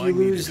these, if you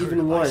lose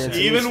even one, it's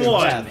even instant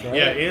one. death, right?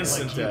 Yeah,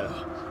 instant death.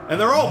 And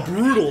they're all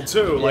brutal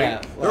too.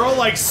 Like they're all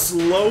like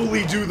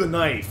slowly do the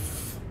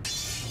knife.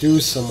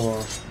 Do some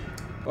more.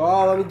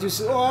 Oh, let me do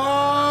some.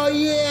 Oh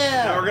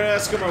yeah. Now we're gonna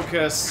Eskimo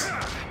kiss.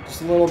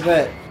 Just a little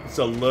bit. Just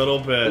a little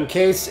bit. In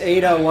case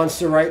Ada wants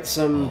to write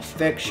some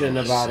fiction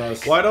about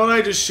us. Why don't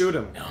I just shoot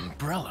him?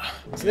 Umbrella.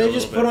 So they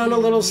just put on a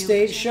little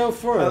stage show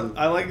for him.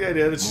 I like the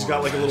idea that she's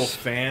got like a little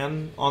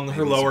fan on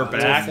her lower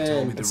back.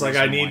 It's like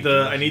I need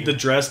the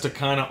dress to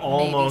kind of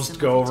almost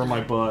go over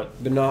my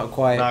butt, but not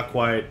quite. Not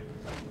quite.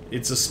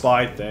 It's a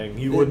spy thing.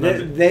 He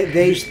wouldn't.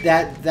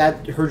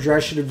 That her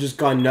dress should have just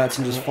gone nuts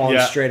and just fallen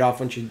straight off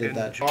when she did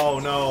that. Oh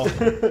no!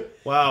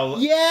 Wow.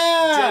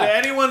 Yeah.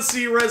 Did anyone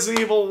see Resident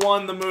Evil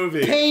 1 the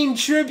movie? Paying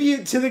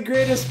tribute to the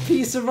greatest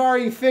piece of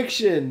RE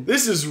fiction.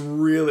 This is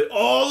really.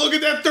 Oh, look at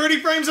that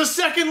 30 frames a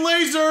second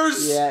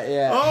lasers.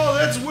 Yeah. Oh,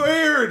 that's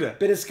weird.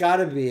 But it's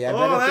gotta be. I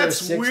bet if that's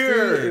 60,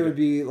 weird. It would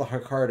be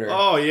harder.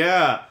 Oh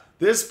yeah.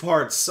 This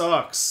part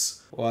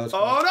sucks. Well,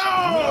 oh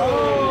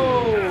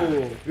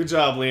no! Good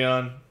job,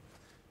 Leon.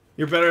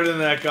 You're better than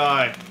that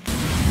guy.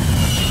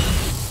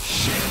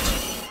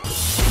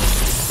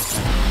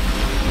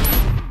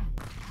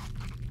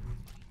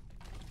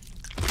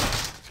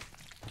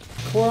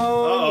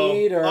 Clone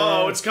eater.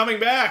 Oh, it's coming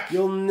back.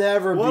 You'll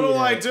never What do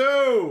I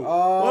do?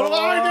 What do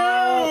I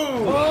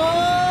do?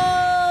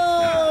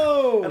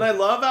 Oh! And I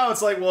love how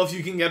it's like, well, if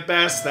you can get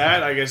past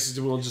that, I guess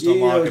we'll just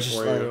unlock it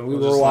for you. We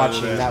were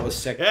watching. That was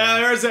sick. Yeah,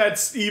 there's that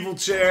evil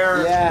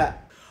chair. Yeah.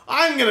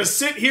 I'm gonna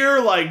sit here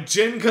like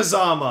Jin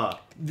Kazama.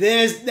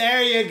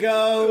 There you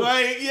go.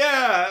 Like,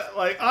 yeah,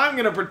 like I'm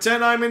gonna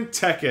pretend I'm in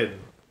Tekken.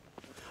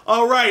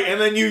 Oh right,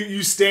 and then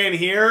you stand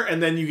here,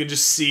 and then you can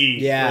just see.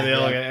 Yeah.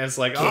 And it's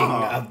like, King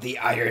of the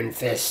Iron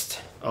Fist.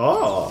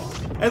 Oh.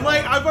 And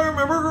like, if I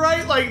remember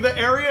right, like the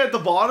area at the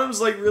bottom's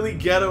like really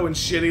ghetto and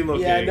shitty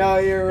looking. Yeah, no,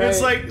 you're right.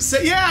 It's like,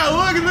 yeah,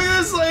 look at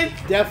this,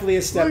 like definitely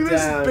a step down. Look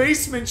at this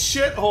basement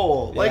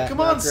shithole. Like, come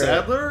on,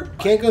 Sadler.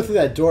 Can't go through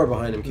that door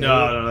behind him. Can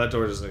no, that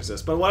door doesn't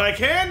exist. But what I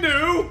can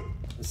do.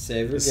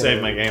 Save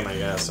my game, I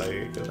guess.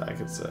 I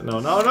could say no,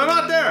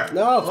 not there.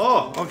 No.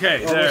 Oh,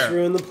 okay, Almost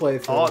ruined the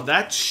playthrough. Oh,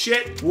 that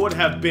shit would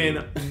have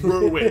been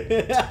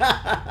ruined.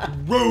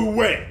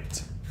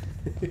 Ruined.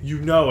 You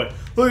know it.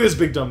 Look at this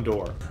big dumb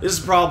door. This is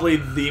probably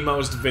the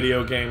most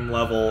video game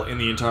level in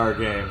the entire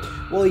game.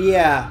 Well,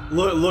 yeah.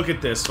 Look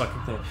at this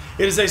fucking thing.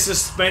 It is a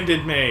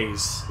suspended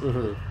maze.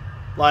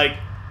 Mm-hmm. Like,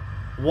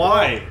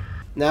 why?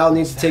 Now I'll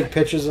need to take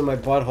pictures of my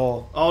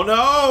butthole. Oh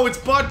no, it's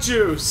butt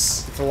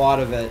juice! It's a lot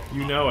of it.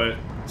 You know it.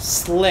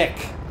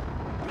 Slick.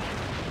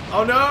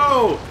 Oh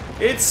no!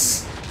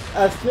 It's...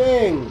 a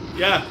thing.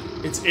 Yeah,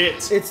 it's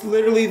it. It's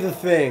literally the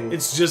thing.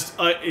 It's just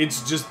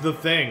the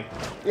thing.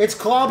 It's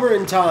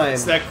clobbering time.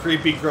 It's that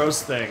creepy,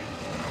 gross thing.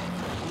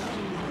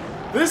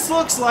 This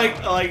looks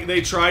like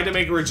they tried to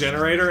make a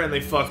regenerator and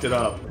they fucked it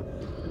up.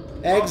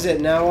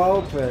 Exit now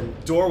open.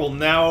 Door will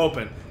now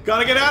open.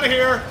 Gotta get out of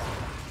here!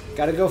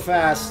 Gotta go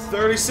fast.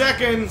 30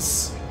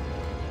 seconds!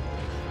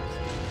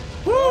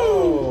 Woo!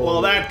 Oh.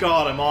 Well, that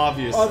got him,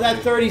 obviously. Oh,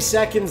 that 30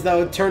 seconds,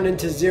 though, turned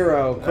into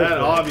 0 quickly. That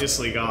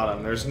obviously got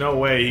him. There's no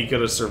way he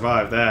could have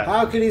survived that.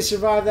 How could he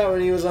survive that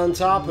when he was on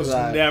top of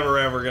that? Never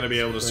ever gonna be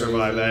able to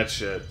survive that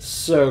shit.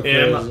 So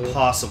crazy.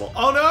 Impossible.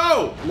 Oh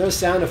no! No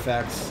sound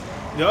effects.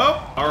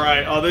 Nope.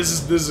 Alright, oh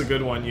this is a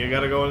good one. You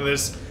gotta go into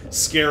this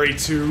scary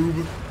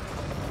tube.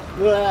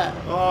 Blah.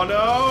 Oh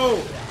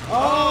no!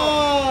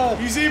 Oh!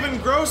 He's even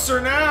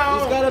grosser now!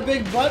 He's got a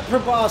big butt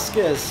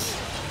proboscis.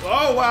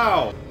 Oh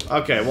wow!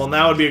 Okay, well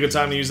now would be a good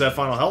time to use that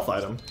final health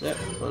item. Yep,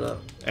 hold up.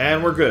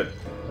 And we're good.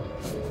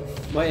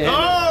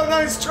 Oh,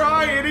 nice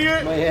try,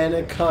 idiot! My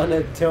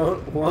anaconda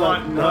don't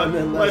want none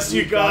unless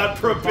you got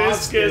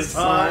proboscis,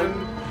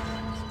 hon.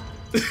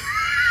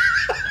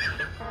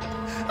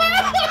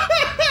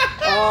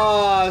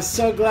 Oh,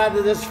 so glad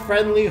that this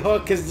friendly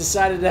hook has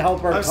decided to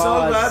help our cause. I'm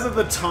so glad that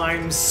the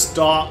time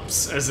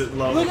stops as it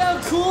loads. Look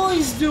how cool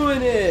he's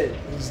doing it!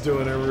 He's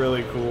doing it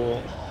really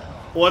cool.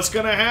 What's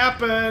gonna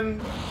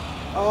happen?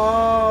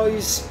 Oh,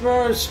 he's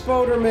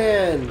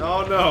Spoderman.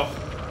 Oh no.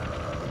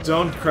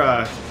 Don't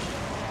cry.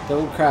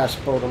 Don't crash,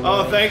 Spoderman.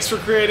 Oh, thanks for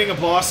creating a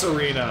boss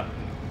arena.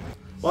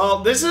 Well,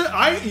 this is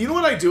you know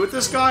what I do with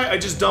this guy? I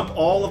just dump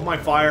all of my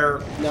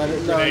fire. Not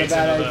a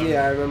bad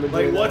idea. I remember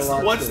doing that a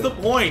lot what's too. the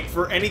point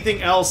for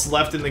anything else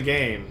left in the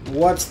game?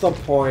 What's the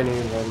point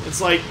even?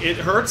 It's like it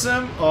hurts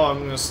him. Oh, I'm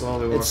gonna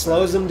slowly work. It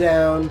slows him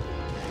down.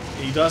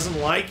 He doesn't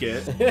like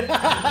it.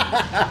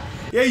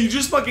 Yeah, you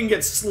just fucking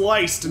get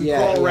sliced and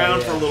crawl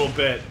around for a little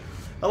bit.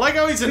 I like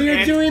how he's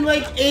You're doing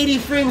like 80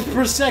 frames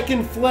per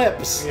second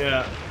flips.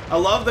 Yeah. I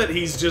love that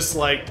he's just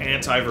like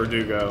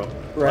anti-Verdugo.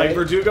 Right. Like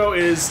Verdugo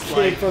is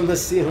like from the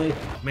ceiling.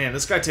 Man,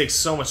 this guy takes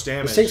so much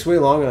damage. This takes way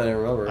longer than I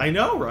remember. I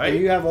know, right?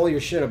 And you have all your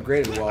shit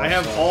upgraded well. I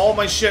have all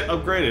my shit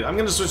upgraded. I'm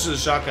gonna switch to the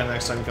shotgun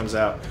next time it comes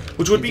out.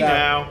 Which would be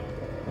now.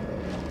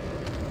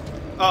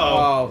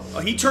 Uh-oh. Oh,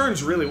 he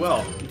turns really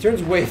well. He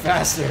turns way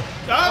faster.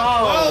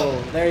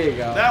 Well, there you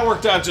go. That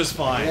worked out just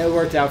fine. Yeah, it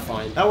worked out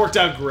fine. That worked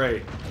out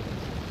great.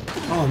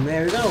 Oh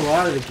man, we got a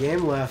lot of the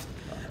game left.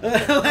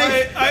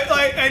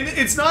 and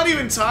it's not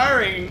even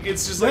tiring.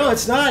 It's just like no,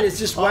 it's not. It's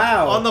just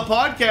wow. On the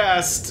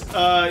podcast,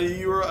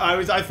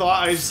 I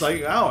thought I was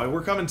like, oh,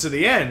 we're coming to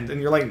the end,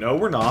 and you're like, no,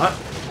 we're not.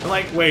 I'm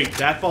like, wait,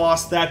 that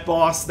boss, that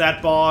boss,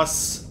 that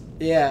boss.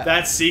 Yeah.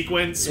 That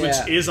sequence, which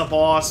is a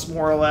boss,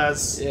 more or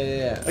less.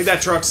 Yeah. Like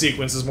that truck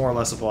sequence is more or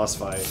less a boss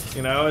fight.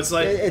 You know, it's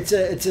like it's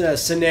a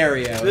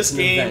scenario. This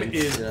game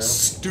is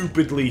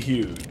stupidly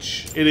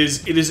huge. It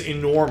is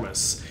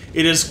enormous.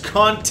 It is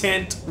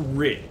content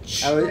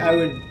rich. I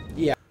would,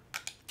 yeah.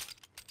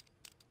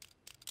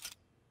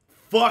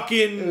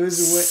 Fucking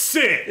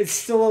sick. It's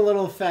still a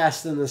little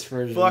fast in this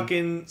version.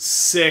 Fucking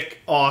sick,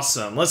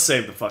 awesome. Let's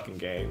save the fucking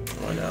game.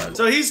 Why not?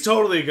 So he's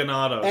totally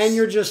Ganados. And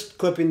you're just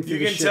clipping through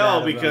the shit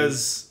out of him.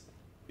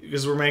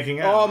 because we're making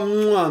out. Oh,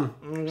 mwah.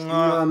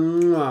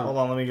 Mwah, mwah. Hold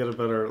on, let me get it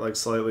better, like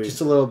slightly.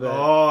 Just a little bit.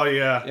 Oh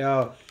yeah.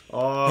 Yo.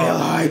 Oh. Hail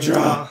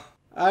Hydra.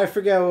 I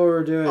forget what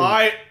we're doing.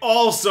 I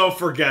also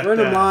forget We're in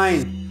that. a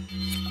mine.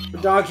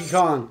 Donkey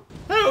Kong.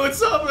 Hey,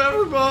 what's up,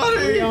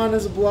 everybody? Leon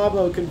is a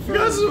Blobo confirmed.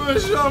 Guess who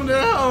was shown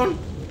down?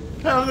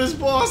 Have this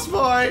boss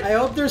fight. I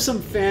hope there's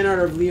some fan art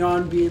of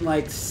Leon being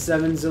like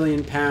 7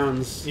 zillion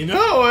pounds. You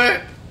know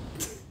it.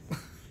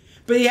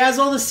 But he has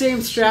all the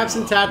same straps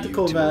and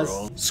tactical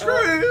vests.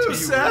 Screw you,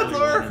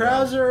 Sadler.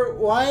 Krauser,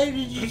 why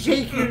did you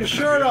take your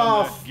shirt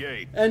off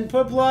and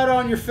put blood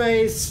on your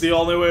face? It's the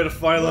only way to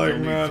fight like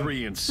man.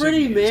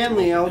 Pretty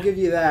manly, I'll give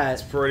you that.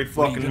 It's pretty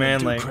fucking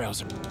manly.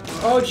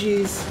 Oh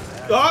jeez.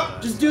 Oh,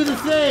 just do the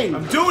thing.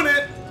 I'm doing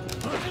it.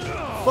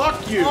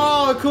 Fuck you.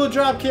 Oh, a cool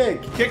drop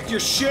kick. Kicked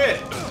your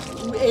shit.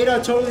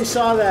 Ada totally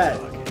saw that.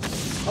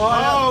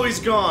 Oh, he's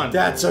gone.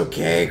 That's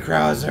okay,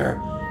 Krauser.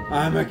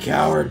 I'm a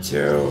coward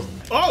too.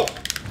 Oh.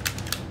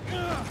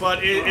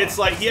 But it's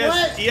like he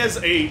has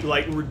a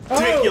like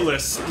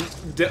ridiculous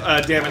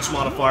damage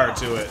modifier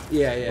to it.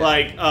 Yeah, yeah.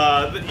 Like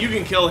you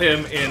can kill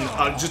him in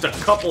just a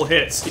couple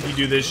hits if you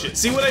do this shit.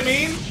 See what I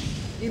mean?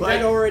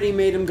 That already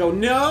made him go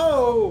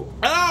no.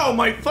 Ow,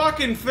 my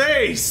fucking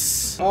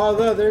face! Oh,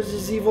 look, there's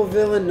his evil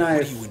villain knife.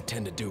 What do you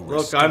intend to do?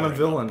 Look, I'm a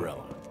villain.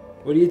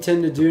 What do you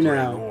tend to do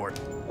now?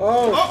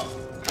 Oh!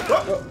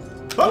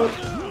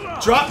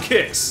 Drop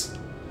kicks.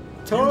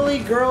 Totally,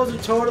 girls are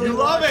totally. You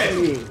love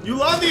watching it. Me. You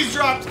love these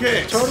drop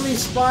kicks. Totally,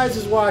 spies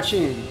is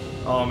watching.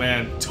 Oh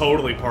man,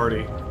 totally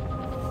party.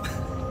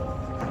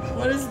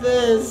 What is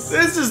this?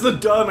 This is the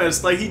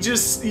dumbest. Like he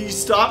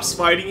stops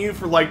fighting you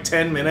for like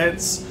 10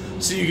 minutes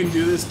so you can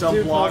do this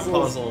dumb block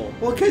puzzle.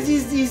 Well, because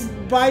he's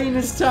biding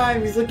his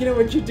time. He's looking at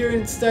what you're doing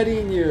and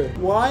studying you.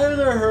 Why are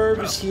there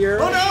herbs here?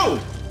 Oh no!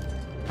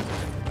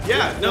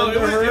 Yeah, no,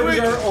 the herbs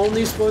are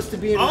only supposed to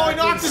be in I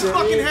knocked his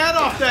fucking head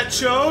off, that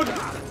chode!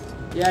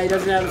 Yeah, he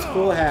doesn't have his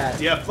cool hat.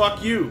 Yeah,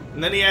 fuck you.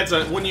 And then he adds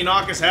when you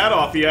knock his hat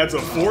off, he adds a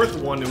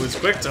fourth one to his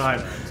quick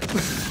time.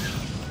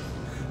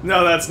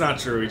 No, that's not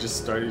true. He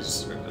just started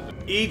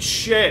eat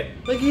shit.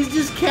 Like, he's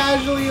just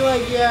casually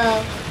like,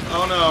 yeah.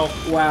 Oh no.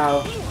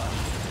 Wow.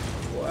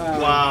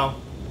 Wow.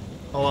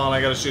 Hold on,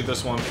 I gotta shoot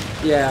this one.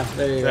 Yeah,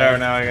 there you go. There,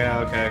 now I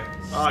got, okay.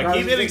 Oh, I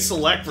keep hitting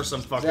select for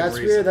some fucking reason. That's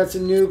weird, that's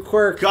a new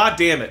quirk. God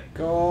damn it.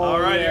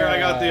 Alright, yeah. here, I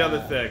got the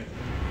other thing.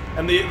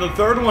 And the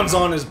third one's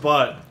on his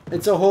butt.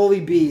 It's a holy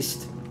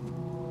beast.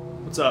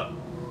 What's up?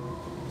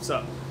 What's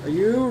up? Are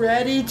you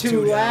ready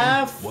to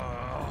laugh?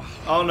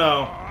 Oh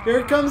no.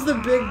 Here comes the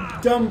big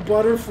dumb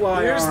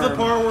butterfly Here's arm. the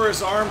part where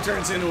his arm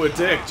turns into a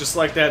dick, just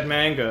like that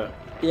manga.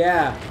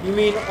 Yeah. You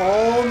mean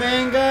all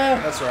manga?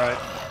 That's right.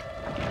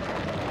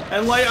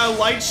 And like a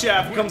light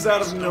shaft comes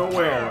out of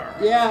nowhere.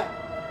 Yeah.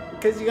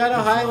 Because you gotta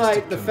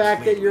highlight the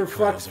fact that you're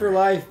fucked for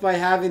life by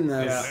having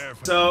this. Yeah.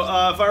 So,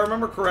 if I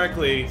remember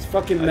correctly, it's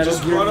fucking Metal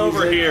just Gear run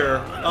over music.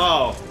 here.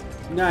 Oh.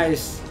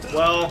 Nice.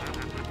 Well,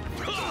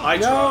 I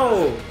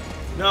tried.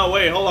 No,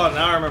 wait, hold on.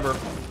 Now I remember.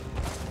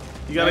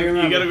 You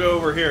gotta go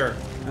over here.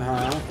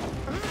 Uh-huh.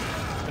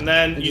 And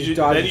then you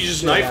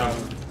just knife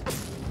him.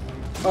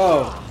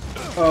 Oh.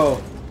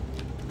 Oh.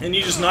 And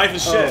you just knife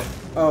his shit.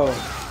 Oh.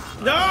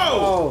 No!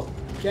 Oh.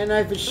 Can't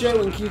knife his shit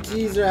when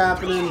QTs are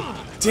happening.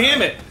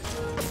 Damn it!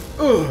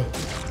 Ugh.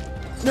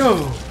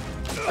 No.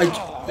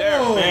 There,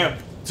 bam.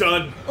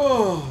 Done.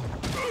 Oh.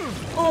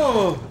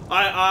 Oh.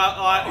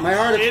 My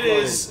heart It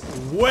is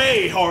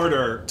way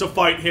harder to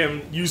fight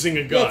him using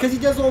a gun. Yeah, because he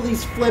does all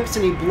these flips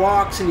and he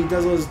blocks and he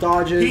does all his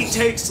dodges. He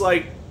takes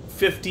like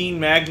 15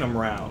 Magnum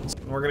rounds.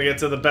 We're gonna get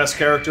to the best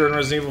character in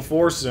Resident Evil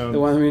 4 soon. The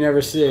one we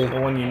never see. The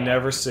one you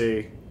never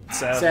see.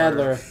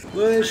 Sadler.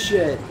 Look at this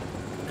shit.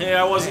 Hey,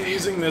 I wasn't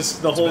using this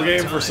the whole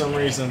game for some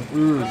reason.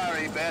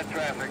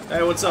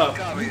 Hey, what's up?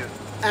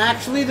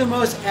 Actually, the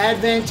most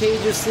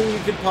advantageous thing you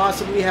could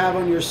possibly have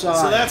on your side.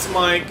 So that's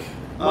Mike.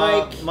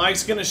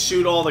 Mike's gonna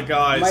shoot all the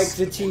guys. Mike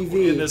the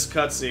TV. In this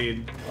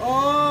cutscene.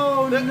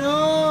 Oh,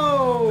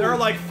 no! There are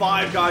like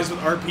 5 guys with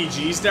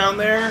RPGs down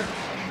there.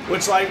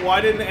 Which, like,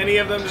 why didn't any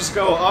of them just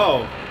go,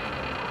 oh,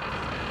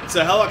 it's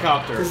a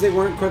helicopter? Because they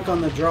weren't quick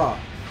on the draw.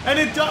 And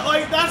it does,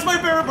 like, that's my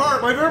favorite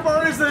part. My favorite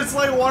part is that it's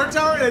like a water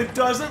tower and it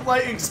doesn't,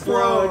 like,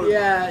 explode.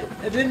 Yeah,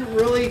 it didn't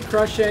really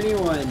crush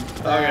anyone.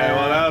 Okay,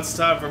 well, now it's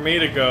time for me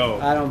to go.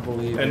 I don't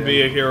believe it. And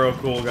be a hero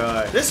cool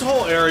guy. This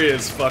whole area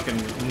is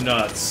fucking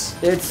nuts.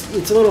 It's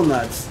a little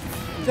nuts.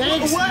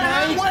 Thanks, What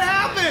Mike.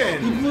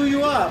 happened? He blew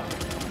you up.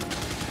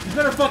 You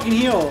better fucking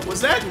heal.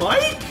 Was that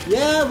Mike?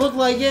 Yeah, it looked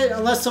like it,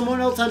 unless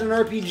someone else had an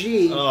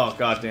RPG. Oh,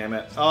 god damn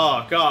it.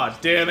 Oh, god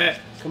damn it.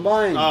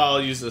 Combine. Oh,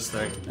 I'll use this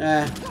thing.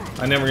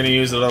 I'm never gonna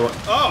use it otherwise.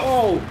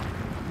 Oh!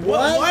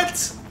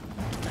 What?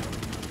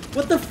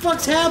 What the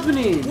fuck's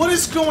happening? What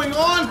is going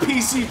on,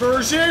 PC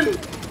version?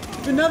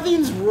 But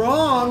nothing's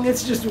wrong,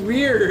 it's just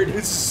weird.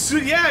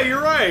 Yeah,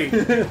 you're right.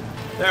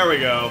 There we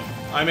go.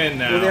 I'm in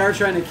now. Well, they are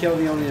trying to kill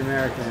the only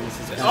Americans.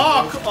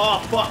 Oh,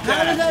 fuck How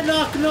that. did that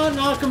not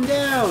knock him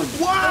down?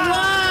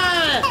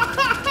 What?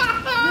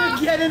 You're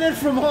getting it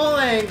from all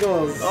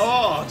angles.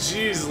 Oh,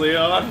 jeez,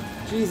 Leon.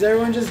 Jeez,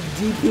 everyone just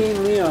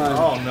DPing Leon.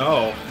 Oh,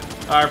 no.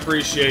 I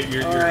appreciate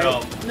your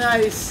help.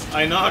 Nice.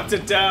 I knocked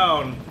it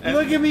down.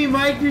 Look at me,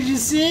 Mike. Did you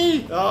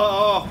see?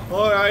 Oh,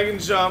 I can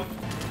jump.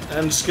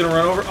 I'm just gonna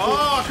run over.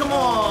 Oh, come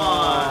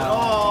on.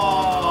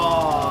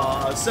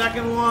 Oh,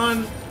 second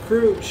one.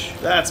 Crooch.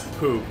 That's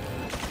poop.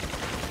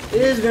 It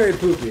is very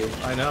poopy.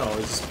 I know.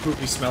 It's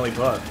poopy, smelly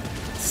butt.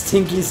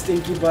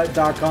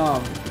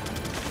 StinkyStinkyButt.com.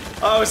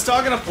 I was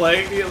talking to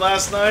Plague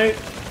last night.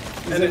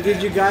 And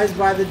did you guys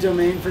buy the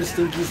domain for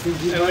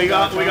StinkyStinkyButt.com? And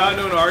we got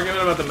into an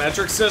argument about the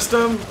metric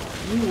system.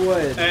 You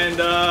would. And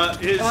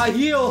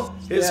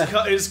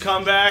his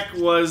comeback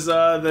was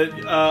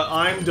that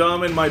I'm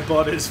dumb and my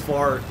butt is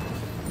fart.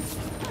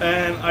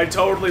 And I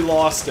totally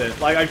lost it.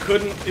 Like, I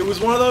couldn't... It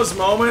was one of those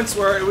moments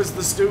where it was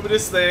the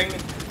stupidest thing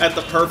at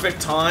the perfect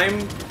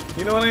time.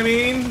 You know what I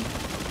mean?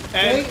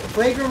 And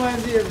Plague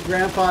reminds me of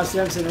Grandpa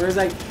Simpson, where he's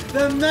like,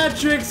 the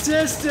metric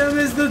system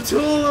is the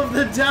tool of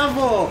the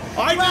devil.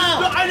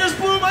 I just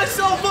blew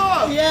myself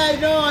up. Yeah, I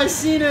know. I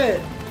seen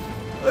it.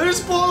 I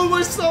just blew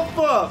myself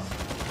up.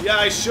 Yeah,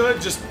 I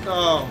should just...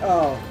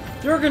 Oh.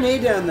 Throw a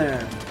grenade down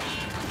there.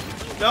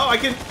 No, I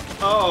can...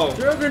 Oh.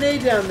 Throw a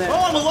grenade down there.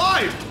 Oh, I'm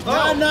alive.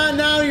 Oh.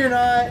 No, you're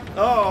not.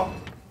 Oh.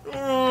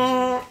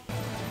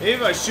 Maybe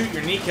if I shoot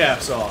your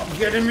kneecaps off.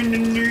 Get him in the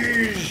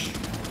knees.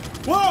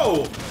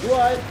 Whoa.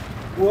 What?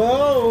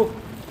 Whoa.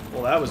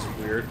 Well, that was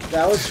weird.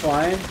 That was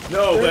fine.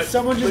 No, but...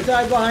 Someone just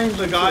died behind you.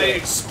 The guy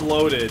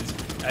exploded,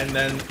 and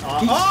then...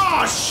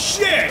 oh,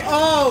 shit!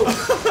 Oh!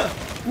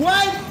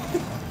 What?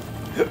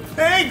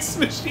 Thanks,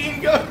 machine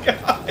gun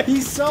guy!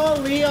 He saw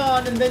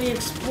Leon, and then he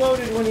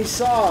exploded when he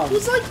saw him. He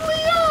was like,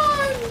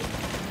 Leon!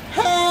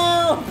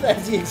 Help!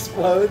 As he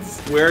explodes.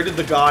 Where did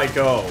the guy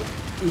go?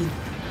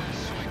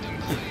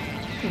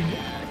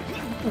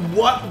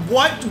 What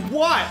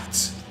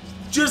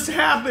just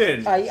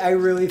happened? I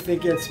really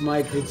think it's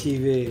Mike the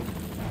TV.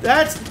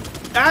 That's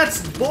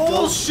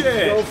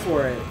bullshit. Go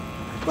for it.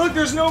 Look,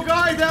 there's no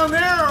guy down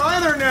there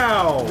either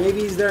now.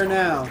 Maybe he's there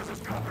now.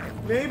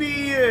 Maybe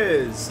he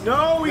is.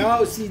 No, he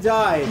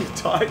died. He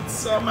died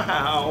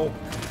somehow.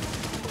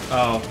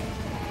 Oh.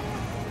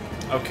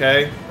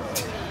 Okay.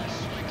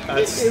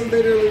 It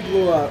literally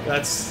blew up.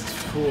 That's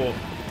cool.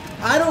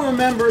 I don't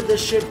remember the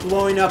shit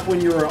blowing up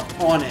when you were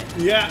on it.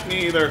 Yeah,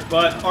 me either.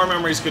 But our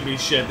memories could be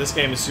shit. This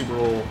game is super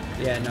old.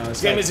 Yeah, no.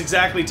 This game is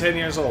exactly 10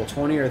 years old.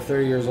 20 or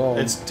 30 years old.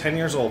 It's 10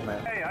 years old,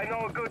 man. Hey, I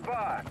know a good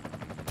bar.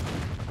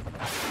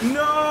 No!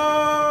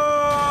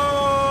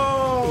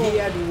 He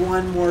had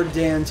one more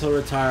day until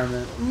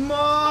retirement.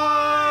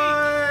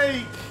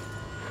 Mike!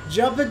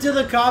 Jump into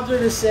the copter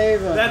to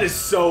save him. That is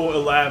so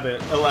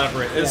elaborate.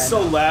 It's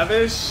so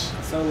lavish.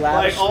 So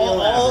lavish. Like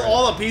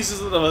all the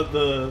pieces of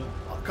the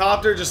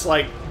copter just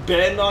like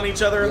bend on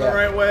each other in the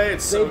right way.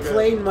 It's so good. They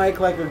played Mike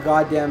like a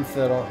goddamn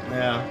fiddle.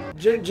 Yeah.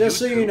 Just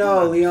so you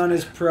know, Leon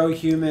is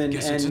pro-human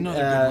and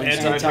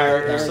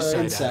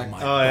anti-insect.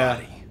 Oh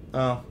yeah.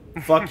 Oh.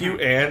 Fuck you,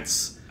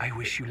 ants. I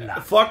wish you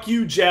luck. Fuck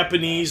you,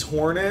 Japanese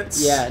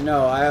hornets. Yeah,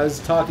 no, I was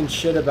talking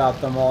shit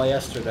about them all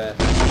yesterday.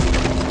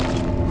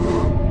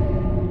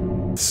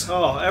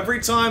 Oh, every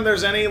time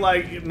there's any,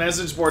 like,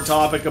 message board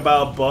topic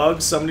about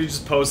bugs, somebody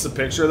just posts a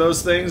picture of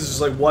those things. It's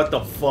just like, what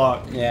the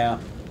fuck? Yeah.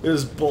 It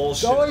was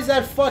bullshit. There's always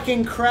that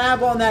fucking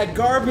crab on that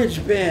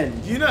garbage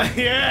bin. You know,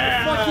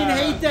 yeah. I fucking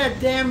hate that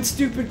damn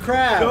stupid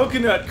crab.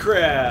 Coconut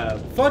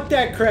crab. Fuck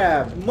that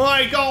crab.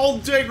 Mike, I'll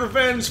take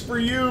revenge for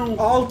you.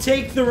 I'll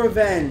take the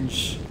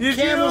revenge.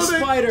 Camel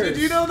spiders. Did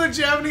you know that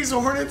Japanese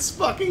hornets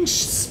fucking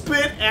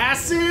spit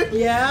acid?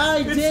 Yeah,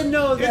 I did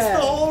know that. It's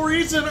the whole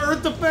reason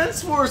Earth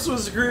Defense Force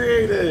was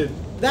created.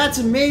 That's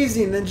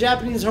amazing. Then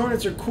Japanese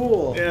hornets are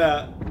cool.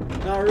 Yeah.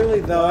 Not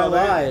really though. I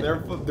lied.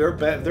 They're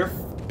bad. They're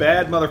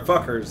bad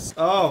motherfuckers.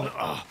 Oh.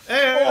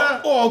 Hey,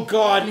 oh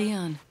God.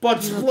 Leon. Butt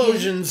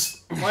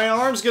explosions. My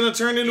arm's gonna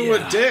turn into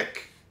a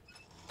dick.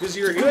 Because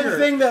you're here. Good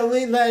thing that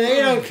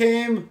Ada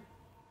came.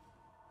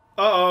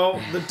 Uh-oh.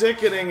 The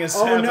dickening is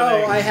happening. Oh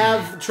no, I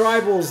have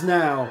tribals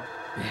now.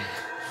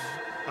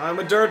 I'm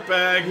a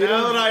dirtbag.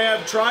 Now that I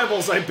have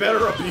tribals, I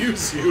better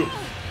abuse you.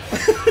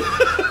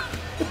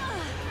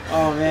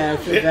 Oh man, I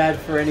feel bad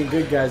for any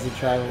good guys at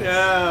tribals.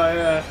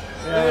 Yeah.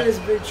 Look at his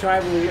big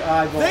tribally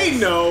eyeballs. They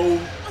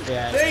know.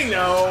 Yeah. They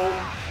know.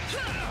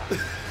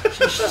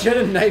 She should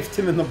have knifed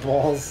him in the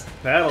balls.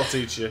 That'll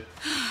teach you.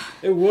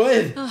 It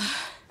would.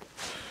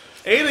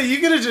 Ada, you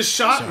could have just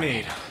shot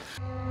me.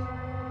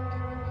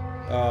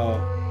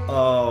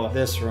 Oh,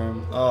 this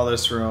room. Oh,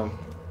 this room.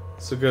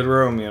 It's a good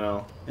room, you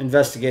know.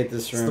 Investigate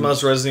this room. It's the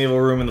most Resident Evil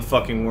room in the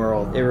fucking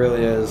world. It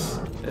really is.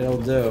 It'll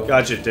do.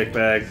 Gotcha,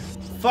 dickbag.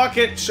 Fuck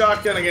it,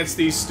 shotgun against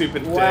these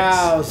stupid dicks.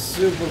 Wow,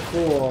 super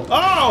cool.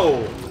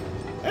 Oh!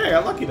 Hey, I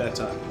got lucky that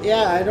time.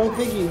 Yeah, I don't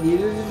think you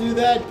needed to do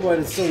that, but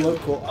it still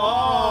looked cool.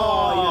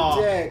 Oh,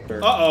 you dick.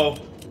 Uh-oh.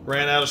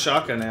 Ran out of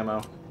shotgun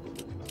ammo.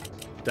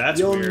 That's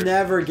You'll weird.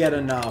 never get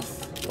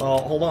enough. Well,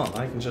 hold on.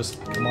 I can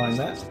just combine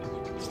that.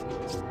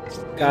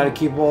 Gotta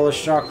keep all the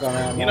shotgun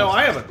ammo. You know,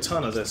 I have a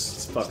ton of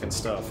this fucking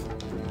stuff.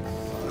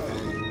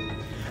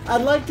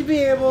 I'd like to be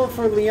able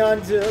for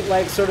Leon to,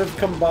 like, sort of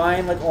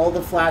combine, like, all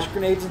the flash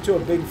grenades into a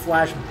big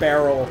flash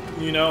barrel.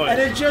 You know it.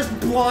 And it just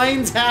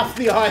blinds half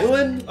the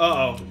island.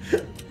 Uh-oh.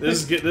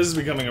 This is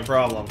becoming a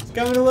problem. It's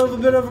becoming a little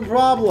bit of a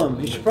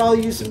problem. You should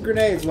probably use some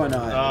grenades, why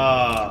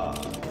not?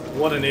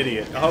 What an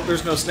idiot. I hope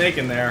there's no snake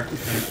in there.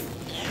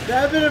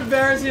 That'd been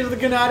embarrassing if the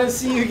Ganado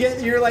see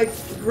you're like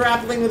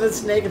grappling with a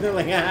snake and they're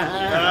like,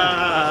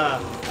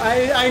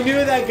 I knew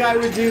that guy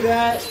would do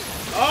that.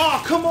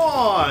 Oh, come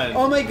on!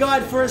 Oh my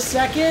god, for a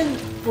second,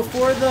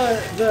 before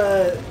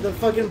the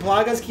fucking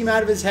plagas came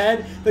out of his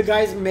head,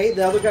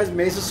 the other guy's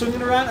mace was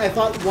swinging around, I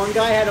thought one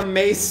guy had a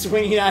mace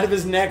swinging out of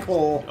his neck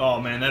hole.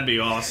 Oh man, that'd be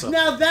awesome.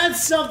 Now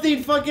that's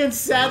something fucking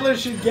Sadler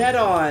should get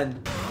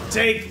on.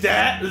 Take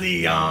that,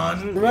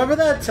 Leon! Remember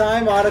that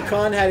time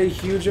Otacon had a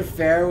huge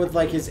affair with,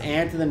 like, his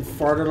aunt and then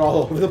farted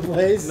all over the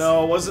place?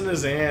 No, it wasn't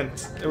his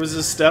aunt. It was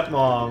his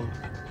stepmom.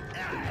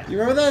 You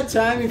remember that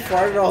time he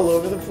farted all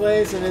over the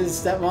place and his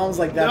stepmom was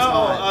like, that's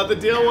hot? The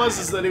deal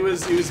was that he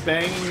was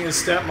banging his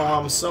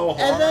stepmom so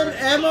hard. And then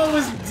Emma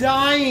was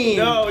dying.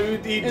 No, he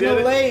did in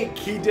it. a lake.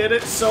 He did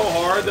it so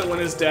hard that when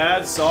his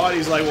dad saw it,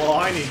 he's like, well,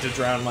 I need to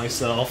drown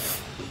myself.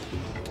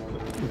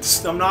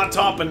 I'm not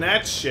topping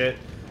that shit.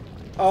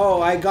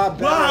 Oh, I got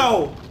better.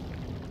 Wow!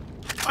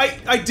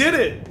 I did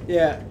it!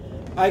 Yeah.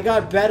 I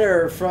got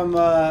better from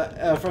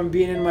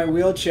being in my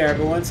wheelchair,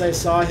 but once I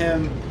saw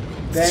him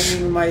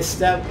banging my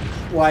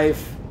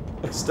stepwife.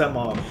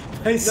 Stepmom.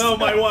 My no,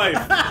 my wife.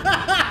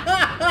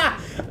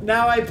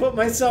 Now I put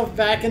myself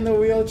back in the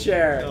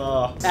wheelchair.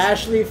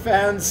 Ashley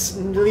found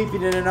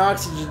sleeping in an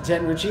oxygen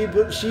tent, which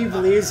she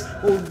believes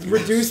will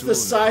reduce the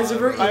size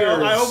of her ears.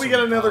 I hope we get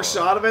another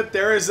shot of it.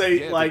 There is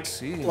a like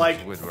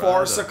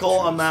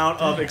farcical amount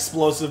of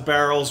explosive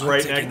barrels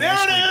right next. There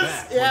it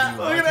is. Yeah,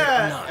 look at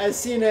that. I've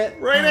seen it.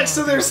 Right next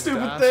to their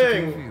stupid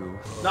thing.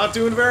 Not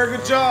doing a very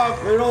good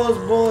job. Look at all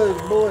those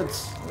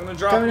bullets. I'm gonna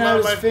drop coming them out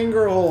of my his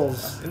finger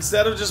holes.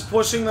 Instead of just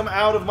pushing them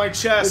out of my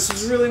chest.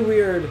 This is really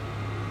weird.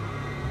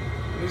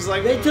 He's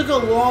like, they took a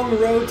long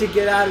road to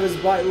get out of his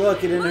body.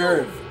 Look, it didn't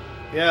hurt.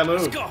 Yeah,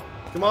 move. Let's go.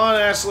 Come on,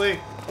 Ashley.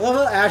 I love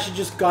how Ashley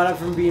just got up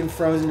from being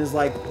frozen. Is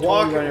like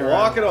walk it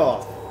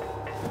off.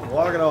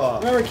 Walk it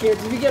off. Remember,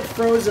 kids, if you get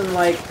frozen,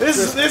 like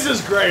this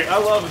is great. I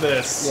love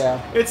this.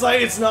 Yeah. It's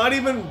like it's not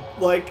even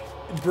like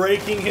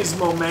breaking his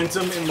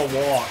momentum in the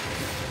walk.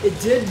 It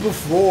did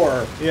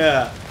before.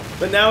 Yeah,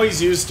 but now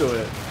he's used to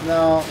it.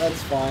 No,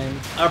 that's fine.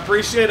 I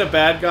appreciate a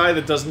bad guy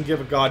that doesn't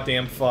give a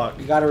goddamn fuck.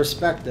 You gotta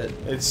respect it.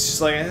 It's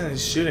just like,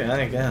 he's shooting,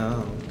 I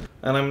guess.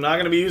 And I'm not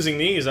gonna be using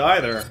these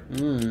either.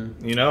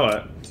 You know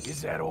it.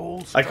 Is that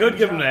old? I could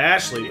give him to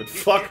Ashley, but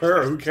fuck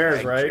her. Who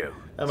cares, right?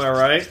 Am I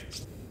right?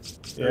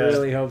 Yeah. I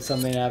really hope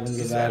something happens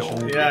with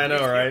Ashley. Yeah, I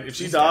know, right? If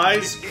she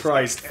dies,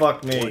 Christ,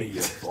 fuck me.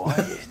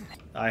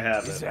 I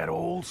have it. Is that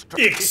old?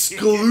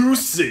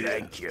 Exclusive.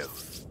 Thank you.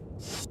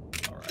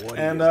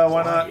 And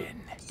why not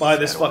buy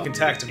this fucking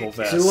tactical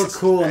vest? It looked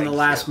cool in the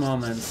last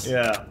moments.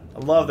 Yeah, I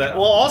love that.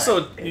 Well,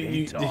 also,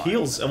 it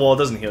heals. Well, it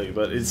doesn't heal you,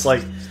 but it's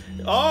like,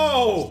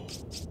 oh!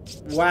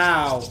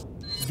 Wow.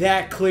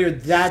 That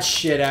cleared that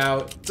shit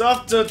out.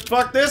 Tough to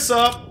fuck this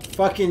up.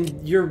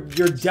 Fucking, you're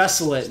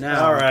desolate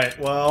now. Alright,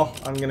 well,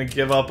 I'm gonna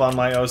give up on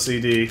my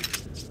OCD.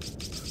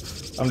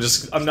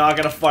 I'm not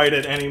gonna fight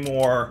it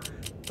anymore.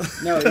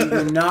 No,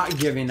 you're not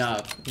giving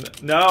up.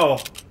 No.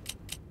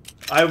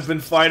 I've been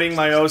fighting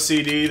my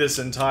OCD this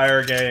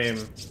entire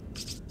game.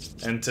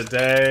 And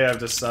today I've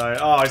decided...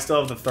 Oh, I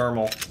still have the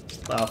thermal.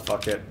 Oh,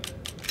 fuck it.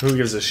 Who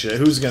gives a shit?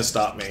 Who's gonna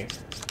stop me?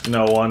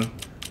 No one.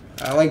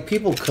 Like,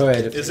 people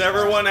could. Is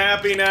everyone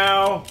happy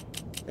now?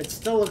 It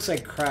still looks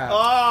like crap.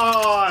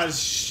 Oh,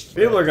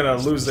 people are gonna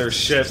lose their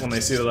shit when they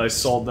see that I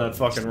sold that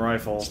fucking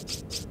rifle.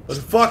 But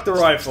fuck the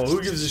rifle.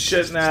 Who gives a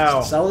shit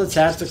now? Sell the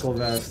tactical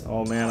vest.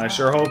 Oh man, I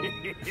sure hope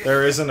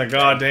there isn't a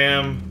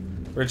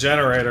goddamn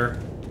regenerator.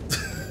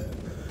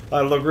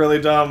 I'd look really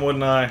dumb,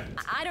 wouldn't I?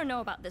 I don't know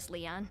about this,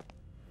 Leon.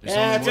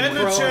 Yeah, get in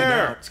the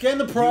chair. Let's get in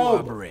the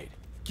probe.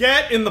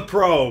 Get in the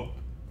probe.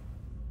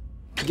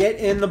 Get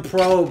in the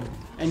probe.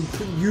 And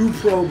you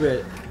probe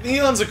it.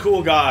 Leon's a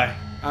cool guy.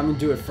 I'm gonna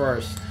do it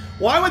first.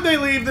 Why would they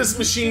leave this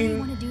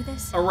machine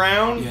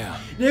around? Yeah.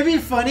 It'd be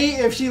funny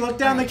if she looked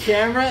down the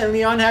camera and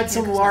Leon had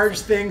some large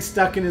thing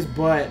stuck in his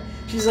butt.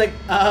 She's like,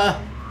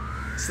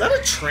 Is that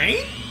a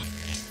train?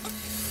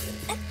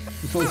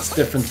 It's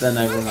different than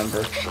I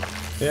remember.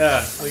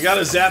 Yeah, we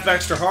gotta zap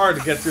extra hard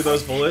to get through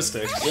those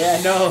ballistics.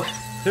 Yeah, no,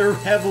 they're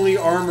heavily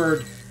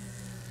armored.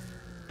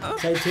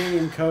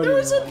 Titanium coating.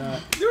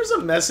 There was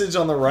a message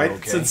on the right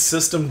that said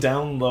system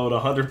download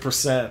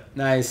 100%.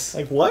 Nice.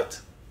 Like what?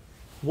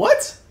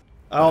 What?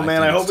 Oh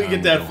man, I hope we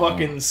get that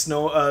fucking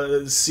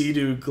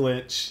Sea-Doo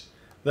glitch.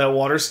 That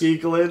water ski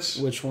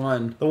glitch. Which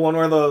one? The one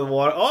where the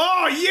water...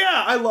 Oh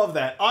yeah! I love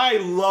that. I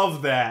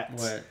love that.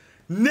 What?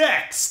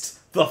 Next!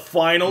 The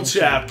final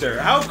chapter.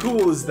 How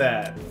cool is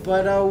that?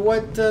 But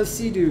what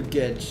Sea-Doo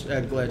glitch?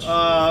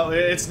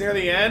 It's near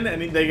the end,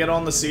 and they get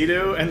on the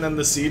Sea-Doo, and then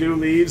the Sea-Doo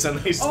leaves, and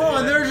they stay Oh,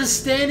 and they're just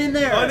standing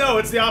there! Oh no,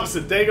 it's the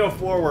opposite. They go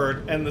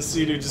forward, and the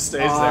Sea-Doo just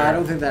stays there. I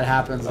don't think that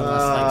happens unless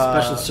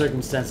like, special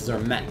circumstances are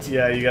met.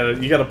 Yeah, you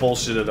gotta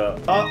bullshit it up.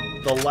 Oh,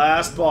 the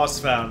last boss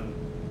fountain.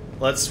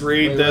 Let's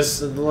read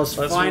this. Let's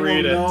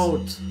read it.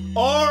 Note.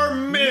 Our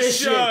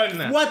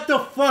mission! What the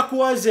fuck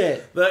was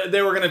it?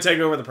 They were gonna take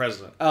over the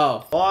president.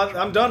 Oh. Well,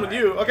 I'm done with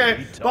you.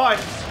 Okay, bye.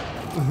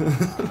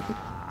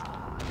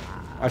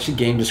 Watch the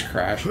game just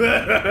crash.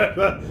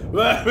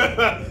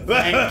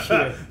 Thank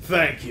you.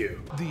 Thank you.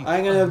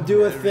 I'm gonna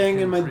do a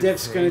thing and my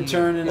dick's gonna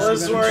turn and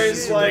this where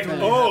it's like,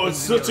 oh, it's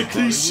such a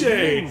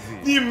cliche.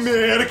 The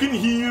American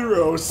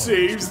hero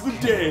saves the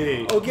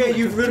day. Okay,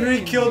 you've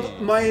literally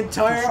killed my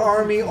entire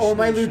army, all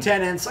my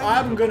lieutenants.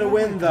 I'm gonna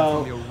win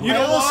though. You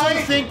know I also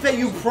why? think that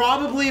you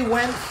probably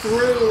went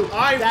through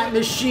that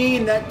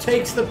machine that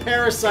takes the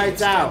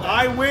parasites out.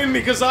 I win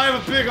because I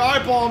have a big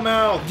eyeball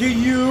mouth. Do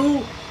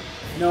you?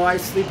 No, I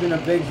sleep in a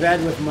big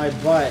bed with my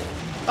butt.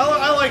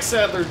 I like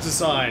Sadler's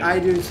design. I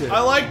do too.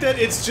 I like that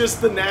it's just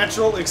the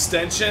natural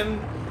extension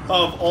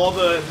of all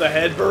the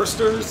head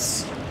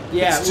bursters.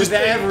 Yeah, it's with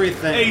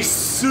everything. A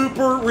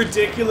super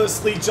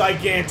ridiculously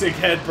gigantic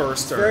head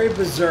burster. Very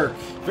berserk.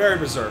 Very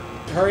berserk.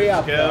 Hurry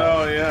up.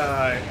 Oh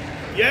yeah.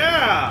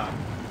 Yeah!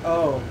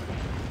 Oh.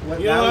 What,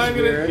 You know what I'm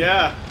weird. gonna...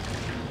 Yeah.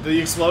 The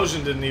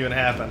explosion didn't even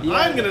happen. Yeah.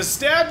 I'm gonna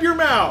stab your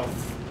mouth!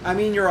 I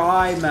mean your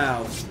eye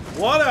mouth.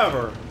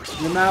 Whatever.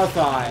 Your mouth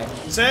eye.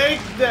 Take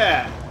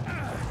that!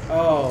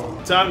 Oh.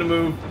 Time to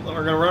move.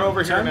 We're gonna run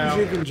over here now.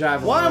 You can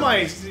drive Why am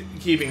I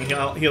keeping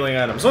healing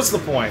items? What's the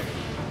point?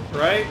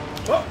 Right?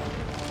 Oh.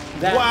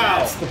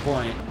 That's the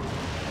point.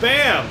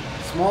 Bam!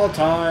 Small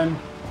time.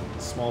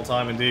 Small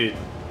time indeed.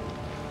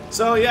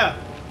 So yeah,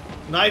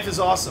 knife is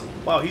awesome.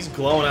 Wow, he's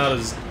glowing out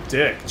his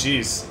dick.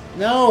 Jeez.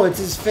 No, it's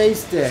his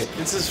face dick.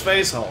 It's his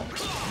face hole.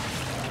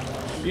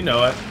 You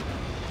know it.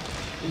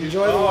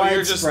 Enjoy the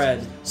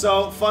widespread.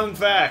 So, fun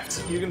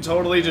fact, you can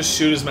totally just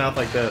shoot his mouth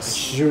like this.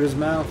 Shoot his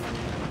mouth.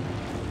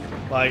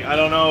 Like, I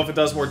don't know if it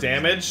does more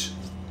damage.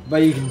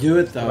 But you can do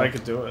it though. But I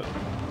could do it.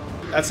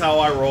 That's how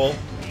I roll.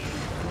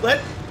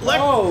 Let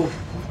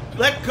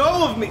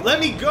go of me. Let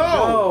me go.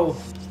 No.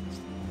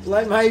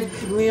 Let my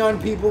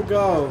Leon people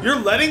go. You're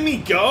letting me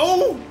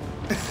go?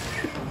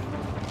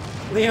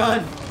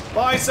 Leon.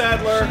 Bye,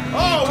 Sadler.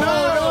 Oh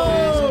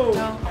no!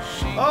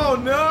 Oh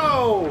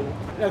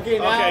no! Okay,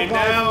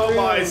 now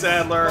bye,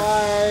 Sadler.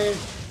 Bye.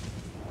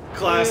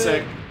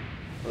 Classic.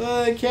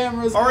 The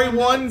camera's Alright,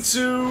 1,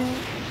 2,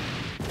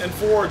 and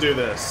 4 do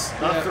this.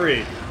 Not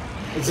 3.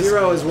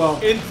 0 as well.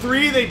 In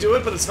 3 they do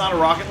it, but it's not a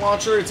rocket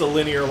launcher, it's a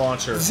linear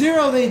launcher.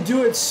 0 they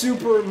do it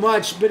super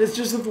much, but it's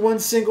just with one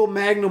single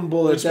magnum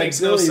bullet. Which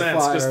makes no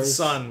sense, because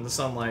the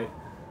sunlight.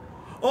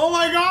 Oh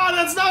my god,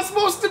 that's not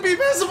supposed to be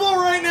visible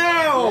right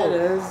now! Yeah,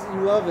 it is.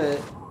 You love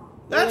it.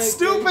 That's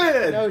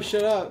stupid! No,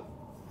 shut up.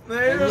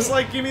 They're just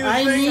like, give me the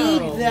thing. I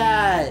need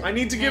that. I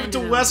need to give it to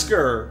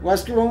Wesker.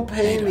 Wesker won't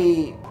pay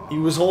me. He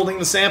was holding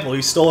the sample.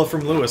 He stole it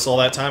from Lewis all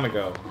that time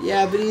ago.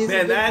 Yeah, but he's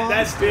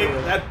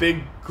that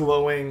big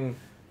glowing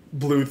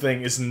blue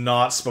thing is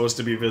not supposed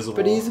to be visible.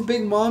 But he's a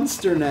big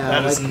monster now.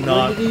 That is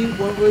not.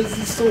 When was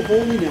he still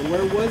holding it?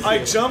 Where was I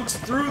it? jumped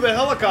through the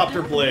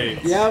helicopter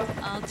blade. Yep.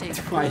 I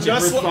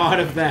never thought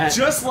of that.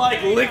 Just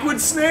like Liquid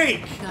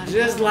Snake.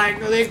 Just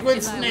like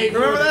Liquid Snake.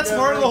 Remember that's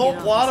part of the whole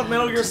plot of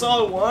Metal Gear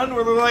Solid 1?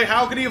 Where they're like,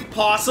 how could he have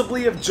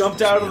possibly have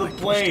jumped out of the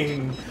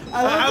plane?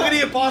 How could he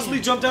have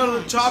possibly jumped out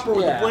of the chopper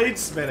with the blade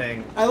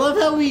spinning? I love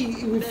how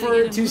we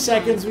for 2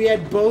 seconds, we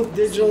had both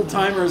digital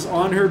timers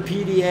on her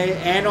PDA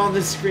and on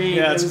the screen.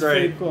 Yeah, it's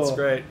great. Cool. It's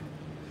great.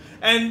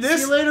 And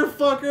this. See you later,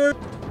 fucker.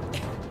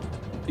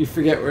 You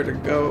forget where to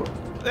go.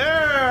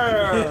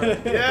 There!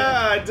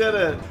 Yeah, I did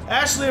it.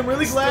 Ashley, I'm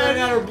really glad.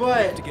 Staring at her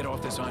butt. To get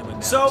off this island now.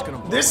 So,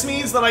 this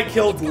means that I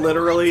killed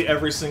literally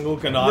every single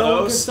Ganados. No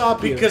one can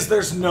stop you. Because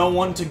there's no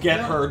one to get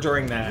her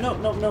during that. No.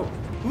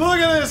 Look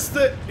at this.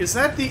 Is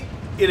that the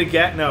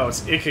Itagaki? No,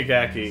 it's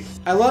Ikigaki.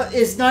 I love.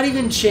 It's not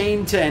even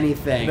chained to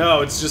anything.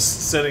 No, it's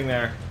just sitting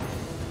there.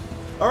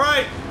 All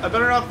right, I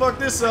better not fuck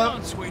this up.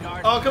 Come on,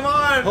 sweetheart. Oh, come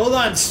on. Hold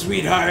on,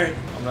 sweetheart.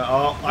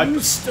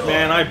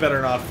 Man, I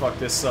better not fuck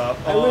this up.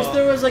 I wish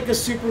there was like a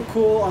super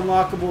cool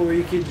unlockable where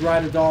you could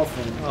ride a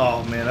dolphin.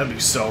 Oh man, that'd be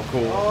so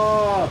cool.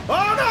 Oh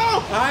no!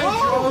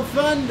 Hydro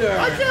Thunder!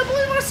 I can't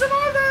believe I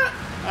survived that!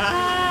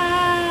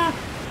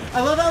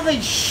 I love how they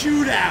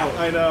shoot out.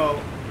 I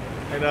know,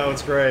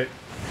 it's great.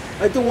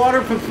 Like the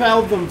water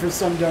propelled them for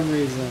some dumb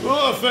reason.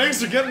 Oh,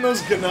 thanks for getting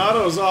those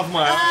Ganados off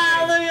my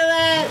eye. Look at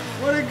that!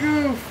 What a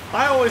goof!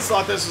 I always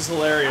thought this was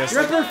hilarious.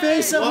 Rip her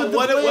face up with the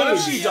blade. What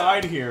if she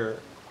died here?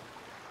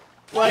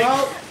 Like,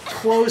 well,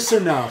 close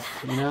enough,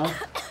 you know? Leon!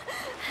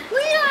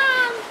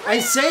 I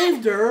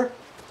saved her!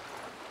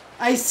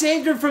 I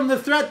saved her from the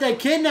threat that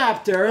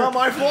kidnapped her! Not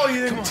my fault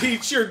you didn't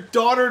teach your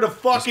daughter to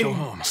fucking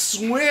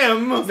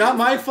swim! Not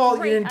my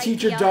fault you didn't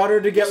teach your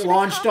daughter to get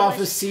launched off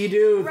a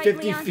Sea-Doo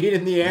 50 feet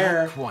in the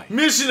air. Not quite.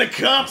 Mission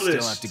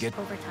accomplished! Still have to get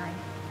overtime.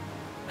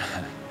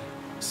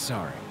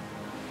 Sorry.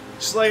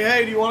 She's like,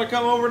 hey, do you want to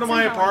come over to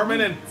my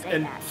apartment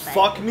and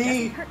fuck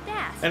me?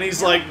 And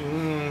he's like,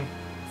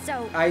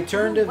 So, I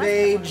turned of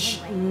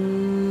age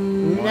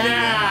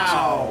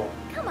now.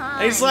 Come on,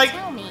 and he's like,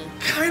 tell me.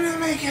 kind of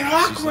make it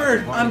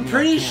awkward. I'm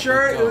pretty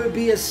sure it would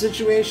be a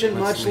situation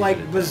much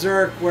like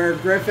Berserk, where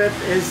Griffith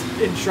is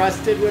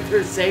entrusted with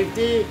her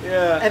safety,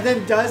 and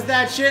then does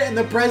that shit, and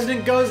the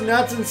president goes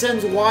nuts and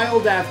sends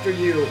Wild after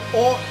you.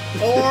 Or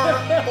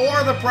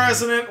the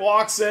president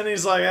walks in, and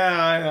he's like,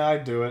 yeah,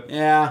 I'd do it.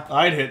 Yeah,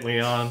 I'd hit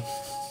Leon.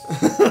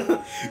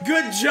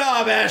 Good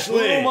job, Ashley.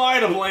 Who am I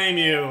to blame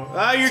you?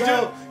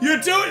 You're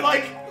doing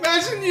like,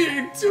 imagine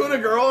you're doing a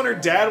girl and her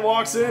dad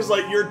walks in and is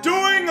like, you're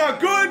doing a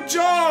good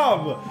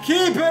job.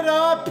 Keep it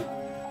up.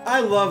 I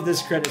love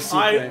this credit sequence.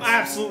 I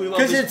absolutely love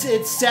this. Because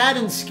it's sad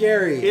and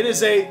scary. It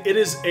is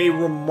a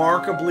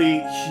remarkably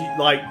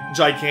like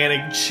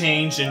gigantic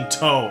change in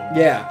tone.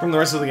 Yeah. From the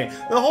rest of the game.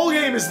 The whole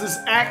game is this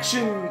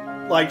action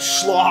like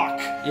schlock.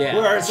 Yeah.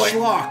 Where it's like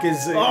schlock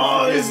is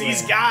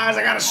these guys,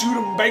 I gotta shoot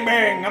them, bang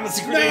bang, I'm the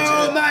secret agent.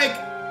 No, Mike.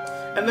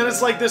 And then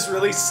it's like this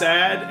really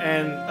sad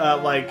and I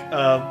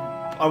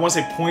want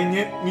to say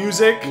poignant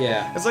music.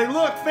 Yeah. It's like,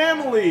 look,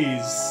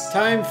 families.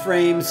 Time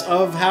frames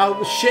of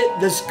how shit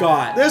this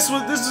got.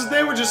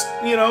 They were just,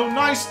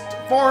 nice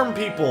farm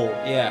people.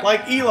 Yeah.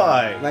 Like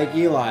Eli.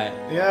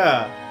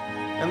 Yeah.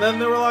 And then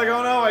they were like,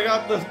 oh no, I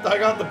got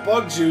the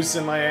bug juice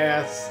in my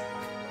ass.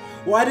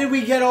 Why did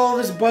we get all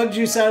this bug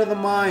juice out of the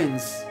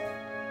mines?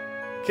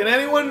 Can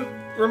anyone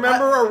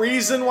remember a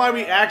reason why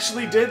we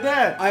actually did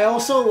that? I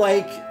also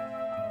like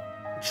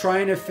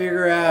trying to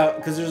figure out,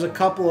 because there's a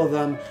couple of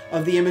them,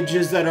 of the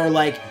images that are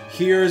like,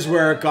 here's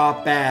where it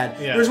got bad.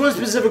 Yeah. There's one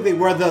specifically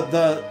where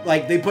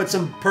like they put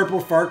some purple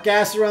fart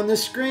gas around the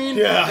screen.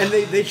 Yeah. And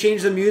they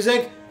change the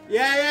music.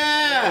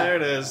 Yeah. There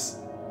it is.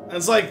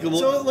 It's like...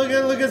 So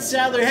look at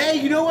Sadler. Hey,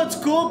 you know what's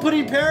cool?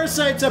 Putting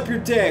parasites up your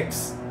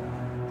dicks.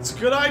 It's a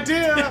good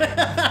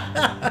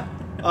idea.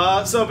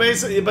 So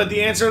basically, but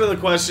the answer to the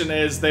question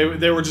is they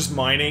were just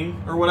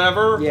mining or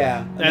whatever.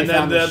 Yeah. And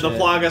then the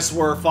Plagas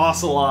were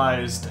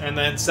fossilized, and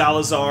then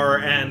Salazar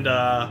and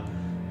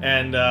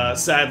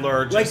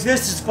Sadler just, like,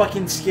 this is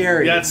fucking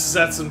scary. that's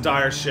some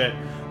dire shit.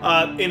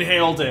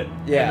 Inhaled it.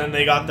 Yeah. And then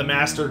they got the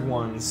mastered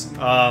ones.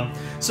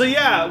 So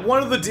yeah,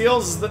 one of the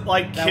deals is that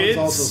like That kids,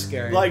 was also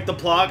scary. like the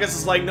Plagas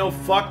is like, no,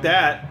 fuck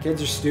that.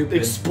 Kids are stupid.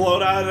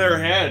 Explode out of their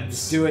heads.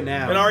 Just do it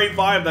now. In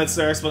RE5, that's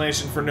their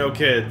explanation for no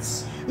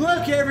kids.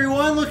 Look,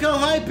 everyone, look how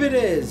hype it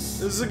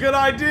is. This is a good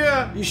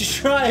idea. You should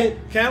try it.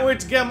 Can't wait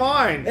to get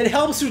mine. It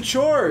helps with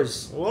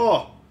chores.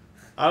 Whoa.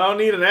 I don't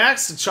need an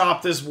axe to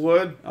chop this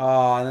wood.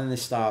 Oh, and then they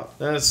stop.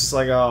 Then it's just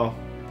like, oh.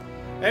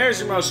 There's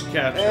your motion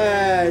capture.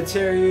 It's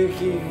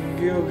Teruyuki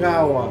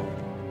Yogawa.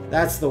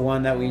 That's the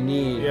one that we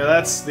need. Yeah,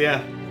 that's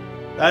the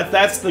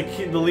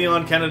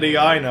Leon Kennedy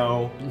I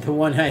know. The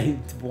one I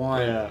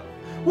want. Yeah.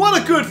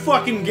 What a good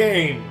fucking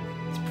game.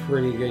 It's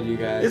pretty good, you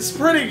guys. It's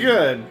pretty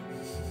good.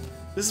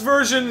 This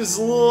version is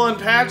a little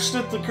unpatched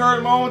at the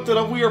current moment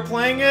that we are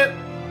playing it.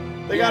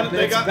 They got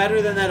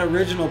better than that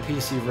original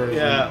PC version.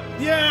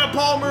 Yeah,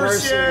 Paul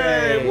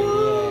Mercier.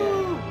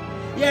 Woo!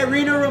 Yeah,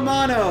 Reno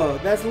Romano.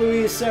 That's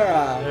Luis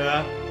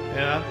Serra.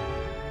 Yeah.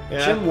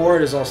 Jim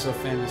Ward is also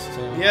famous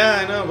too. Yeah,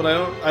 I know, but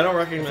I don't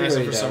recognize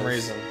him for some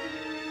reason.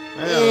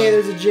 Hey,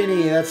 there's a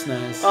Ginny. That's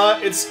nice.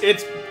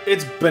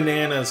 It's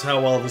bananas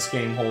how well this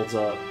game holds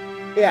up.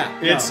 Yeah.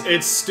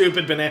 It's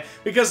stupid banana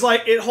because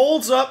like it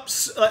holds up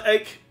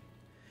like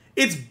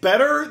it's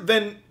better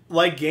than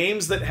like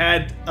games that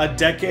had a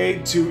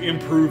decade to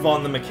improve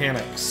on the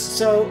mechanics.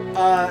 So,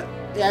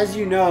 as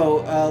you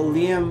know,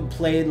 Liam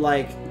played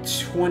like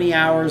 20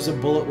 hours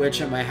of Bullet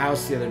Witch at my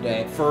house the other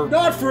day.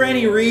 Not for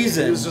any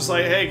reason. He was just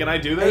like, hey, can I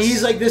do this? And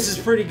he's like, this is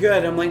pretty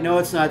good. I'm like, no,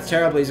 it's not. It's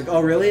terrible. He's like, oh,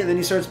 really? And then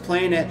he starts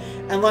playing it.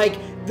 And like,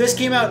 this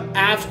came out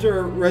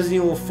after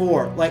Resident Evil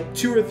 4. Like,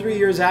 2 or 3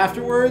 years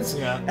afterwards.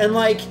 Yeah. And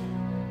like,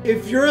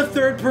 if you're a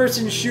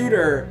third-person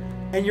shooter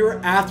and you're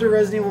after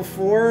Resident Evil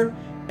 4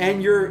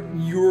 and your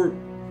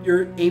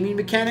aiming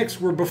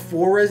mechanics were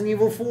before Resident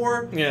Evil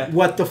 4,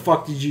 what the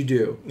fuck did you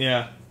do?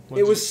 Yeah.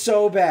 It was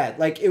so bad.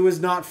 Like, it was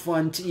not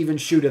fun to even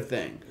shoot a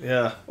thing.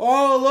 Yeah.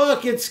 Oh,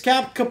 look, it's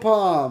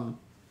Capcom.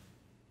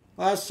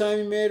 Last time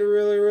you made a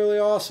really, really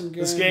awesome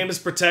game. This game is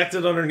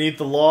protected underneath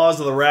the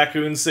laws of the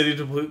Raccoon City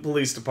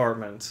Police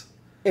Department.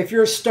 If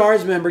you're a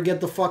STARS member,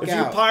 get the fuck out. If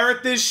you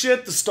pirate this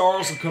shit, the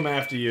stars will come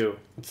after you.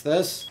 What's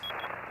this?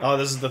 Oh,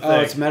 this is the thing. Oh,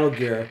 it's Metal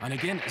Gear.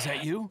 Hunnigan, is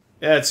that you?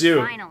 Yeah, it's you.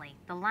 Finally,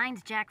 the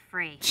line's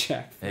jack-free.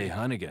 Hey,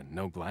 Hunnigan,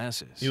 no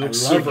glasses. You look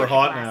super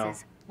hot now.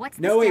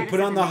 No, wait,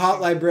 put on the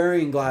hot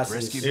librarian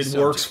glasses. It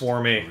works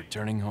for me.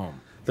 Returning home.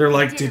 They're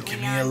like, dude,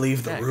 can you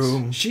leave the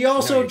room? She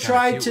also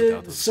tried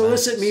to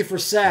solicit me for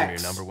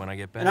sex.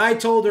 And I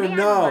told her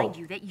no.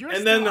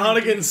 And then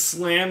Hunnigan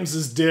slams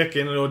his dick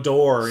into a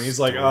door, and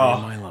he's like,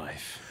 oh. My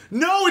life.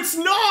 No, it's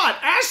not!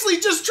 Ashley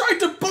just tried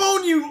to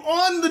bone you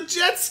on the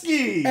jet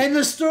ski! And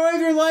the story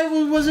of your life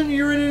wasn't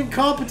you're an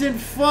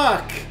incompetent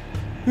fuck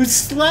who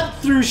slept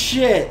through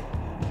shit.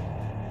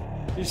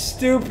 You're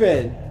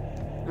stupid.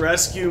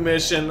 Rescue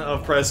mission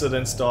of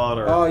President's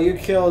daughter. Oh, you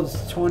killed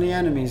 20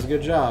 enemies.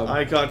 Good job.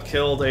 I got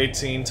killed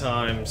 18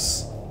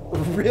 times.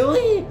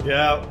 Really?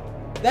 Yeah.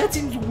 That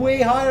seems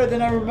way higher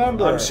than I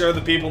remember. I'm sure the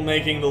people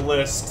making the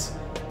list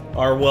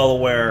are well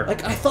aware.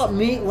 Like, I thought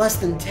less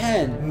than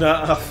 10. No,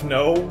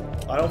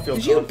 I don't feel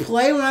Did you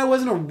play when I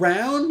wasn't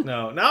around?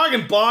 No. Now I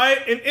can buy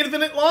an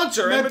infinite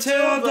launcher.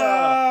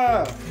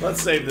 Matilda!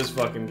 Let's save this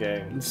fucking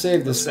game. Let's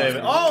save this. Save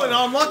it. Oh, and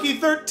Unlucky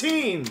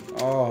 13.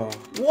 Oh.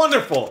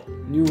 Wonderful.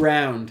 New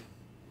round.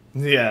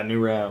 Yeah,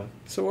 new round.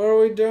 So what are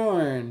we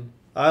doing?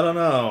 I don't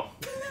know.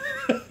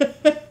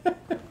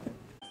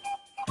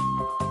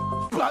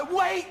 But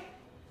wait!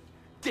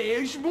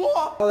 There's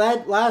more! Well,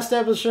 that last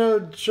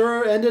episode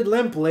sure ended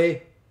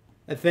limply.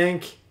 I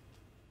think.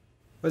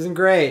 Wasn't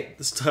great.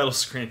 This title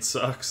screen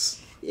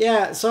sucks.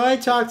 Yeah, so I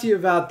talked to you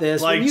about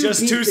this. Like,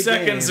 just 2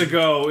 seconds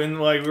ago,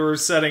 and like, we were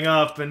setting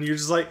up, and you're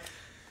just like...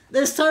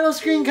 This title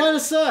screen kind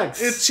of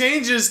sucks. It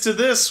changes to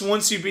this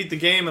once you beat the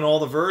game in all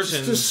the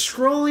versions. It's a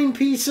scrolling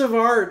piece of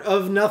art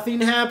of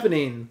nothing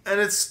happening. And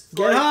it's...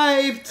 Get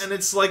hyped! And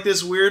it's like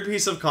this weird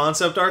piece of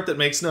concept art that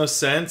makes no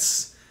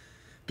sense.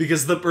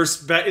 Because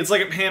it's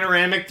like a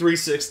panoramic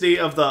 360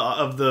 of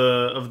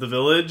the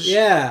village.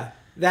 Yeah,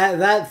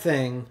 that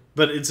thing.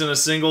 But it's in a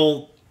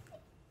single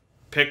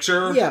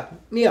picture. Yeah.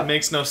 It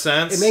makes no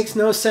sense. It makes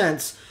no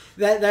sense.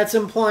 That's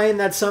implying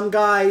that some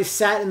guy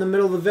sat in the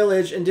middle of the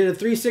village and did a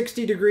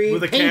 360-degree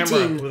with a painting.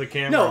 camera. With a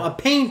camera. No, a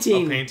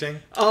painting. A painting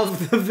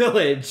of the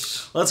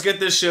village. Let's get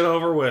this shit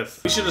over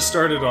with. We should have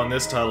started on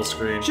this title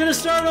screen. Should have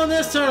started on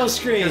this title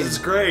screen. Because it's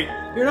great.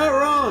 You're not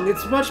wrong.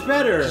 It's much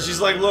better.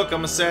 She's like, look,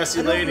 I'm a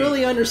sassy lady. I don't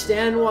really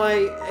understand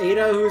why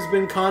Ada, who's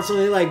been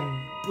constantly like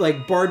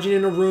barging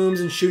into rooms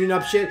and shooting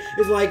up shit,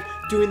 is like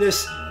doing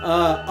this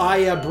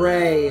Aya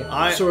Bray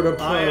sort of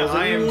pose.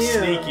 I am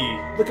sneaky.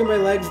 Look at my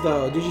legs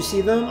though. Did you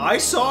see them? I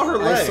saw her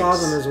legs. I saw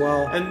them as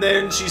well. And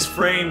then she's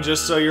framed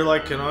just so you're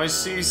like, can I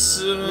see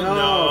some?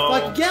 No.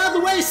 Fuck, get out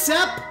of the way,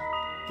 Sep!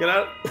 Get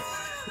out.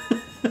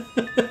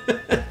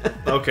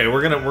 Okay,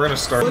 we're gonna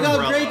start. Look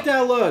how great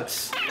that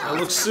looks. That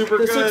looks super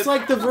good. This looks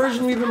like the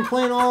version we've been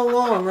playing all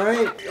along,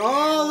 right?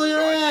 Oh, look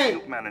at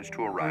that! Managed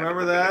to arrive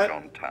Remember that?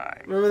 on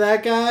time. Remember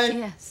that guy?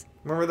 Yes.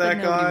 Remember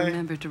that guy?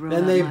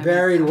 Then they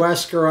buried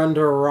Wesker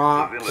under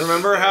rocks.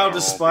 Remember how,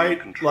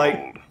 despite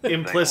like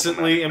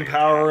implicitly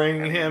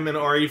empowering him in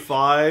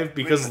RE5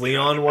 because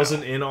Leon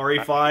wasn't in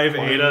RE5,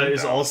 Ada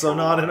is also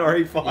not in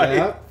RE5.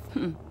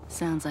 Yep.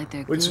 Sounds like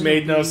they're Which good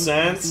made no boys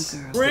sense.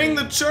 and girls. Ring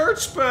the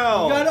church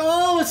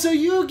bell! So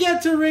you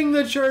get to ring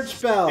the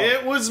church bell.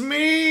 It was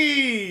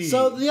me!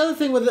 So the other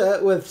thing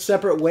with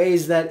Separate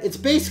Ways, that it's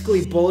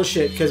basically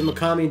bullshit because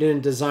Mikami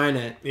didn't design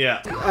it.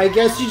 Yeah. I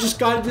guess you just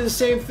gotta do the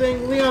same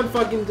thing Leon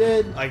fucking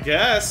did. I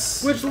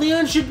guess. Which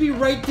Leon should be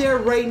right there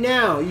right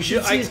now. You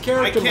should see his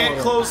character I can't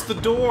model. close the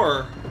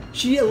door.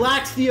 She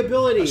lacks the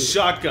ability.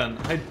 Shotgun.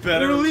 I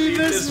better leave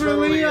this for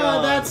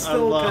Leon. That's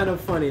still kind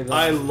of funny though.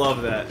 I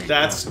love that.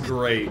 That's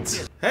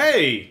great.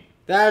 Hey!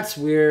 That's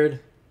weird.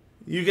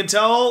 You can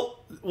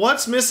tell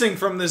what's missing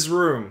from this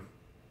room.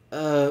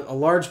 A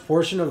large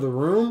portion of the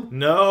room?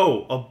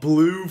 No, a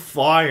blue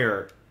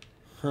fire.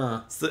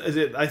 Huh.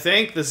 I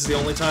think this is the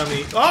only time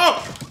the...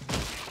 Oh!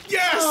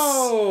 Yes!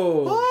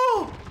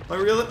 Oh! My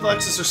real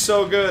reflexes are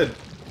so good.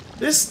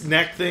 This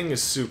neck thing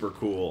is super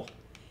cool.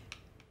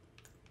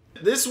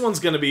 This one's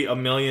gonna be a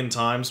million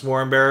times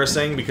more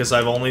embarrassing because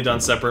I've only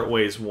done Separate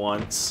Ways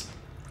once.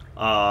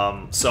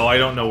 So I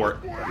don't know where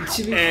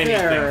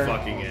anything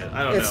fucking is.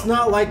 I don't know. It's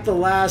not like the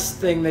last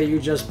thing that you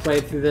just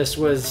played through. This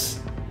was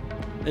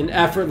an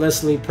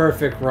effortlessly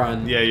perfect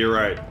run. Yeah, you're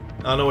right.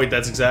 Oh no, wait,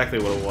 that's exactly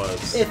what it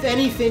was. If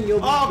anything, you'll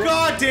be... Oh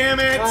god damn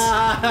it!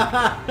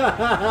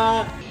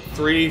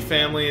 3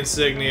 family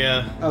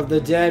insignia. Of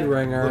the Dead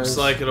Ringers. Looks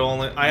like it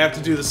only... I have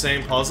to do the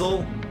same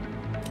puzzle?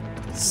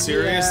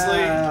 Seriously?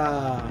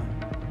 Yeah.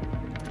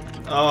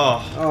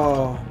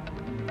 Oh.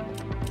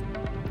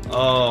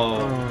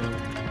 Oh.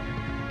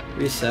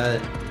 Reset.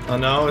 Oh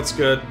no, it's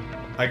good.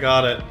 I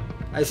got it.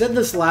 I said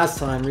this last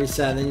time,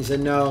 reset, and then you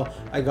said, no,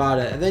 I got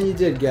it. And then you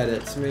did get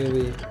it, so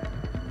maybe...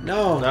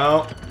 No.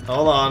 No.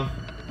 Hold on.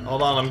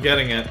 Hold on, I'm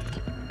getting it.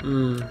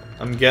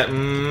 I'm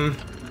getting...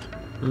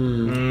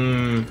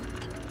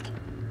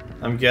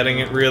 I'm getting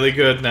it really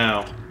good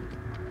now.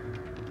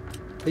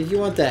 I think you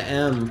want the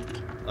M.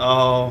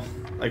 Oh,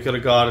 I could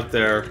have got it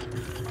there.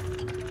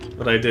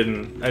 But I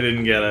didn't. I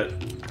didn't get it.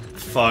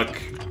 Fuck.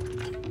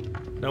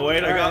 No,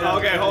 wait, I got...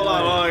 Okay, hold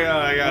on. Oh, yeah,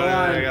 I got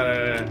it. I got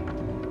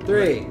it.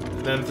 3.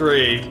 And then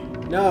 3.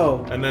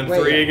 No. And then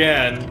 3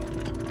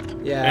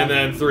 again. Yeah. And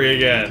then 3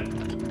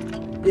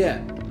 again.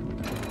 Yeah.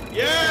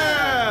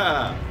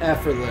 Yeah!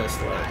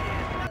 Effortlessly.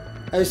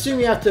 I assume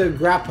you have to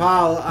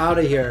grapple out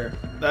of here.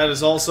 That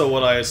is also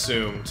what I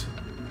assumed.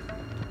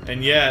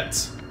 And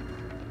yet...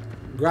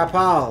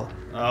 Grapple.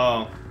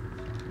 Oh.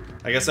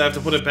 I guess I have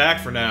to put it back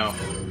for now.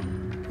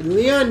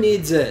 Leon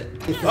needs it.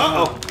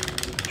 Uh-oh!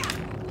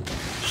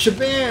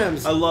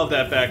 Shabams! I love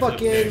that back flip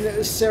kick.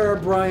 Fucking Sarah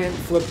Bryant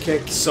flip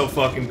kick. So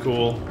fucking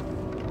cool.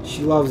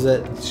 She loves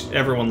it.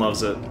 Everyone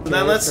loves it.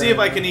 Now let's see if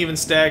I can even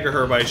stagger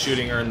her by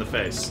shooting her in the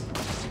face.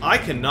 I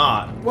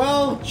cannot.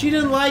 Well, she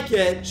didn't like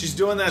it. She's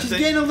doing that thing. She's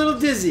getting a little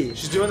dizzy.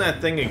 She's doing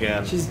that thing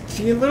again. She's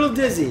getting a little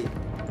dizzy.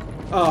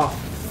 Oh,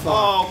 fuck.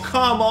 Oh,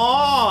 come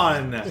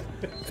on!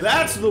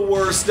 That's the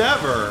worst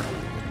ever.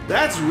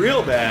 That's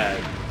real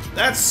bad.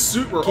 That's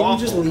super awful. Can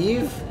you just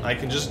leave? I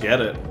can just get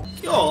it.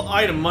 Oh,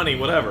 item money,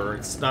 whatever.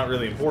 It's not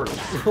really important.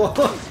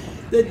 Well,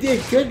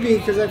 it could be,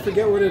 because I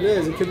forget what it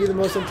is. It could be the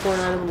most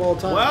important item of all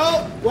time.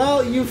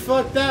 Well, you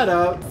fucked that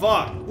up.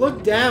 Fuck.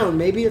 Look down.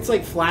 Maybe it's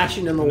like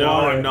flashing in the water.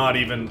 No, I'm not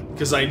even,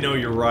 because I know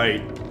you're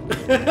right.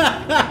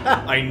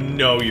 I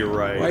know you're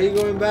right. Why are you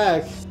going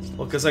back?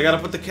 Well, because I gotta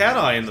put the cat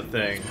eye in the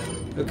thing.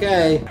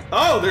 Okay.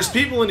 Oh, there's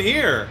people in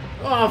here.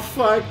 Oh,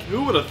 fuck.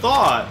 Who would have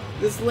thought?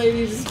 This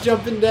lady's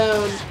jumping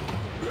down.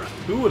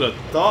 Who would have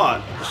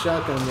thought?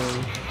 Shotgun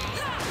me.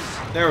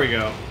 There we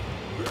go.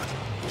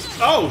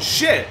 Oh,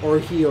 shit! Or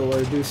heal,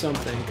 or do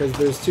something, because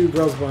there's 2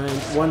 girls behind,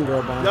 1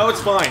 girl behind. No,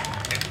 it's fine.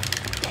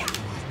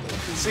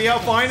 See how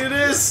fine it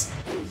is?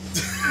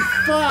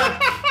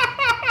 Fuck!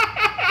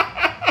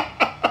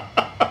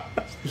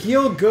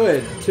 Heal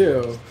good,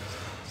 too.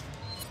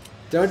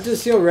 Don't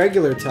just heal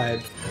regular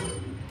type.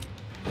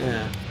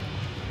 Yeah.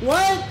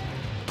 What?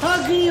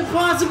 How can you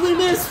possibly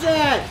miss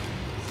that?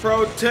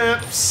 Pro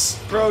tips,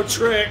 pro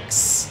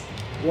tricks.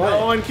 What?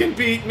 No one can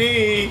beat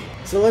me.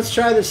 So let's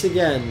try this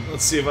again.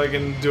 Let's see if I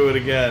can do it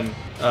again.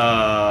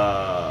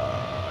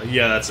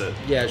 Yeah, that's it.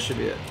 Yeah, it should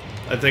be it.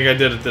 I think I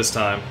did it this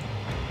time.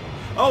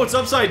 Oh, it's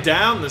upside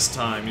down this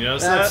time. You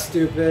notice that? That's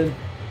stupid.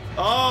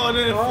 Oh, and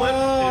then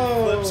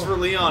it flips for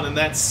Leon, and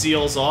that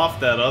seals off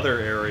that other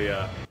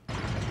area.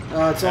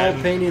 It's all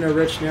painting a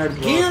rich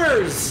narrative.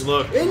 Gears!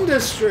 Look.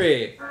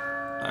 Industry!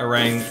 I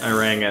rang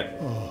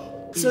it.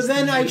 So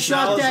then I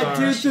shot that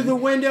dude through the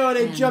window and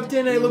I jumped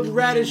in and I looked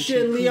rad as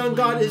shit and Leon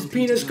his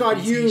penis got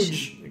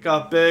huge. It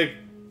got big.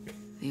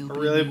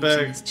 Really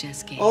big.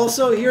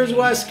 Also, here's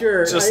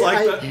Wesker. Just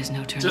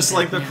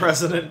like the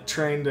president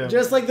trained him.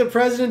 Just like the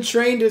president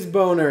trained his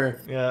boner.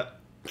 Yeah.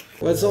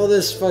 What's all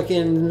this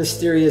fucking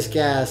mysterious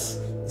gas?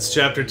 It's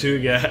chapter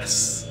 2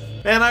 gas.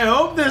 And I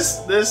hope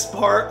this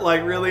part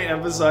like really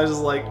emphasizes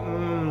like,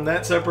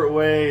 that separate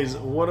ways.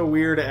 What a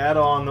weird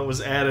add-on that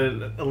was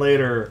added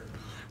later.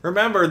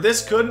 Remember,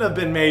 this couldn't have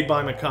been made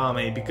by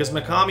Mikami because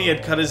Mikami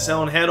had cut his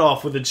own head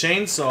off with a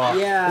chainsaw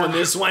when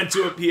this went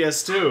to a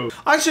PS2.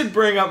 I should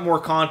bring up more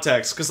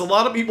context because a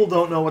lot of people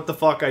don't know what the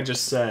fuck I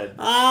just said.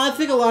 I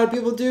think a lot of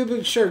people do,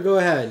 but sure, go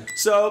ahead.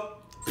 So,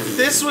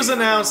 this was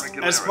announced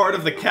as part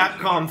of the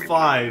Capcom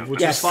 5,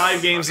 which was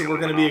 5 games that were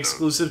going to be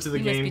exclusive to the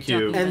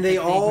GameCube. And they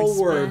all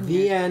were.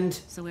 The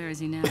end. So where is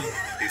he now?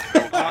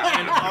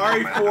 And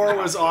RE4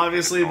 was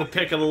obviously the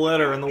pick of the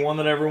litter and the one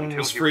that everyone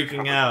was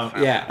freaking out.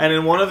 Yeah. And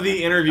in one of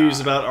the interviews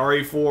about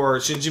RE4,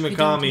 Shinji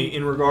Mikami,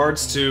 in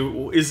regards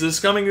to, is this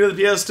coming to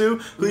the PS2?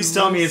 Please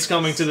tell me it's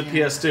coming to the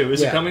PS2.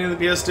 Is it coming to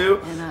the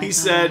PS2? He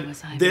said,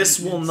 this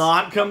will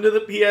not come to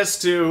the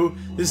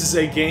PS2. This is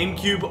a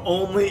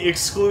GameCube-only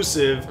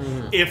exclusive.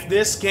 If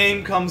this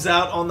game comes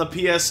out on the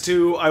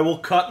PS2, I will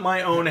cut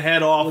my own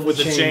head off with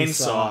a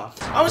chainsaw.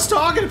 I was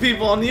talking to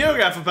people on the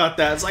NeoGAF about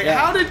that. It's like,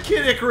 how did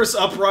Kid Icarus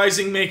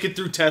Uprising make it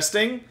through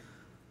testing?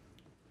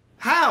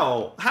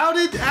 How? How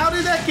did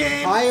that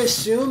game? I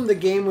assume the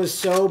game was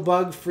so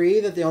bug-free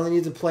that they only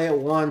need to play it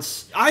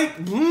once.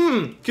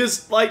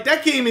 Because like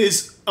that game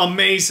is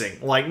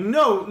amazing. Like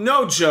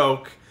no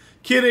joke.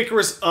 Kid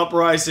Icarus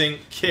Uprising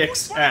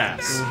kicks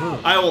ass.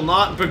 I will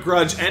not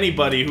begrudge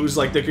anybody who's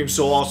like, that game's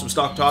so awesome,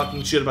 stop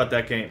talking shit about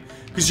that game.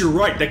 Because you're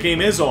right, that game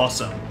is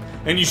awesome.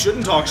 And you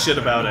shouldn't talk shit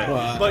about it.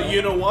 But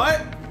you know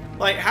what?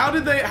 Like, how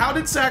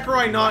did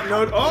Sakurai not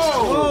notice?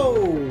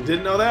 Oh!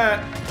 Didn't know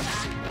that.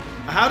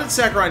 How did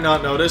Sakurai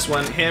not notice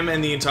when him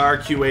and the entire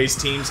QA's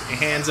team's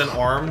hands and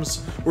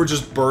arms were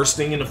just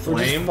bursting into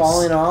flames? Just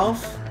falling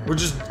off? We're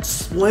just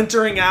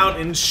splintering out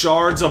in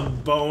shards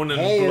of bone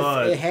and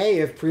blood.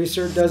 If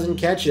Priestert doesn't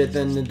catch it,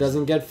 then it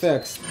doesn't get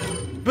fixed.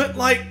 But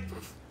like,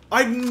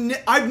 I've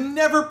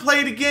never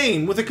played a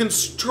game with a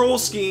control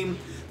scheme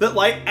that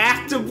like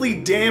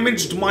actively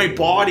damaged my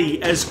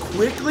body as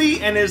quickly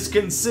and as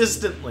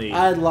consistently.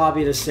 I'd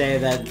lobby to say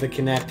that the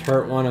Kinect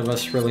hurt one of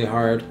us really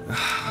hard.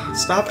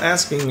 Stop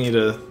asking me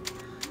to...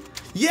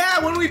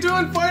 Yeah, when we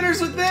doing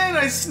Fighters Within,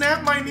 I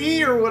snapped my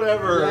knee or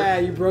whatever. Yeah,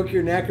 you broke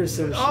your neck or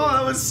some shit. Oh,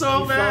 that was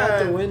so bad. Fell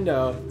out the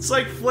window. It's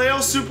like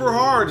flail super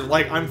hard.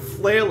 Like, I'm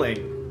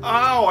flailing.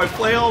 Oh, I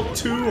flailed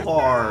too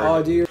hard.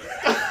 Oh, do you...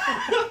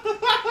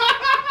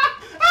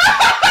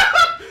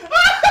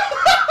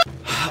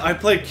 I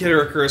played Kid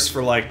Icarus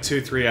for like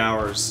 2-3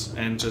 hours,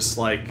 and just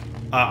like,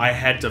 I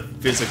had to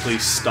physically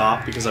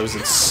stop because I was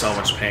in so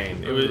much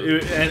pain.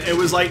 It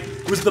was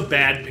the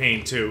bad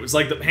pain too. It was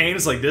like the pain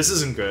is like, this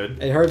isn't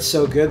good. It hurts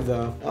so good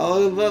though.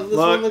 Oh, this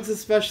one looks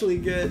especially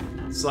good.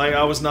 It's like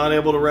I was not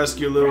able to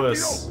rescue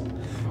Lewis.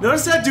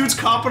 Notice that dude's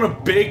copping a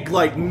big,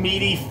 like,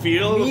 meaty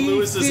feel of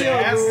Lewis's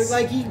ass? Dude.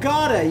 Like, you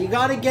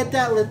gotta get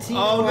that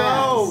Latino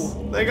ass.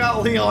 No! They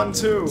got Leon,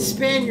 too.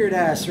 Spaniard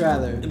ass,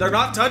 rather. They're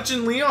not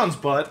touching Leon's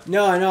butt.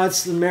 No,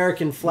 it's the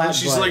American flat butt.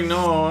 She's like,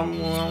 no, I don't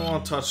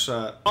want to touch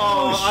that.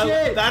 Oh,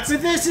 shit! But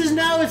this is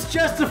now, it's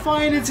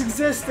justifying its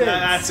existence.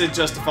 That's it,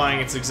 justifying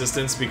its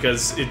existence,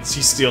 because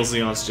he steals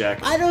Leon's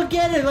jacket. I don't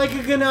get it. Like, a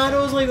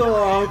Ganato's like,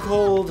 oh, I'm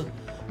cold.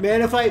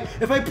 Man, if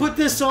I put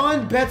this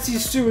on, Betsy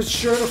Sue is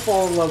sure to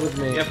fall in love with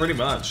me. Yeah, pretty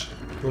much.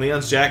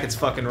 Leon's jacket's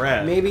fucking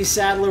rad. Maybe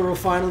Sadler will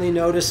finally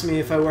notice me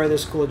if I wear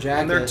this cool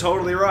jacket. And they're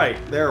totally right.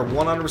 They're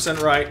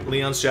 100% right.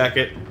 Leon's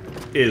jacket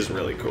is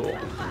really cool.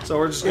 So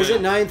we're just gonna... Is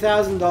it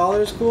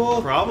 $9,000 cool?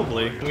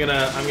 Probably. I'm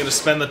gonna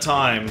spend the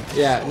time.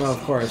 Yeah, no,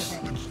 of course.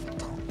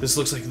 This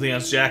looks like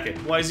Leon's jacket.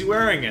 Why is he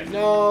wearing it?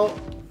 No.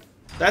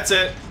 That's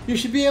it. You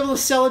should be able to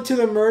sell it to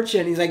the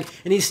merchant. He's like,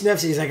 and he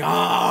sniffs it. He's like,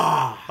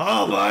 ah.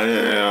 Oh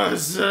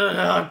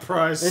my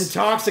price.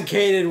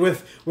 Intoxicated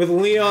with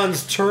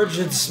Leon's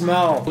turgid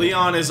smell.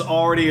 Leon is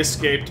already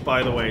escaped,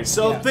 by the way.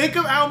 So think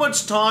of how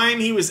much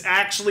time he was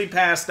actually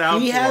passed out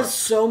for. He has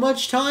so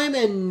much time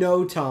and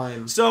no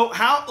time. So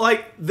how,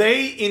 like,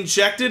 they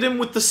injected him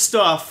with the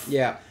stuff.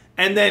 Yeah.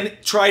 And then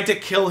tried to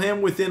kill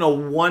him within a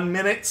 1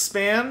 minute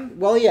span?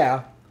 Well,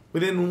 yeah.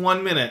 Within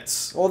 1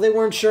 minute. Well, they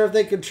weren't sure if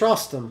they could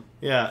trust him.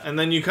 Yeah, and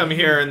then you come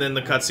here, and then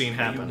the cutscene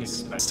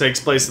happens. It takes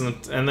place in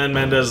the... And then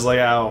Mendez is like,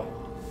 ow.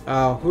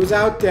 Oh, who's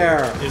out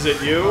there? Is it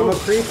you? I'm a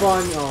creep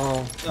on...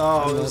 Oh.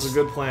 Oh, this is a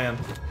good plan.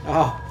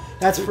 Oh,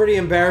 that's pretty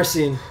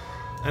embarrassing.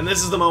 And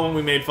this is the moment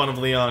we made fun of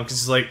Leon, because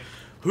he's like,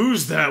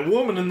 who's that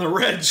woman in the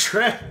red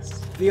dress?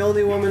 The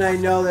only woman I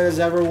know that has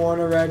ever worn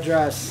a red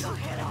dress.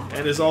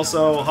 And is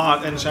also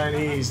hot and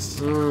Chinese.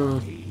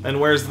 And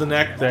wears the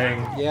neck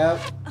thing. Yep.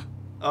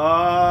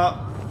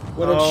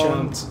 What a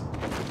chump.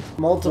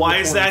 Multiple Why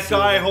is that points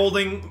guy here.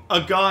 holding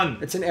a gun?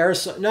 It's an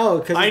airsoft. No,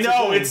 because I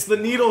know, it's the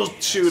needle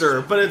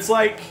shooter, but it's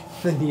like...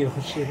 the needle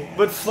shooter.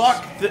 But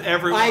fuck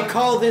everyone. I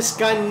call this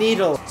gun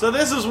Needle. So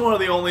this is one of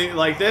the only,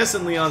 like, this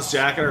and Leon's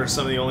jacket are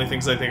some of the only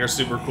things I think are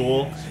super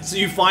cool. So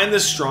you find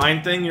this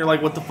shrine thing, you're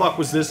like, what the fuck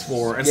was this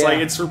for? It's like,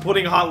 it's for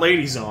putting hot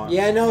ladies on.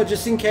 Yeah, no,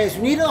 just in case.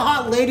 We need a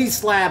hot lady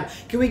slab.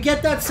 Can we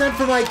get that sent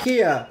from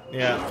IKEA?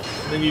 Yeah,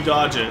 then you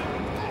dodge it.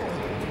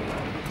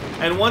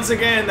 And once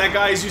again, that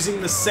guy is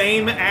using the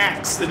same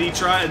axe that he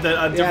tried,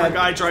 that a different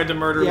guy tried to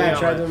murder Leon. Yeah,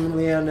 tried to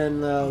Leon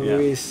and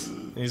Luis.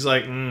 He's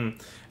like,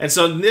 And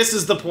so this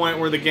is the point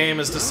where the game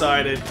has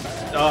decided,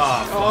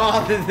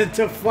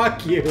 to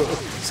fuck you.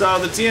 So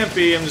the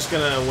TMP, I'm just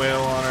gonna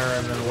wail on her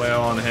and then wail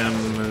on him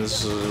and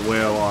just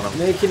wail on him.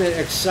 Making it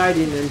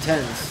exciting and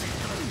intense.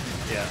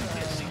 Yeah.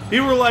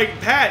 People were like,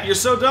 Pat, you're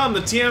so dumb.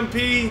 The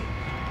TMP,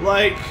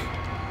 like,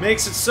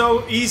 makes it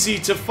so easy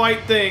to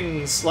fight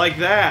things like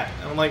that.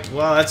 And I'm like,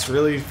 well, that's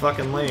really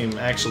fucking lame,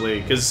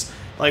 actually. Because,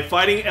 like,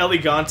 fighting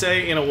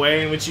Elegante in a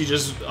way in which you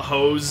just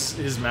hose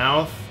his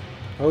mouth.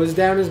 Hose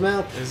down his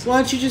mouth? Why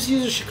don't you just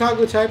use a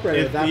Chicago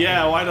typewriter at that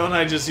point? Why don't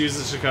I just use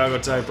the Chicago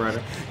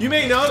typewriter? You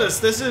may notice,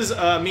 this is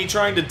me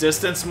trying to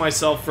distance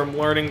myself from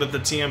learning that the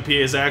TMP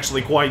is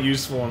actually quite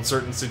useful in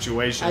certain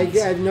situations.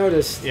 I've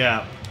noticed.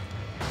 Yeah.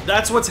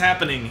 That's what's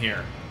happening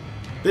here.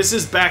 This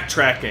is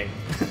backtracking.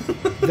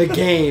 The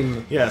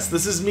game. Yes,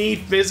 this is me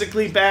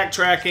physically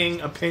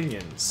backtracking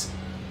opinions,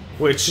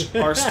 which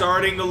are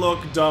starting to look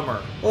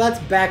dumber. Well, that's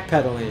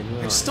backpedaling.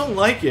 I just don't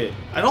like it.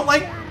 I don't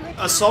like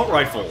assault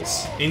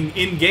rifles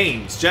in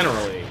games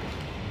generally.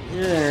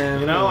 Yeah.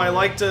 You know, I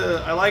like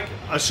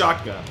a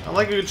shotgun. I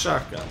like a good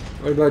shotgun.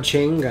 What about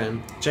chain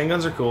gun? Chain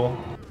guns are cool.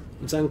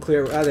 It's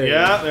unclear. Oh,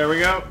 there there we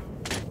go.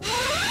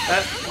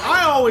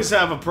 I always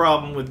have a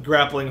problem with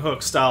grappling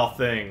hook style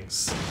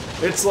things.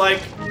 It's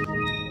like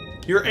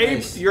you're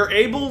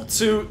able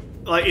to,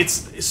 like,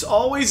 it's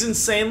always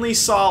insanely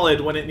solid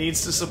when it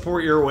needs to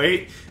support your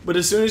weight, but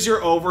as soon as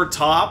you're over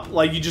top,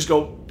 like, you just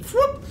go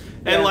whoop,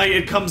 and like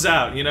it comes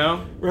out, you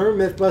know?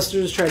 Remember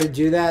Mythbusters try to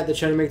do that? They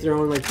try to make their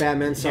own, like,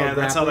 Batman style. Yeah,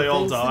 that's how they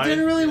all died. It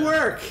didn't really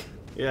work.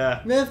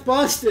 Yeah. Myth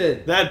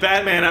busted. That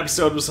Batman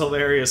episode was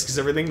hilarious because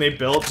everything they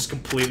built just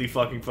completely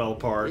fucking fell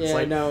apart. Yeah, it's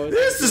like, no.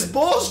 This is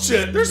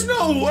bullshit. There's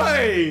no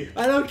way.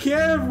 I don't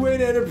care if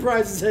Wayne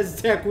Enterprises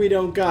has tech we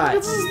don't got.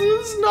 This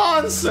is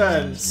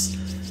nonsense.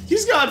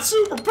 He's got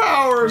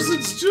superpowers.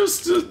 It's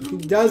just he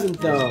doesn't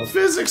though.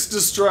 Physics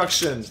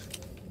destruction.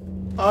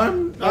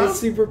 I'm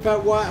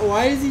superpower.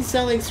 Why does he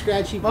sound like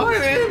Scratchy? My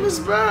name is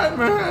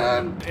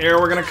Batman. Here,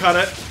 we're gonna cut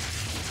it.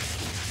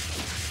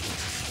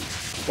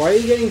 Why are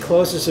you getting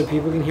closer so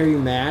people can hear you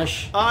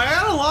mash? I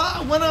got a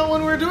lot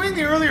when we were doing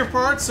the earlier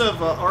parts of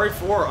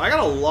RE4. I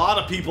got a lot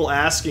of people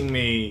asking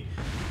me,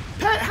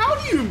 Pat, how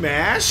do you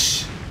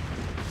mash?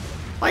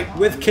 Like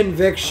with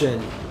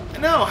conviction.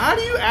 No, how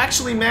do you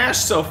actually mash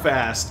so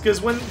fast?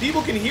 Because when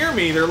people can hear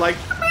me, they're like,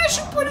 I'm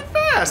mashing pretty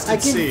fast. I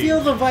can feel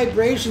the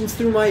vibrations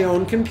through my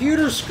own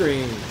computer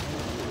screen.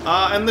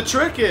 And the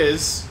trick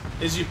is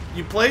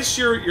you place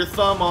your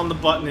thumb on the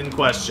button in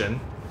question.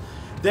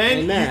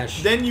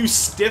 Then you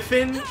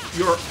stiffen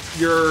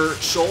your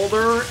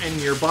shoulder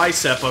and your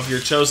bicep of your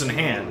chosen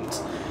hand.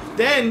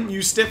 Then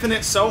you stiffen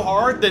it so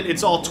hard that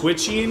it's all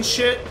twitchy and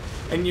shit,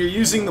 and you're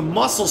using the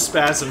muscle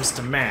spasms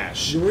to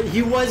mash.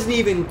 He wasn't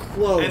even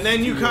close. And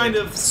then you kind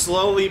of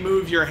slowly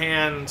move your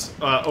hand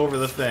over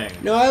the thing.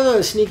 No, I have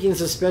a sneaking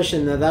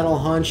suspicion that that'll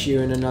haunt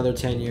you in another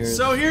 10 years.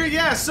 So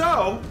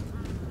so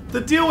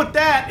the deal with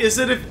that is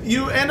that if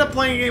you end up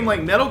playing a game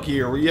like Metal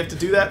Gear, where you have to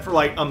do that for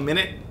like a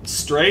minute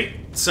straight,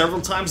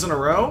 several times in a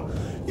row,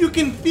 you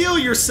can feel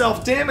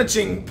yourself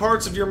damaging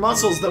parts of your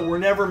muscles that were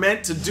never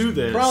meant to do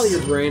this. Probably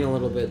your brain a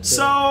little bit, too.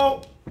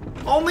 So,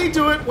 only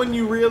do it when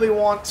you really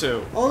want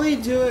to. Only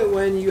do it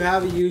when you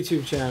have a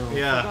YouTube channel.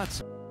 Yeah.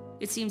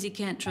 It seems he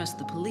can't trust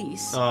the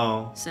police.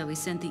 Oh. So he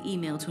sent the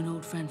email to an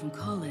old friend from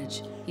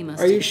college. He must.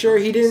 Are you sure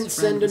he didn't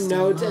send a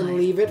note and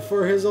leave it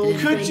for his old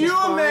friend? Could you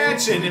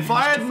imagine if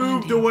I had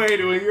moved away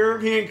to a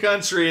European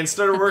country and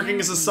started working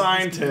as a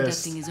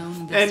scientist,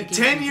 and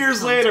 10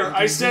 years later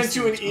I sent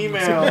you an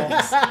email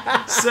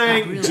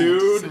saying,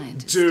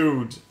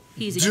 dude,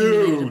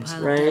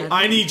 right?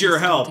 I need your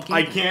help.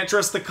 I can't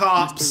trust the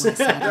cops.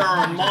 There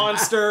are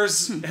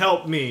monsters.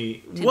 Help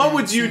me. What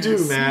would you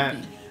do, Matt?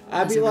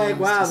 I'd be like,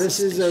 wow,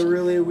 this is a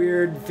really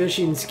weird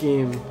phishing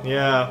scheme.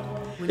 Yeah.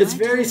 It's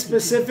very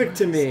specific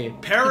to me.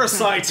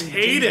 Parasites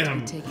hate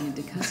him.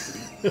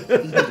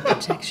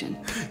 protection.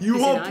 You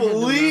won't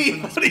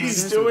believe what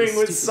he's doing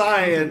with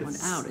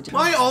science.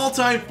 My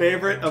all-time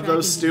favorite of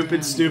those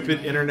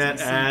stupid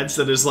internet ads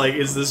that is like,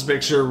 is this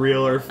picture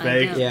real or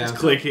fake? Yeah.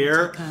 Click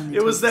here.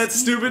 It was that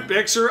stupid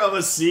picture of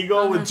a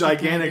seagull with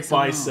gigantic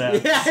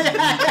biceps.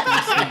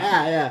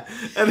 Yeah.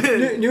 And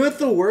then, you know what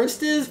the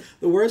worst is?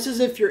 The worst is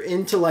if you're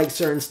into like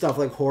certain stuff,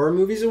 like horror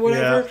movies or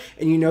whatever,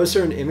 and you know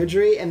certain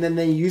imagery, and then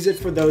they use it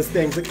for those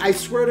things. Like, I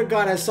swear to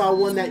God, I saw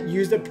one that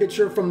used a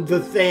picture from The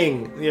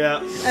Thing.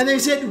 Yeah. And they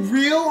said,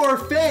 real or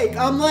fake?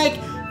 I'm like,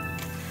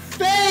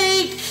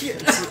 fake!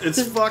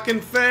 It's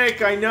fucking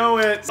fake, I know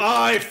it.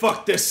 I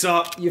fucked this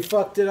up. You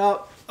fucked it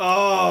up.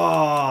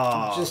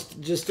 Oh.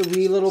 Just a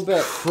wee little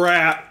bit.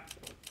 Crap.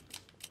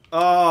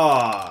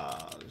 Oh.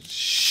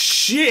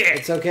 Shit.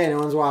 It's okay, no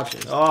one's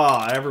watching.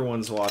 Oh,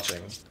 everyone's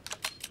watching.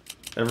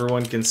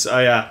 Everyone can. Oh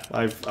yeah,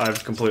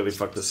 I've completely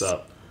fucked this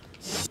up.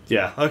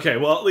 Yeah. Okay.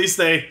 Well, at least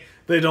they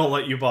don't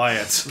let you buy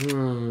it.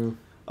 In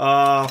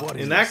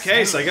that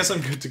case, I guess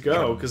I'm good to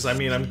go because I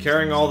mean I'm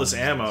carrying all this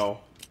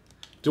ammo.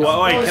 Do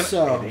I? Wait,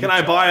 can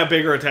I buy a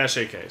bigger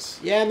attaché case?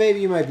 Yeah,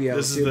 maybe you might be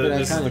able to, but I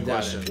this is kind the of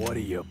doubt question. it. What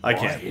do you? I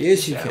can't.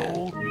 Yes, you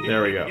can.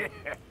 There we go.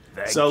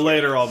 So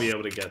later I'll be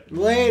able to get.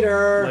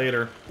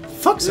 Later.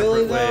 Fuck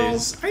Really, separate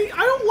ways. I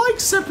don't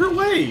like separate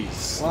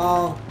ways.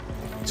 Well,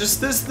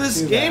 just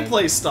this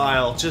gameplay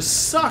style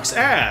just sucks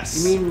ass.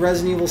 You mean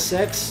Resident Evil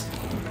 6?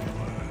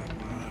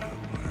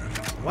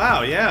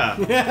 Wow, yeah.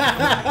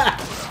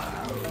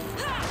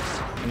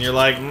 And you're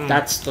like,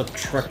 That's the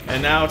trick.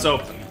 And now it's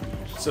open.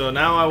 So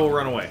now I will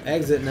run away.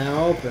 Exit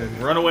now open.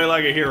 Run away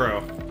like a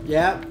hero.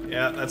 Yep.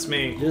 Yeah, that's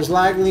me. Just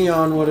like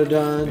Leon would have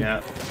done.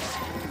 Yeah.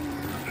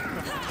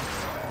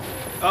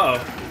 Uh-oh.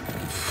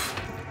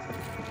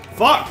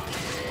 Fuck!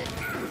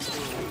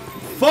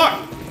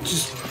 Fuck!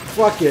 Just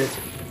fuck it.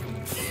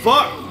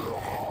 Fuck!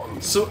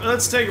 So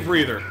let's take a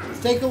breather. Let's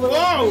take a little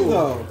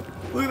Whoa!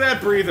 Look at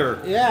that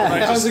breather. Yeah,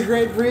 that was a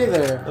great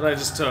breather. That I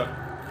just took.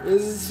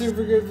 This is a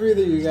super good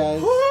breather, you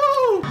guys.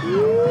 Woo!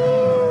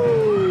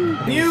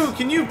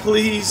 Can you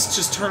please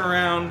just turn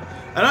around?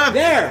 I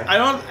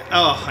don't.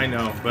 Oh, I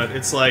know, but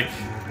it's like.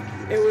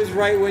 It was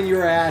right when you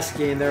were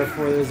asking,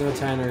 therefore there's no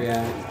time to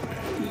react.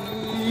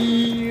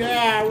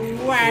 Yeah.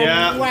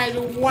 Yeah.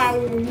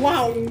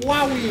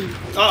 Wowie.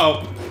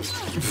 Uh-oh.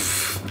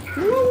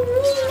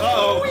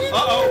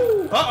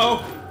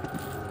 Uh-oh.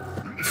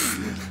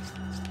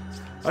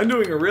 I'm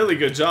doing a really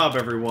good job,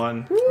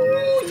 everyone.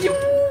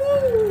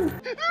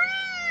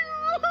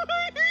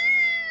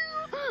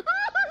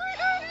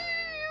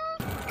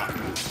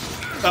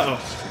 Uh-oh.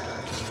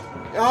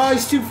 Oh,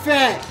 he's too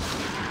fat.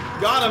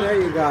 Got him.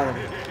 There you got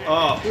him.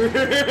 Oh.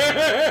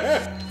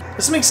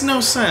 This makes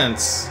no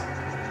sense.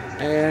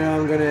 And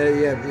I'm gonna,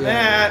 yeah,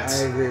 Matt.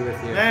 I agree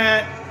with you.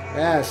 Matt.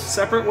 Yes.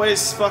 Separate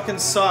ways fucking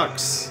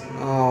sucks.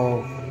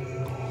 Oh.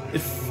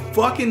 It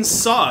fucking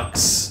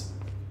sucks.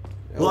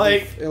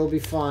 It'll be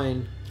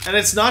fine. And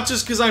it's not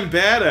just because I'm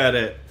bad at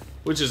it,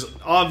 which is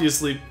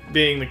obviously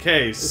being the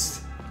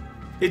case.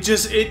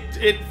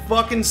 It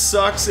fucking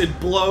sucks.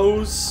 It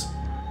blows.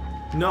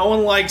 No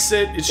one likes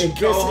it. It should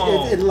go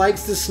home. It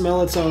likes to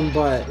smell its own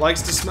butt.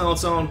 Likes to smell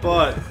its own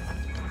butt.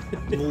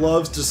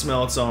 Loves to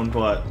smell its own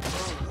butt.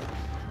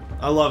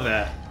 I love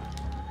that.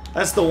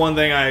 That's the one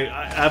thing I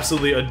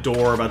absolutely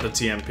adore about the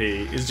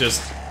TMP, is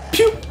just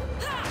pew!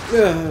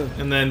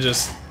 And then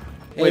just...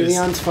 Hey,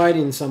 Leon's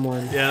fighting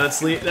someone. Yeah,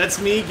 that's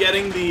me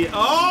getting the...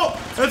 Oh!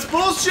 That's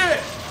bullshit!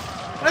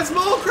 That's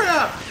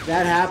bullcrap!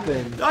 That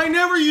happened. I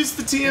never used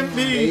the TMP!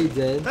 Yeah, you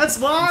did. That's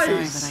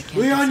lies!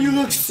 Leon, you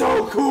look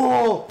so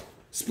cool!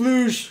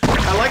 Sploosh!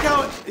 I like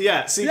how...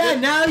 Yeah, see... Yeah,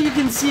 now you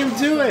can see him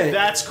do it!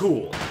 That's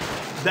cool.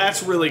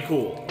 That's really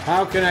cool.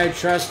 How can I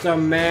trust a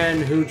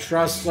man who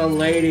trusts a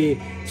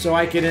lady so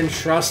I can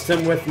entrust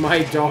him with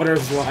my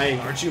daughter's life?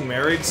 Aren't you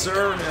married,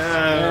 sir?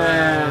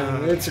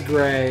 It's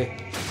gray.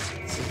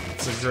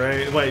 It's a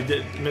gray... Wait,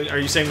 are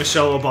you saying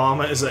Michelle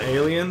Obama is an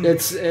alien?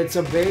 It's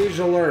a beige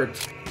alert.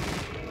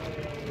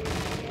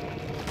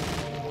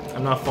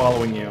 I'm not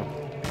following you.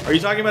 Are you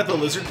talking about the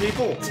lizard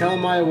people? Tell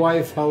my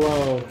wife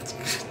hello.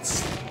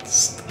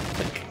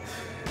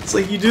 It's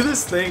like you do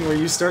this thing where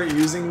you start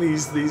using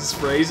these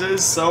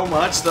phrases so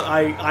much that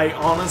I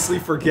honestly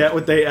forget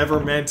what they ever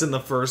meant in the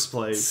first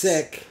place.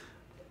 Sick.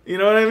 You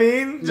know what I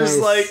mean? Nice. Just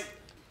like,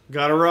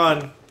 gotta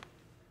run.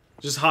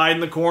 Just hide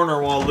in the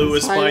corner while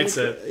Lewis fights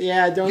it.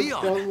 Yeah,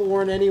 don't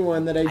warn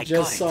anyone that I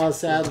just saw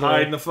Sadler.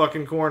 Hide in the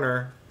fucking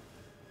corner.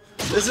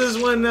 This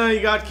is when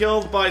you got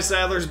killed by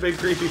Sadler's big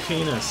creepy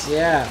penis.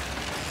 Yeah.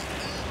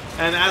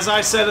 And as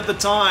I said at the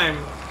time,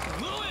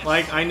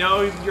 like, I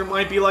know you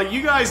might be like,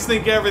 you guys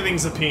think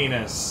everything's a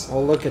penis.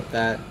 Oh, look at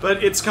that.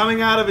 But it's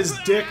coming out of his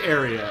dick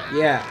area.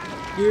 Yeah.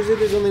 Usually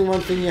there's only one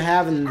thing you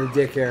have in the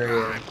dick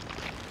area.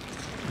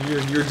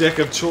 Your dick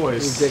of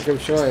choice. Your dick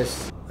of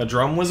choice. A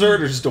drum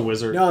wizard or just a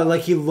wizard? No,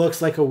 like he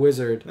looks like a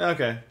wizard.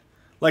 Okay.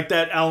 Like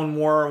that Alan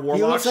Moore Warlock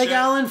He looks like shit?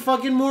 Alan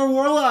fucking Moore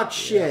Warlock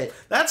shit.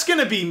 That's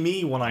gonna be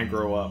me when I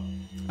grow up.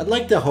 I'd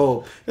like to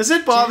hope. Does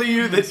it bother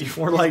you that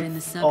you're like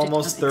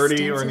almost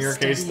 30, or in your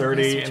case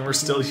 30, and we're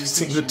still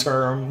using the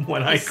term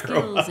 "when I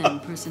grow up"?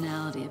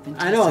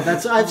 I know.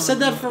 I've said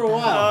that for a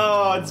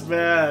while. Oh, it's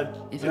bad.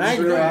 When I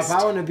grow up,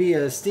 I want to be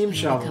a steam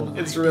shovel.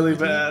 It's really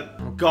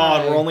bad.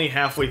 God, we're only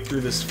halfway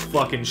through this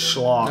fucking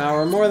schlock. No,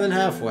 we're more than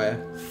halfway.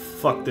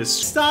 Fuck this.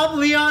 Stop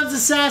Leon's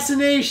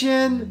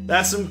assassination!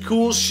 That's some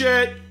cool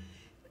shit.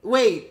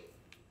 Wait.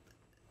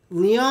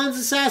 Leon's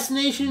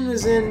assassination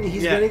is in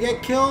he's gonna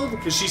get killed?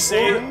 Because she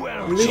saved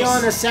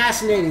Leon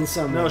assassinating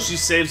someone. No, she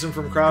saves him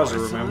from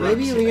Krauser, remember?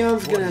 Maybe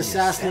Leon's gonna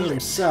assassinate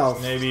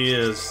himself. Maybe he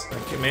is.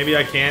 Okay, maybe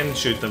I can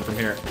shoot them from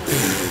here.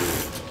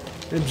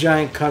 A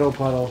giant cuddle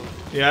puddle.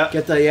 Yeah.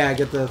 Get the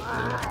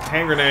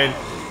hand grenade.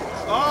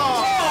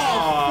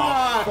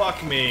 Oh,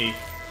 fuck me.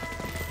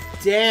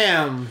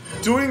 Damn.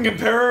 Doing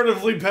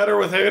comparatively better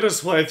with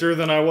Ada's playthrough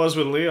than I was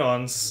with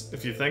Leon's,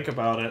 if you think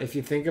about it. If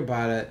you think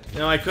about it. You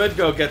know, I could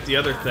go get the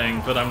other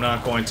thing, but I'm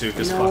not going to,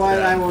 because fuck that. You know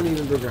what? I won't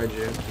even begrudge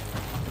you.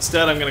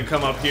 Instead, I'm gonna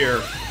come up here.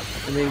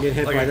 And then get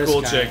hit like by this a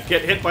cool guy. chick.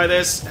 Get hit by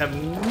this, have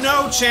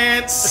no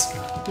chance,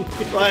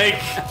 like,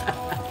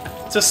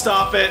 to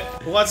stop it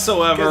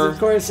whatsoever. Because of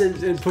course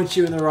it puts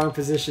you in the wrong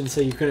position,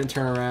 so you couldn't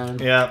turn around.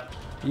 Yeah.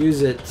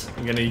 Use it.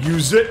 I'm gonna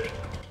use it.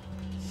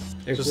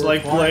 Just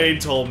like Blade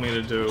told me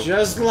to do.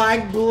 Just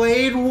like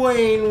Blade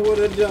Wayne would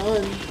have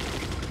done.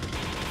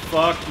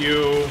 Fuck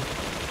you.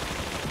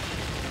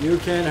 You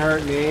can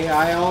hurt me.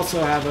 I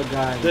also have a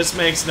gun. This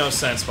makes no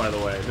sense, by the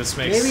way. This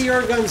makes... Maybe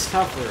your gun's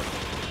tougher.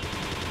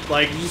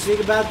 Like... Did you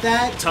think about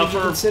that? Tougher, Did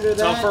you consider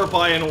that? tougher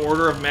by an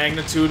order of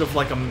magnitude of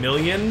like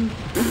 1,000,000?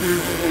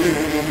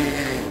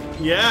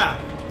 Yeah.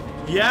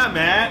 Yeah,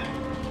 Matt.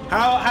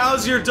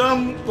 How's your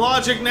dumb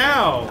logic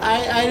now?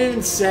 I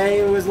didn't say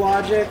it was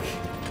logic.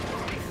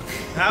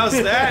 How's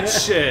that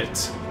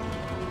shit?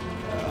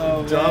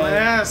 Oh,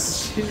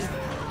 dumbass.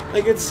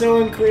 Like, it's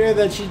so unclear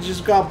that she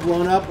just got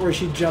blown up or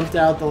she jumped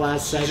out the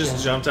last second. She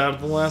just jumped out at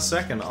the last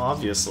second,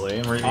 obviously.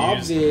 And we're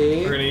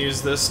gonna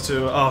use this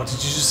to... Oh, did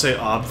you just say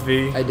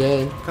obvi? I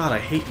did. God, I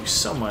hate you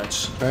so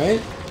much.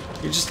 Right?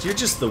 You're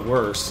just the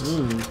worst.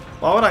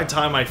 Why would I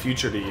tie my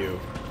future to you?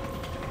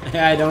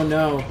 I don't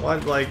know.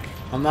 What, like...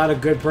 I'm not a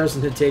good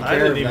person to take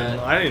care of that.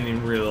 I didn't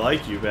even really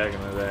like you back in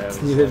the day.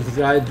 Neither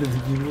did I. Did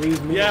you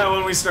leave me? Yeah,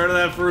 when we started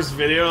that first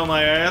video, I'm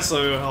like, I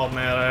also help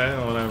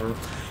Matt, whatever.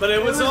 But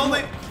it was only...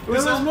 It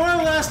was more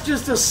or less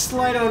just a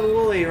slight on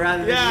Wooly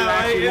rather than you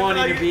actually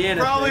wanting to be in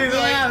it. Probably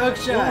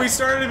when we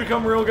started to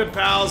become real good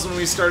pals, when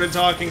we started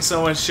talking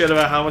so much shit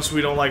about how much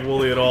we don't like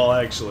Wooly at all,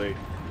 actually.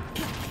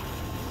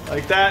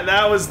 Like,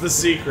 that was the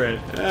secret.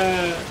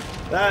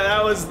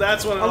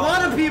 That's when a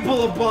lot of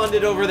people have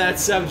bonded over that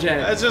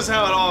subject. That's just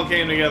how it all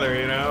came together,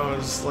 you know?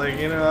 It's like,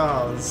 you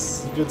know,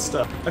 it's good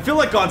stuff. I feel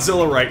like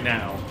Godzilla right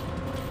now.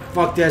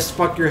 Fuck this,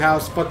 fuck your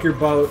house, fuck your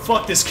boat.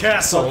 Fuck this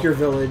castle. Fuck your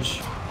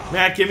village.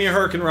 Matt, give me a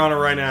Hurricane Runner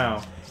right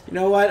now. You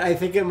know what? I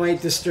think it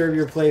might disturb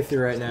your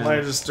playthrough right now.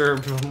 Might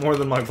disturb more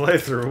than my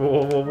playthrough.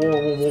 Whoa, whoa,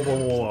 whoa, whoa,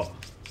 whoa, whoa.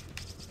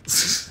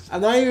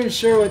 I'm not even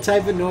sure what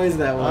type of noise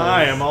that was.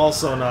 I am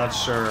also not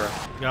sure.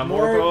 Got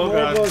more bow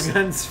guns. More bow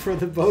guns for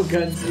the bow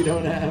guns you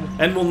don't have.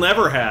 And we'll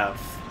never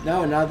have.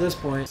 No, not at this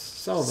point.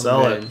 Sell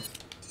it.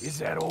 Is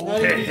that all?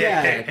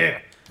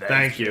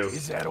 Thank you.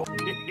 Is that all?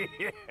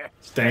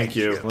 Thank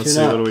you. Let's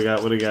see, what do we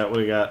got? What do we got? What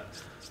do we got?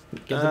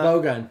 Get the bow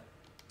gun.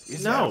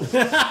 No.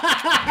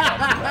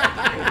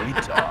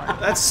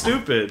 That's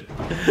stupid.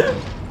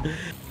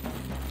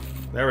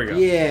 There we go.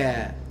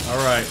 Yeah. All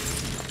right.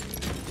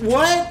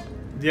 What?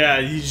 Yeah,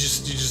 you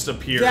just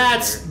appeared.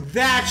 That's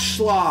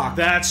schlock.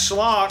 That's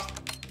schlock.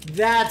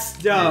 That's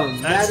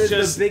dumb. That's that is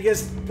just the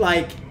biggest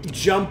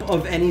jump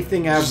of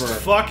anything ever.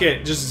 Just fuck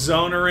it. Just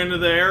zone her into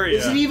the area.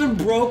 Is it even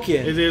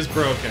broken? It is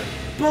broken.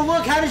 But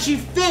look, how did she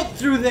fit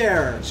through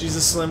there? She's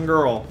a slim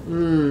girl.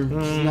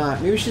 She's not.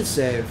 Maybe we should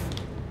save.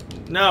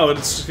 No,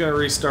 it's just gonna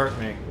restart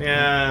me.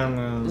 Yeah.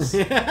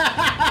 Maybe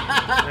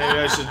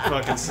I should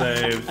fucking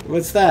save.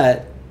 What's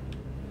that?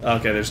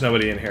 Okay, there's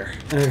nobody in here.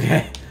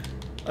 Okay.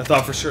 I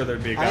thought for sure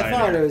there'd be a guy. I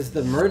thought it was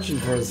the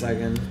merchant for a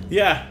second.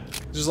 Yeah,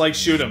 just like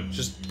shoot him.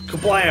 Just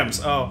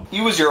kablams. Oh.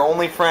 He was your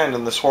only friend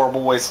in this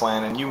horrible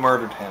wasteland, and you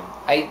murdered him.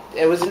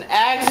 It was an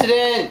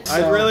accident.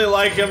 I'd really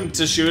like him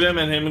to shoot him,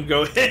 and him would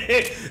go,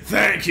 hey,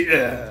 thank you.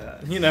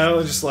 You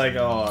know, just like,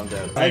 oh, I'm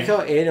dead. I like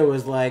how Ada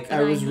was like,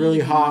 I was really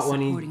hot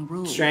when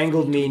he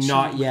strangled me,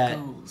 not yet.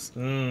 I'll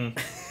do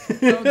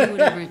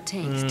whatever it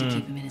takes to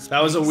keep him in his place.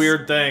 That was a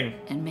weird thing.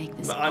 And make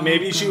this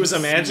maybe she was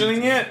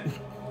imagining it?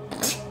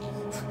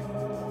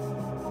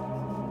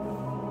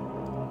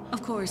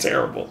 Of course.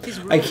 Terrible.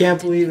 I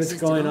can't believe it's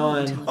going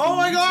on. Oh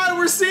my god,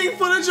 we're seeing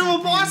footage of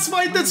a boss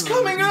fight that's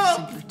coming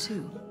up!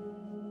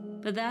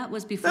 But that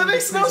was before. That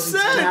makes no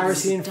sense! Now we're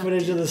seeing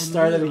footage of the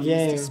start of the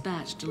game.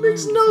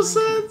 Makes no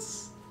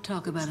sense!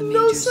 Talk about a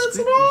major script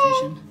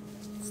revision.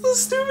 It's the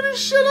stupidest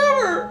shit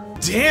ever!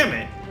 Damn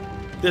it!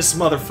 This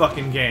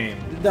motherfucking game.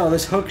 No,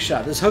 this hook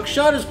shot. This hook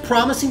shot is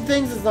promising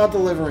things, it's not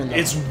delivering them.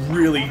 It's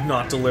really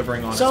not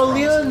delivering on So its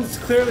Leon's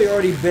clearly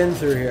already been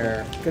through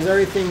here, because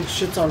everything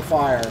shit's on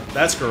fire.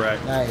 That's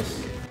correct.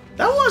 Nice.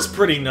 That was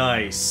pretty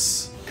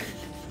nice.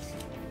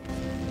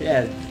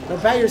 Yeah,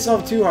 don't pat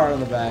yourself too hard on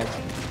the back.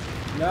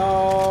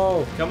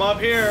 No. Come up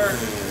here.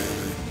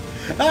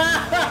 Oh,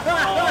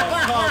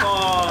 come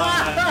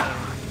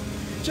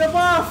on. Jump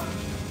off.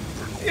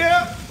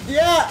 Yeah.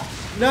 Yeah.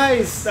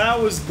 Nice. That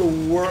was the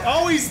worst.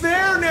 Oh, he's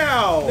there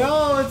now.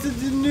 No, it's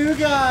a new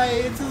guy.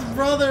 It's his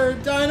brother,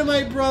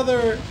 Dynamite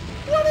Brother.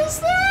 What is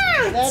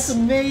that? That's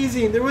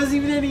amazing. There wasn't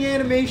even any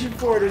animation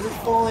for it. It was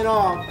just falling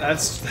off.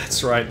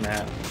 That's right,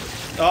 Matt.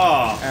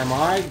 Oh. Am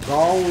I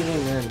going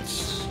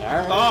insane?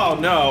 Oh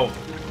no.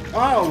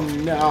 Oh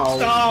no.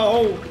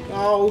 Oh.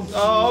 Oh.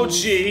 Oh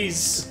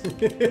jeez.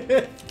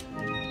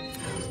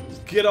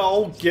 Good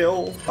old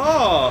Gil.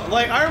 Oh,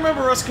 like I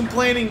remember us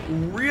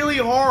complaining really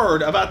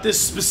hard about this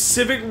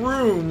specific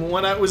room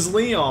when I was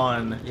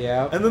Leon.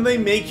 Yeah. And then they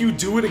make you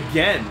do it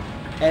again.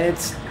 And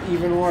it's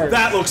even worse.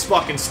 That looks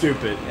fucking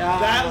stupid.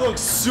 That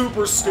looks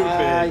super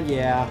stupid.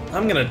 Yeah.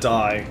 I'm gonna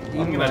die.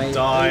 I'm gonna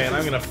die and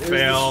I'm gonna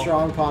fail.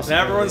 And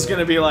everyone's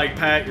gonna be like,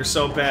 Pat, you're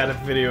so bad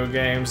at video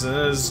games, and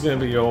this is gonna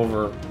be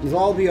over. It'll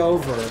all be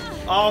over.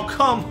 Oh,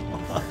 come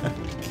on.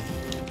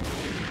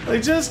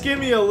 Like, just give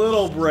me a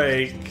little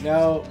break.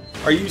 No.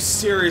 Are you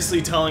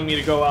seriously telling me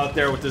to go out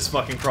there with this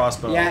fucking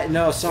crossbow? Yeah,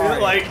 no,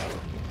 sorry. Like,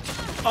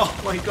 oh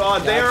my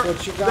god, they are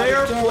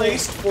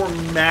placed for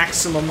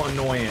maximum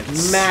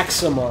annoyance.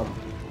 Maximum.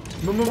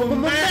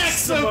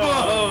 Maximum!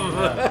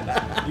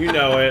 You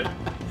know it.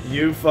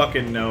 You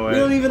fucking know it. You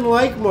don't even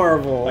like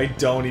Marvel. I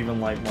don't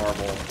even like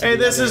Marvel. Hey,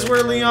 this is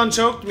where Leon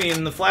choked me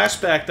in the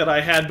flashback that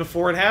I had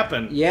before it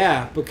happened.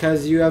 Yeah,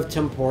 because you have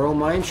temporal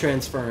mind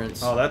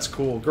transference. Oh, that's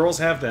cool. Girls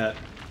have that.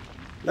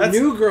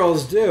 New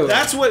girls do.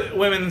 That's what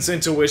women's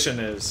intuition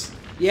is.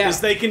 Yeah.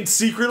 Is they can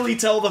secretly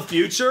tell the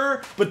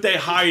future, but they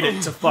hide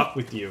it to fuck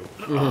with you.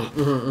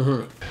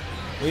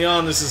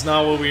 Leon, this is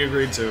not what we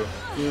agreed to.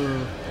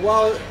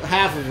 Well,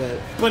 half of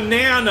it.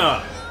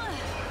 Banana!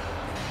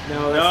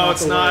 No,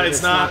 it's not.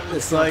 It's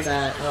like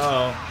that.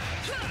 Oh.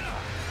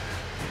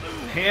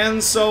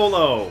 Han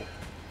Solo.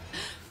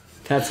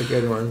 That's a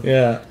good one.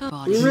 Yeah.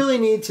 We really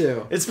need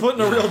to. It's putting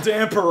a real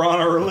damper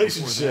on our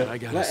relationship.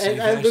 And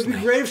it would be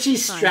great if she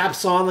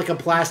straps on like a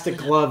plastic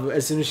glove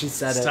as soon as she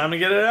said it. It's time to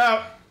get it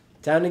out.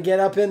 Time to get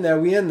up in there.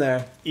 We in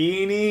there.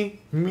 Eeny,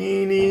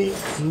 meeny,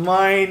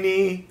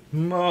 miny,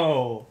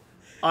 mo.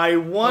 I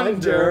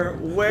wonder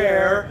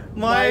where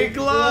my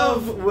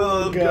glove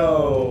will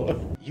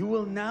go. You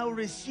will now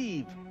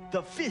receive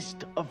the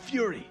Fist of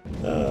Fury.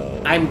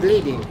 I'm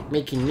bleeding,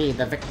 making me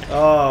the victim.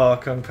 Oh,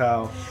 Kung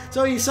Pao.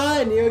 So you saw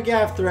a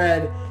NeoGaf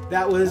thread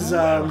that was,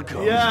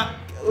 yeah.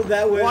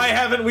 That was. Why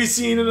haven't we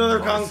seen another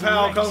Kung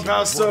Pao? Kung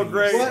Pao's so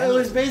great. Well, it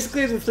was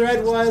basically the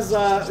thread was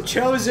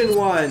Chosen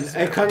One,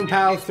 a Kung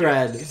Pao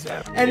thread,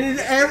 and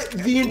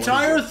the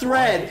entire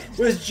thread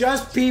was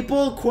just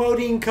people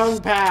quoting Kung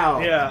Pao.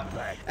 Yeah.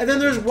 And then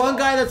there's one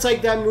guy that's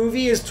like, that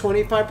movie is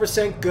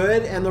 25%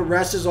 good, and the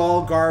rest is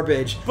all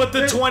garbage. But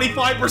the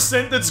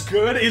 25% that's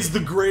good is the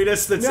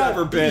greatest that's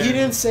ever been. He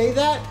didn't say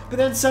that, but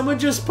then someone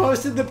just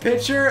posted the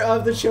picture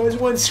of the Chosen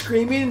One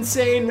screaming and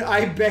saying,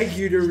 "I beg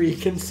you to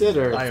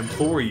reconsider." I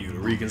implore you to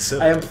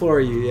reconsider. I implore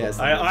you, yes.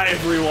 I have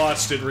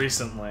rewatched it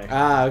recently.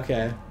 Ah,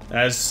 okay.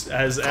 As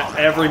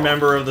every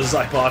member of the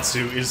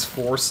Zaibatsu is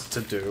forced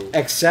to do.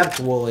 Except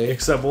Wooly.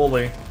 Except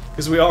Wooly.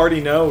 Because we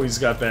already know he's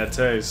got bad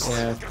taste.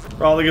 Yeah.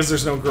 Probably because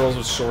there's no girls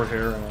with short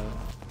hair in it.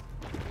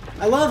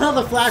 I love how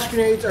the flash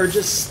grenades are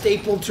just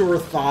stapled to her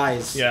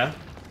thighs. Yeah.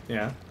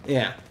 Yeah.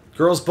 Yeah.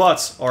 Girls'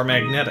 butts are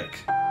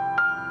magnetic.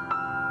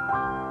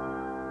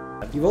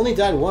 You've only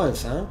died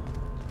once, huh?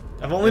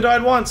 I've only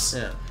died once.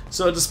 Yeah.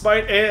 So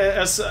despite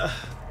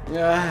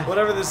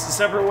whatever this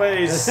separate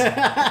ways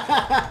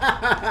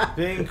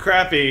being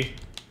crappy,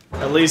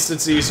 at least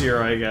it's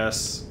easier, I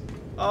guess.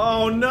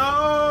 Oh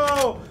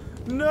no!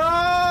 No!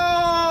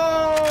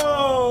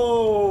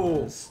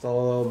 Still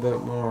a little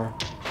bit more.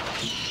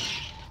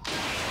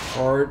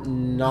 Or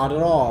not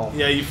at all.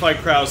 Yeah, you fight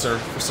Krauser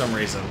for some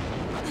reason.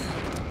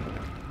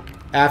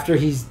 After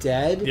he's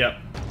dead? Yep.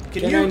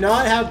 Can I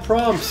not have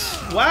prompts?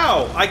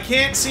 Wow, I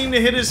can't seem to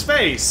hit his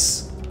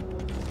face.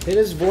 Hit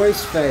his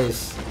voice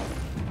face.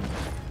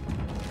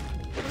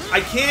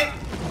 I can't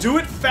do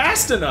it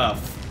fast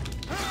enough.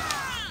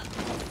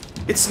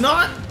 It's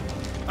not...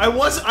 I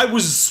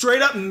was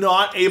straight up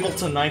not able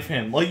to knife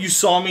him. Like, you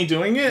saw me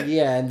doing it?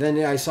 Yeah, and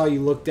then I saw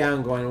you look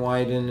down going,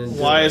 why didn't it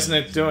do Why it? isn't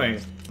it doing?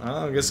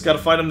 Oh, I guess gotta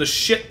fight him the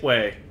shit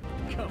way.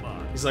 Come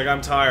on. He's like,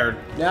 I'm tired.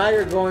 Now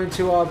you're going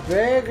to a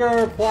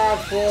bigger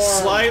platform.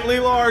 Slightly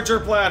larger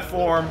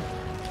platform.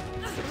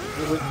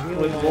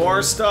 With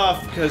more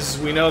stuff, because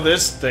we know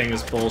this thing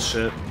is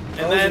bullshit.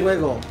 And then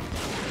wiggle.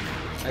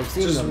 I've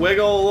seen just them.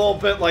 wiggle a little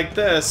bit like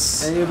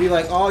this. And you'll be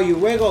like, oh, you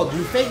wiggled.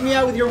 You faked me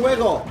out with your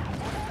wiggle.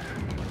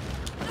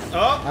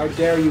 Oh. How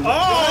dare you.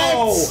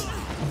 Oh!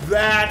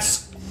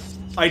 That's...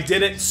 I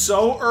did it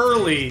so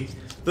early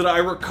that I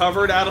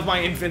recovered out of my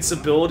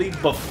invincibility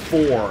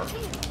before.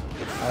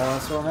 Oh,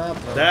 that's what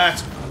happened.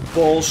 That's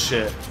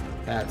bullshit.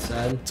 That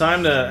said.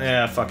 Time to...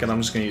 Yeah, fuck it. I'm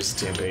just gonna use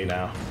the TMP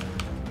now.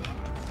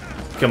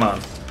 Come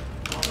on.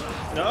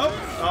 Nope.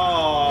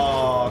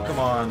 Oh, come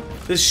on.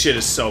 This shit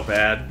is so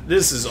bad.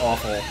 This is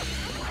awful.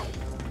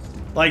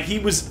 Like, he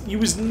was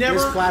never...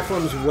 This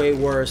platform's way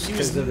worse He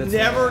was because of its...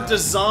 never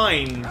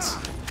designed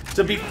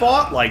to be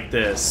fought like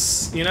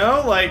this. You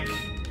know? Like...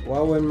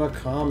 What would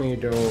Mikami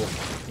do?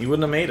 He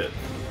wouldn't have made it.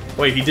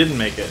 Wait, he didn't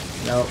make it.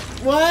 No.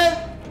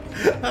 What?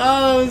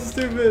 Oh,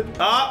 stupid.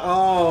 Ah!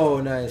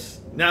 Oh, nice.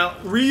 Now,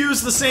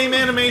 reuse the same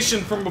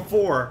animation from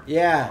before.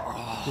 Yeah.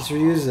 Just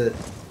reuse it.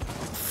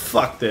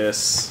 Fuck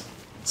this.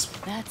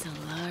 That's a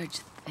large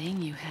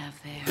thing you have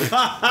there.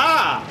 Ha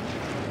ha!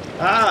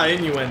 Ah,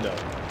 innuendo.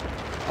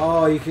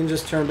 Oh, you can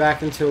just turn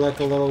back into like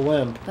a little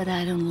wimp. But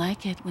I don't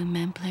like it when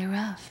men play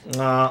rough.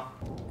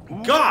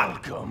 God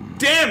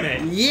damn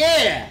it!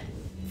 Yeah!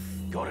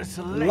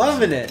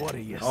 Loving it.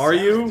 Are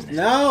you?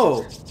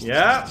 No.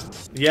 Yeah?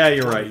 Yeah,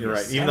 you're right, you're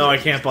right. Even though I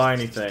can't buy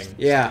anything.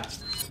 Yeah.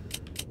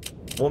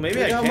 Well, maybe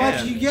Look I how can.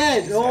 much you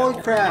get.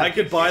 Holy crap. I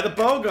could buy the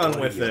bow gun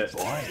with it.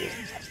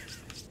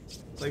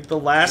 Like, the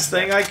last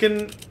thing I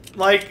can...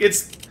 Like,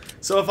 it's...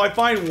 So if I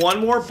find one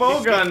more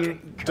bow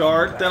gun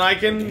dart, then I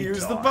can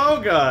use the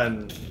bow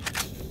gun.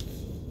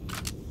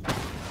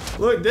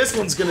 Look, this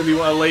one's gonna be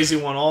a lazy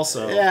one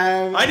also.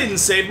 Yeah. I didn't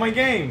save my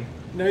game.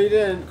 No, you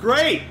didn't.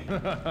 Great!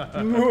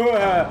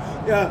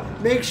 Yeah,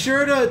 make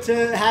sure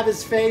to have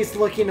his face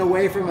looking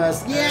away from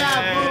us.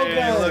 Yeah, bow Hey,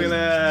 gun. look at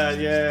that!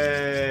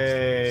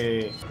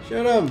 Yay!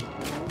 Shoot him.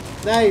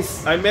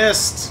 Nice. I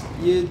missed.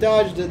 You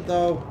dodged it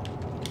though.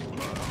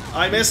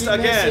 I missed Keep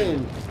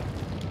again. missing.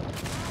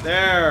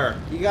 There.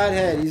 You got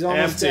hit. He's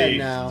almost Empty.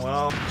 dead now.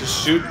 Well,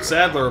 just shoot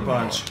Sadler a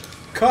bunch.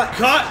 Cut.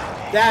 Cut!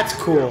 That's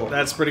cool.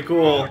 That's pretty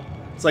cool.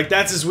 It's like,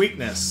 that's his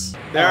weakness.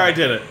 There, I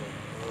did it.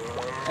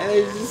 And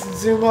they just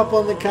zoom up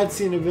on the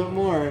cutscene a bit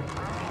more.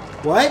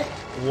 What?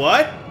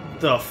 What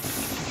the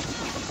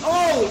f...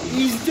 Oh,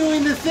 he's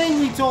doing the thing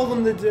we told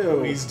him to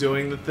do. He's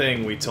doing the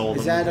thing we told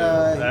him that,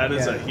 to do. That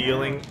is yeah. a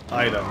healing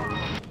item.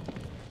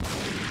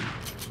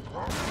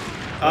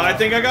 I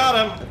think I got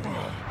him.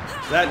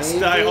 That's.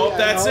 Maybe, I hope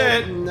that's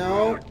it.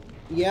 No.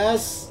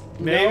 Yes.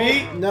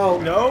 Maybe. No.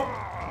 Nope.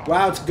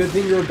 Wow, it's a good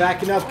thing you were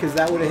backing up because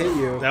that would have hit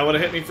you. That would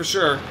have hit me for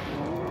sure.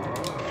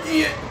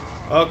 Yeah.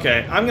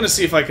 Okay, I'm gonna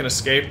see if I can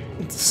escape.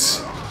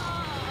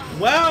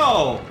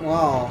 Well.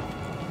 Wow.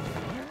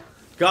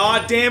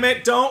 God damn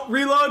it! Don't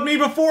reload me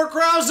before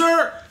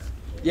Krauser.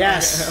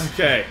 Yes.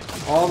 Okay.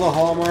 All the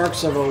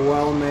hallmarks of a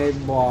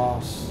well-made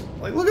boss.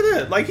 Like, look at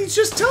it. Like, he's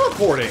just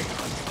teleporting.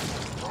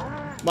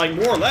 Like,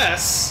 more or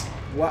less.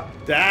 What?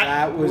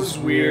 That was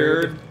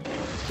weird.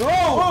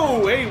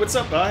 Oh! Oh, hey, what's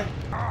up, guy?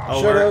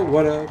 Oh, Shoulda,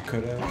 woulda,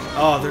 coulda.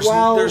 Oh,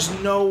 there's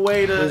no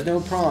way to... There's no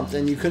prompt,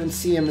 and you couldn't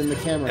see him in the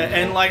camera.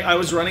 And like, I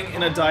was running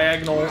in a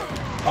diagonal...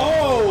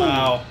 Oh!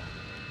 Wow.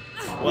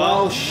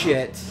 Well,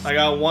 shit. I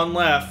got one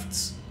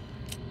left.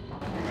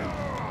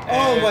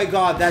 Oh my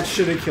god, that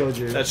should have killed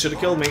you. That should have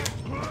killed me.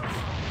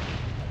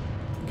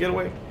 Get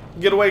away.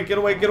 Get away, get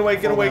away, get away,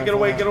 get away, get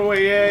away, get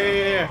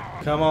away.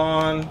 Yeah. Come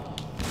on.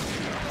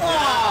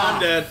 Ah,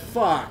 I'm dead.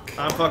 Fuck.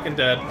 I'm fucking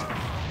dead.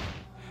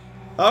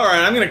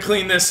 Alright, I'm gonna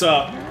clean this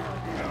up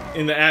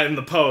in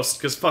the post,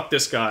 because fuck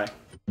this guy.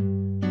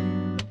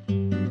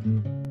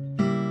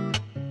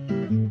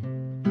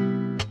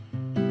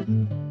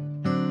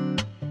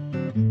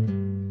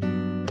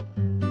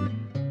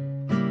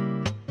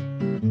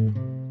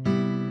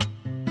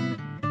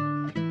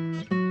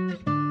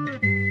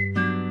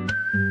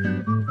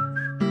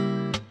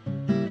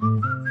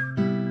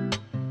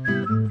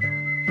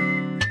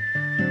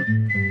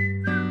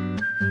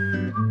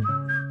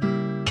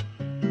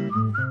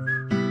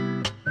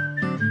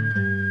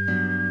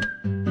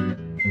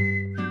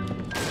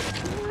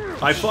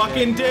 I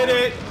fucking did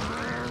it!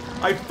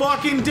 I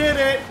fucking did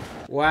it!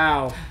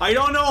 Wow. I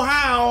don't know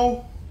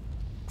how!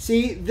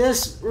 See,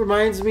 this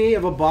reminds me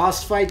of a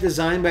boss fight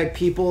designed by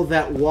people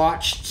that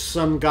watched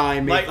some guy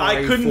make Like,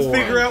 I couldn't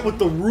figure out what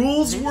the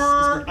rules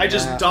were. I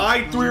just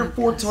died 3 or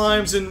 4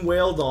 times and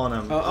wailed on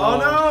him. Oh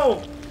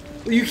no!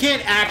 Well, you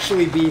can't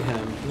actually beat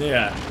him.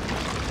 Yeah.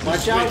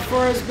 Watch out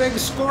for his big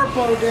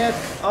Scorpo dip.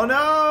 Oh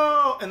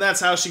no! And that's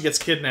how she gets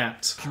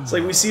kidnapped. It's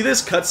like we see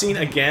this cutscene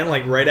again,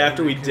 like right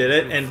after we did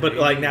it, but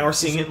like now we're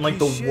seeing it in like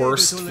the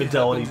worst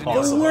fidelity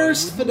possible. The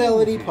worst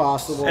fidelity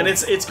possible. And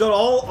it's got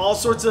all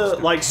sorts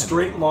of like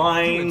straight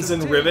lines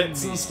and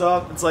rivets and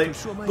stuff. It's like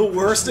the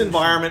worst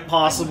environment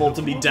possible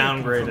to be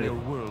downgraded.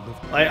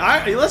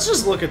 Like let's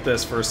just look at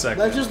this for a second.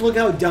 Let's just look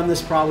how dumb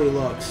this probably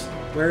looks.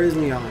 Where is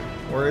Leon?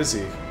 Where is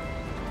he?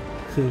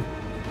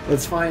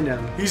 Let's find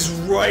him. He's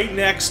right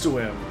next to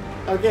him.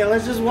 Okay,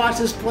 let's just watch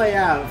this play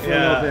out for a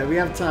little bit. We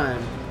have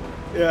time.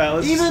 Yeah,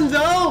 let's Even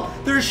though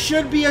there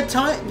should be a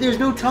time, there's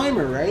no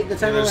timer, right? The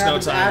timer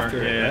happens after,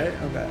 right?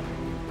 Okay.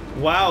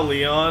 Wow,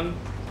 Leon.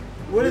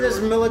 What is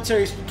this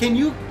military? Can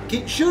you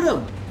shoot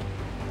him?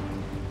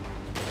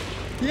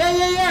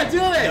 Yeah, do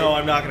it! No,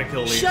 I'm not gonna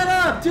kill Leon. Shut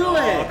up, do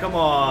it! Oh, come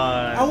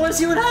on. I want to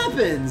see what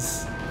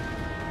happens.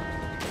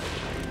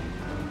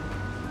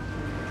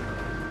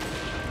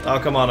 Oh,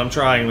 come on, I'm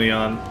trying,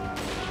 Leon.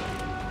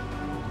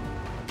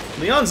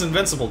 Leon's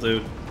invincible,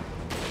 dude.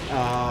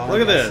 Oh,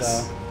 Look at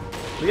this.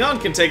 Leon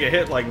can take a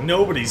hit like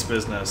nobody's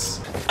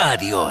business.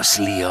 Adios,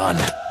 Leon.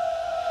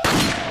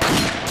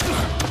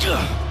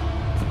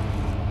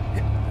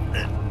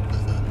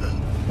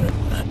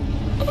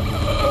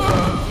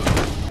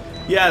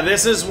 Yeah,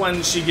 this is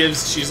when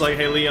she's like,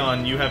 hey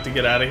Leon, you have to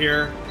get out of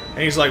here. And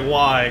he's like,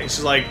 why? And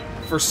she's like,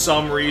 for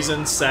some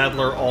reason,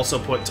 Sadler also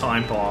put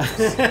time bombs.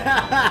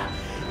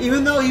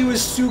 Even though he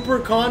was super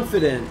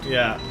confident.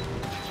 Yeah.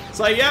 It's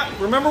like, yeah,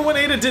 remember when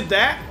Ada did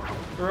that?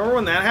 Remember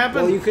when that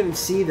happened? Well, you couldn't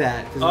see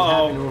that because it was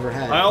happening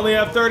overhead. I only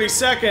have 30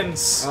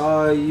 seconds.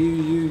 Oh,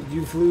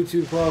 you flew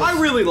too close. I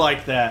really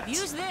like that.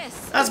 Use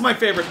this. That's my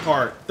favorite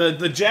part.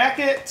 The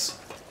jacket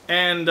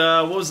and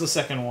what was the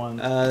second one?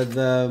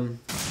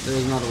 There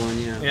was another one,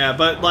 yeah. Yeah,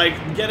 but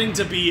like getting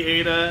to be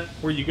Ada,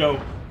 where you go,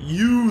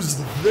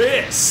 use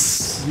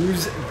this.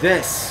 Use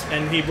this.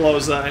 And he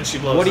blows up, and she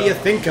blows up. What do you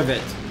think of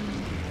it?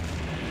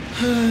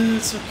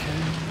 It's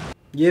okay.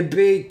 You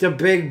beat the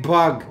big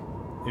bug.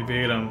 You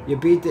beat him. You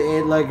beat the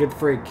eight-legged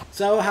freak.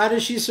 So how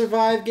does she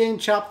survive getting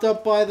chopped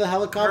up by the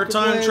helicopter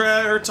blades?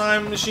 Her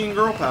time machine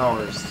girl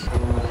powers.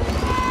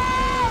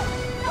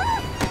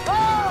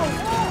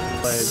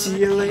 See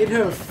you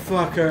later,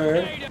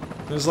 fucker.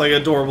 It's like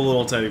adorable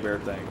little teddy bear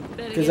thing.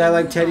 Because I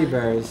like teddy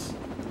bears.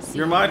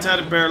 You're my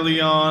teddy bear,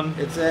 Leon.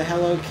 It's a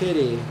Hello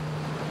Kitty.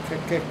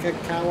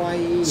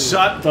 Kawaii.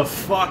 Shut the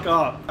fuck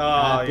up.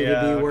 Oh, happy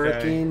to be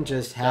working.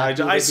 Just happy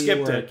to be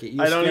skipped working.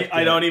 it.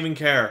 I don't even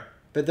care.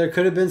 But there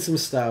could have been some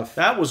stuff.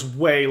 That was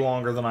way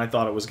longer than I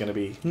thought it was going to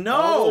be. No!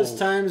 All those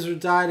times we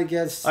died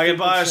against... I can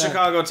buy a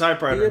Chicago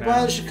typewriter You can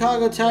buy a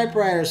Chicago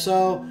typewriter,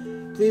 so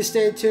please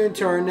stay tuned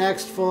to our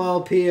next full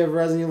LP of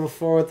Resident Evil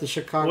 4 with the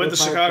Chicago typewriter. With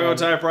the Chicago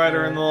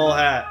typewriter and the little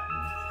hat.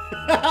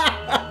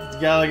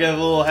 You gotta get a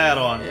little hat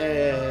on.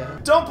 Yeah.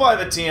 Don't buy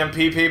the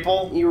TMP,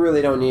 people. You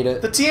really don't need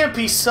it. The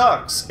TMP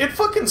sucks. It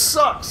fucking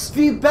sucks.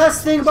 The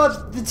best thing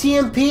about the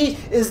TMP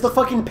is the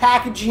fucking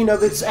packaging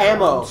of its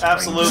ammo.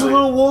 Absolutely. There's a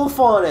little wolf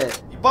on it.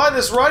 You buy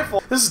this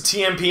rifle. This is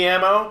TMP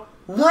ammo.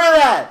 Look at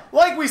that!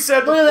 Like we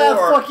said before. Look at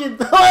that fucking...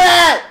 Look at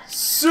that!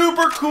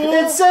 Super cool.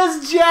 It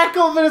says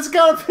Jackal, but it's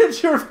got a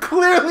picture of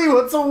clearly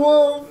what's a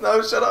wolf.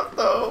 No, shut up,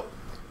 though.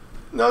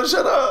 No,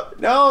 shut up.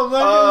 No, I'm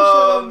not gonna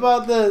shut up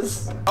about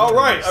this. Oh,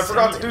 right. I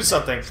forgot to do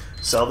something.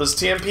 Sell this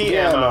TMP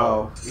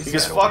ammo.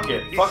 Because fuck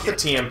it. Fuck the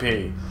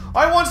TMP.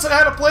 I once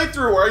had a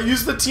playthrough where I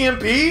used the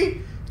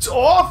TMP. It's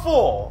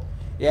awful.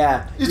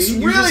 Yeah. It's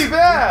really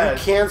bad.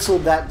 You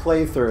canceled that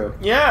playthrough.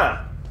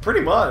 Yeah,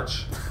 pretty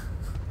much.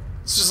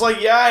 It's just like,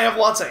 yeah, I have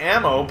lots of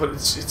ammo, but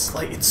it's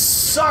like, it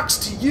sucks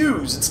to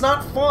use. It's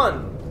not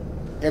fun.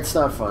 It's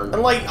not fun.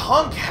 And like,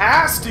 Hunk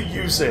has to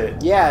use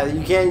it. Yeah,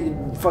 you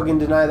can't fucking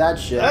deny that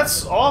shit.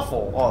 That's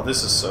awful. Oh,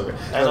 this is so good.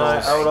 And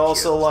I would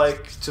also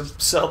like to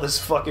sell this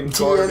fucking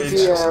garbage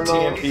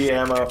TMP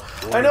ammo.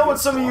 I know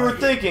what some of you are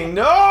thinking.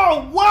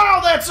 No!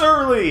 Wow, that's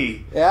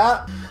early!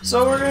 Yeah.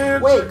 So we're gonna...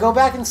 Wait, go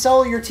back and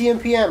sell your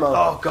TMP ammo.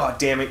 Oh, god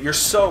damn it. You're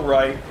so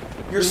right.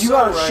 You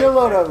got a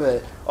shitload of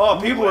it. Oh,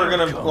 people are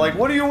gonna like,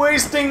 what are you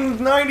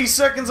wasting 90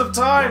 seconds of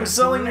time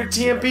selling your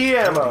TMP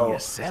ammo?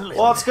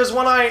 Well, it's because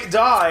when I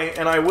die,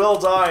 and I will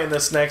die in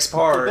this next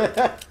part,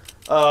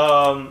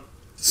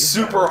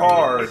 super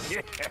hard,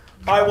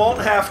 I won't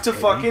have to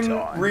fucking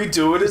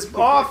redo it as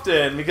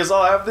often, because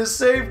I'll have this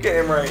save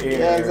game right here.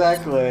 Yeah,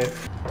 exactly.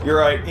 You're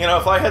right. You know,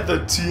 if I had the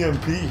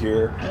TMP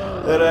here,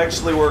 that'd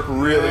actually work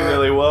really,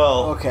 really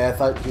well. Okay, I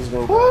thought he was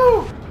going to...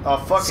 Woo! Oh,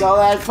 fucking... Sell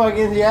that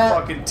fucking,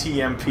 Fucking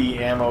TMP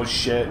ammo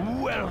shit.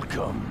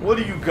 Welcome. What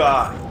do you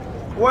got?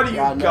 What do you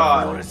got?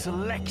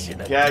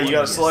 Yeah, you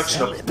got a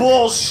selection of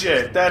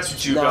bullshit. That's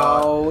what you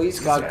got. No, he's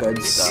got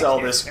good stuff. Sell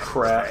this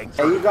crap.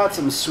 Hey, you got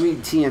some sweet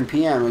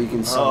TMP ammo you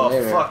can sell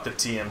later. Oh, fuck the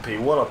TMP.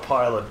 What a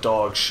pile of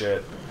dog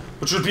shit.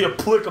 Which would be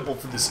applicable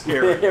for this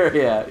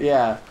area.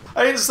 Yeah.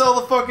 I need to sell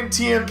the fucking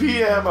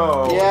TMP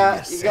ammo.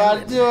 Yeah, you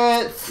gotta do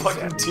it.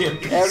 Fucking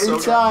TMP. Every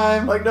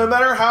time. Like, no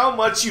matter how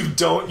much you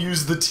don't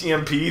use the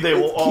TMP, they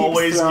will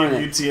always give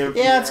you TMP.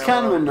 Yeah, it's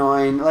kind of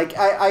annoying. Like,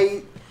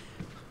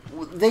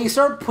 they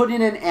start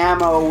putting in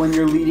ammo when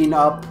you're leading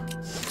up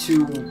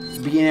to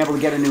being able to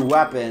get a new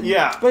weapon.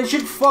 Yeah. But it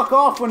should fuck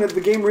off when the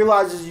game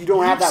realizes you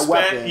don't have that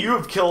weapon. You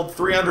have killed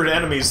 300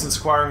 enemies since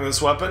acquiring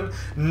this weapon.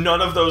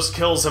 None of those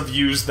kills have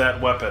used that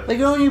weapon. Like,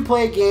 when you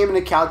play a game and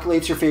it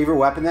calculates your favorite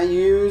weapon that you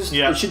used,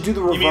 it should do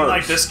the reverse. You mean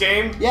like this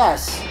game?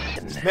 Yes.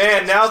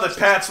 Man, now that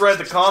Pat's read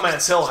the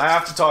comments, he'll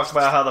have to talk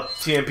about how the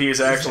TMP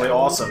is actually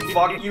awesome.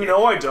 Fuck, you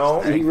know I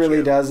don't. He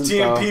really doesn't,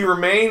 TMP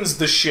remains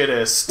the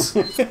shittest.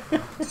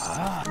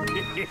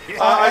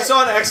 I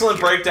saw an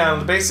excellent breakdown.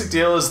 The basic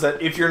deal is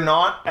that if you're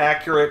not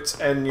accurate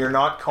and you're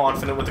not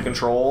confident with the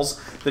controls,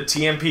 the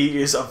TMP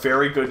is a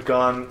very good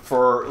gun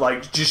for,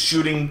 like, just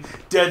shooting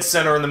dead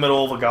center in the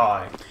middle of a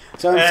guy.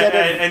 So instead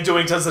and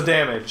doing tons of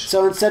damage.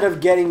 So instead of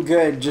getting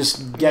good,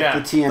 just get the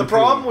TMP. The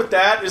problem with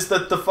that is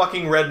that the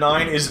fucking Red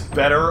 9 is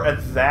better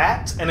at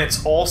that, and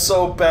it's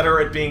also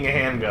better at being a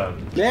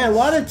handgun. Yeah, a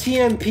lot of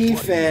TMP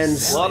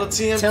fans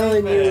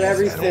telling you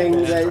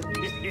everything that...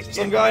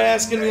 Some guy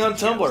asking me on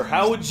Tumblr,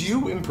 how would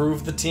you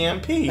improve the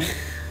TMP?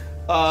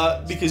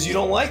 because you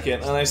don't like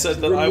it, and I said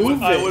that I would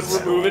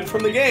remove it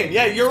from the game.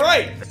 Yeah, you're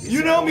right.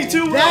 You know me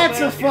too well. That's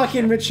man. a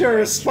fucking mature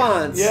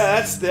response. Yeah,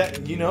 that's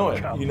that. You know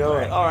it. You know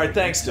it. All right,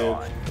 thanks, dude.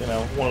 You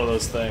know, one of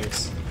those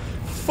things.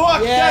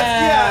 Fuck.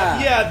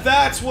 Yeah. Yeah.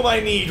 That's what I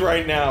need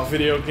right now.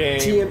 Video game.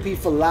 TMP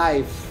for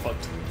life.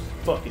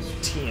 Fuck is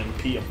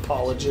TMP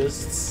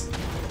apologists.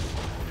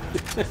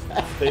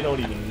 They don't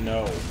even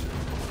know.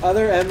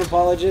 Other M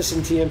apologists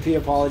and TMP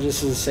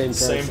apologists is the same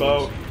person. Same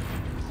boat.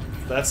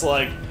 That's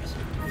like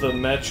the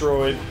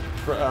Metroid.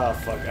 Fuck.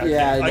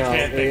 I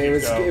can't make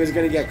it go. It was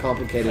gonna get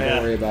complicated. Yeah,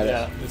 don't worry about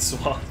it.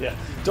 Yeah.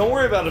 Don't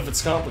worry about it if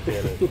it's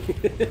complicated.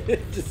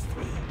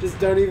 just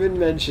don't even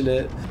mention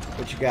it.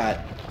 What you got?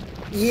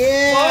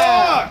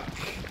 Yeah. Fuck.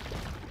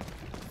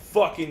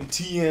 Fucking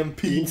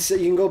TMP. You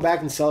can go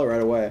back and sell it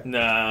right away.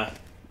 Nah.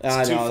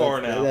 It's too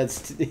far now.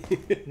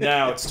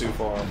 Now it's too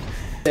far.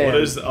 Damn.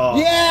 What is the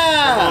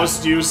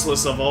most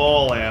useless of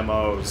all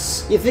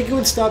ammos? You think it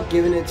would stop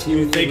giving it to you?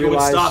 You think it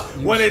would stop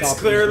when it's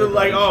clearly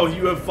like, oh,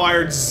 you have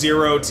fired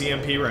 0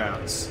 TMP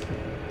rounds.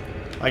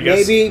 I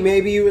guess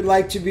maybe you would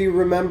like to be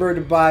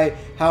remembered by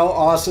how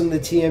awesome the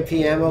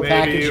TMP ammo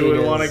packaging is. Maybe you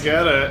would want to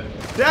get it.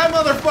 That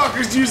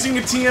motherfucker's using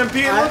a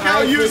TMP, and look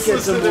how useless it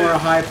is. I think it's a more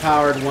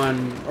high-powered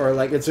one, or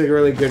like it's a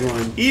really good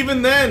one.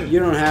 Even then, you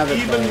don't have it.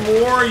 Even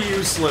more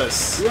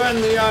useless. Run,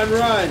 Leon,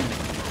 run!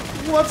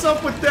 What's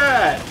up with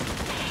that?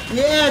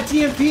 Yeah,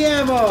 TMP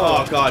ammo!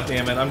 Oh, god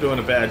damn it, I'm doing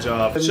a bad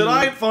job. Should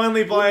I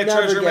finally buy a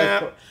treasure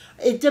map?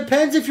 It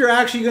depends if you're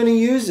actually going to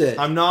use it.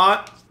 I'm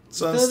not,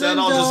 so instead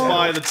I'll just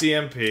buy the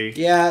TMP.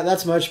 Yeah,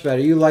 that's much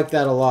better. You like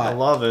that a lot. I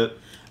love it.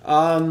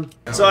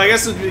 So I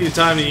guess it'd be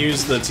time to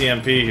use the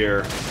TMP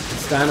here.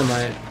 It's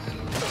dynamite.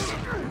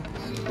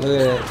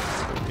 Look at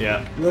it.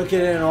 Yeah. Look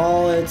at it in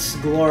all its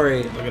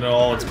glory. Look at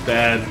all its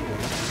bad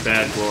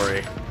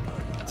glory.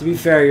 To be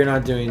fair, you're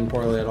not doing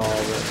poorly at all,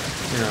 but...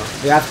 You know,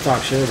 we have to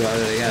talk shit about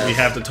it, I guess. We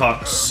have to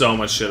talk so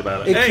much shit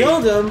about it. It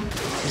killed him!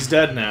 He's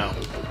dead now.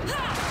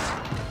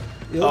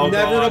 He'll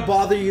never to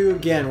bother you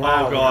again.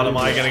 Wow. Oh god, am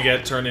I gonna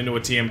get turned into a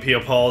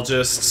TMP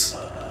apologist?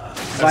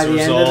 By the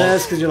end of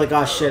this? Because you're like,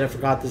 oh shit, I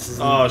forgot this is...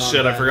 Oh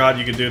shit, I forgot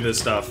you could do this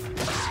stuff.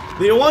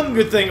 The one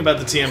good thing about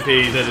the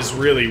TMP that is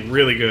really,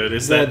 really good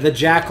is that... The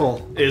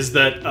jackal. Is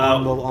that...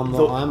 on the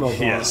ammo box.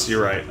 Yes,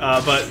 you're right.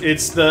 But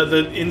it's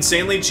the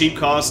insanely cheap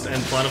cost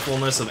and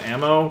plentifulness of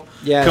ammo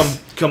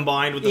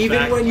combined with the fact...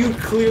 Even when you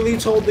clearly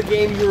told the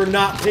game you were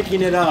not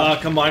picking it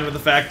up. Combined with the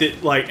fact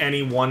that, like,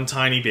 any one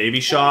tiny baby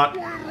shot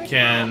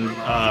can,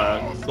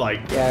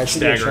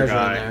 stagger a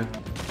guy.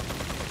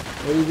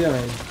 What are you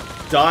doing?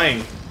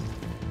 Dying.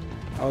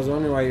 I was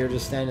wondering why you were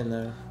just standing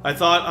there. I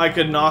thought I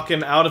could knock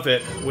him out of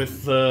it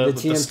with the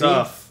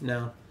stuff.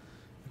 No.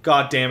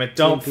 God damn it!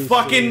 Don't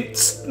fucking.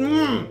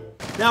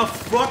 Now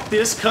fuck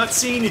this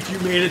cutscene if you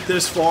made it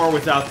this far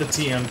without the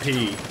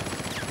TMP.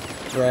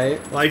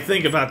 Right. Like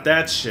think about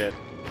that shit.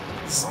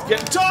 Get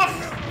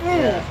tough.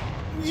 Yeah.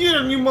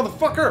 You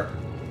motherfucker.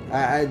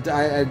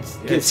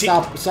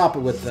 Stop it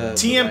with the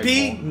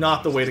TMP. rifle.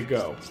 Not the way to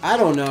go. I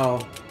don't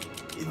know.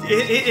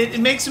 It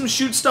makes him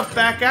shoot stuff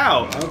back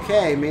out.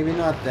 Okay, maybe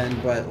not then,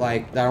 but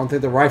like I don't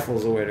think the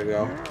rifle's the way to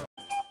go.